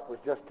tomorrow. It was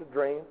just a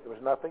dream. It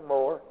was nothing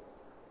more.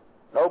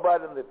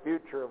 Nobody in the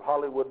future of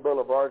Hollywood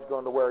Boulevard is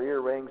going to wear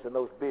earrings and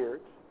those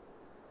beards.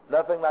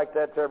 Nothing like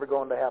that's ever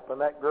going to happen.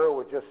 That girl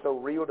was just so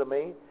real to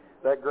me.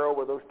 That girl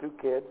with those two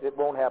kids. It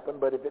won't happen,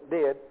 but if it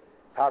did,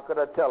 how could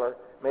I tell her?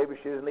 Maybe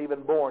she isn't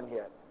even born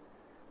yet.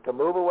 To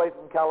move away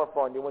from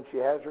California when she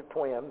has her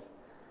twins,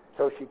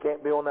 so she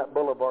can't be on that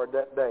boulevard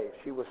that day.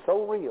 She was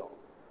so real.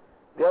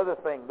 The other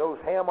thing, those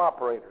ham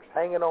operators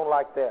hanging on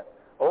like that,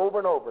 over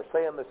and over,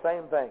 saying the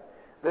same thing.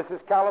 "This is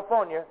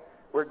California.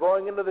 We're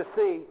going into the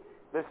sea.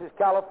 This is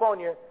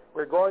California.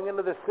 We're going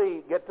into the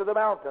sea. Get to the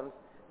mountains.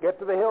 Get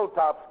to the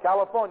hilltops.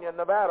 California,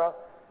 Nevada,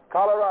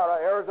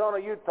 Colorado, Arizona,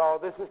 Utah.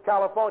 This is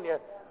California.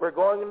 We're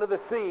going into the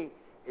sea."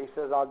 He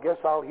says, "I guess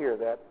I'll hear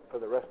that for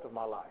the rest of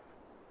my life."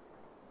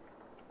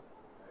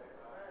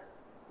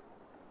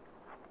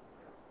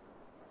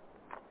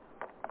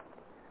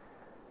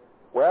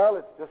 Well,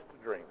 it's just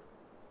a dream.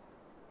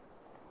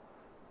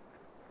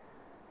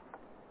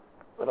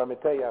 But let me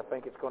tell you, I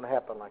think it's going to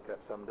happen like that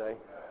someday.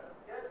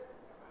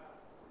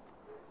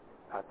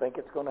 I think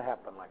it's going to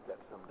happen like that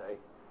someday.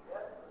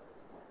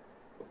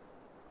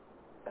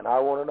 And I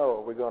want to know,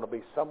 are we going to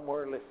be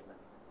somewhere listening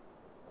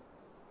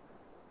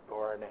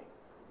for our name?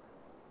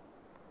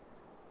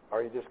 Or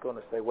are you just going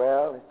to say,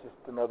 "Well, it's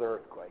just another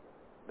earthquake"?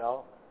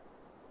 No,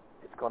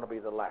 it's going to be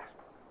the last one.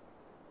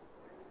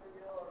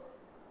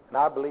 And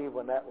I believe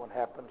when that one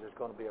happens, there's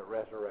going to be a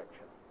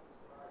resurrection.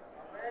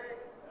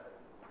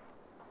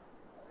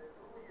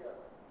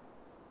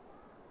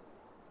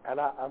 And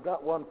I'm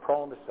not one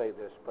prone to say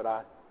this, but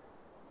I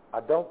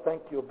don't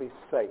think you'll be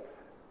safe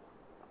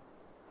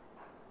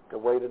to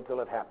wait until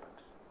it happens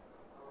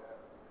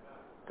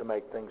to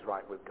make things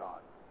right with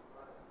God.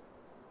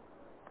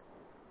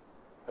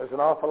 There's an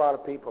awful lot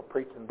of people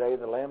preaching today,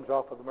 the Lamb's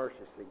off of the mercy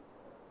seat.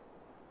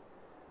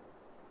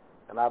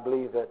 And I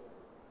believe that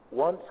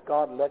once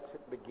God lets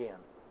it begin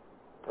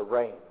to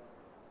rain,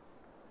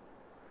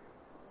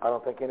 I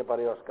don't think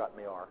anybody else got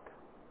in the ark.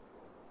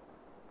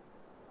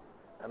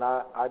 And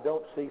I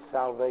don't see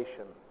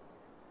salvation,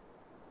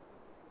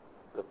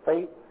 the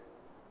faith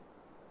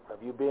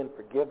of you being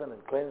forgiven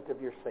and cleansed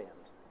of your sins,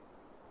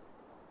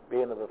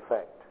 being of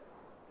effect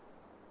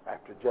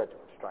after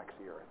judgment strikes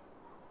the earth.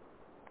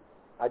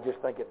 I just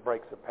think it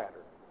breaks a pattern.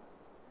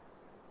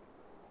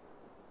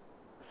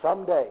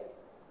 Someday,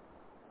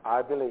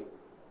 I believe,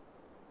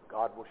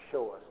 God will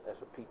show us as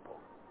a people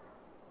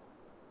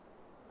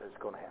that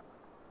it's going to happen.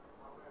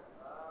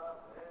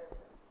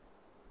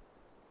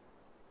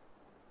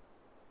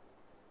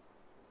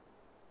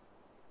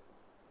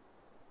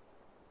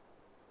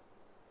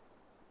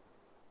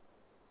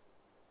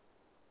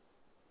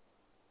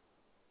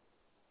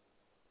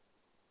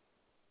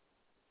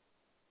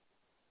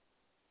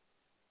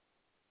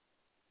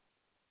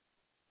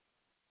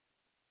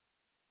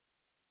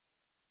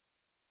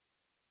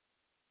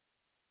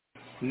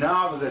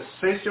 Now the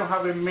decision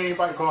has been made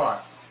by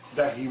God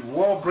that He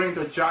will bring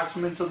the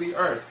judgment to the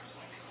earth.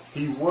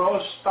 He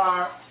will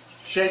start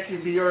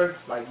shaking the earth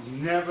like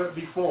never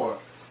before.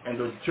 And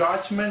the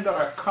judgment that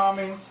are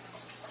coming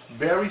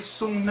very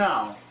soon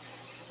now,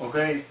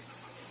 okay,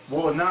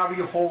 will not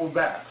be held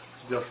back.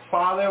 The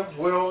Father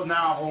will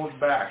not hold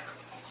back.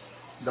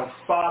 The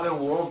Father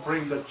will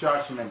bring the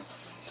judgment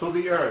to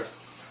the earth.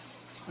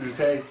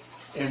 Okay?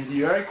 And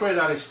the earthquake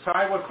that is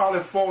tied with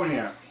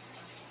California,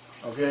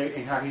 okay,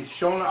 and how He's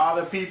shown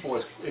other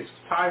people, it's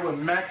tied with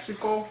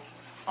Mexico,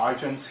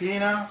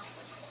 Argentina,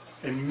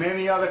 and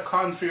many other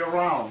countries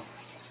around.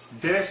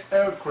 This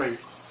earthquake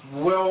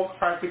will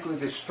practically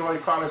destroy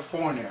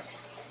California.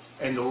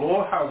 And the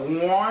Lord has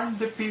warned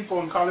the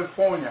people in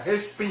California,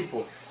 His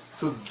people,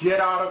 to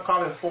get out of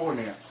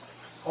California.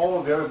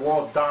 All they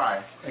will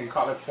die in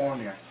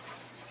California.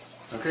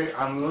 Okay,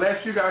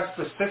 unless you got a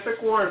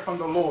specific word from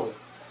the Lord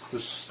to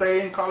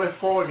stay in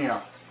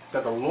California,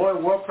 that the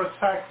Lord will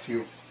protect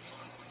you.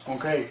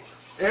 Okay,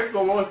 if the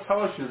Lord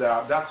tells you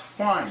that, that's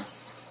fine.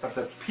 But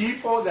the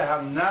people that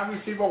have not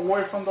received a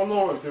word from the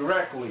Lord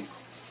directly,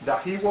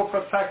 that He will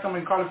protect them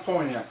in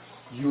California,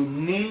 you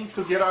need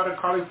to get out of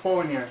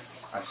California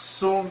as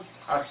soon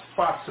as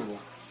possible.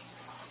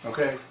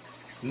 Okay?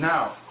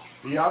 Now,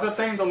 the other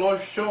thing the Lord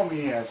showed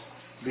me is,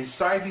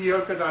 besides the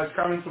earthquake that is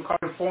coming to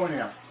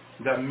California,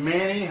 that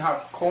many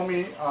have called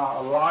me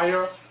a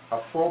liar, a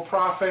false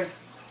prophet.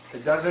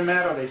 It doesn't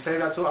matter. They say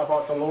that too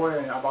about the Lord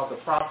and about the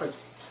prophets.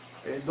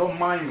 Don't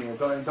mind me.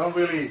 Don't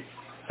really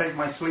take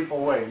my sleep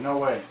away. No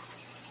way.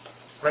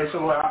 Praise the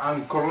Lord.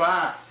 I'm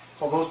glad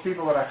for those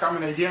people that are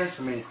coming against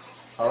me,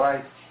 all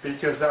right,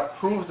 because that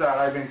proves that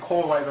I've been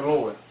called by the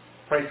Lord.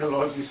 Praise the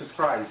Lord Jesus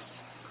Christ.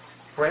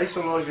 Praise the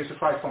Lord Jesus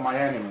Christ for my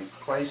enemy.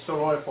 Praise the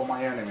Lord for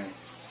my enemy.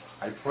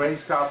 I praise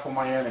God for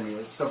my enemy.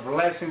 It's a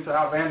blessing to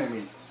have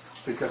enemies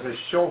because they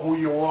show who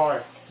you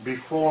are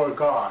before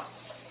God.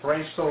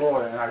 Praise the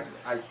Lord. And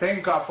I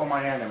thank God for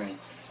my enemy.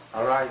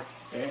 All right?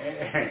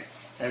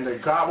 And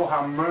that God will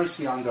have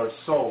mercy on their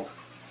soul.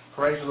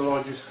 Praise the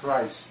Lord Jesus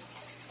Christ.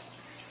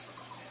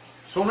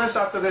 Soon as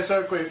after this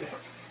earthquake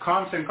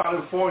comes in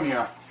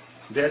California,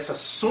 there's a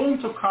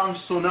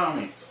soon-to-come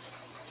tsunami.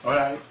 All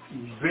right?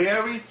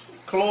 Very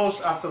close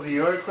after the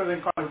earthquake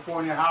in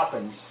California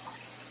happens.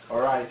 All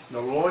right? The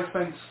Lord's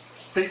been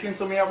speaking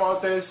to me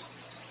about this,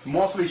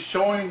 mostly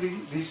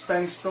showing these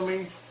things to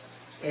me.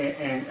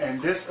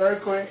 And this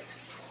earthquake,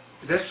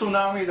 this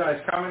tsunami that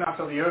is coming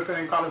after the earthquake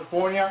in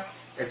California,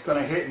 it's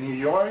going to hit New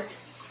York.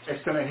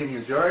 It's going to hit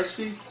New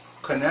Jersey.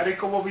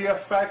 Connecticut will be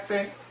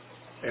affected.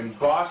 And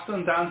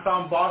Boston,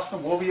 downtown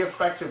Boston, will be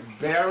affected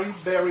very,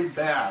 very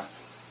bad.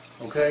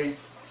 Okay?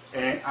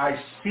 And I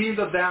see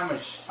the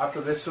damage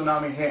after this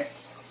tsunami hit.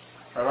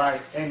 All right?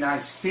 And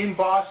I've seen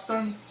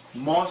Boston,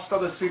 most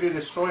of the city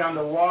destroyed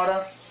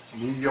underwater.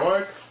 New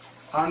York,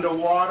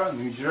 underwater.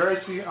 New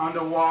Jersey,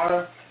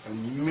 underwater.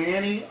 And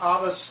many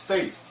other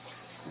states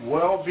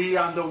will be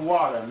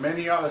underwater.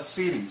 Many other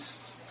cities.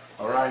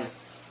 All right?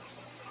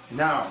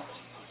 Now,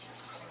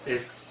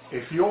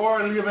 if you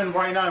are living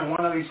right now in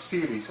one of these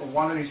cities or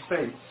one of these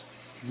states,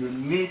 you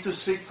need to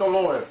seek the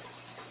Lord,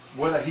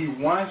 whether He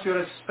wants you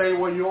to stay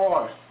where you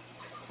are,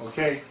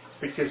 okay?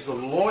 Because the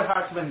Lord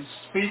has been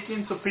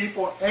speaking to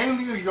people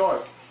in New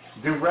York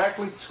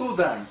directly to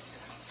them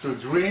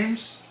through dreams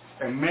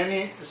and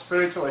many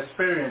spiritual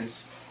experiences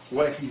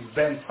where He's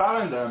been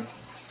telling them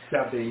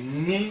that they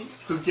need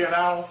to get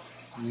out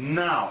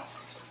now,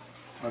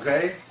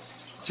 okay?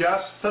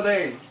 Just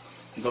today,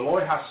 the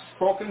Lord has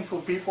spoken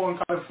to people in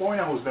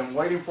California who's been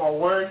waiting for a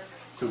word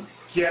to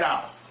get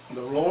out.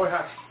 The Lord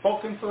has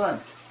spoken to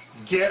them.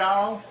 Get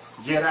out,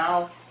 get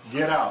out,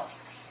 get out.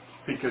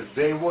 Because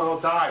they will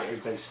die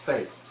if they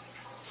stay.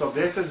 So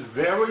this is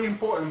very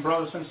important,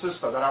 brothers and sisters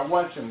that are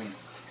watching me,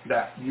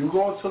 that you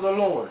go to the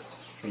Lord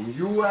and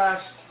you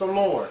ask the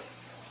Lord,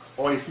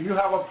 or if you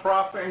have a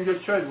prophet in your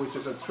church, which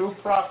is a true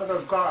prophet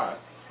of God,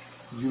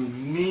 you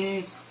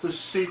need to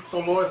seek the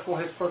Lord for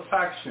His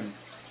protection,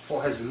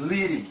 for His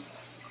leading.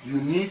 You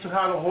need to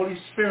have the Holy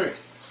Spirit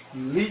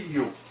lead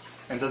you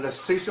in the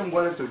decision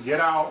whether to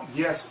get out,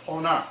 yes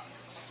or not.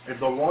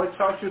 If the Lord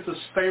tells you to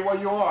stay where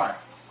you are,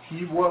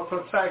 He will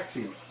protect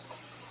you.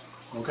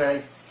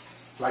 Okay?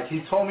 Like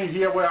He told me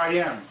here where I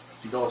am.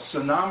 The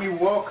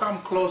tsunami will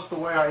come close to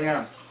where I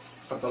am.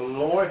 But the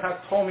Lord has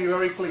told me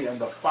very clear,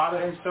 and the Father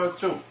Himself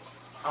too,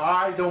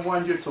 I don't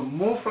want you to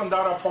move from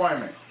that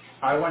apartment.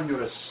 I want you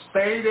to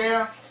stay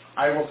there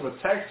I will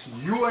protect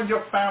you and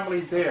your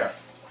family there,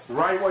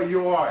 right where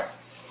you are.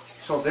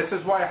 So this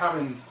is why I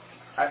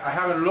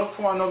haven't looked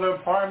for another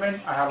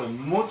apartment. I haven't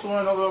moved to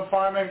another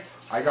apartment.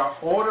 I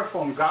got order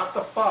from God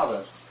the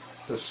Father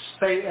to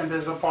stay in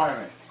this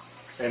apartment.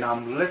 And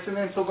I'm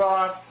listening to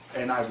God,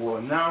 and I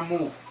will now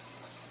move.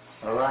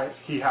 All right?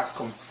 He has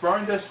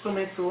confirmed this to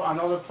me through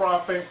another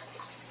prophet,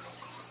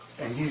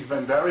 and he's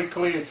been very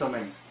clear to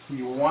me.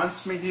 He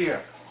wants me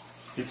here.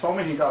 He told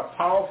me he got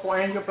powerful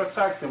angel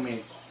protecting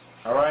me.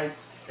 All right?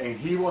 And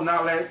he will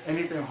not let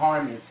anything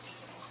harm me.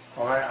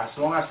 All right? As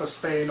long as I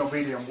stay in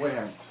obedience with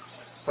him.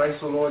 Praise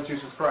the Lord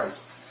Jesus Christ.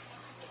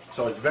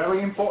 So it's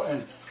very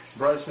important,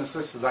 brothers and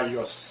sisters, that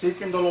you're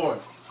seeking the Lord.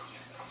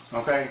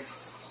 Okay?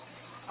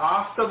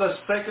 After the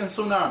second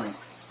tsunami,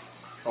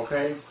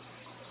 okay,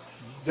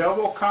 there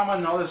will come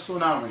another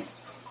tsunami.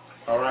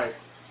 All right?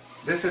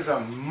 This is a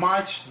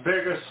much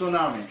bigger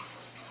tsunami.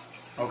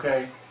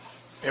 Okay?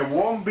 It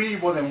won't be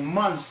within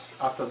months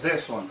after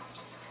this one,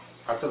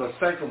 after the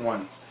second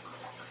one.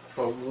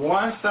 But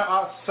once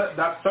that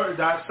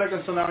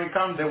second tsunami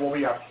comes, there will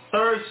be a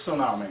third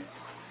tsunami.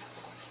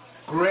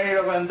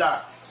 Greater than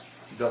that.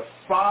 The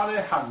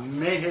Father has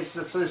made his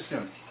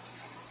decision,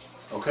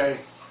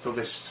 okay, to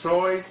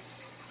destroy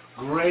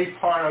great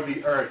part of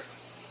the earth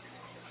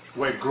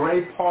with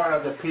great part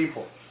of the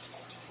people.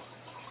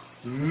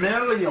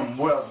 Millions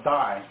will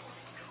die,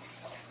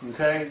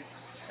 okay?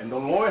 And the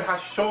Lord has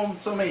shown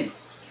to me,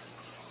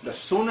 as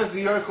soon as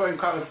the earthquake in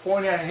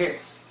California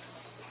hits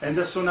and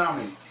the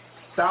tsunami,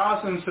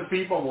 thousands of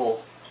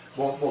people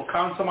will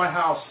come to my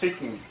house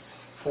seeking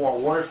for a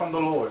word from the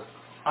Lord.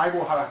 I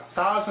will have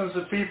thousands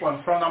of people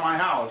in front of my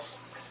house,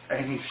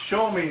 and he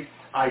showed me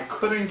I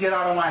couldn't get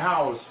out of my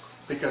house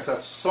because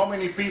there's so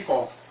many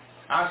people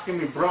asking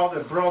me,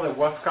 brother,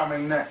 what's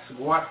coming next?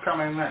 What's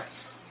coming next?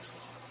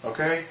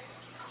 Okay?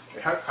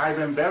 I've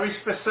been very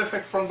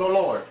specific from the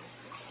Lord.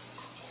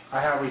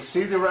 I have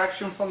received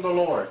direction from the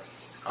Lord.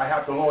 I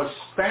have the Lord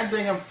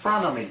standing in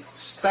front of me,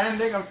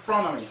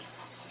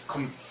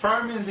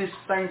 confirming these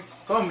things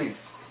for me.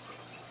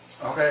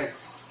 Okay?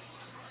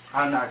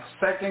 I'm not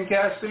second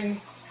guessing.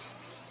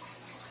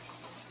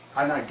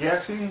 I'm not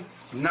guessing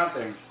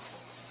nothing.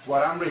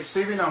 What I'm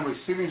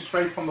receiving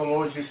straight from the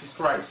Lord Jesus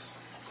Christ.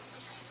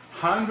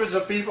 Hundreds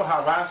of people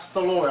have asked the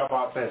Lord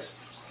about this.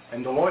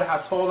 And the Lord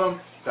has told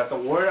them that the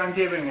word I'm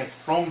giving is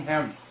from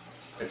him.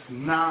 It's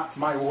not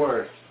my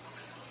word.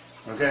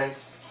 Okay?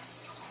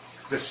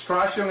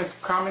 Destruction is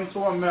coming to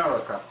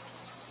America.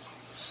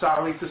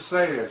 Sorry to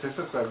say this. This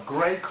is a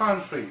great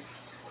country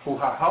who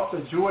have helped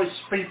the Jewish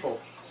people,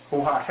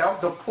 who have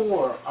helped the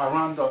poor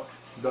around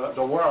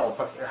the world.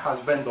 But it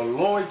has been the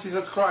Lord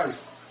Jesus Christ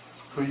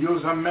who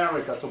used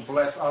America to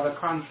bless other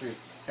countries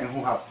and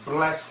who have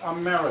blessed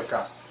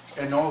America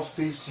in all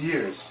these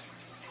years.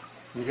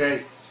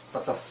 Okay?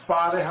 But the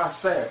Father has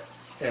said,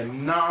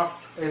 enough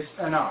is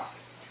enough.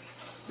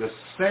 The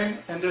sin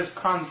in this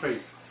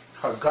country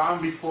has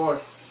gone before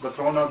the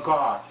throne of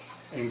God.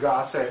 And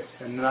God said,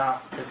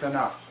 enough is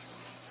enough.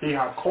 He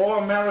has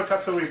called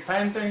America to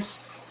repentance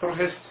through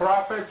his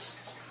prophets,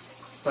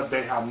 but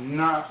they have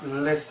not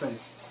listened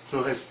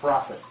to his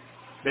prophet.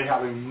 They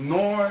have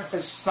ignored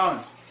his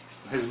son,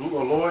 his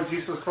Lord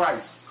Jesus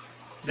Christ.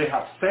 They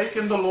have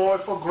taken the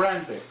Lord for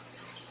granted.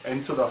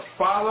 And to the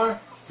Father,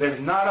 there's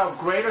not a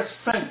greater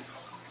sin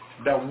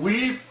that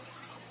we,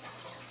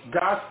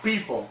 God's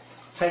people,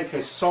 take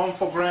his son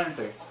for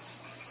granted.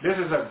 This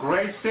is a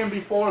great sin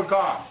before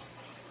God,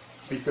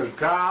 because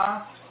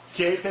God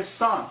gave his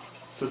son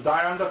to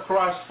die on the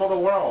cross for the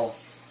world,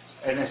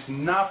 and it's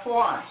not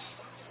for us.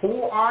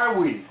 Who are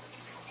we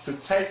to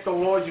take the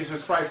Lord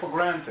Jesus Christ for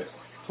granted,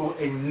 to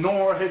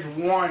ignore his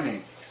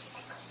warning,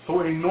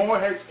 to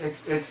ignore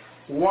his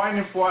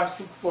warning for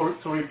us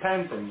to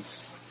repentance?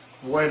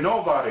 We're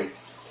nobody.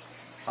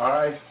 All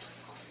right?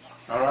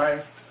 All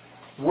right?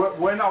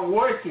 We're not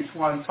worthy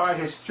to untie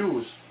his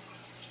shoes,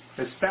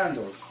 his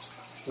sandals.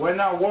 We're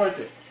not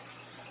worthy.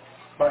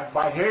 But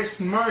by his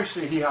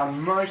mercy, he has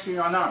mercy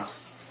on us,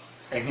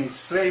 and he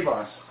saved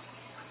us.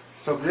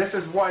 So this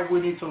is why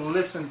we need to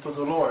listen to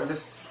the Lord.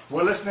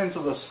 We're listening to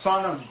the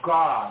Son of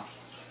God,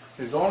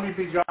 his only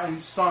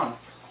begotten Son,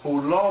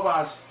 who loves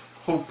us,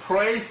 who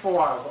prays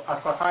for us as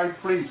a high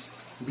priest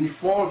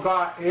before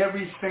God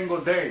every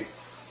single day,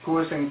 who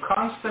is in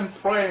constant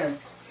prayer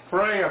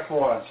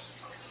for us.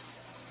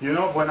 You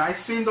know, when I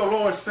seen the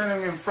Lord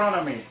standing in front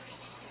of me,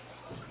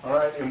 all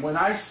right, and when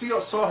I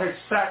saw his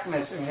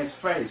sadness in his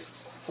face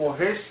for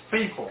his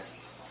people,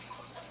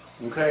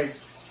 okay,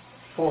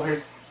 for his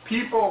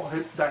people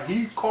that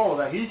he called,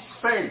 that he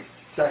saved,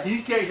 that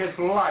he gave his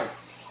life,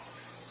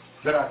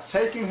 that are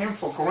taking him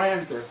for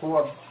granted, who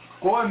are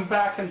going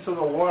back into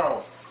the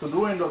world, to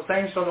doing the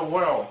things of the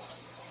world.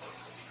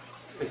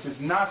 It is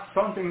not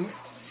something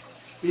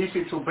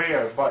easy to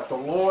bear, but the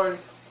Lord,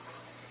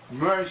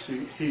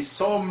 mercy, he's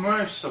so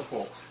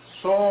merciful,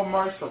 so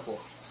merciful.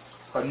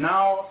 But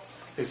now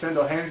it's in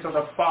the hands of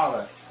the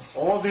Father.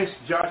 All this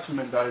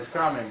judgment that is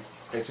coming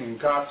is in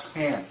God's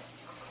hand.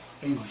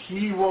 And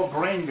he will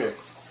bring it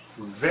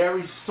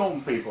very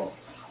soon, people.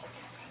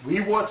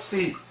 we would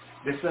see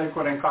this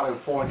earthquake in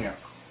California.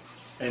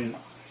 And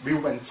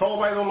we've been told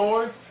by the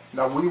Lord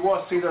that we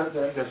will see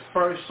the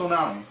first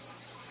tsunami.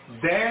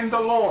 Then the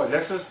Lord,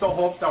 this is the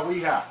hope that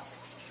we have.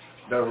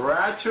 The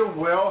rapture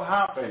will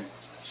happen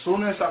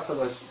soon as after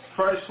the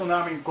first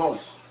tsunami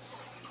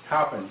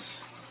happens.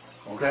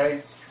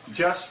 Okay?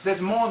 Just this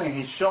morning,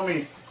 he showed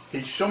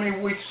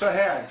me weeks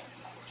ahead.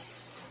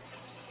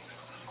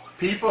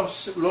 People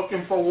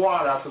looking for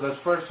water after the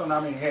first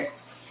tsunami hit.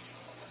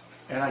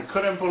 And I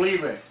couldn't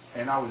believe it.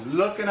 And I was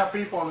looking at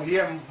people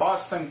here in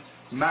Boston,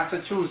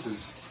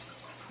 Massachusetts,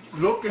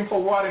 looking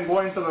for water and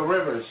going to the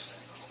rivers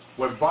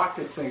with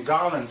buckets and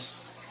gallons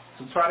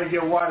to try to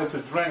get water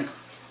to drink.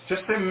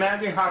 Just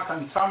imagine how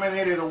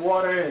contaminated the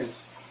water is.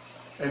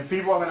 And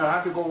people are going to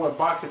have to go with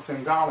buckets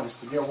and gallons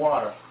to get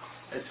water.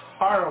 It's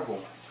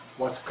horrible.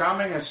 What's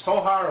coming is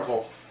so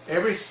horrible.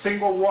 Every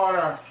single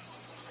water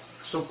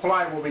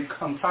supply will be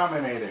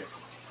contaminated.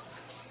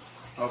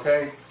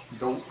 Okay?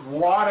 The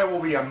water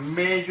will be a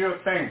major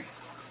thing.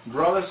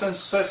 Brothers and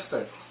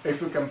sisters,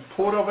 if you can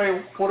put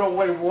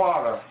away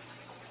water,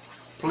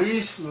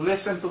 please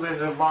listen to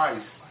this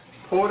advice.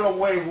 Put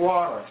away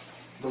water.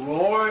 The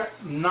Lord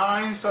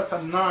 9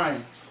 after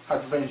 9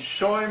 has been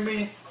showing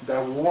me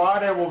that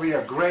water will be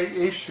a great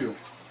issue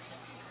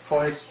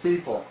for his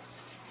people,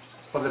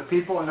 for the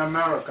people in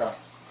America.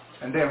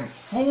 And then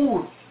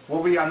food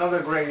will be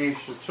another great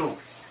issue too.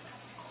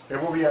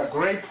 It will be a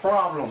great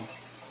problem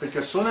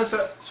because soon as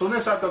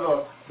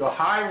after the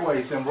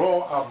highways and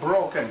roads are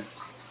broken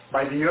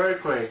by the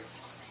earthquake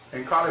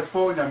in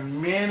California,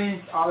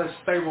 many other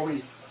states will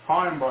be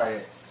harmed by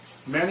it.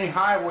 Many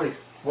highways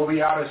will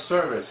be out of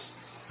service.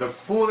 The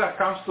food that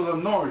comes to the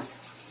north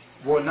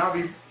will not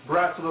be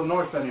brought to the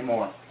north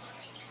anymore.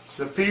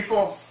 The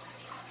people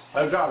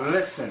of God,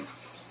 listen,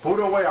 put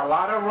away a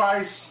lot of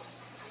rice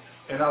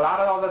and a lot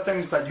of other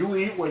things that you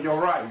eat with your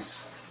rice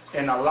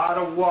and a lot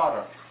of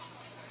water.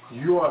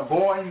 You are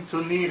going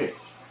to need it.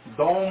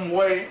 Don't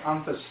wait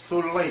until it's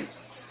too late.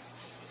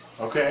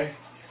 Okay?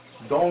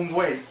 Don't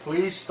wait.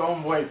 Please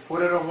don't wait.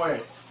 Put it away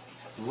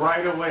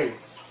right away.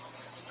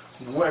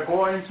 We're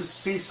going to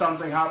see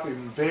something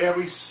happen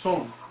very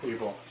soon,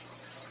 people.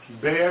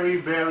 Very,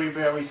 very,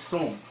 very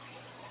soon.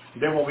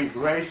 There will be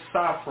great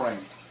suffering.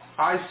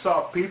 I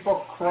saw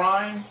people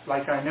crying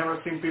like I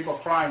never seen people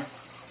crying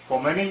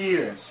for many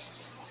years.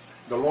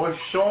 The Lord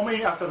showed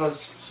me after the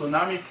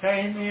tsunami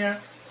came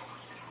here,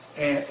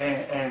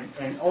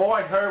 and all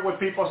I heard were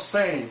people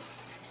saying,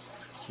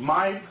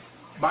 my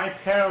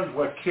parents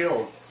were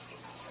killed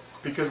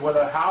because where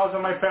the house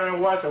of my parents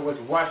was, it was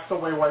washed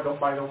away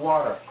by the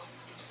water.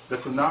 The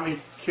tsunami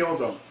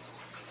killed them.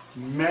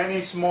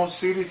 Many small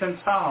cities and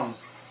towns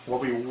will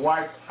be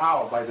wiped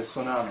out by the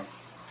tsunami,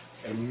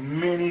 and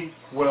many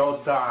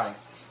will die.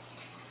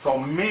 For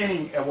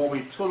many, it will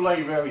be too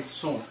late very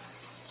soon.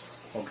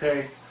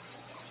 Okay?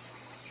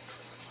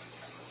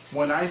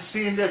 When I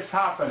seen this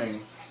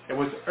happening, it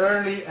was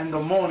early in the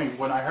morning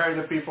when I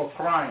heard the people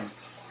crying,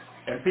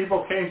 and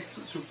people came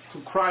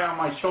to cry on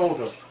my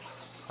shoulder.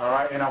 All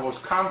right, and I was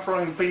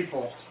comforting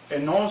people,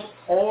 and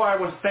all I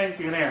was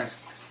thinking is,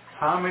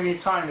 how many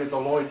times did the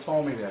Lord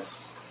told me this?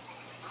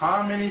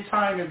 How many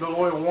times did the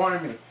Lord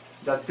warn me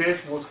that this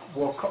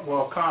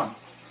will come?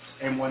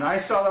 And when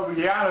I saw the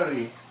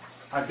reality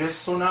of this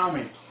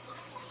tsunami,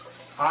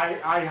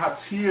 I had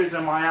tears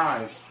in my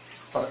eyes.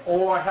 But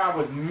all I have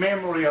was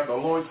memory of the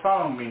Lord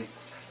telling me,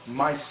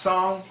 my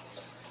son,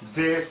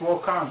 this will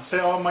come.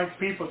 Tell my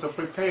people to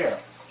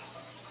prepare.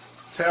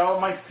 Tell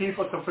my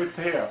people to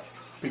prepare,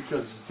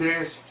 because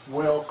this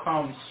will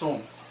come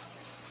soon.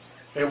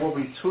 It will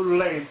be too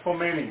late for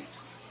many.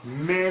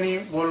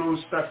 Many will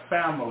lose their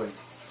family.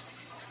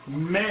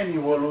 Many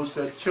will lose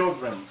their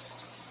children.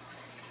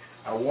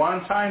 At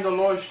one time the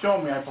Lord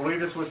showed me, I believe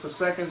this was the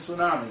second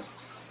tsunami,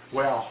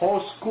 where a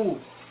whole school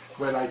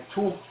with like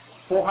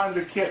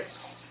 400 kids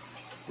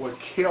were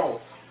killed.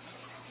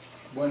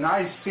 When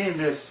I seen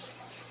this,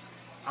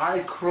 I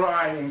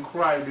cried and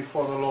cried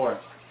before the Lord.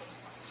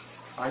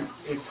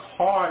 It's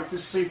hard to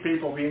see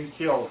people being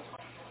killed,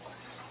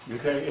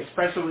 okay,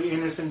 especially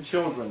innocent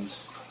children.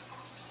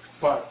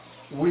 But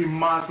we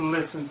must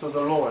listen to the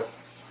Lord.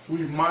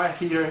 We must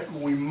hear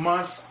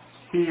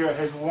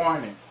his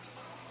warning.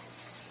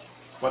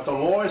 What the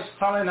Lord is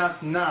telling us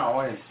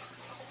now is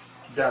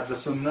that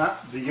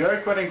the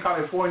earthquake in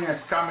California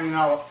is coming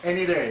out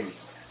any day.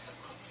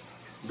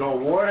 The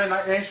war in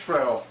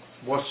Israel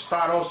will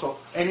start also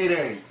any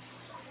day.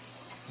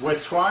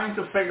 We're trying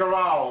to figure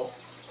out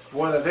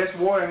whether this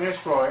war in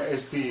Israel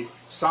is the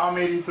Psalm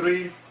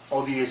 83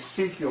 or the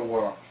Ezekiel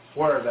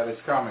war that is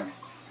coming.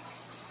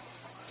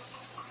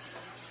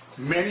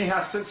 Many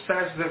have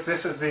said that this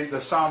is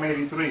the Psalm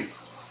 83.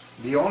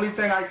 The only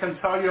thing I can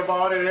tell you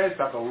about it is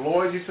that the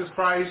Lord Jesus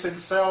Christ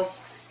himself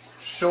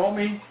showed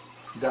me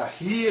that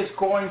he is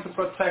going to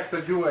protect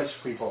the Jewish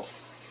people.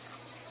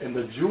 And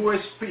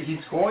he's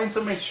going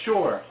to make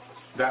sure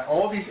that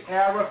all these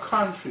Arab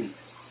countries,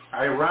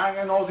 Iran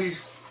and all these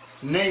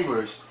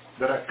neighbors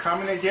that are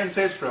coming against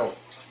Israel,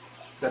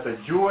 that the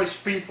Jewish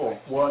people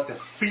will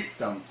defeat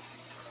them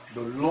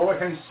the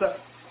Lord himself,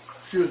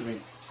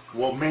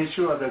 will make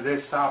sure that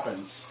this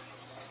happens.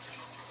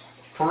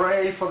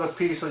 Pray for the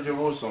peace of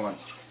Jerusalem.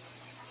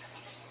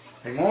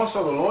 And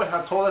also the Lord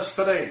has told us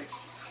today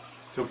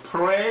to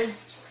pray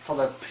for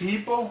the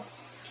people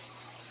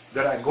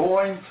that are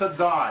going to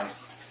die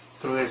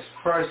through this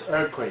first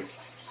earthquake.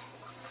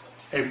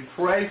 And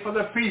pray for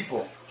the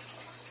people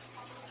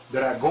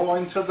that are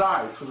going to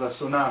die through the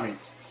tsunami.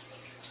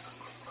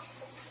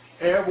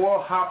 It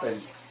will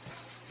happen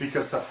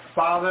because the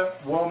Father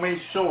will make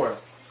sure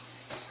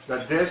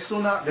that this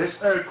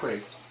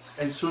earthquake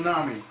and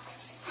tsunami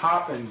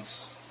happens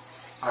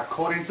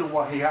according to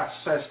what he has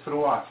said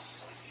through us.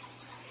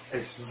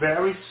 It's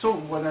very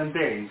soon, within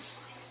days,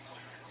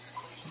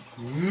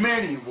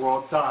 many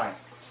will die.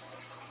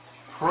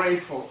 Pray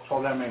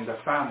for them and the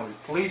family.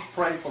 Please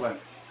pray for them.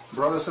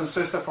 Brothers and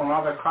sisters from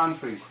other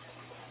countries,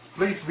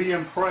 please be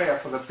in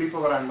prayer for the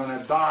people that are going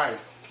to die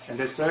in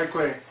this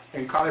earthquake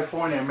in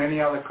California and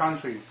many other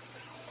countries,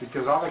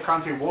 because other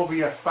countries will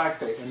be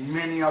affected and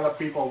many other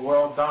people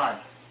will die.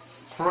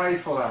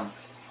 Pray for them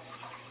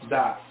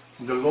that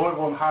the Lord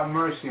will have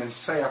mercy and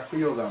save a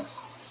few of them,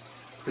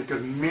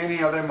 because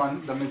many of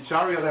them, the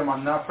majority of them, are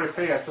not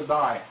prepared to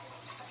die.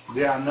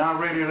 They are not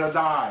ready to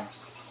die.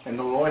 And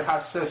the Lord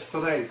has said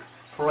today,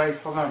 pray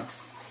for them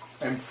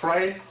and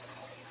pray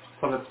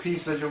for the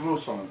peace of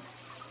Jerusalem.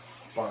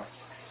 But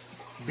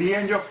be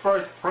in your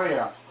first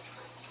prayer.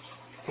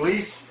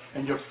 Please,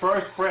 in your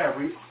first prayer,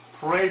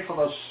 pray for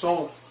the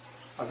soul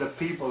of the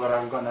people that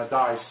are going to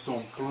die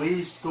soon.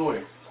 Please do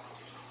it.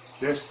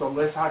 This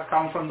has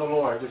come from the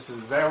Lord. This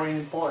is very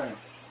important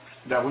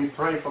that we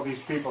pray for these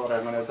people that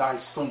are going to die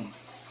soon,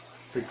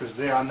 because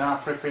they are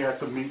not prepared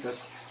to meet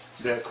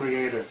their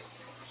Creator.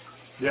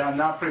 They are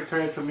not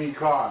prepared to meet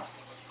God.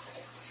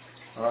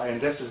 All right,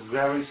 and this is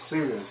very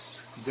serious.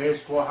 This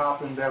will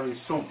happen very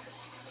soon.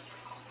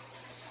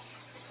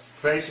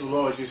 Praise the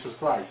Lord Jesus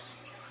Christ.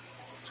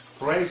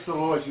 Praise the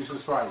Lord Jesus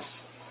Christ.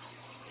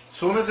 As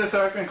soon as this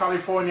earthquake in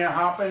California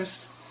happens,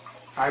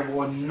 I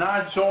will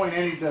not join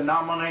any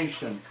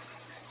denomination,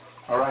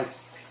 all right,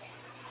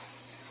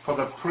 for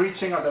the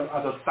preaching of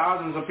the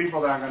thousands of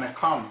people that are going to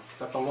come,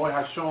 that the Lord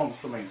has shown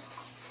to me.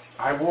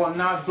 I will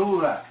not do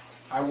that.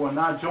 I will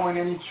not join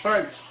any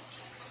church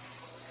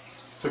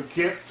to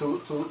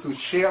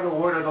share the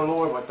word of the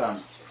Lord with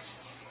them.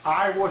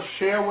 I will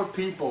share with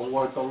people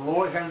what the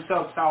Lord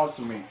himself tells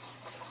me.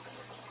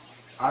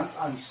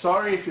 I'm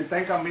sorry if you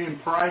think I'm being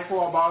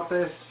prideful about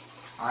this.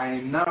 I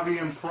am not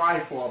being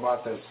prideful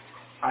about this.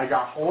 I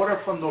got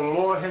order from the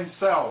Lord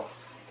himself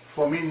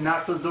for me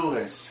not to do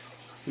this.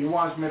 He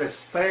wants me to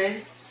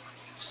stay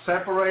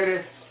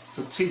separated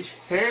to teach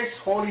his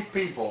holy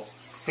people,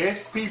 his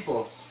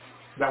people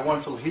that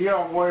want to hear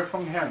a word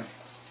from him,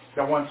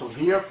 that want to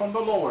hear from the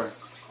Lord.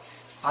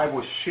 I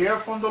will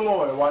share from the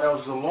Lord what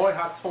else the Lord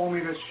has told me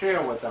to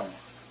share with them.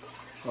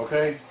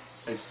 Okay?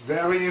 It's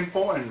very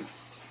important.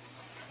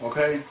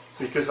 Okay?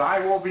 Because I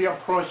will be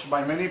approached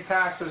by many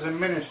pastors and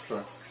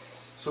ministers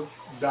so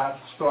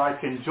I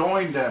can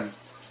join them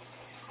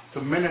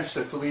to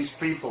minister to these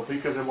people,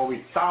 because there will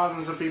be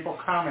thousands of people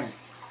coming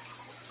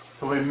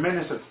to be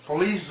ministered.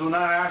 Please do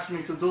not ask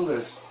me to do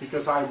this,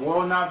 because I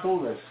will not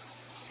do this.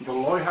 The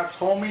Lord has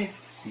told me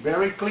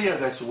very clear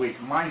this week,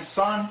 my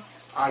son,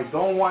 I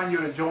don't want you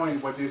to join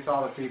with these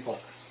other people.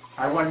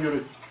 I want you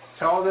to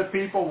tell the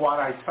people what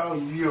I tell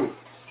you.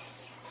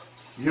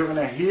 You're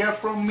going to hear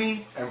from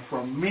me, and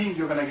from me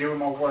you're going to give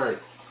them a word.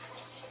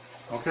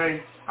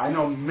 Okay? I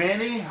know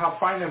many have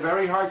find it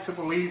very hard to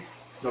believe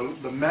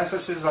the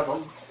messages that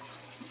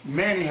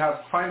many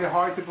have find it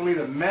hard to believe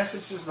the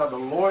messages that the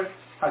Lord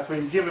has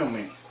been giving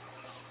me.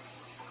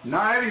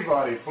 Not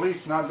everybody, please,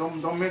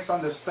 don't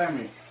misunderstand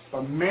me.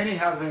 But many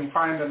have been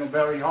finding it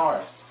very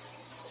hard.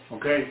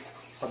 Okay?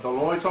 But the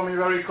Lord told me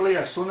very clear,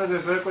 as soon as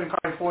this earthquake in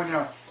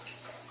California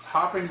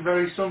happens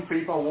very soon,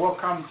 people will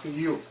come to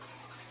you.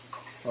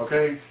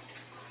 Okay?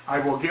 I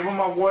will give them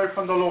a word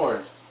from the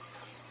Lord.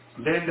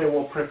 Then they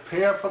will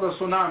prepare for the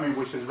tsunami,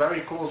 which is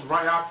very close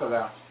right after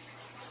that.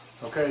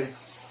 Okay?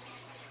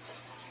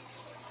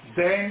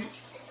 Then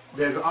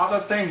there's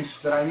other things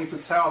that I need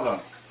to tell them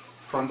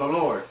from the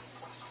Lord.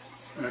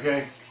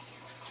 Okay?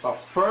 But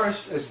first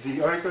is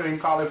the earthquake in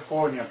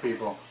California,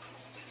 people.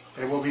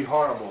 It will be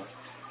horrible.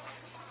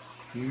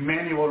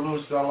 Many will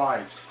lose their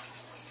lives.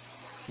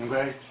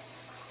 Okay?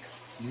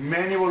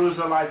 Many will lose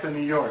their lives in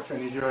New York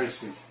and New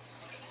Jersey.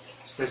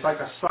 It's like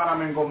a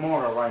Sodom and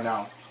Gomorrah right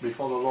now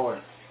before the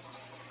Lord.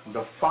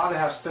 The Father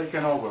has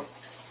taken over,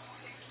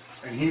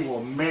 and he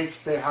will make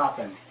it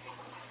happen.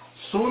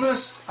 Soon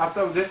as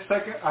after this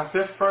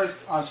first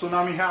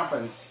tsunami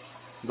happens,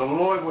 the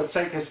Lord will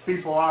take his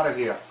people out of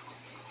here.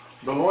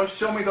 The Lord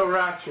showed me the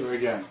rapture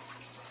again.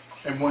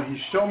 And when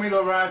he showed me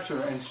the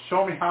rapture and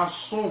showed me how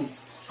soon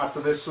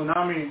after the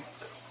tsunami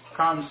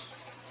comes,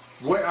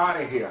 we're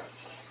out of here.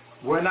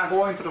 We're not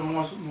going to the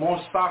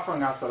most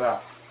suffering after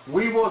that.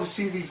 We will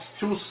see these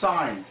three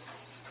signs,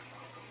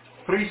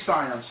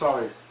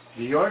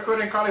 The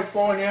earthquake in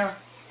California,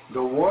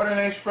 the war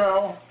in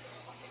Israel,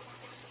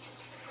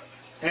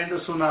 and the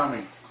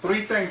tsunami.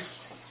 three things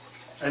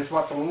is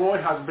what the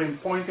Lord has been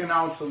pointing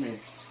out to me.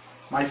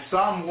 My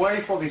son,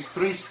 wait for these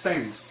three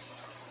things.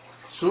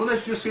 Soon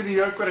as you see the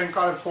earthquake in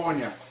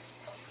California,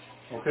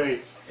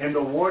 okay, and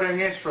the war in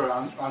Israel,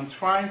 I'm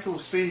trying to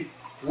see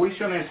which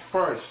one is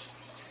first.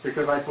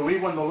 Because I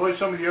believe when the Lord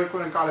showed me the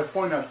earthquake in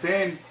California,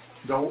 then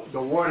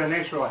the war in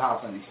Israel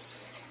happens.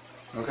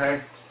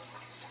 Okay?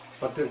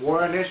 But the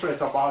war in Israel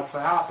is about to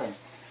happen.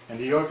 And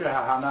the earthquake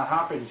has not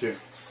happened yet.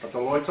 But the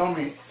Lord told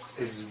me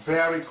it's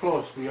very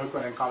close to the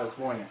earthquake in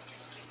California.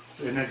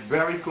 And it's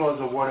very close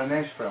to the war in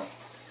Israel.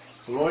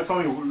 The Lord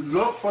told me,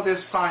 look for this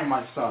sign,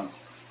 my son.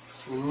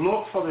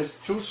 Look for these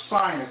two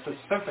signs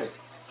specific.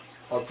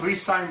 Or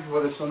three signs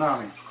for the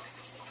tsunami.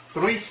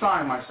 Three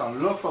signs, my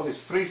son. Look for these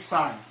three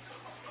signs.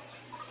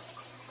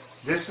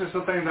 This is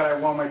the thing that I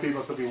want my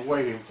people to be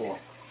waiting for.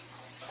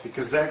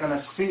 Because they're going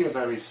to see it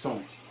very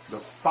soon.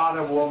 The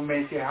Father will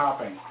make it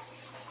happen.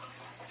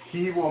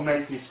 He will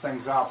make these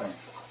things happen.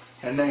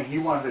 And then He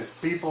wants His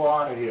people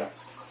out of here.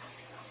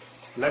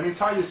 Let me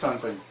tell you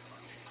something.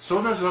 As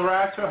soon as the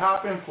rapture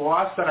happens for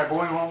us that are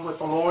going home with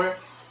the Lord,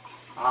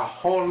 our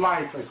whole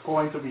life is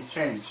going to be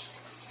changed.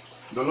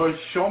 The Lord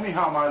showed me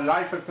how my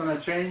life is going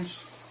to change.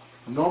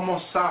 No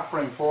more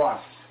suffering for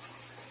us.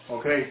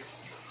 Okay?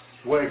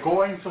 We're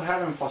going to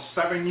heaven for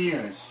 7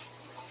 years.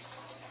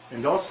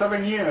 In those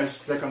 7 years,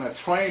 they're going to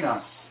train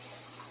us.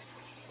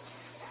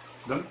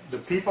 The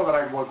people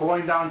that were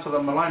going down to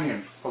the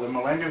millennium, for the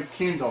millennium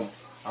kingdom,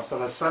 after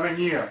the 7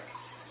 years.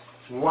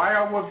 Why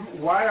are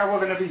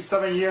we going to be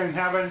 7 years in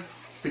heaven?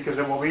 Because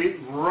it will be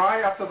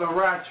right after the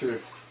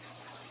rapture.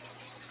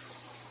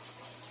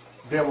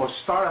 They will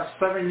start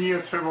a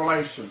 7-year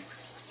tribulation.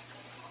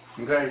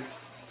 Okay?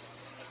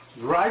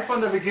 Right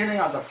from the beginning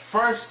of the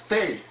first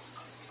day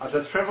of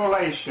the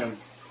tribulation,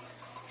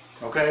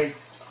 okay,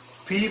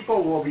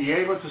 people will be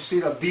able to see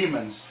the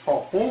demons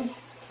for whom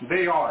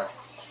they are.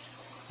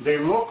 They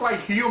look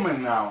like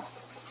human now,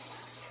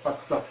 but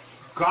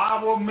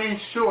God will make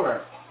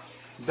sure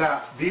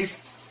that these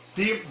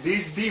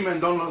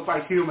demons don't look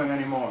like human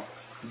anymore.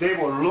 They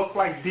will look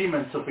like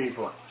demons to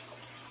people.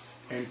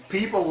 And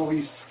people will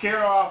be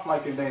scared off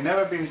like they've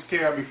never been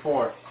scared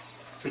before.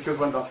 Because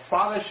when the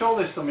Father showed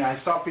this to me,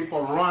 I saw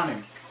people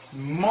running.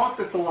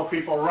 Multitude of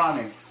people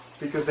running.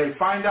 Because they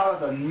find out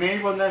that the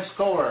neighbor next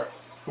door,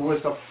 who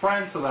is a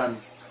friend to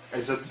them,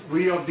 is a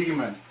real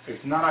demon.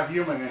 It's not a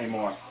human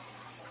anymore.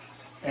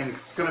 And it's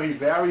going to be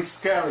very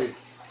scary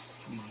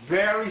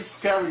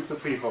to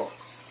people.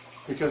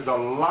 Because the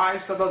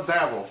lies of the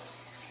devil,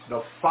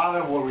 the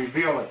Father will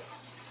reveal it.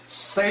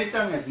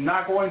 Satan is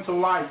not going to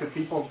lie to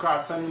people's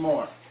gods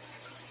anymore.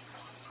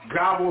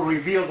 God will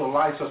reveal the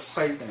lies of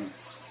Satan.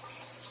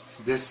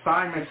 This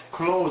time is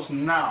close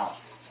now.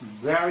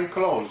 Very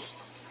close.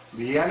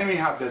 The enemy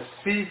has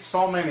deceived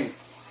so many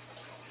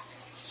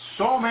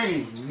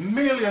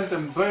millions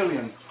and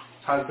billions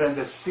has been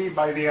deceived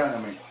by the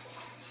enemy.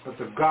 But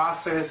the God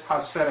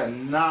has said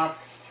enough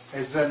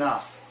is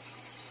enough.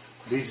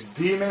 These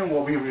demons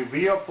will be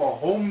revealed for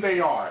whom they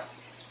are.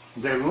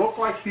 They look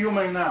like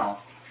human now,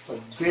 but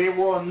they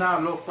will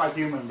not look like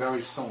human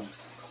very soon.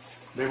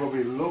 They will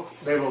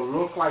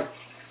look like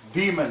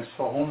demons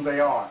for whom they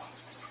are.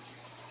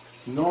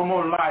 No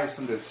more lies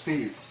and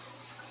deceit.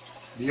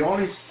 The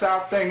only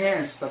sad thing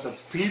is that the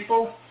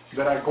people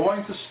that are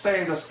going to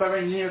stay in the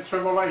 7-year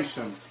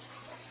tribulation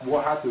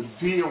will have to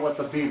deal with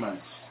the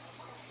demons.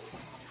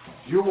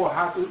 You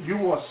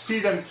will see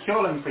them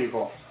killing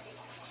people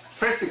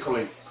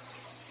physically.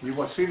 You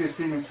will see these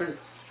demons physically.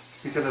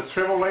 Because the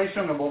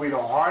tribulation will be the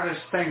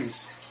hardest things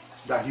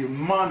that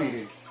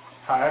humanity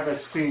has ever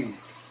seen.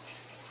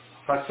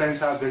 But since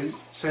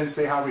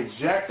they have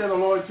rejected the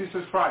Lord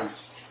Jesus Christ,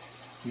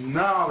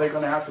 now they're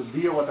going to have to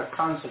deal with the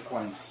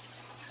consequence.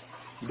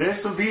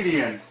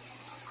 Disobedience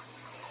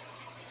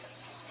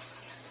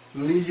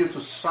leads you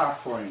to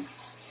suffering.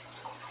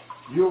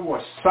 You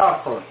will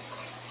suffer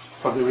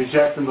for the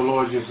rejecting the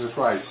Lord Jesus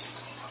Christ.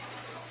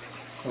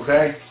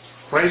 Okay?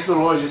 Praise the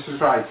Lord Jesus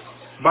Christ.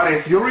 But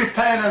if you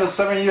repent in the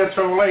 7-year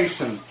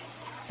tribulation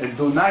and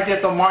do not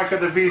get the mark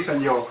of the beast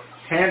on your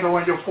hand or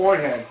on your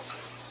forehead,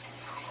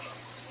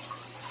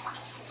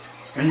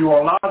 and you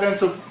allow them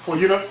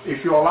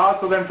if you allow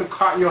for them to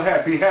cut your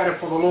head, beheaded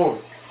for the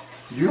Lord,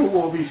 you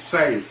will be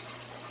saved.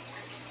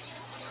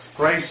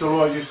 Praise the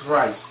Lord Jesus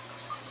Christ.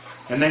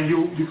 And then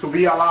you can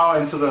be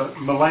allowed into the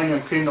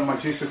millennium kingdom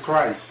of Jesus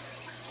Christ.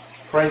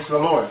 Praise the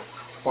Lord.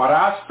 But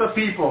as the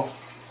people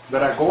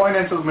that are going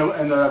into the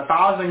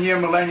 1,000-year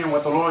millennium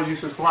with the Lord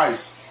Jesus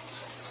Christ,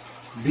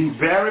 be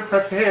very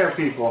prepared,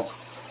 people,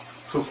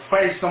 to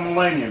face the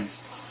millennium.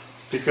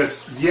 Because,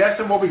 yes,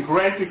 it will be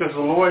great because the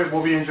Lord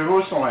will be in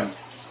Jerusalem.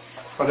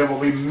 But there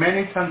will be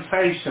many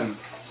temptations,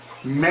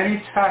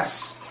 many tests,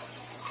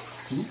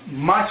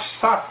 much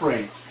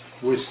suffering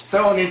we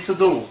still need to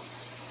do.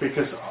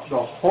 Because the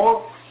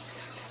whole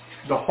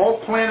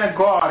plan of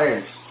God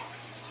is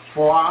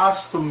for us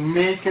to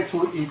make it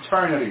to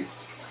eternity.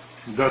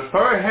 The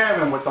third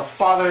heaven, what the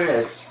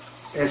Father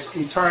is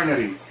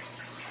eternity.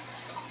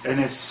 And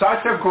it's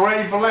such a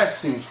great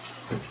blessing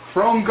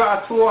from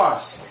God to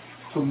us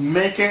to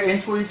make it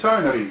into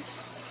eternity,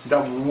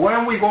 that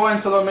when we go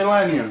into the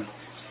millennium,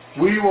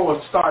 we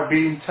will start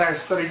being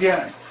tested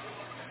again.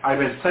 I've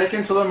been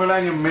taken to the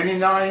millennium many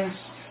times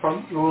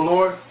from the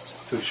Lord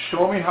to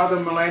show me how the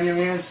millennium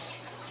is,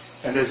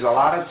 and there's a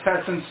lot of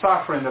tests and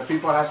suffering that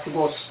people have to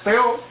go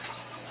still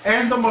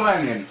in the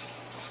millennium.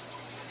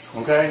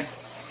 Okay?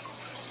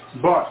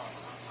 But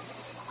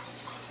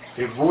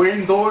if we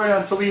endure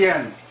until the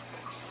end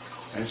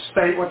and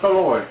stay with the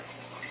Lord,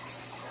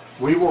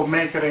 we will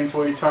make it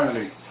into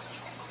eternity.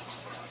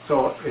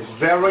 So it's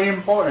very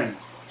important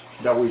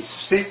that we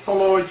seek the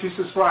Lord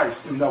Jesus Christ,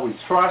 and that we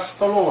trust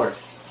the Lord,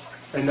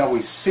 and that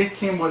we seek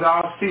Him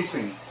without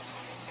ceasing,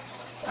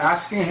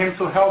 asking Him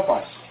to help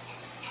us,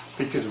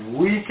 because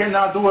we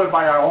cannot do it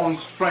by our own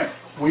strength.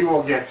 We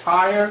will get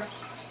tired,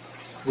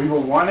 we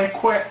will want to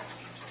quit,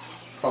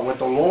 but with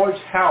the Lord's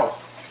help,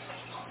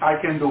 I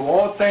can do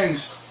all things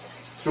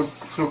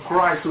through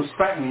Christ who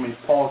strengthens me,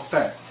 Paul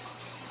said.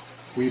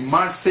 We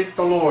must seek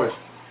the Lord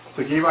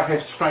to give us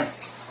His strength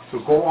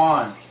to go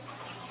on,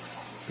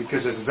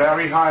 because it's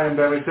very hard and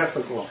very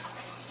difficult.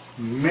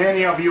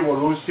 Many of you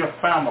will lose your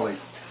family.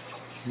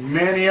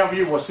 Many of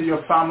you will see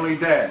your family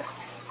dead.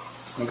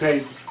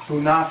 Okay?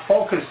 Do not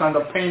focus on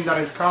the pain that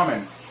is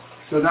coming.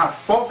 Do not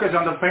focus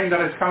on the pain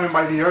that is coming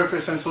by the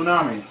earthquakes and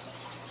tsunamis.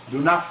 Do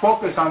not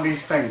focus on these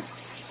things.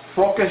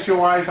 Focus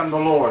your eyes on the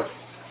Lord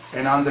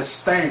and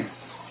understand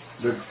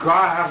that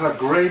God has a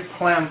great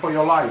plan for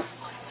your life.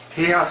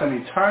 He has an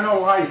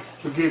eternal life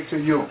to give to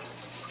you.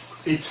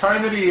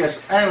 Eternity is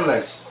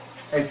endless.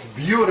 It's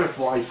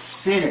beautiful. I've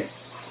seen it.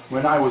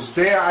 When I was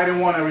there, I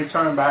didn't want to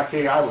return back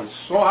here. I was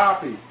so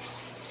happy.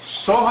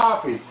 So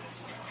happy.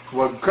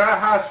 What God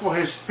has for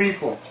His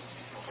people,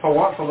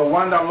 for the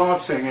one that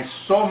loves Him, is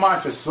so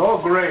much. It's so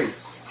great.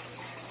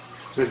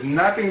 There's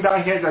nothing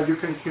down here that you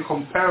can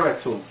compare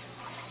it to.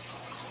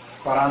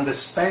 But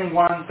understand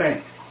one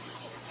thing.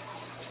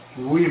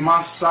 We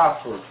must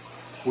suffer.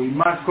 We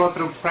must go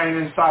through pain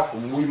and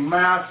suffering. We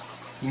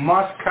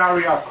must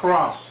carry our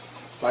cross.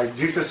 Like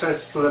Jesus says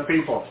to the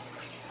people,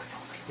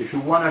 if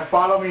you want to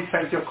follow me,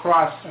 take your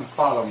cross and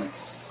follow me.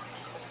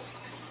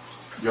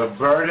 Your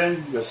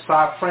burden, your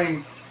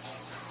suffering,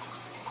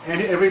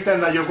 and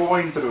everything that you're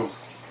going through,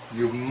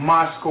 you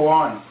must go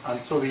on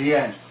until the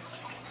end.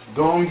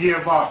 Don't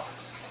give up.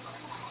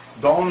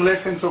 Don't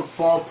listen to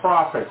false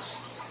prophets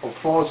or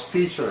false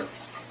teachers.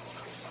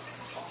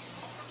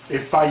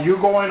 If by you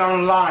going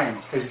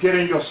online is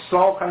getting your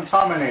soul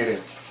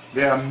contaminated,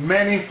 there are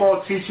many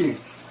false teachers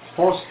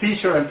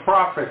and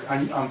prophets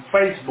on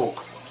Facebook,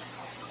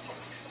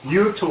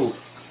 YouTube,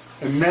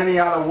 and many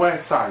other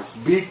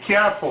websites. Be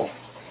careful.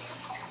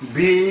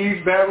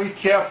 Be very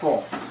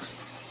careful.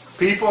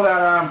 People that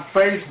are on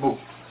Facebook,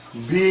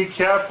 be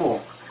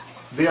careful.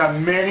 There are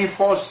many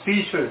false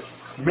teachers,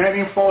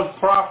 many false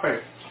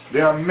prophets.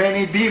 There are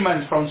many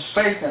demons from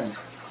Satan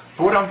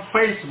put on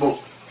Facebook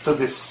to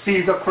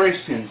deceive the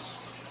Christians.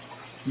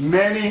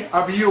 Many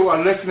of you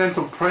are listening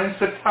to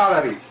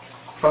principality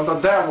from the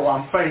devil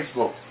on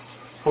Facebook,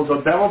 who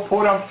the devil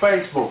put on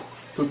Facebook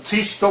to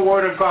teach the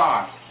Word of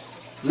God.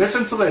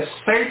 Listen to this.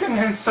 Satan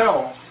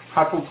himself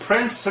has put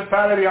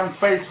principality on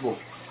Facebook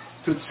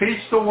to teach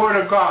the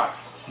Word of God.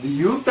 Do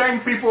you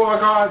think, people of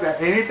God,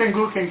 that anything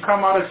good can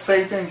come out of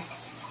Satan?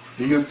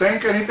 Do you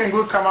think anything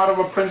good come out of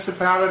a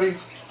principality?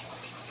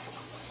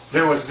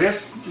 There was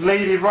this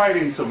lady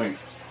writing to me.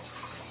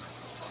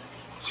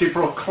 She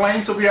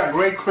proclaimed to be a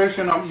great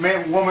Christian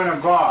woman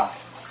of God.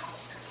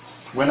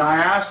 When I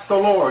asked the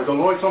Lord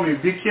told me,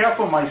 be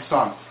careful, my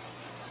son.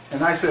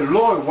 And I said,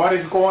 Lord, what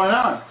is going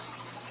on?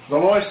 The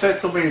Lord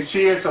said to me, she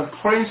is a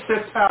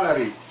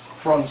principality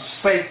from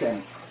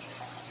Satan.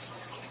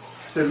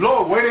 I said,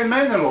 Lord, wait a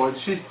minute, Lord.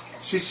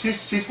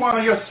 She's one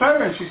of your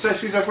servants. She said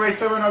she's a great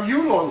servant of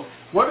you, Lord.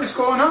 What is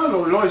going on,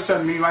 Lord? The Lord said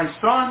to me, my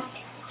son,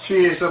 she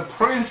is a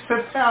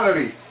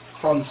principality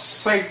from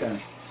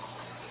Satan.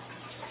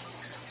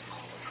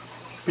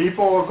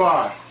 People of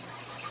God,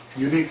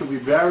 you need to be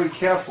very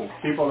careful.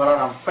 People that are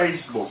on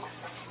Facebook,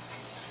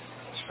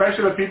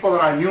 especially people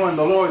that are new in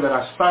the Lord, that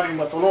are starting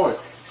with the Lord.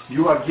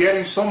 You are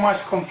getting so much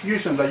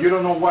confusion that you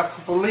don't know what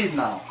to believe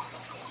now.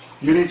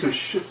 You need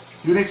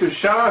to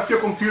shut off your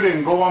computer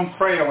and go on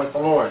prayer with the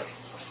Lord.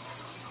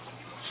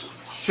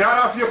 Shut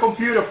off your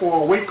computer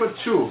for a week or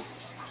two.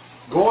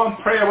 Go on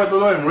prayer with the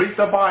Lord and read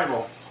the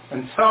Bible.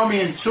 And tell me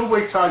in 2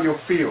 weeks how you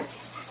feel.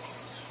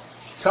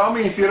 Tell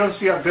me if you don't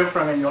see a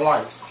difference in your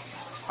life.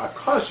 Of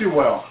course you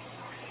will.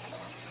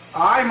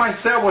 I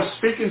myself was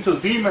speaking to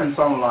demons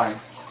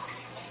online.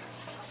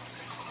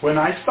 When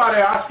I started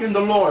asking the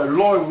Lord,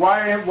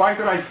 why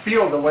did I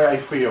feel the way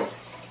I feel?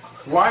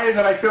 Why did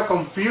I feel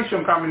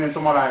confusion coming into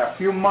my life? A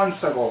few months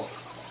ago,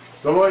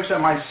 the Lord said,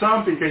 my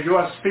son, because you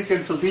are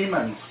speaking to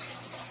demons.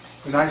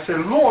 And I said,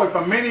 Lord,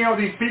 but many of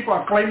these people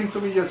are claiming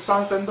to be your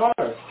sons and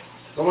daughters.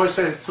 The Lord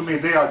says to me,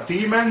 they are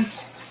demons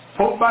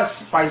put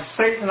by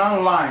Satan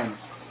online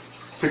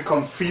to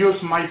confuse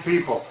my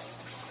people.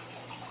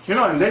 You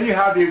know, and then you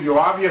have your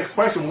obvious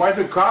question, why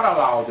did God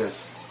allow this?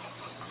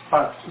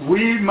 But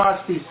we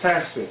must be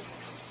tested.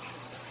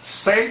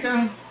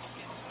 Satan,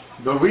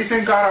 the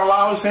reason God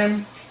allows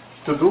him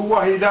to do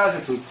what he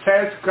does is to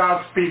test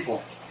God's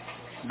people.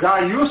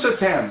 God uses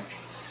him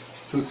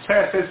to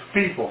test his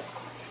people.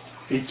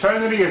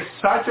 Eternity is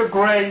such a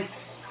great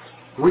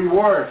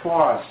reward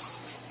for us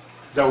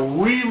that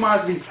we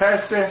must be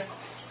tested,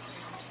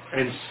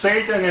 and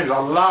Satan is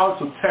allowed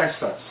to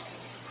test us.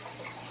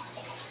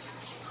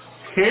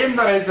 Him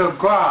that is of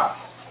God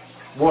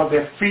will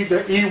defeat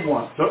the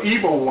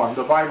evil one,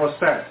 the Bible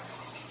says.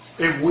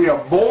 If we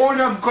are born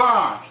of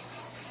God,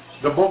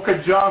 the book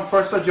of John,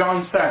 1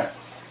 John says,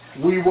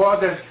 we will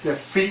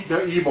defeat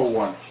the evil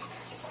one.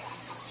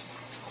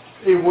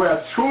 If we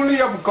are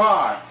truly of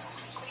God,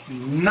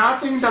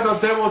 nothing that the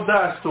devil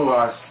does to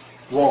us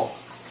will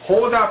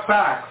hold us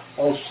back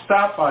or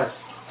stop us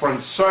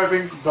from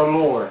serving the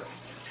Lord.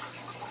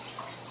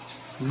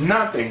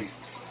 Nothing.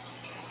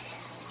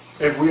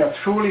 If we are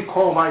truly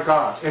called by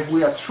God, if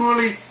we are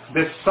truly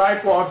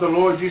disciple of the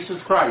Lord Jesus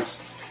Christ,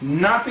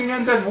 nothing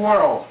in this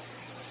world,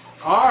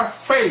 our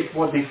faith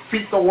will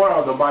defeat the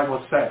world, the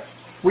Bible says.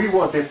 We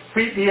will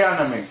defeat the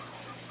enemy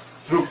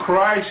through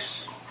Christ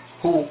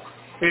who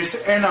is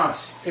in us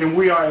and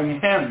we are in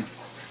him.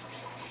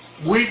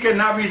 We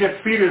cannot be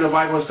defeated, the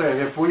Bible says,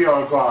 if we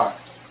are God.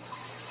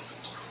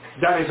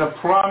 That is a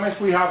promise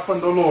we have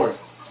from the Lord.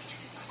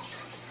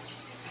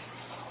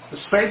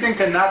 Satan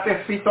cannot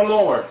defeat the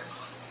Lord.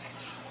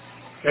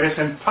 It is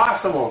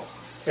impossible.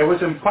 It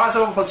was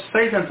impossible for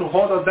Satan to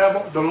hold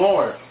the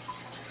Lord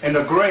in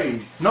the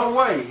grave. No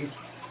way.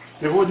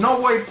 There was no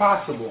way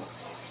possible.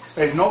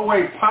 There's no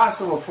way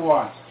possible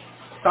for us.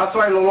 That's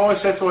why the Lord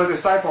said to his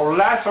disciple,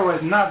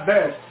 Lazarus is not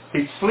dead.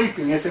 He's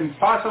sleeping. It's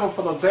impossible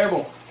for the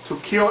devil to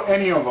kill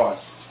any of us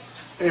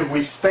if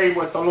we stay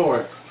with the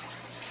Lord.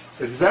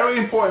 It's very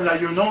important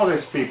that you know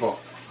this, people.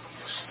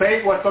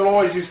 Stay with the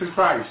Lord Jesus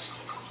Christ.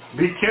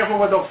 Be careful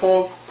with the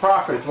false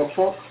prophets.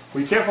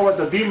 Be careful with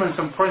the demons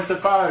and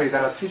principalities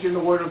that are teaching the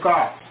word of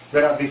God,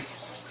 that are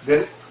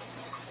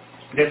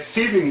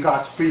deceiving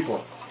God's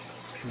people.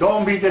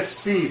 Don't be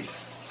deceived.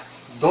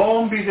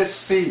 Don't be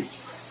deceived.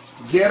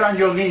 Get on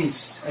your knees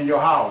in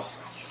your house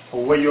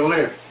or where you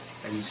live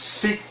and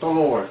seek the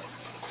Lord.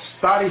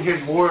 Study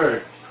his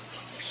word.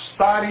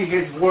 Study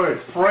his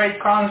word. Pray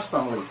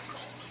constantly.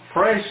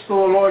 Pray to the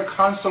Lord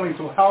constantly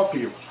to help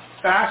you.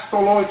 Ask the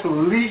Lord to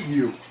lead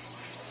you.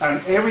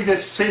 And every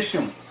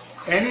decision,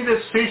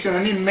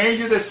 any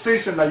major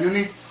decision that you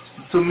need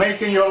to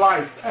make in your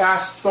life,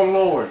 ask the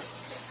Lord.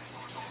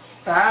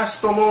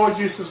 Ask the Lord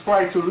Jesus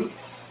Christ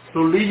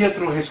to lead you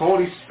through his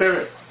Holy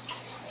Spirit.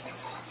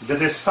 The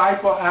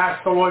disciple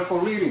asked the Lord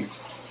for leading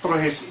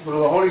through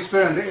the Holy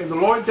Spirit, and the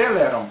Lord did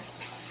let him.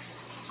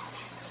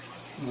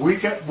 We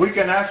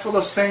can ask for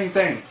the same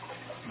thing.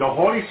 The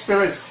Holy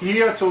Spirit is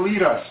here to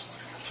lead us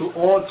to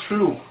all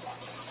truth,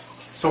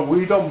 so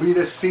we don't be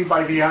deceived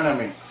by the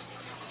enemy.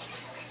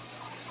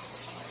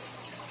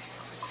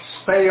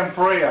 Stay in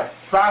prayer.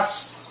 Fast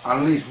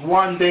at least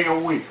one day a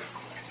week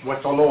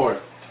with the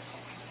Lord.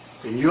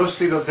 And you'll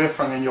see the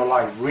difference in your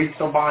life. Read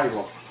the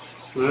Bible.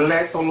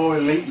 Let the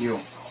Lord lead you.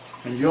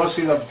 And you'll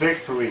see the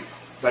victory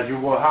that you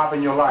will have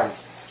in your life.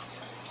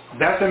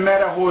 Doesn't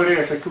matter who it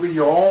is. It could be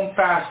your own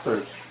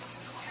pastor.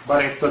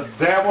 But if the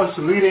devil's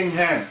leading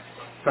him,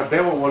 the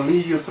devil will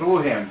lead you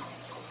through him.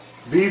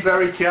 Be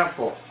very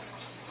careful.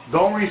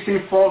 Don't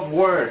receive false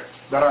words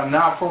that are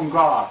not from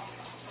God.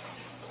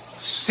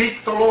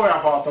 Seek the Lord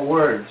about the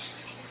words.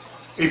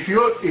 If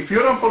you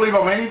don't believe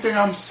of anything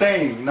I'm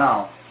saying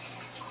now,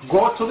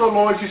 go to the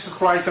Lord Jesus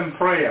Christ in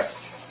prayer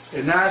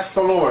and ask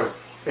the Lord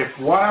if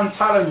what I'm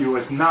telling you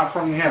is not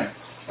from him,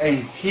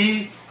 and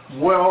he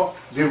will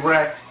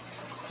direct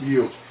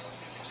you.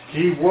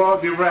 He will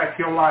direct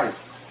your life.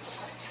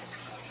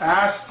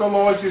 Ask the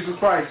Lord Jesus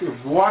Christ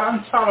if what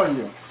I'm telling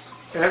you,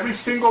 every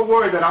single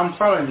word that I'm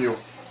telling you,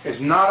 is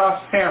not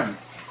of him.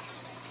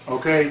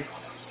 Okay?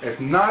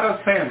 It's not of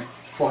him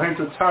for him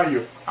to tell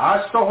you.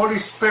 Ask the Holy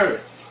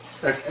Spirit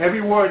if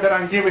every word that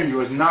I'm giving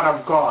you is not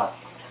of God.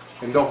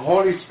 And the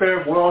Holy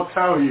Spirit will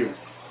tell you.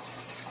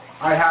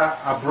 I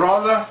had a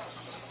brother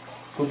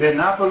who did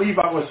not believe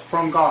I was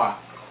from God.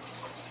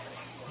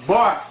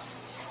 But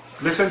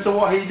listen to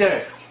what he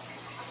did.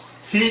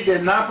 He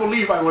did not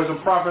believe I was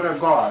a prophet of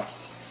God.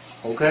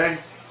 Okay?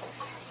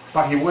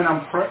 But he went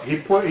on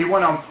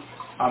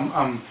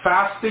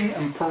fasting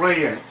and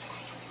praying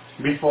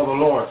before the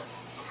Lord.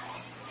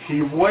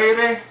 He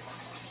waited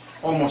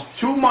almost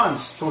 2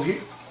 months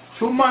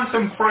 2 months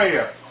in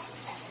prayer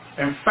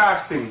and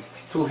fasting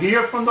to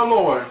hear from the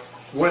Lord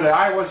whether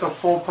I was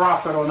a full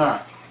prophet or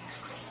not.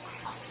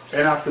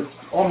 And after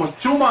almost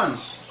 2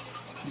 months,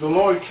 the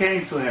Lord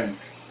came to him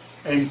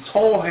and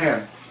told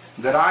him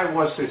that I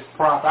was his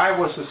prophet, I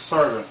was his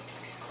servant,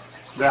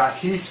 that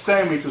he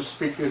sent me to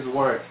speak his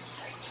word.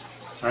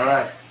 All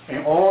right?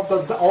 And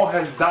all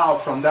his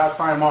doubt from that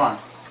time on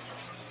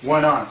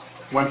went on.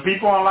 When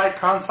people online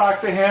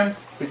contacted him,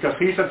 because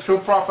he's a true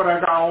prophet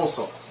of God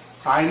also.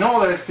 I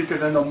know this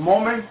because in the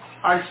moment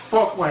I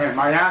spoke with him,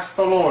 I asked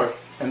the Lord,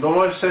 and the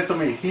Lord said to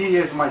me, he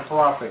is my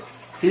prophet.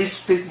 He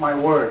speaks my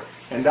word.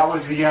 And that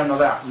was the end of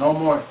that. No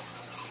more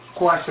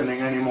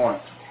questioning anymore.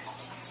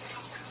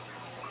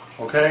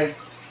 Okay?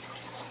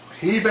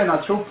 He's been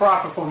a true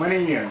prophet for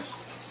many years.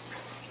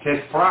 His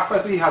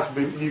prophecy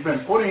he's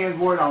been putting his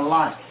word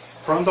online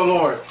from the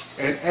Lord.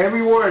 And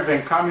every word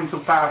been coming to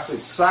pass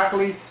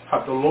exactly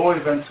how the Lord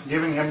has been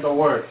giving him the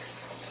word.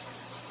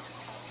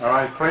 All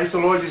right, praise the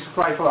Lord Jesus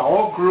Christ for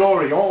all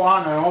glory, all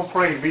honor, and all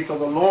praise be to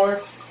the Lord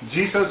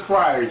Jesus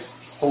Christ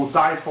who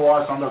died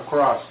for us on the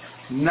cross.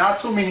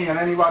 Not to me and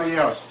anybody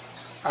else.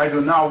 I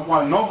do not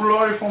want no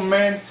glory from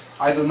men.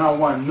 I do not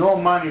want no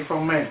money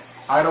from men.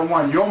 I don't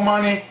want your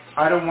money.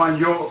 I don't want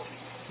your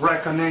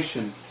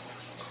recognition.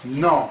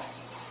 No.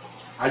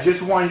 I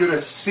just want you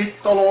to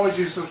seek the Lord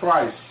Jesus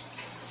Christ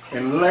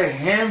and let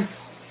him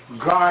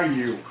guide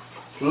you.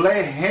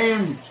 Let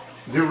him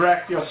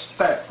direct your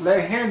steps.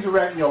 Let him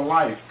direct your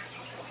life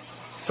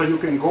so you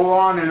can go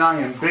on and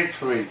on in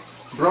victory.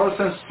 Brothers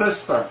and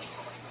sisters,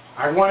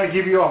 I want to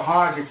give you a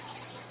hug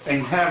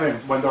in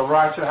heaven when the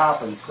rapture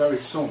happens very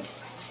soon.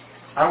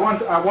 I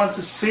want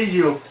to see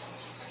you,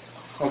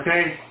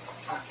 okay?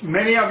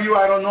 Many of you,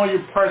 I don't know you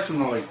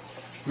personally.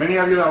 Many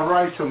of you that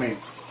write to me.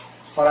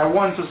 But I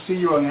want to see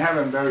you in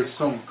heaven very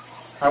soon.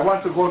 I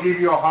want to go give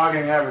you a hug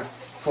in heaven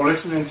for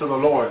listening to the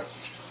Lord.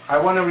 I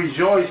want to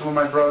rejoice with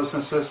my brothers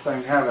and sisters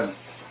in heaven.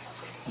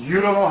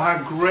 You don't know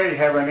how great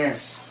heaven is.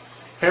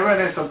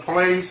 Heaven is a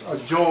place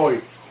of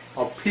joy,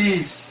 of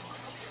peace,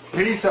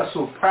 peace that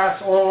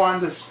surpasses all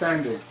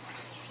understanding.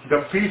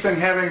 The peace in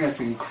heaven is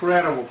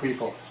incredible,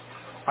 people.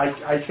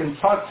 I can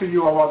talk to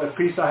you about the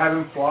peace of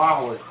heaven for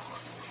hours.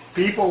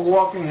 People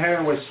walk in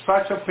heaven with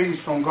such a peace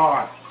from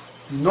God.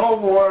 No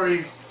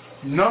worry,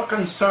 no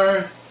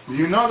concern.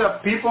 You know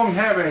that people in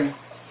heaven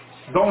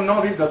don't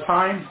know the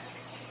time.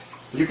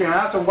 You can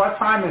ask them what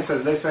time it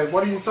is. They say,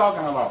 what are you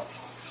talking about?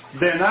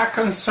 They're not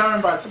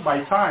concerned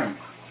by time.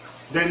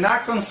 They're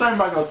not concerned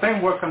by the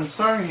thing we're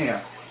concerned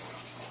here.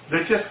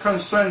 They're just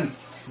concerned.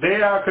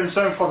 They are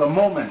concerned for the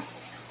moment.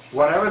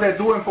 Whatever they're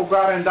doing for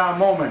God in that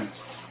moment,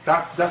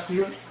 that's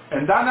you.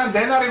 And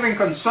they're not even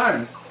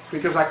concerned,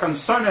 because a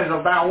concern is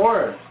a bad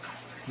word.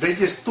 They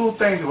just do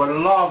things with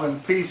love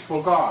and peace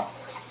for God.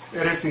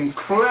 It is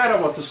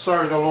incredible to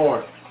serve the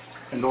Lord.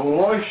 And the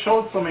Lord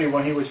showed to me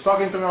when he was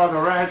talking to me about the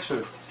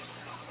rapture,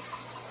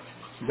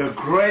 the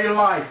great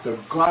life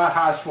that God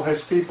has for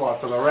his people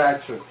after the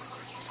rapture.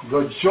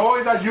 The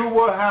joy that you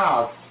will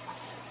have,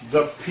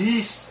 the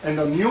peace and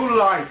the new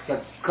life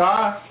that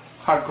God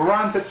has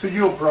granted to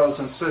you, brothers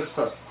and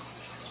sisters,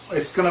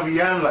 it's going to be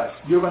endless.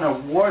 You're going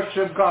to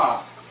worship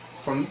God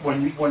from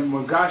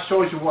when God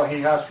shows you what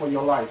he has for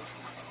your life.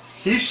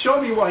 He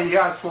showed me what he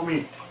has for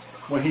me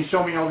when he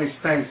showed me all these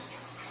things.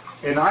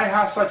 And I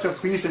have such a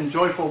peace and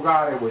joy for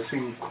God. It was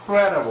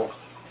incredible.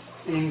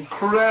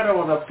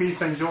 Incredible, the peace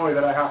and joy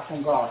that I have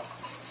from God.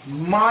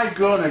 My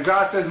goodness,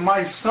 God says,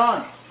 my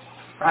son,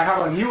 I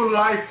have a new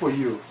life for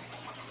you.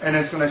 And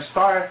it's going to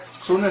start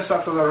soon as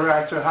after the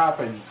rapture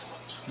happens.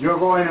 You're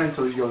going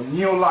into your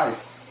new life.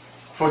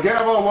 Forget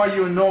about what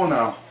you know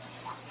now.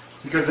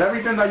 Because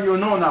everything that you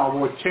know now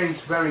will change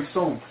very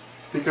soon.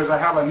 Because I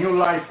have a new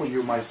life for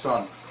you, my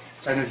son.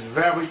 And it's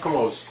very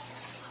close.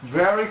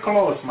 Very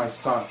close, my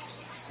son.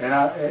 And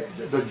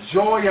the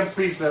joy and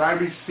peace that I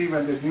receive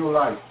in this new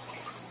life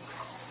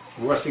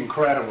was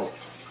incredible.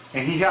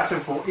 And he has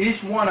it for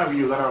each one of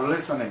you that are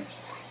listening.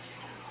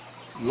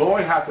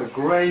 Lord has a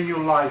great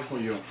new life for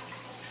you.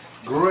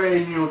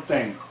 Great new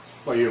thing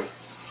for you.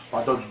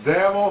 But the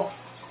devil,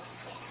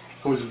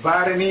 who's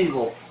bad and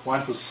evil,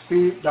 wants to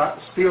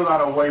steal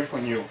that away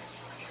from you.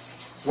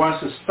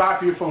 Wants to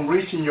stop you from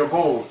reaching your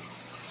goal,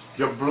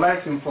 your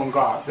blessing from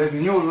God, this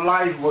new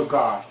life with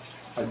God,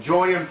 a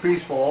joy and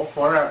peace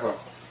forever.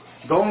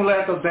 Don't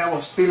let the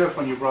devil steal it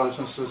from you, brothers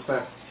and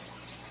sisters.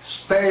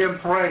 Stay in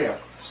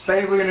prayer.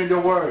 Stay reading the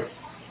Word.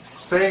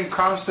 Stay in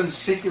constant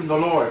seeking the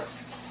Lord.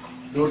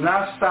 Do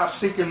not stop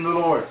seeking the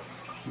Lord.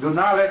 Do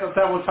not let the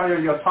devil tell you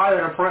you're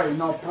tired of praying.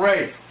 No,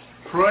 pray.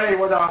 Pray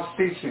without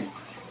ceasing.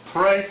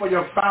 Pray for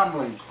your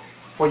family,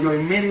 for your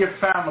immediate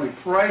family.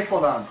 Pray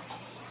for them.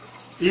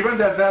 Even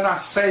if they're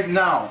not saved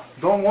now,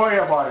 don't worry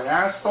about it.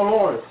 Ask the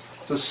Lord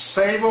to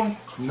save them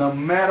no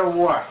matter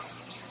what.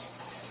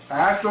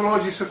 Ask the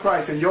Lord Jesus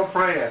Christ in your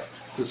prayer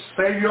to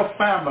save your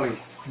family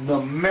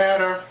no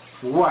matter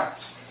what.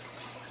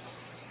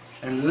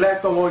 And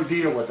let the Lord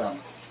deal with them.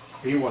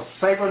 He will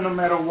save them no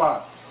matter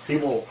what. He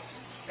will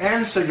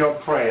answer your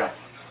prayer.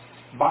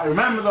 But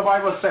remember, the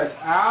Bible says,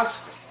 ask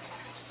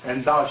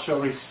and thou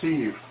shalt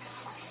receive.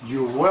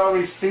 You will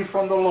receive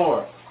from the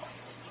Lord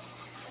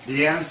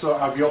the answer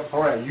of your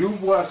prayer. You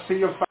will see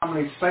your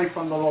family saved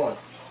from the Lord.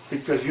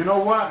 Because you know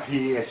what?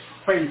 He is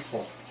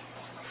faithful.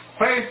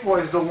 Faithful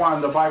is the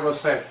one, the Bible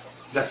says,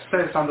 that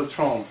sits on the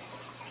throne.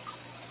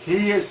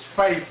 He is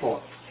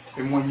faithful.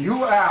 And when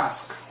you ask,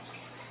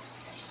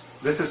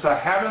 this is a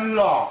heaven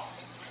law,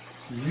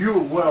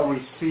 you will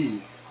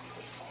receive.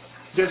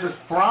 This is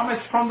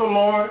promise from the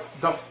Lord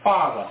the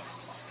Father.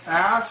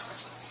 Ask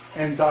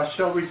and thou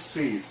shalt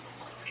receive.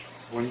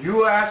 When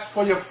you ask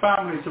for your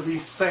family to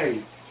be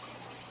saved,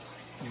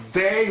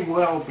 they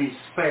will be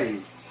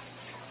saved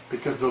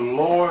because the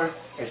Lord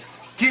is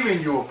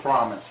giving you a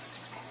promise.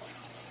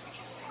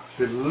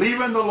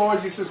 Believe in the Lord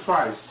Jesus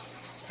Christ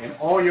and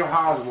all your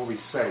house will be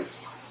saved.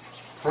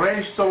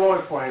 Praise the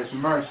Lord for his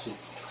mercy.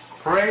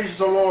 Praise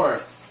the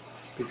Lord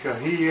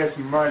because he is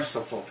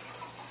merciful.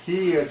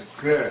 He is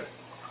good.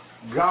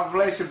 God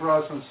bless you,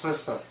 brothers and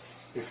sisters.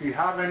 If you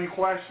have any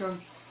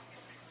questions,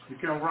 you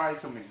can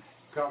write to me.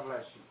 God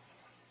bless you.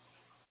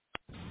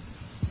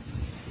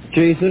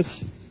 Jesus,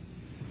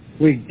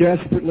 we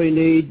desperately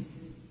need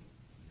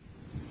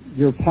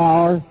your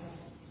power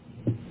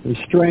and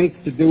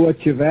strength to do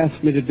what you've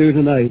asked me to do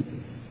tonight.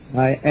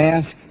 I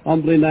ask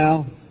humbly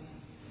now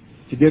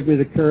to give me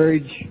the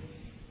courage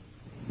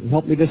and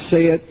help me to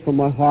say it from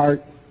my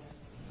heart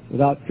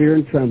without fear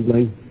and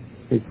trembling.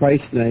 In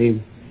Christ's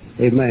name,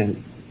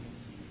 amen.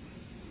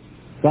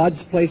 God's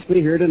placed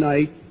me here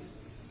tonight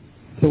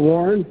to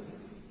warn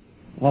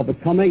of the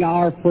coming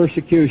hour of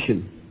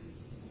persecution.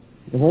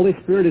 The Holy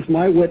Spirit is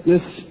my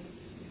witness.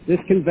 This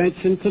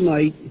convention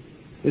tonight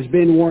is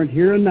being warned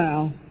here and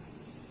now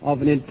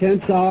of an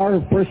intense hour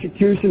of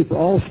persecution for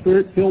all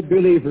Spirit-filled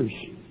believers.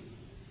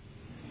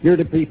 You're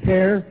to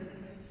prepare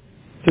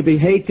to be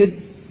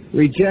hated,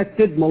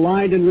 rejected,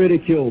 maligned, and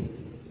ridiculed.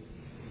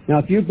 Now,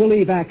 if you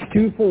believe Acts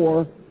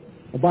 2:4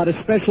 about a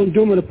special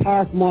endowment of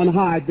power from on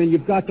high, then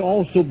you've got to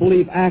also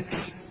believe Acts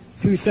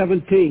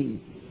 2:17.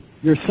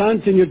 Your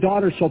sons and your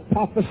daughters shall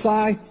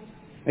prophesy,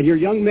 and your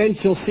young men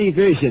shall see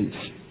visions.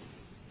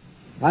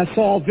 I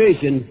saw a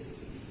vision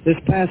this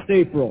past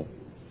April,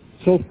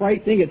 so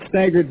frightening it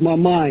staggered my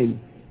mind.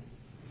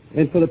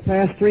 And for the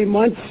past 3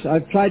 months,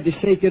 I've tried to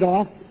shake it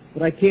off,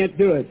 but I can't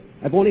do it.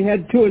 I've only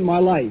had two in my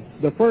life.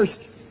 The first,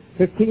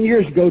 15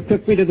 years ago,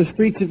 took me to the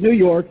streets of New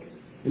York,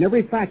 and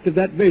every fact of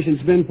that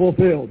vision's been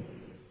fulfilled.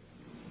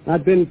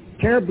 I've been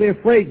terribly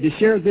afraid to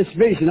share this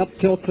vision up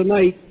till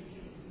tonight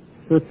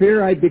for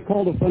fear I'd be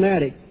called a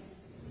fanatic.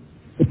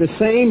 But the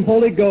same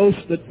Holy Ghost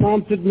that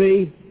prompted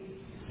me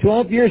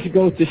 12 years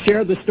ago to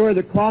share the story of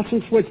the cross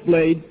and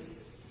switchblade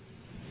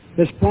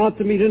has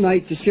prompted me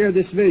tonight to share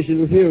this vision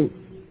with you.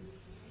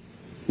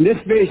 In this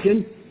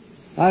vision,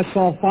 I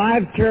saw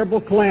 5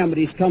 terrible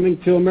calamities coming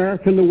to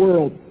America and the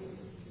world.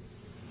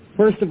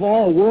 First of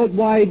all, a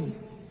worldwide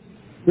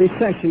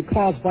recession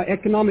caused by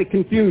economic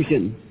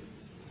confusion.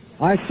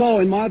 I saw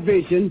in my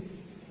vision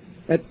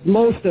at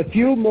most a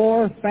few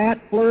more fat,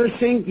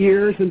 flourishing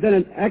years and then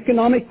an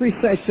economic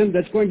recession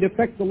that's going to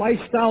affect the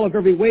lifestyle of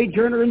every wage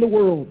earner in the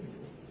world.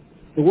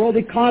 The world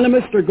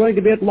economists are going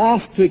to be at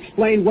loss to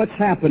explain what's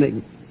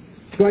happening.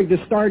 It's going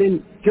to start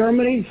in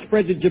Germany,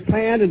 spread to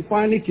Japan, and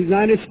finally to the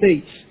United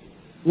States.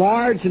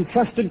 Large and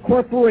trusted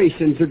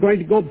corporations are going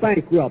to go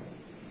bankrupt.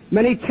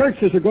 Many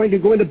churches are going to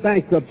go into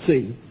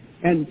bankruptcy.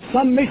 And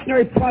some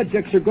missionary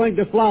projects are going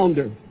to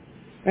flounder.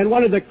 And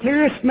one of the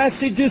clearest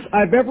messages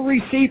I've ever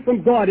received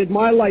from God in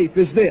my life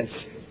is this: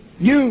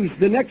 use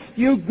the next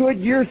few good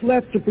years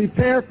left to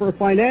prepare for a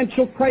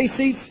financial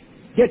crisis.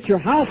 Get your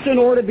house in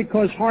order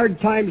because hard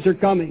times are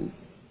coming.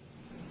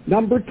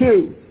 Number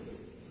 2,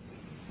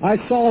 I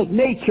saw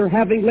nature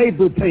having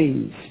labor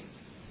pains.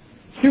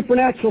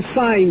 Supernatural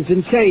signs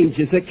and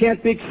changes that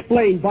can't be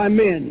explained by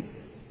men.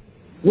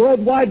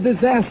 Worldwide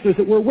disasters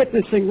that we're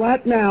witnessing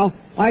right now,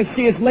 I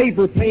see as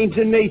labor pains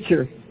in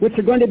nature, which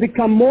are going to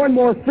become more and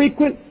more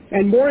frequent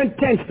and more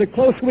intense the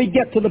closer we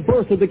get to the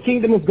birth of the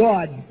kingdom of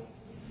God.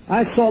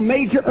 I saw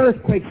major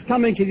earthquakes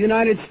coming to the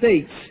United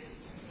States.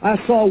 I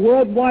saw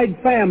worldwide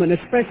famine,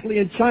 especially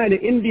in China,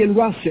 India, and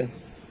Russia.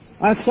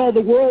 I saw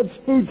the world's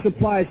food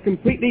supplies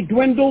completely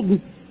dwindled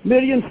and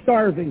millions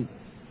starving.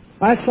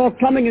 I saw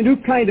coming a new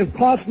kind of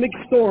cosmic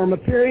storm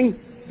appearing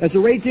as a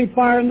raging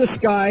fire in the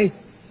sky,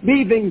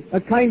 leaving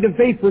a kind of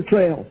vapor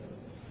trail.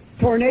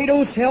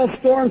 Tornadoes,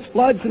 hailstorms,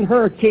 floods, and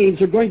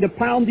hurricanes are going to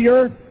pound the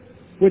earth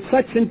with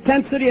such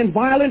intensity and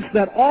violence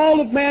that all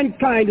of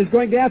mankind is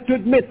going to have to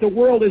admit the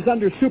world is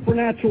under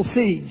supernatural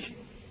siege.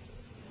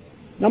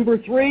 Number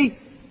 3,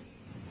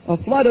 a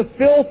flood of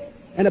filth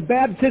and a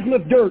baptism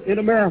of dirt in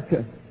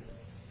America.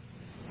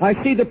 I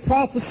see the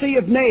prophecy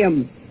of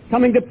Nahum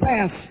coming to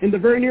pass in the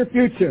very near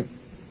future.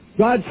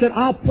 God said,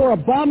 I'll pour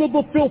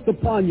abominable filth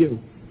upon you.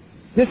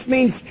 This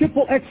means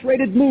triple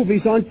X-rated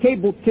movies on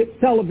cable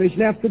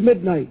television after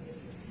midnight.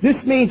 This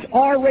means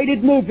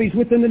R-rated movies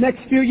within the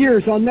next few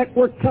years on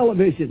network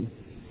television.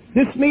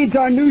 This means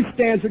our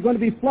newsstands are going to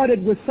be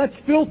flooded with such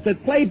filth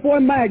that Playboy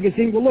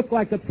magazine will look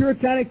like a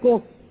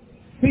puritanical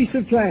piece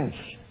of trash.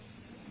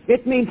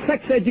 It means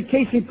sex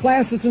education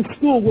classes in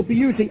school will be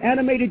using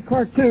animated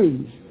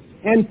cartoons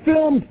and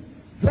filmed,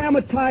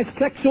 dramatized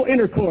sexual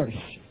intercourse.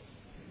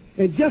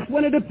 And just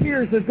when it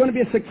appears there's going to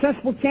be a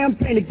successful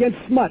campaign against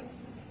smut,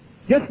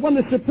 just when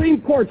the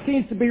Supreme Court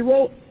seems to be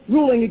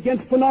ruling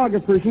against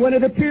pornographers, and when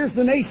it appears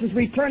the nation's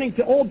returning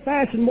to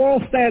old-fashioned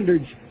moral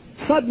standards,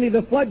 suddenly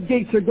the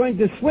floodgates are going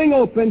to swing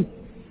open,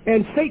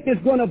 and Satan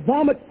is going to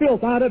vomit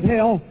filth out of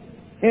hell,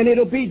 and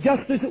it'll be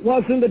just as it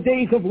was in the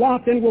days of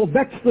Lot, and will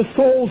vex the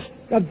souls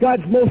of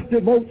God's most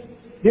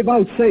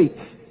devout saints.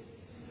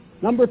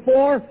 Number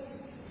 4,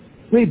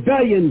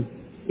 rebellion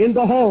in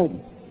the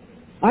home.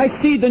 I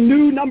see the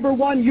new number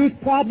one youth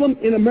problem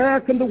in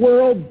America and the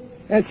world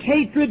as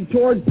hatred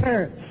toward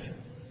parents.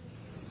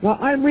 Now,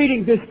 I'm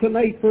reading this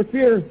tonight for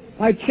fear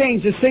I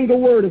change a single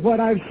word of what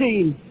I've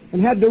seen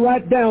and had to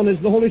write down as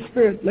the Holy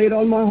Spirit laid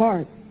on my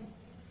heart.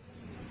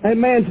 And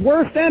man's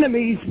worst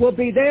enemies will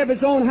be they of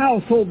his own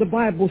household, the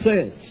Bible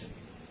says.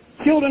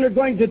 Children are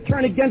going to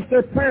turn against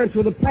their parents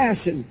with a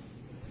passion.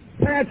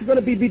 Parents are going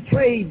to be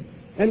betrayed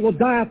and will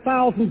die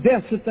 1,000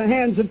 deaths at the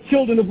hands of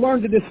children who have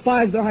learned to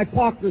despise their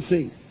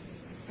hypocrisy.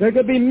 There are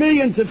going to be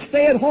millions of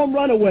stay-at-home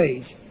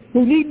runaways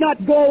who need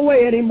not go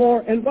away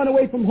anymore and run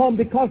away from home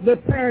because their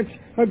parents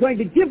are going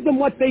to give them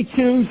what they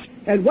choose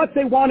and what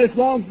they want as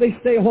long as they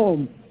stay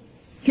home.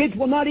 Kids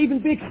will not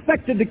even be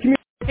expected to communicate.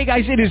 Hey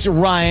guys, it is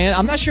Ryan.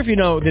 I'm not sure if you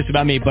know this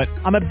about me, but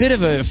I'm a bit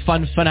of a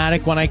fun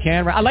fanatic when I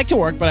can. I like to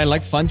work, but I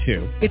like fun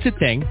too. It's a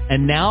thing.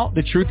 And now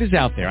the truth is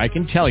out there. I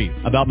can tell you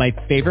about my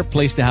favorite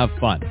place to have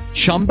fun.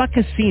 Chumba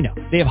Casino.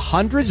 They have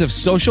hundreds of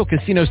social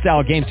casino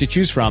style games to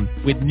choose from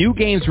with new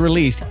games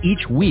released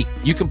each week.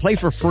 You can play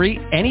for free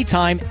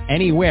anytime,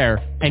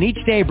 anywhere. And each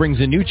day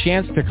brings a new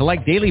chance to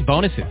collect daily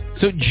bonuses.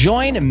 So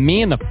join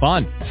me in the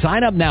fun.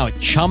 Sign up now at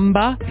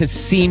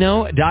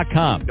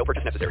ChumbaCasino.com. No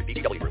purchase necessary.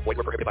 VGW Group. Void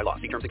where prohibited by law.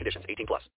 See terms and conditions. 18+.